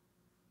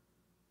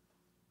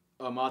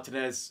 Oh,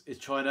 Martinez is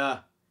trying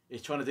to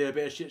do a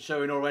bit of shit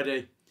showing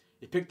already.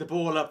 He picked the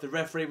ball up. The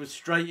referee was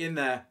straight in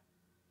there.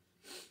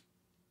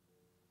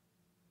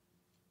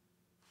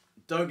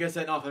 Don't get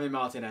sent off,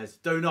 Martinez.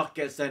 Do not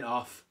get sent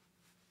off.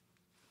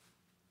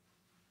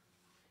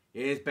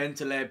 Here's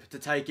Bentaleb to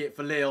take it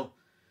for Lille.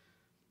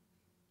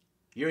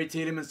 Yuri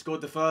Tielemans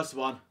scored the first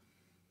one.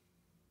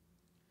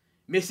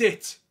 Miss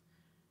it.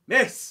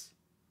 Miss.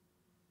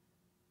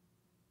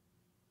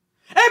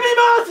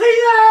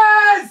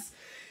 Martinez!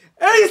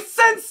 He's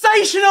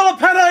sensational at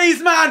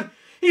penalties, man.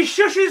 He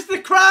shushes the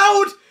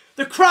crowd.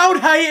 The crowd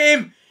hate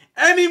him.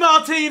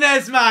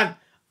 Martinez, man.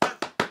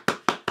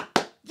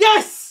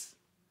 Yes!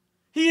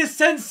 He is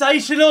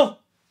sensational.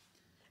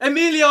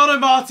 Emiliano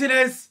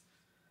Martinez.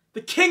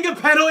 The king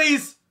of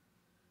penalties.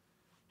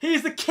 He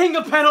is the king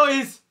of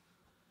penalties.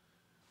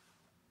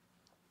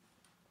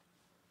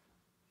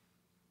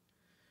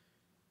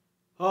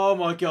 Oh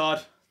my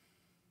God.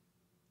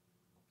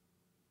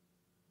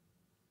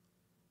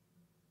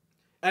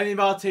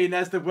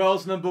 Martinez, the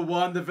world's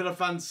 #1, the Villa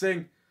fans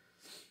sing.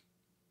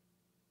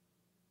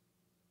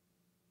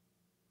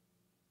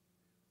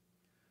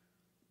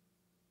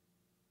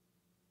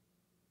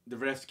 The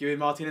ref's giving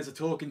Martinez a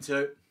talking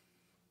to.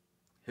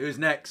 Who's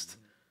next?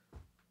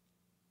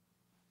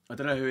 I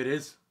don't know who it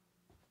is.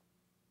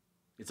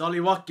 It's Ollie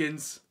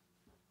Watkins.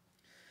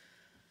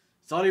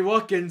 It's Ollie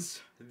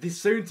Watkins, the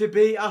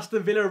soon-to-be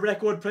Aston Villa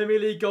record Premier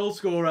League goal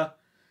scorer,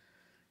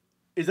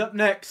 is up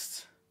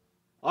next.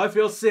 I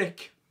feel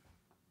sick.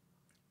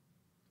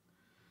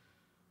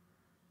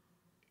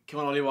 Come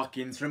on, Ollie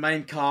Watkins.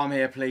 Remain calm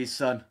here, please,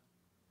 son.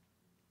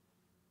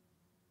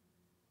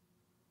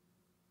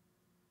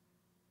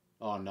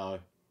 Oh, no.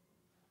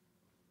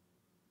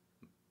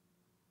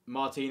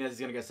 Martinez is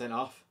going to get sent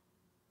off.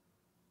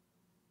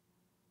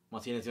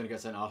 Martinez is going to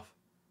get sent off.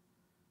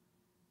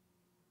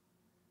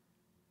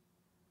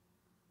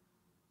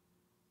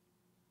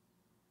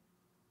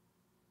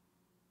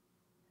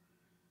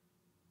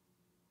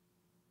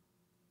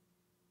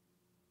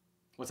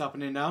 What's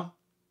happening now?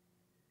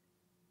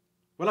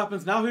 What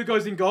happens now? Who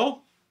goes in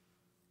goal?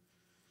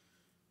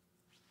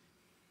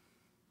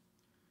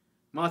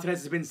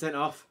 Martinez has been sent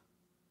off.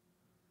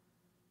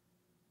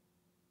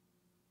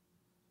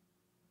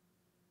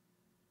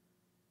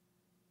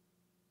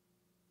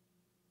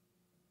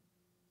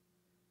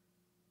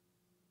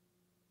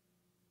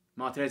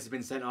 Martinez has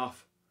been sent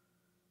off.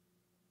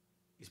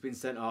 He's been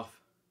sent off.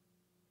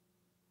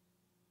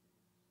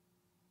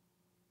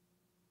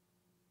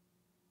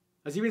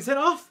 Has he been sent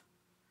off?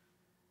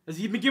 Has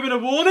he been given a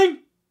warning?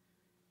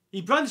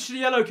 He brandished a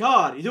yellow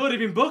card. He's already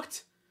been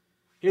booked.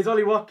 Here's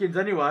Ollie Watkins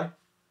anyway.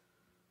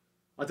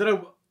 I don't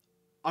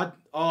know.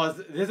 Oh,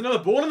 there's another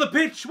ball on the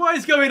pitch. What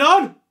is going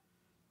on?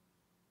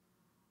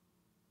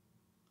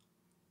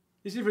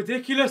 This is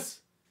ridiculous.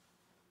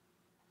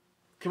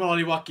 Come on,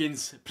 Ollie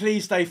Watkins.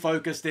 Please stay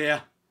focused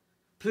here.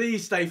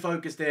 Please stay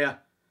focused here.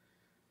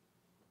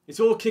 It's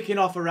all kicking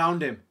off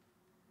around him.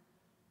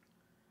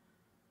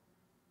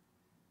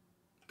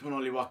 Come on,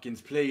 Ollie Watkins.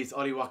 Please,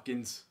 Ollie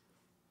Watkins.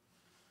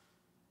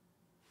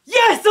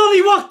 Yes,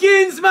 Ollie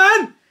Watkins,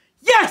 man!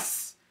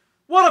 Yes!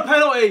 What a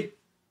penalty!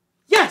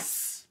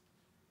 Yes!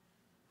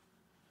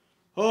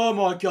 Oh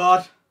my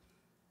God.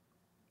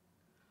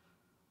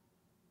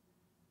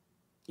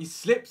 He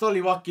slips,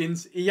 Ollie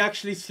Watkins. He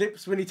actually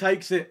slips when he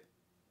takes it.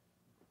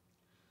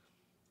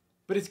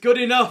 But it's good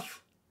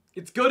enough.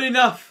 It's good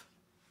enough.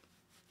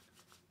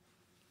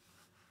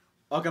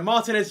 Okay,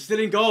 Martinez is still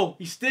in goal.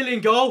 He's still in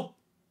goal.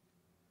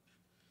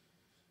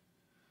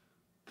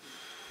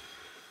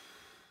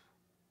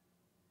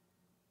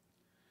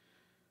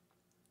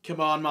 Come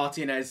on,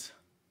 Martinez.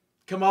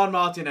 Come on,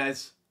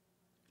 Martinez.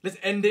 Let's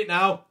end it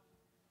now.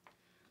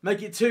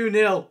 Make it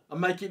 2-0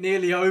 and make it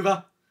nearly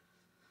over.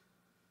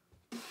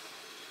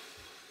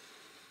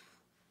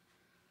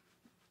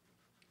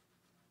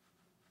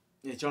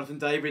 Yeah, Jonathan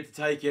David to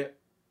take it.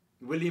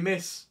 Will he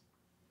miss?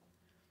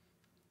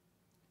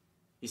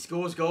 He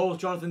scores goals,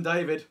 Jonathan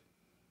David.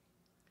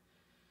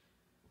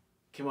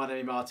 Come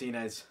on,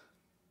 Martinez.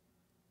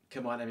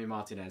 Come on,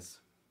 Martinez.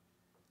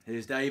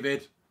 Here's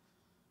David.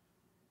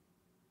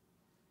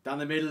 Down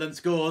the middle and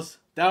scores.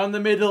 Down the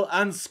middle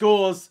and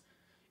scores.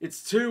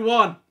 It's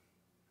 2-1.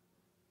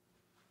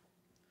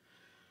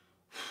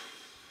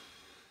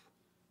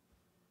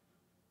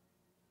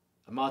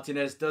 And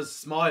Martinez does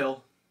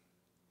smile.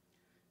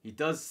 He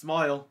does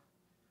smile.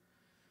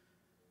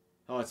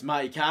 Oh, it's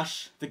Matty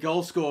Cash, the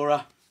goal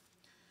scorer.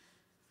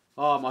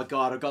 Oh my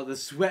God, I've got the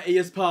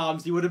sweatiest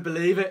palms. You wouldn't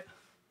believe it.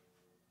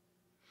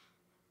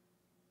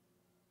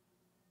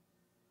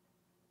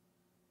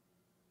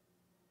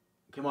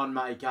 Come on,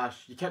 Matty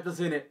Cash. You kept us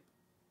in it.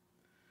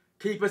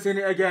 Keep us in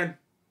it again.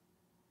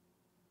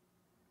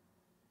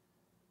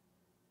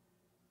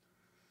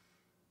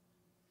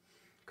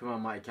 Come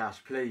on, Matty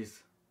Cash,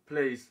 please.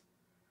 Please.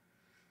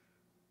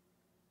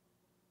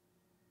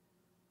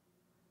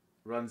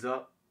 Runs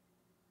up.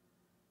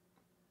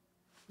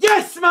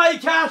 Yes, Matty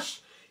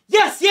Cash!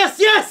 Yes, yes,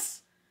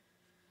 yes!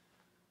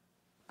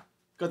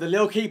 God, the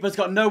Lille keeper's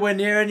got nowhere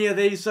near any of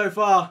these so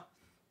far.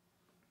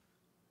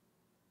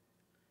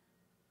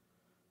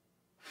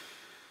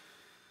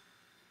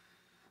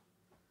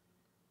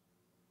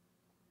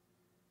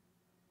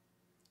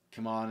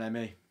 Come on,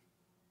 Emmy.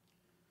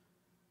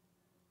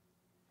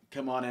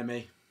 Come on,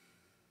 Emmy.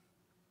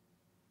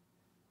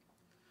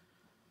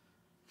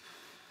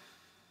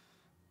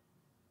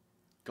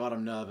 God,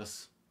 I'm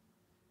nervous.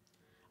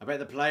 I bet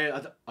the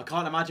player... I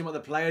can't imagine what the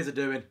players are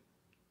doing.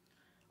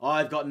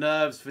 I've got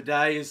nerves for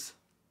days.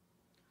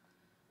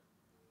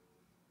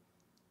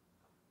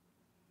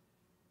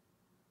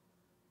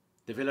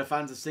 The Villa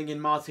fans are singing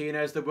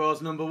Martinez the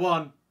world's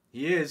 #1.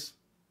 He is.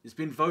 It's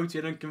been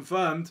voted and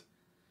confirmed.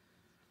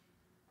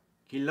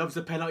 He loves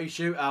the penalty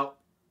shootout.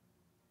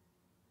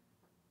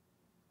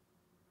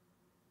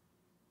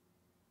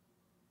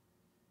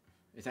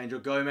 It's Angel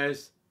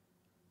Gomez.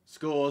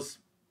 Scores.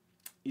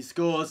 He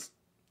scores.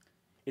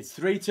 It's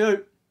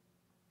 3-2.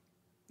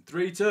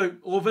 3-2.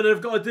 All Villa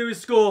have got to do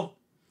is score.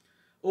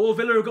 All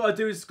Villa have got to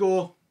do is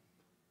score.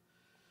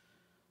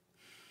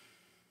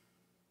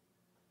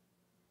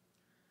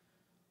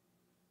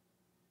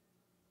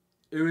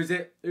 Who is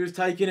it? Who's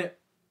taking it?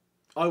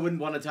 I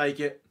wouldn't want to take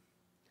it.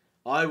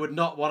 I would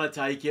not want to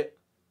take it.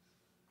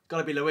 It's got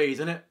to be Louise,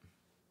 isn't it?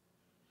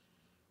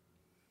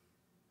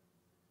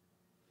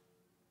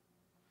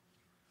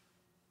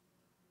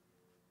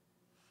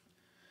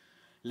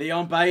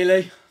 Leon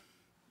Bailey.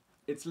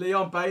 It's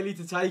Leon Bailey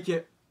to take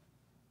it.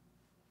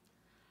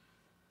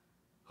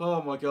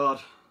 Oh my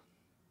God.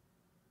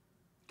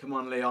 Come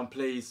on, Leon,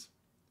 please.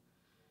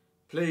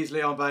 Please,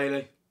 Leon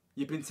Bailey.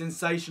 You've been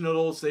sensational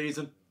all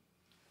season.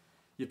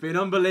 You've been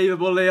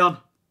unbelievable, Leon.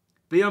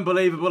 Be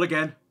unbelievable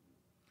again.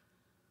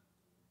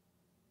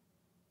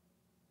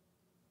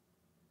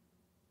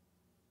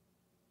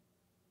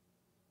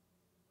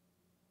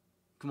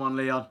 Come on,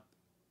 Leon.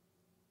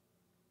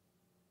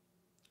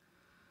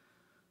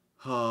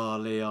 Oh,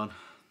 Leon.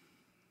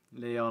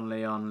 Leon,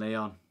 Leon,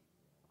 Leon.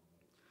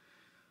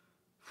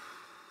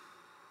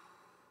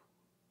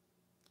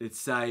 It's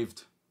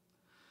saved.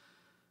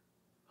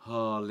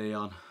 Oh,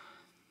 Leon.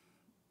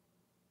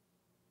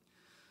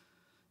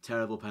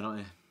 Terrible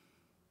penalty.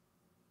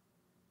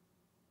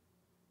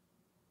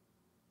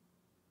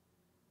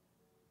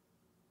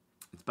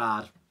 It's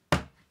bad.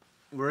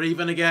 We're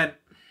even again.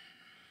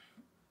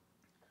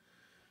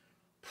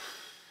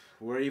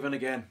 We're even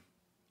again.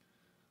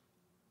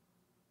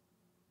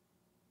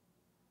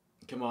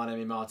 Come on,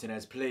 Emi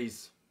Martinez,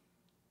 please.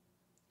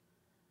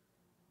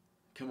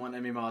 Come on,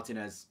 Emi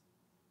Martinez.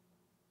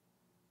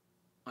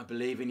 I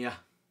believe in you.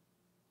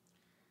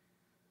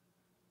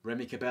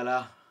 Remy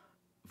Cabella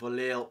for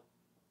Lille.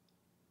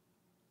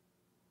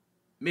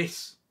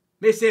 Miss.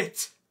 Miss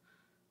it.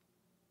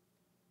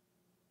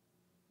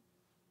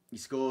 He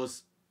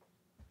scores.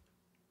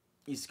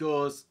 He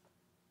scores.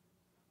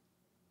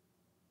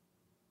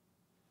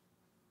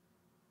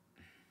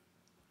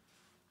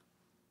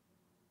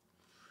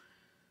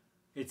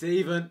 It's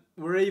even.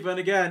 We're even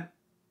again.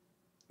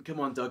 Come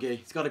on, Dougie.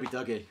 It's got to be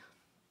Dougie.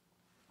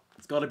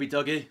 It's got to be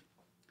Dougie.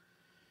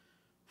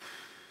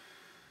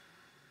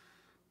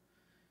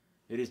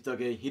 It is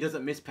Dougie. He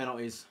doesn't miss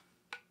penalties.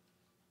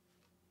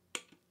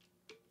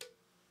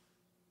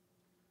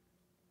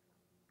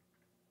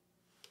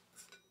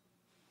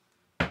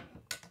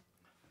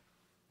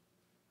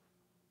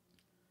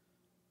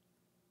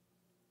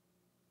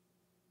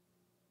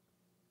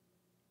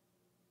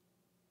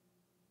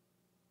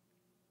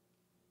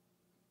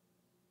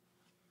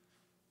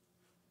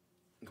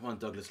 Come on,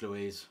 Douglas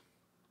Luiz.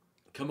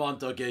 Come on,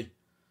 Dougie.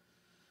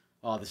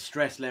 Oh, the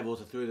stress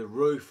levels are through the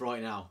roof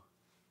right now.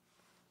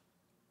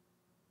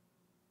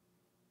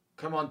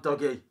 Come on,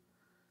 Dougie.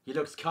 He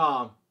looks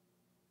calm.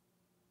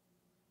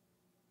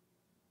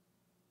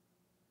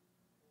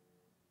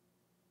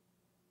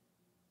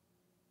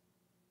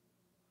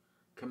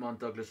 Come on,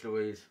 Douglas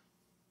Luiz.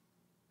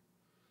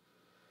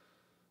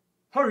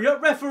 Hurry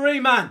up, referee,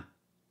 man!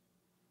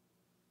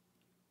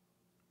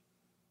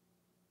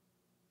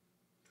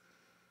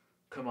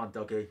 Come on,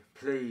 Dougie,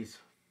 please.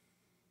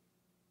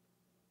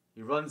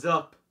 He runs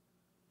up.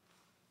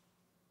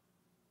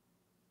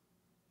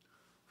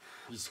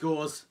 He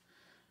scores.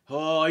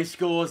 Oh, he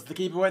scores. The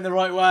keeper went the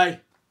right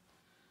way.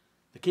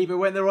 The keeper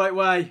went the right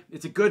way.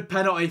 It's a good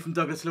penalty from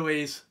Douglas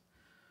Luiz.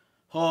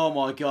 Oh,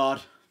 my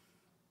God.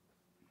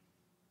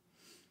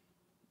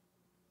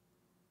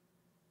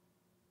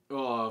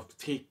 Oh,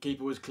 the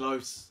keeper was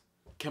close.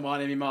 Come on,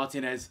 Emi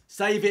Martinez.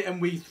 Save it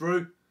and we're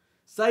through.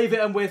 Save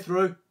it and we're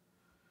through.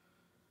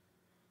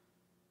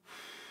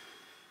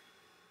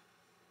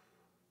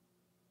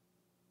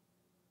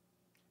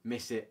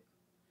 Miss it.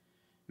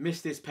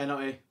 Miss this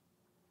penalty.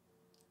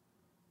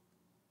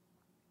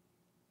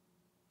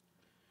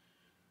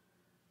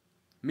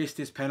 Miss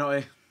this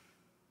penalty.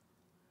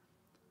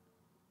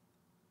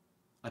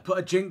 I put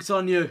a jinx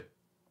on you.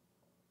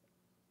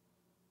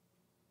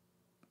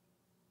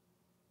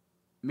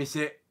 Miss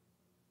it.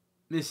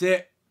 Miss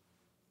it.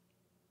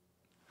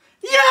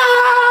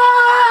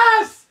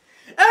 Yes!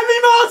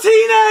 Emi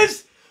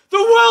Martinez! The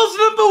world's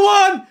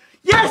 #1!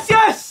 Yes,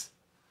 yes!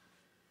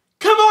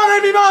 Come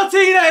on, Emi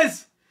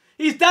Martinez!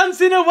 He's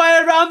dancing away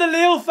around the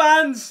Lille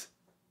fans.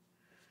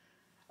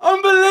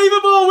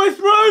 Unbelievable, we're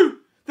through!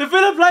 The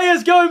Villa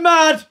players go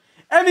mad.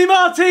 Emi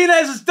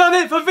Martinez has done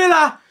it for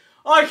Villa.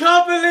 I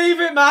can't believe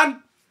it,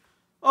 man.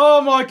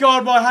 Oh my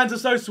God, my hands are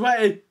so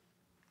sweaty.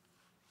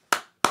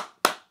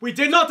 We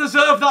did not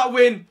deserve that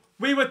win.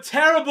 We were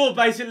terrible,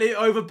 basically,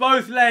 over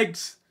both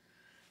legs.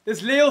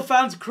 There's Lille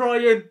fans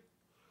crying.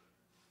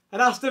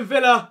 And Aston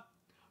Villa,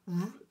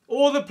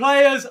 all the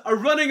players are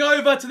running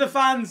over to the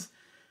fans.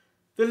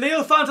 The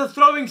Lille fans are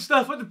throwing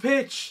stuff at the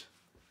pitch.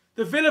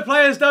 The Villa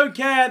players don't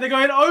care. They're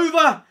going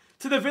over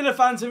to the Villa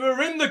fans who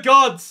are in the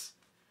gods.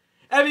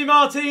 Emi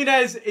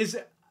Martinez is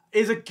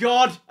a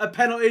god at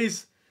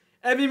penalties.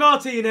 Emi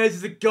Martinez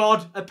is a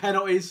god at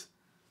penalties.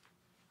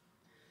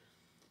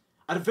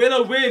 And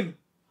Villa win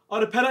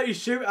on a penalty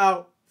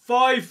shootout.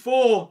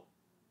 5-4.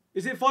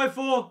 Is it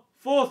 5-4?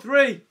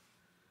 4-3.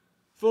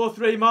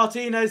 4-3.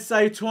 Martinez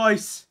saved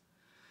twice.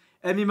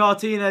 Emi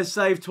Martinez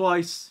saved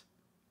twice.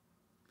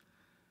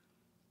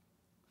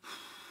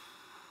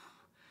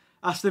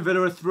 Aston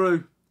Villa are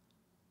through.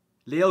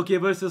 Lille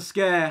give us a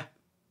scare.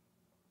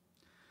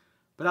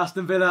 But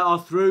Aston Villa are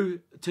through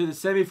to the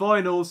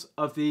semi-finals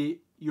of the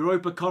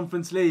Europa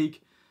Conference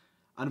League.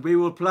 And we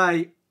will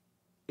play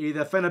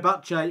either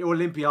Fenerbahce or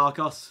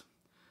Olympiacos,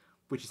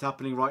 which is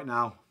happening right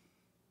now.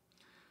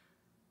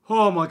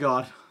 Oh my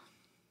God.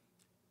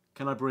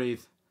 Can I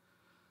breathe?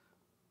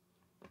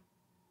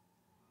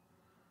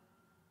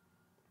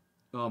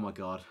 Oh my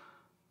God.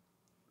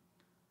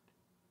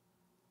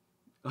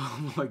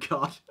 Oh my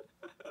God.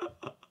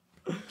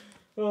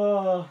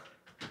 Oh,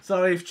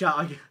 sorry if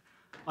chat.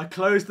 I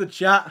closed the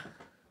chat.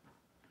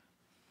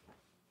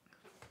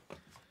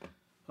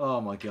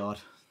 Oh my God.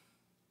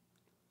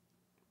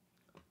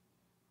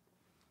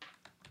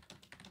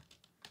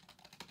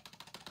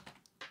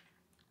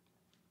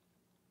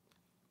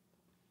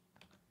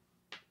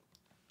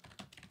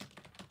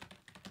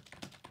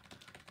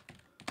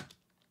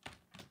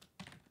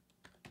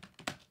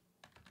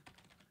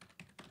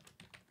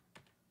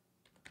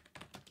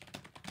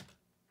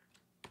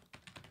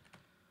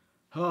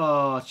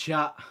 Oh,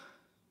 chat.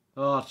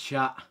 Oh,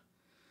 chat.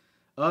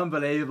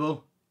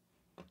 Unbelievable.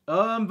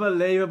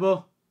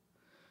 Unbelievable.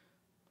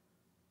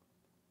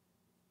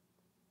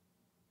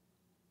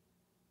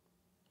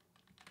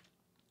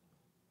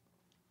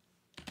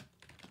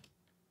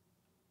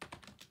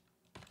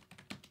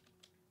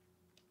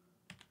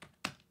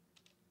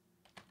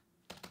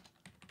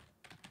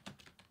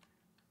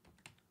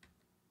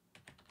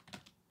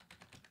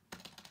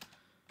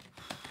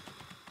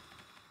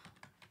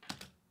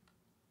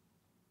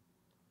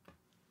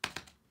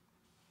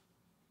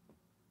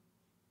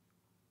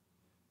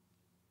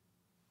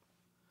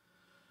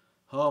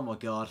 Oh my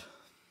God.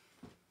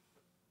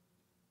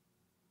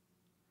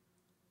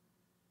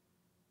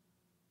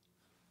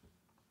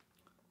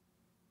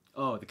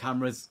 Oh, the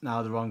camera's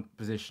now the wrong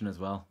position as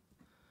well.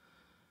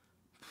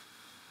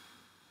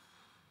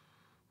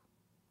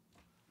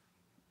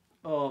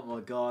 Oh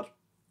my God.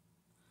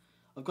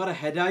 I've got a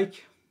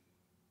headache.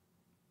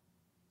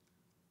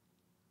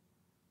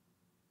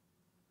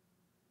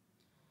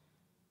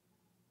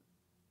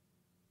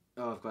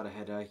 Oh, I've got a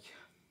headache.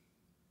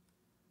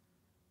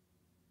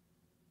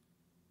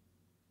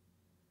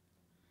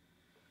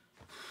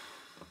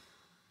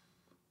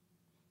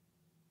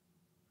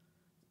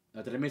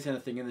 Did I miss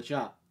anything in the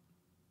chat?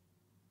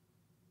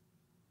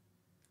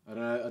 I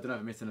don't know if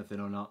I missed anything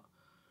or not.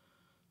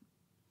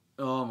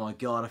 Oh my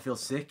God, I feel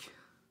sick.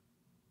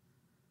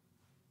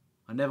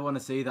 I never want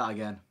to see that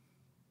again.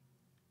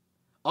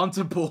 On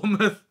to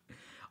Bournemouth.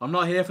 I'm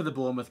not here for the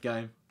Bournemouth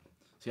game,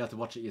 so you have to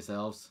watch it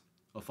yourselves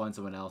or find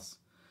someone else.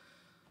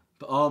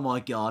 But oh my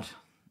God.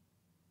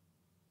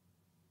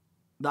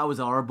 That was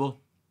horrible.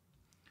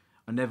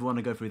 I never want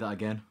to go through that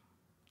again.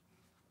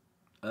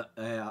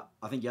 I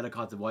think yellow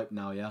cards are wiped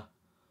now, yeah?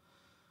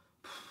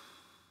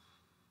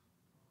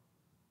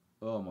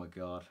 Oh my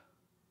God.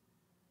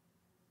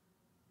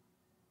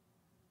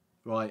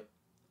 Right,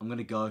 I'm going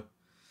to go.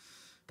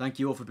 Thank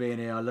you all for being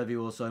here. I love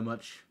you all so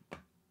much.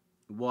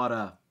 What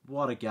a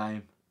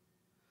game.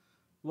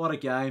 What a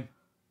game.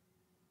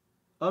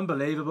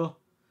 Unbelievable.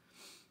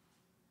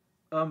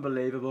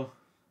 Unbelievable.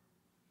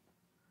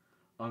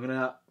 I'm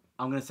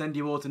gonna send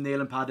you all to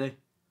Neil and Paddy.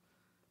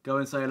 Go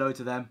and say hello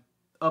to them.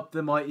 Up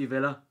the mighty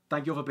Villa.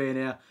 Thank you all for being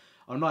here.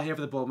 I'm not here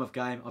for the Bournemouth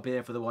game. I'll be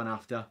here for the one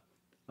after.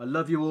 I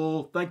love you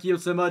all. Thank you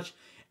so much.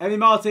 Emi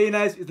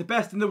Martinez is the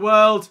best in the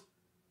world.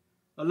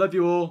 I love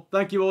you all.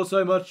 Thank you all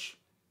so much.